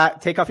off your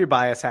hat. Take off your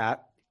bias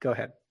hat. Go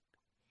ahead.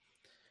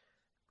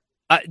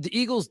 The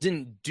Eagles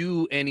didn't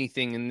do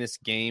anything in this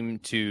game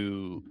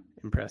to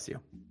impress you.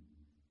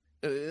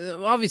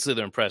 Obviously,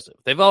 they're impressive.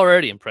 They've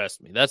already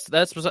impressed me. That's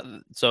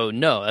so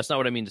no, that's not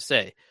what I mean to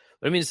say.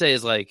 What I mean to say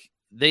is, like,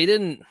 they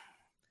didn't.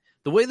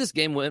 The way this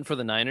game went for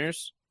the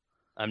Niners,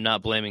 I'm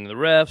not blaming the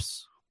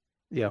refs.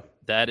 Yeah,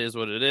 that is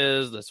what it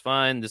is. That's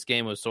fine. This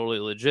game was totally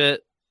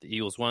legit. The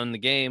Eagles won the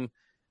game,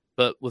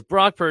 but with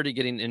Brock Purdy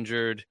getting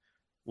injured,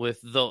 with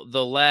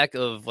the lack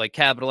of like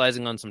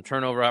capitalizing on some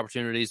turnover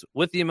opportunities,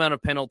 with the amount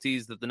of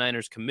penalties that the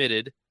Niners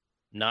committed,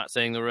 not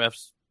saying the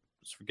refs,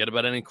 just forget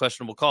about any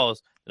questionable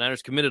calls. The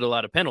Niners committed a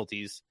lot of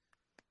penalties.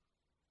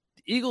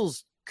 The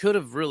Eagles could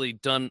have really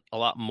done a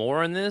lot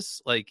more in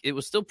this. Like, it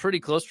was still pretty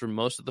close for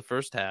most of the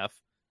first half,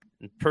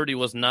 and Purdy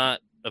was not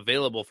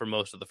available for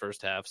most of the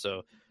first half,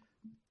 so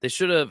they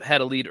should have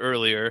had a lead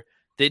earlier.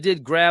 They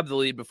did grab the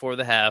lead before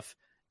the half,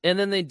 and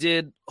then they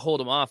did hold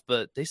them off,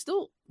 but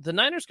the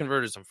Niners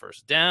converted some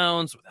first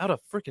downs without a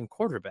freaking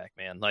quarterback,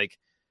 man. Like,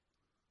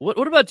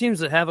 what about teams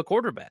that have a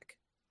quarterback?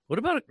 What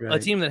about a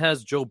team that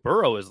has Joe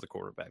Burrow as the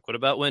quarterback? What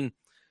about when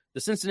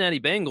the Cincinnati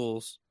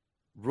Bengals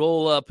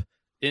roll up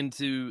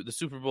into the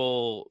Super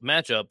Bowl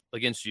matchup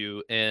against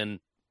you and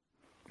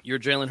you're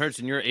Jalen Hurts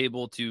and you're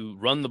able to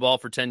run the ball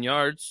for 10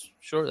 yards?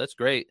 Sure, that's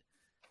great.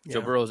 Yeah.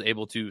 Joe Burrow is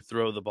able to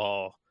throw the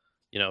ball,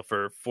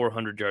 for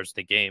 400 yards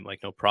a game,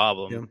 like, no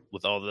problem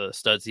with all the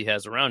studs he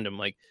has around him.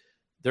 Like,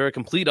 they're a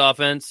complete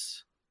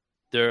offense.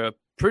 They're a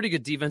pretty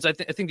good defense. I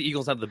think the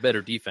Eagles have the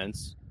better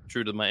defense,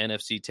 true to my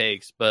NFC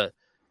takes, but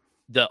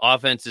the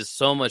offense is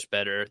so much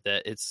better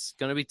that it's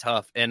going to be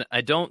tough. And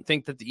I don't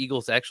think that the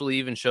Eagles actually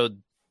even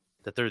showed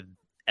that they're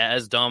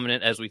as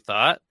dominant as we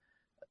thought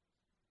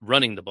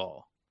running the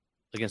ball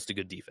against a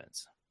good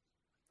defense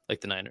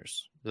like the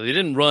Niners. They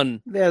didn't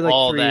run like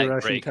all 3 that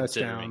rushing great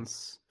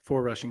touchdowns,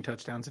 4 rushing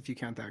touchdowns if you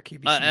count that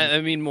QB.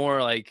 I mean,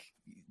 more like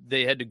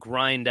they had to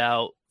grind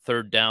out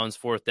third downs,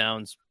 fourth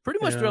downs pretty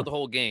much throughout the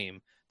whole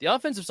game. The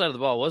offensive side of the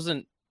ball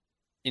wasn't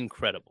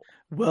incredible.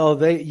 Well,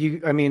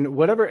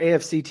 whatever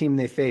AFC team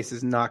they face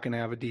is not going to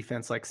have a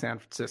defense like San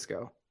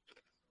Francisco.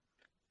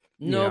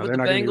 No, but the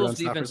Bengals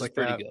defense is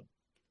pretty good.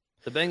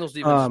 The Bengals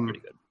defense is pretty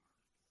good.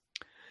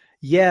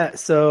 Yeah,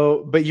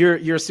 but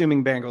you're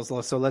assuming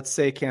Bengals. So let's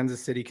say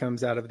Kansas City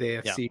comes out of the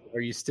AFC. Yeah.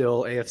 Are you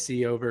still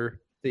AFC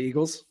over the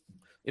Eagles?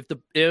 If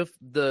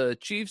the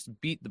Chiefs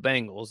beat the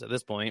Bengals at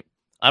this point,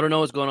 I don't know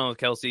what's going on with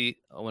Kelsey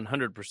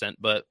 100%,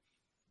 but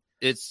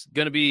it's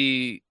going to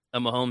be a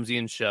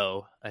Mahomesian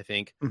show, I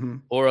think,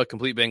 or a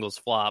complete Bengals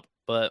flop.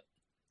 But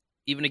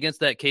even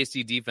against that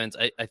KC defense,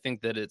 I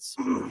think that it's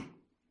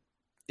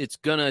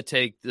going to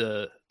take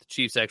the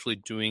Chiefs actually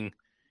doing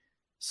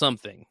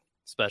something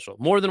special,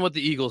 more than what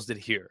the Eagles did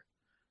here.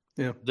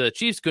 Yeah, the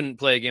Chiefs couldn't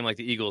play a game like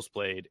the Eagles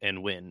played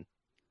and win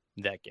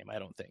that game, I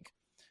don't think.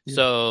 Yeah.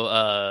 So,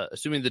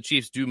 assuming the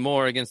Chiefs do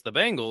more against the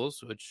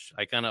Bengals, which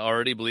I kind of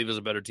already believe is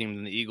a better team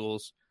than the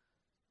Eagles,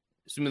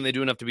 assuming they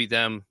do enough to beat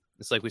them,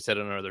 it's like we said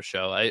on our other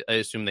show. I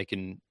assume they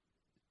can,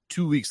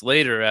 2 weeks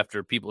later,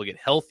 after people get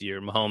healthier,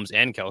 Mahomes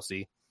and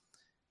Kelsey,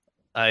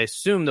 I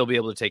assume they'll be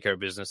able to take care of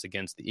business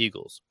against the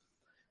Eagles.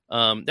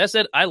 That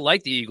said, I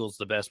like the Eagles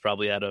the best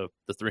probably out of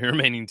the 3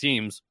 remaining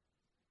teams,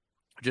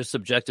 just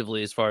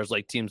subjectively as far as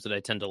like teams that I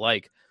tend to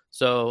like.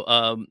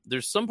 So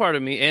there's some part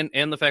of me,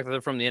 and the fact that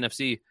they're from the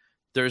NFC,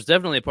 there's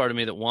definitely a part of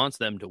me that wants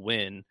them to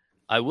win.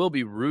 I will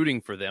be rooting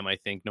for them, I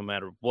think, no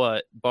matter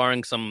what,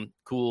 barring some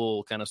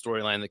cool kind of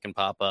storyline that can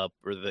pop up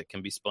or that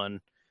can be spun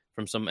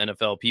from some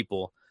NFL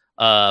people.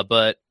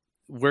 But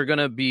we're going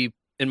to be,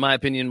 in my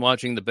opinion,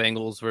 watching the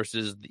Bengals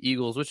versus the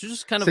Eagles, which is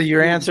just kind of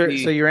your answer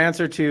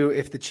to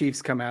if the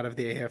Chiefs come out of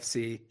the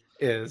AFC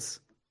is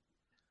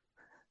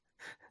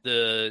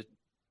the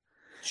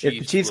Chiefs. If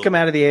the Chiefs come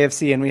out of the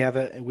AFC and we have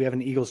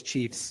an Eagles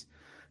Chiefs,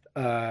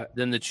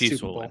 then the Chiefs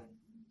Super Bowl. will win.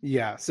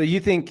 Yeah. So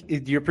you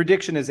think your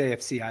prediction is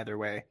AFC either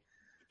way.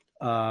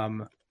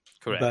 Correct.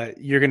 But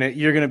you're gonna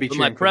be cheering.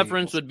 My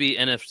preference would be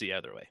NFC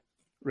either way.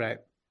 Right.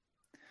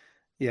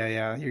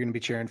 Yeah. You're gonna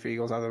be cheering for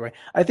Eagles either way.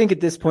 I think at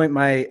this point,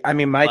 my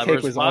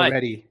take was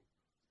already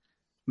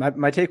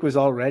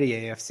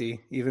AFC,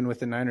 even with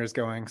the Niners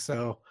going.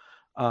 So,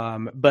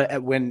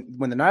 but when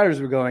the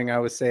Niners were going, I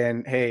was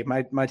saying, hey,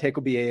 my take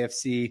will be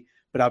AFC,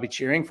 but I'll be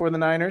cheering for the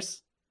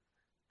Niners.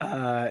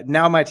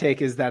 Now my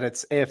take is that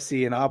it's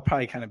AFC, and I'll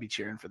probably kind of be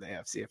cheering for the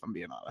AFC if I'm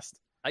being honest.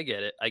 I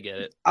get it.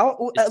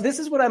 This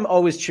is what I'm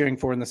always cheering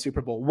for in the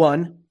Super Bowl.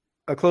 1,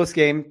 a close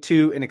game.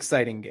 2, an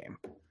exciting game,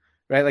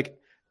 right? Like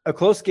a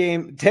close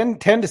game,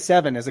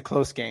 10-7 is a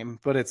close game,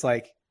 but it's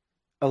like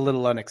a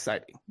little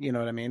unexciting. You know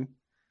what I mean?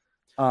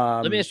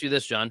 Let me ask you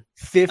this, John.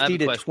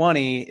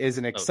 50-20 is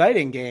an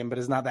exciting game, but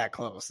it's not that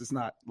close. It's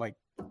not like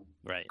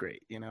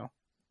great, you know?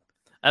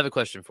 I have a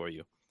question for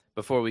you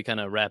before we kind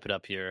of wrap it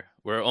up here.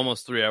 We're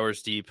almost 3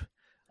 hours deep.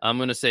 I'm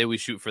going to say we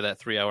shoot for that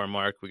 3 hour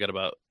mark. We got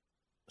about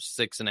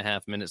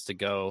 6.5 minutes to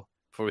go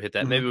before we hit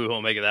that. Maybe we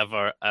won't make it that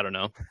far. I don't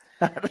know.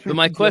 But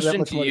my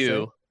question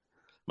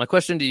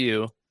to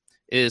you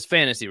is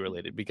fantasy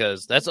related,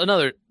 because that's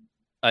another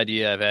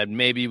idea I've had.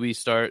 Maybe we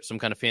start some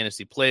kind of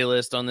fantasy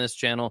playlist on this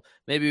channel.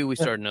 Maybe we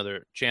start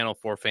another channel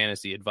for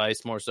fantasy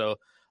advice more so,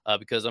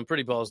 because I'm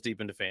pretty balls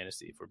deep into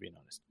fantasy, if we're being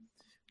honest.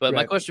 But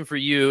my question for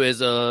you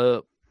is,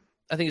 I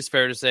think it's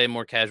fair to say,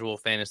 more casual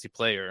fantasy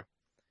player.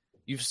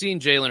 You've seen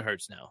Jalen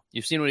Hurts now.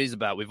 You've seen what he's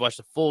about. We've watched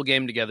a full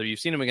game together. You've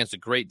seen him against a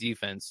great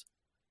defense.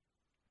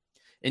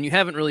 And you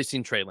haven't really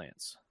seen Trey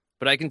Lance.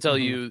 But I can tell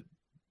you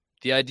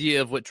the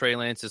idea of what Trey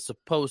Lance is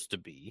supposed to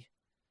be,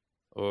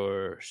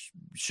 or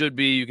should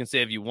be, you can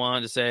say if you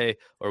want to say,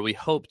 or we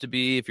hope to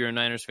be if you're a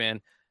Niners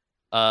fan.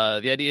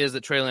 The idea is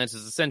that Trey Lance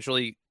is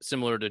essentially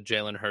similar to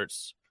Jalen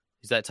Hurts.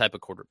 He's that type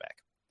of quarterback.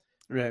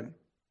 Right.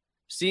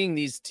 Seeing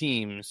these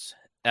teams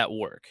at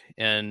work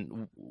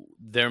and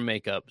their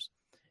makeups,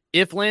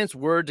 if Lance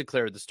were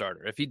declared the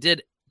starter, if he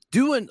did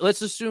do it,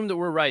 let's assume that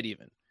we're right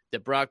even,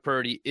 that Brock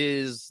Purdy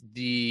is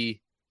the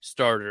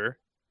starter,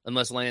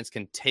 unless Lance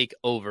can take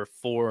over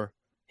for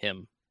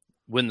him,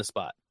 win the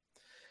spot.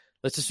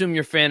 Let's assume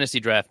your fantasy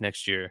draft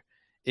next year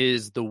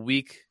is the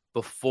week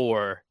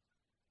before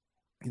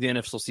the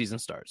NFL season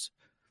starts.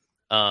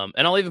 And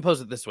I'll even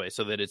pose it this way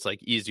so that it's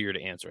like easier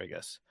to answer, I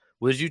guess.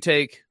 Would you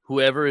take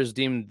whoever is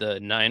deemed the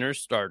Niners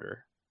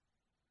starter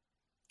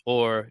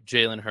or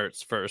Jalen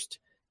Hurts first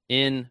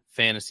in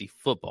fantasy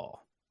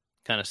football,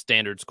 kind of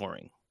standard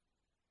scoring?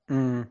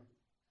 Do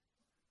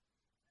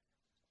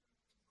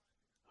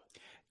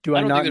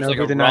I not know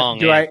who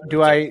the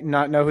do I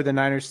not know who the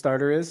Niners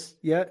starter is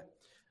yet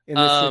in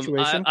this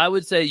situation? I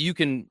would say you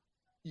can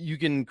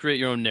create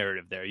your own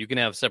narrative there. You can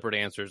have separate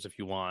answers if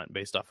you want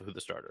based off of who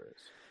the starter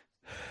is.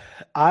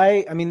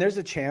 I mean, there's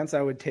a chance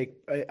I would take.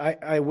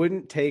 I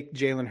wouldn't take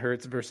Jalen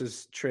Hurts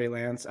versus Trey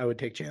Lance. I would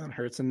take Jalen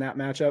Hurts in that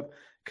matchup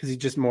because he's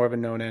just more of a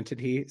known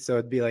entity. So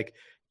it'd be like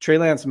Trey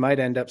Lance might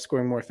end up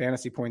scoring more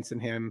fantasy points than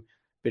him,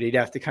 but he'd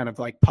have to kind of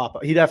like pop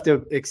up. He'd have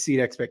to exceed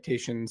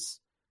expectations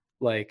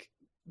like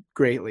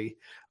greatly.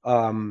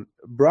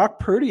 Brock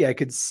Purdy, I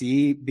could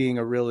see being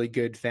a really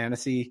good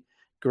fantasy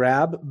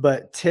grab,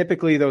 but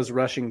typically those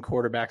rushing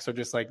quarterbacks are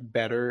just like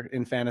better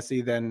in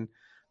fantasy than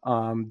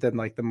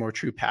like the more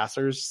true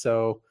passers.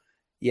 So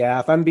yeah,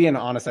 if I'm being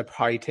honest, I'd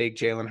probably take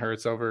Jalen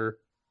Hurts over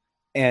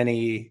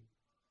any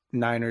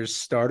Niners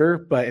starter.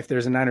 But if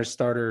there's a Niners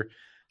starter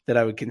that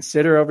I would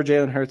consider over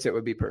Jalen Hurts, it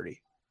would be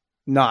Purdy,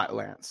 not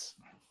Lance.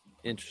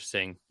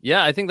 Interesting.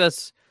 Yeah, I think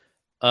that's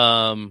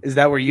is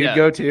that where you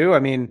go to? I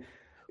mean,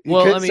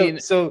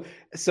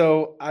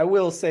 so I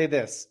will say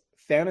this.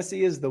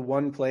 Fantasy is the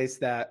one place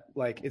that,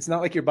 like, it's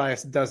not like your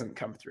bias doesn't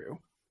come through.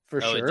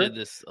 For sure. It did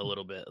this a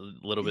little bit.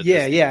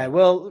 Yeah.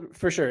 Well,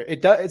 for sure.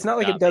 It does. It's not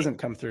like it doesn't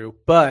come through,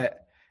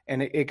 but,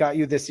 and it got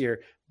you this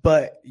year,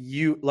 but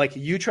you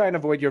try and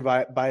avoid your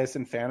bias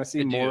in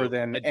fantasy more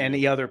than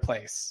any other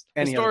place.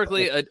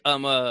 Historically,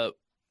 I'm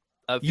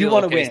you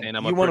want to win.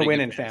 You want to win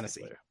in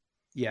fantasy.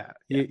 Yeah.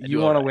 You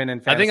want to win in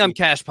fantasy. I think I'm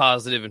cash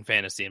positive in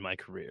fantasy in my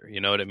career.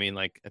 You know what I mean?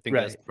 Like, I think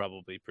that's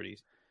probably pretty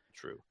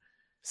true.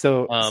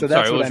 So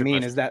that's what I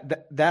mean is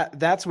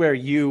that's where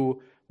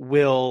you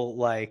will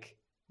like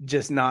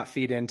just not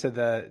feed into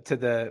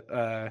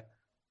the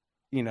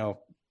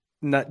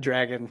nut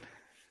dragon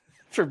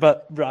for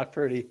Brock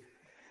Purdy.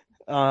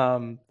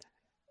 But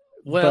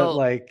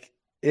like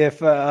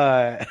if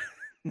yeah,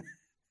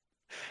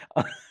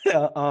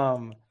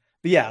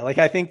 like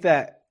I think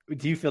that,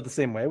 do you feel the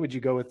same way? Would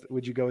you go with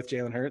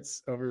Jalen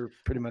Hurts over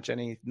pretty much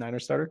any Niner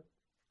starter?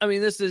 I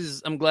mean,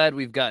 I'm glad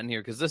we've gotten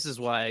here because this is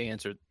why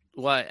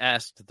I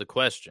asked the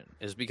question,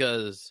 is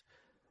because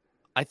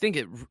I think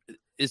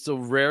it's a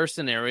rare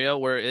scenario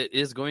where it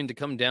is going to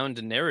come down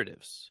to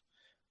narratives,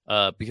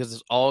 because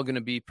it's all going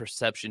to be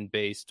perception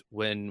based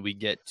when we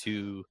get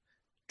to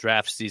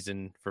draft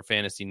season for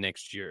fantasy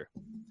next year.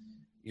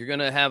 You're going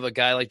to have a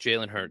guy like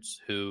Jalen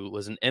Hurts, who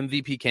was an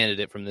MVP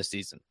candidate from this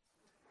season,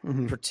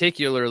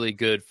 particularly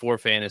good for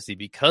fantasy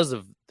because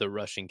of the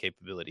rushing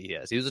capability he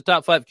has. He was a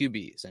top 5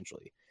 QB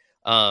essentially.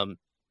 And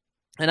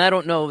I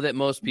don't know that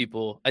most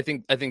people, I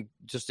think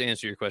just to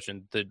answer your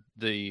question,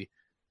 the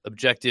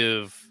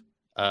objective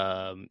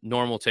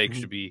normal take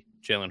should be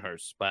Jalen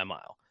Hurts by a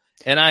mile.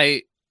 And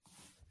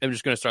I'm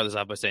just going to start this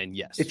off by saying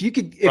yes. If you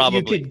could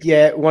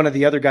get one of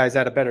the other guys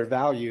at a better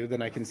value,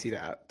 then I can see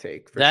that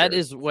take. That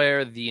is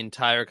where the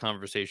entire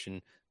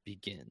conversation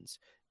begins.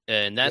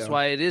 And that's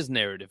why it is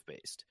narrative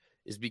based,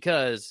 is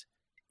because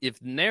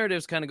if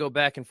narratives kind of go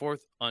back and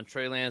forth on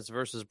Trey Lance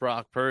versus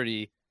Brock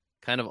Purdy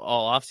kind of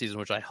all offseason,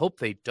 which I hope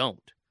they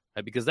don't,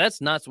 right? Because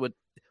that's not what,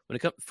 when it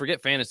comes,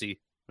 forget fantasy,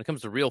 when it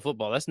comes to real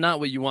football, that's not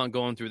what you want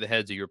going through the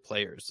heads of your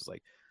players. It's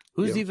like,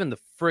 who's even the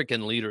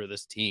freaking leader of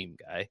this team,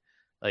 guy?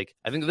 Like,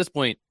 I think at this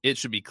point, it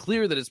should be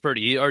clear that it's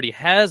Purdy. He already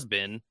has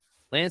been.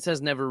 Lance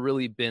has never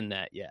really been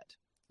that yet.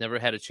 Never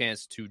had a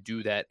chance to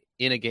do that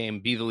in a game,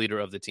 be the leader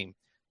of the team.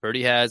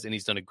 Purdy has, and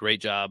he's done a great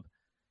job.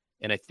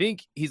 And I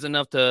think he's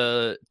enough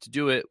to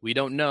do it. We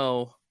don't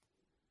know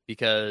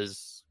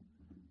because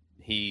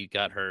he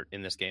got hurt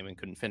in this game and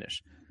couldn't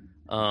finish.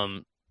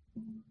 But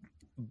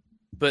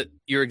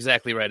you're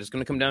exactly right. It's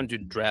going to come down to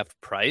draft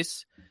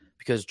price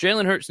because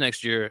Jalen Hurts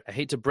next year, I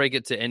hate to break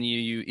it to any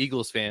of you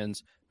Eagles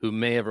fans who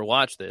may ever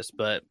watch this,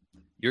 but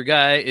your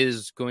guy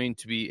is going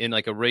to be in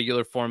like a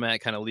regular format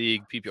kind of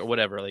league, PPR or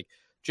whatever. Like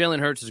Jalen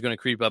Hurts is going to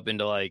creep up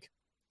into like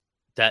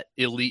that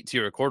elite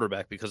tier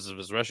quarterback because of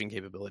his rushing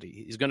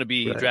capability. He's going to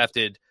be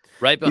drafted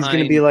right behind. He's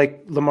going to be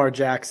like Lamar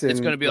Jackson. It's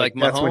going to be like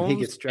Mahomes that's when he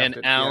gets drafted,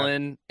 and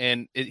Allen,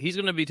 and he's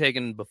going to be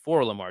taken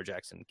before Lamar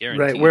Jackson,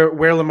 guaranteed. Right,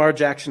 where Lamar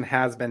Jackson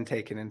has been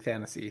taken in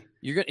fantasy.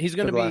 He's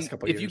going to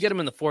be, if you get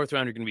him in the 4th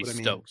round, you're going to be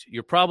stoked.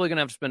 You're probably going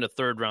to have to spend a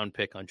 3rd round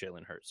pick on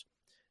Jalen Hurts.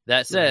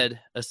 That said,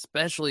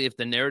 especially if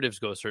the narratives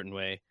go a certain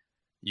way,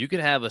 you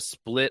could have a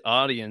split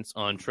audience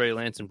on Trey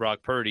Lance and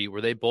Brock Purdy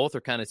where they both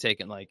are kind of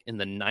taken like in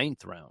the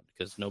 9th round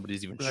because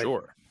nobody's even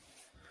sure.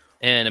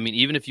 And I mean,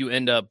 even if you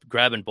end up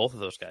grabbing both of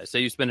those guys, say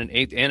you spend an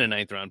 8th and a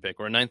 9th round pick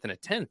or a 9th and a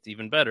 10th,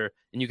 even better,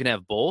 and you can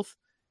have both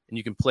and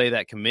you can play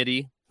that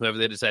committee, whoever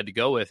they decide to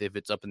go with, if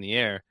it's up in the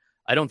air.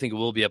 I don't think it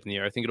will be up in the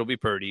air. I think it'll be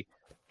Purdy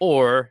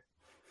or,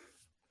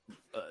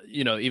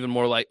 even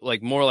more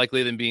more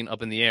likely than being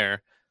up in the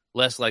air,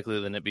 less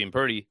likely than it being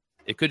Purdy.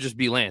 It could just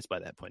be Lance by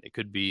that point. It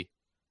could be,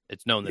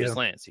 it's known that it's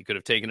Lance. He could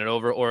have taken it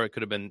over, or it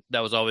could have been,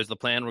 that was always the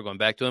plan. We're going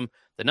back to him.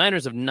 The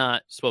Niners have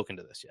not spoken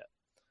to this yet.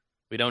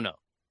 We don't know.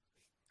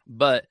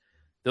 But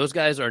those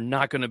guys are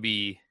not going to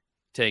be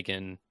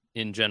taken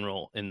in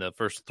general in the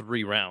first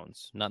 3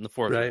 rounds, not in the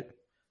 4th, round,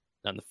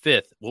 not in the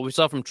 5th. What we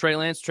saw from Trey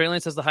Lance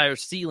has the higher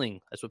ceiling.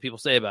 That's what people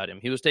say about him.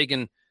 He was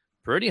taken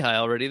pretty high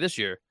already this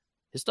year.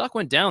 His stock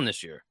went down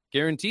this year,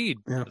 guaranteed.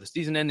 For the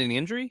season-ending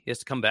injury, he has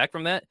to come back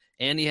from that,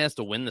 and he has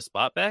to win the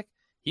spot back.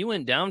 He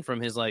went down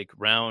from his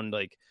round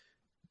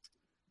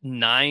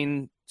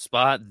 9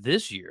 spot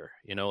this year,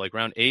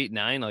 round 8,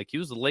 9. Like he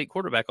was a late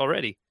quarterback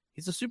already.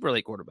 He's a super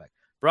late quarterback.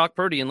 Brock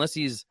Purdy, unless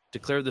he's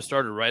declared the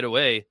starter right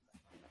away, I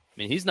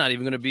mean, he's not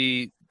even going to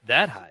be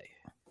that high.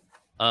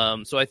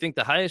 So I think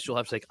the highest you'll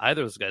have to take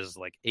either of those guys is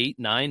 8,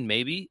 9,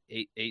 maybe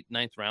 8,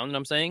 9th round.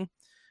 I'm saying,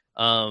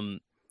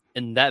 and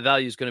that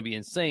value is going to be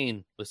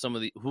insane with some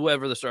of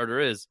whoever the starter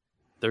is.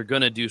 They're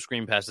going to do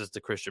screen passes to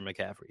Christian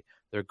McCaffrey.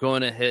 They're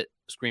going to hit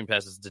screen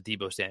passes to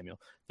Deebo Samuel.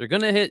 They're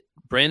going to hit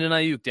Brandon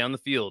Ayuk down the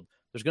field.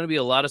 There's going to be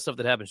a lot of stuff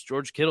that happens.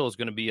 George Kittle is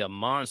going to be a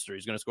monster.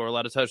 He's going to score a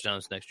lot of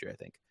touchdowns next year, I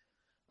think.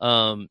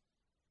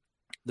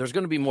 There's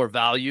going to be more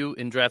value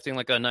in drafting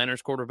like a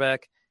Niners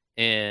quarterback.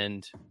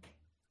 And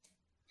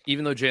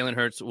even though Jalen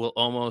Hurts will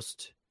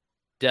almost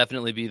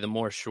definitely be the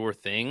more sure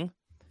thing,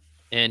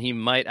 and he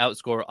might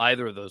outscore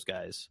either of those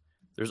guys,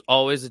 there's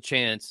always a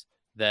chance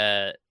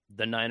that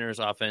the Niners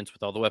offense,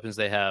 with all the weapons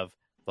they have,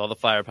 with all the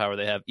firepower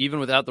they have, even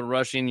without the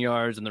rushing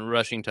yards and the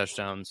rushing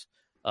touchdowns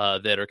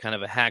that are kind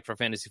of a hack for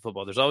fantasy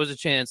football, there's always a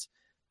chance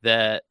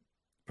that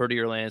Purdy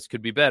or Lance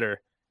could be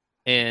better.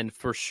 And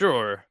for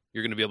sure,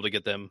 you're going to be able to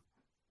get them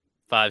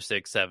 5,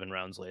 6, 7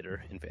 rounds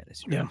later in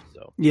fantasy.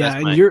 So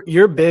and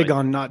you're big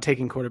on not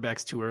taking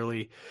quarterbacks too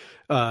early.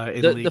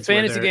 The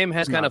fantasy game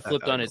has kind of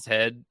flipped on its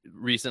head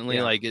recently.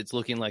 Yeah. Like it's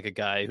looking like a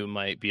guy who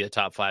might be a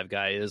top 5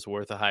 guy is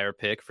worth a higher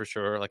pick for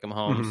sure, like a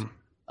Mahomes.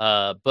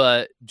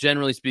 But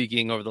generally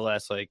speaking, over the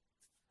last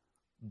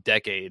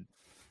decade,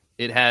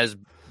 it has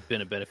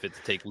been a benefit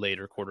to take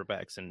later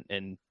quarterbacks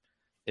and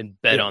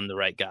bet on the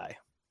right guy.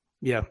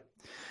 Yeah.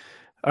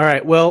 All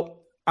right. Well,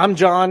 I'm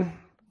John.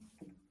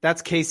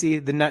 That's Casey,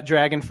 the Nut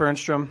Dragon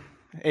Fernstrom,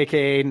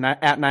 aka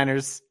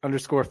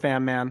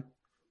 @Niners_fanman.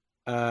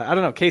 I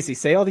don't know, Casey.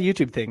 Say all the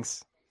YouTube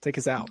things. Take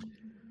us out.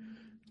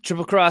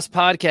 Triple Cross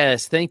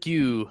Podcast. Thank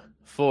you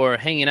for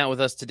hanging out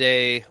with us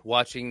today,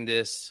 watching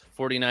this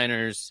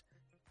 49ers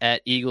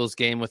at Eagles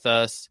game with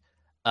us.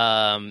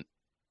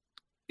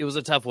 It was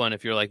a tough one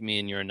if you're like me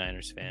and you're a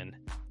Niners fan.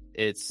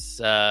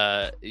 It's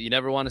you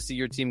never want to see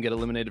your team get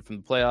eliminated from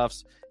the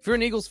playoffs. If you're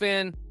an Eagles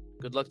fan,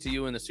 good luck to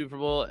you in the Super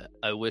Bowl.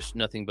 I wish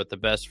nothing but the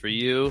best for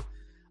you.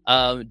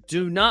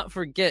 Do not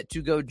forget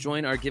to go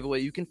join our giveaway.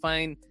 You can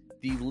find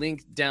the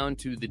link down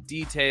to the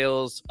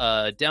details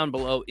down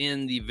below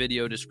in the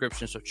video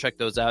description, so check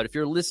those out. If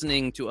you're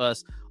listening to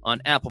us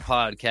on Apple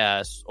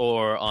Podcasts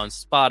or on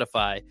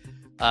Spotify,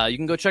 you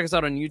can go check us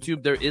out on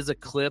YouTube. There is a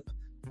clip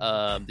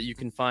that you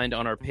can find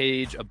on our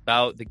page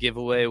about the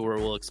giveaway where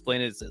we'll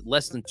explain it. It's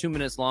less than 2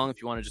 minutes long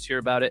if you want to just hear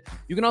about it.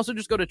 You can also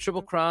just go to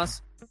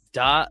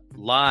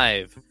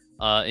triplecross.live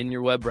in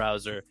your web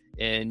browser,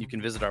 and you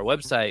can visit our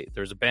website.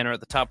 There's a banner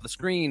at the top of the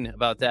screen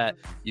about that.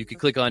 You can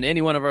click on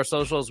any one of our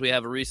socials. We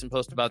have a recent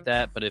post about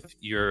that, but if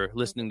you're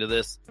listening to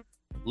this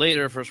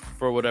later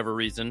for whatever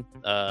reason,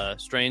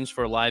 strange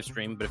for a live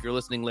stream, but if you're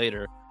listening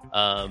later,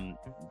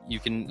 you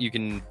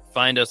can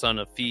find us on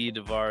a feed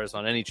of ours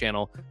on any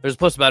channel. There's a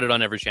post about it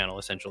on every channel,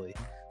 essentially.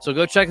 So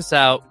go check us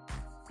out,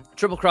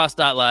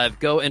 triplecross.live.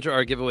 Go enter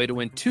our giveaway to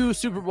win 2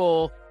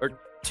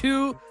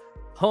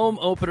 home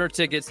opener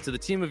tickets to the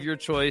team of your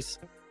choice,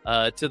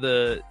 to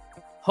the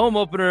home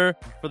opener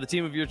for the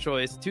team of your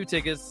choice. 2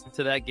 tickets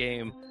to that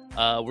game.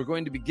 We're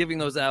going to be giving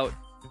those out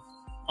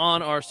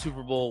on our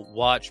Super Bowl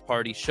watch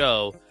party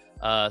show.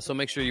 So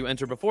make sure you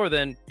enter before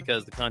then,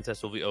 because the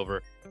contest will be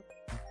over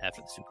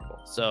after the Super Bowl.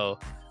 So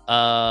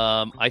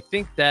I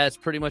think that's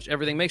pretty much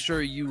everything. Make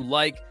sure you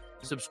like,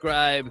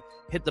 subscribe,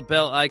 hit the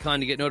bell icon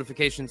to get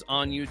notifications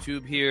on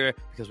YouTube here,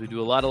 because we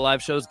do a lot of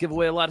live shows, give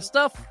away a lot of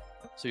stuff.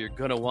 So you're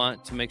going to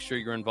want to make sure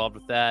you're involved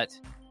with that.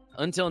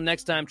 Until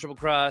next time, Triple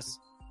Cross,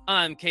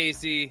 I'm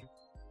Casey.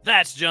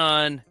 That's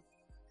John.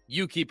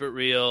 You keep it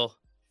real.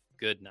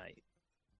 Good night.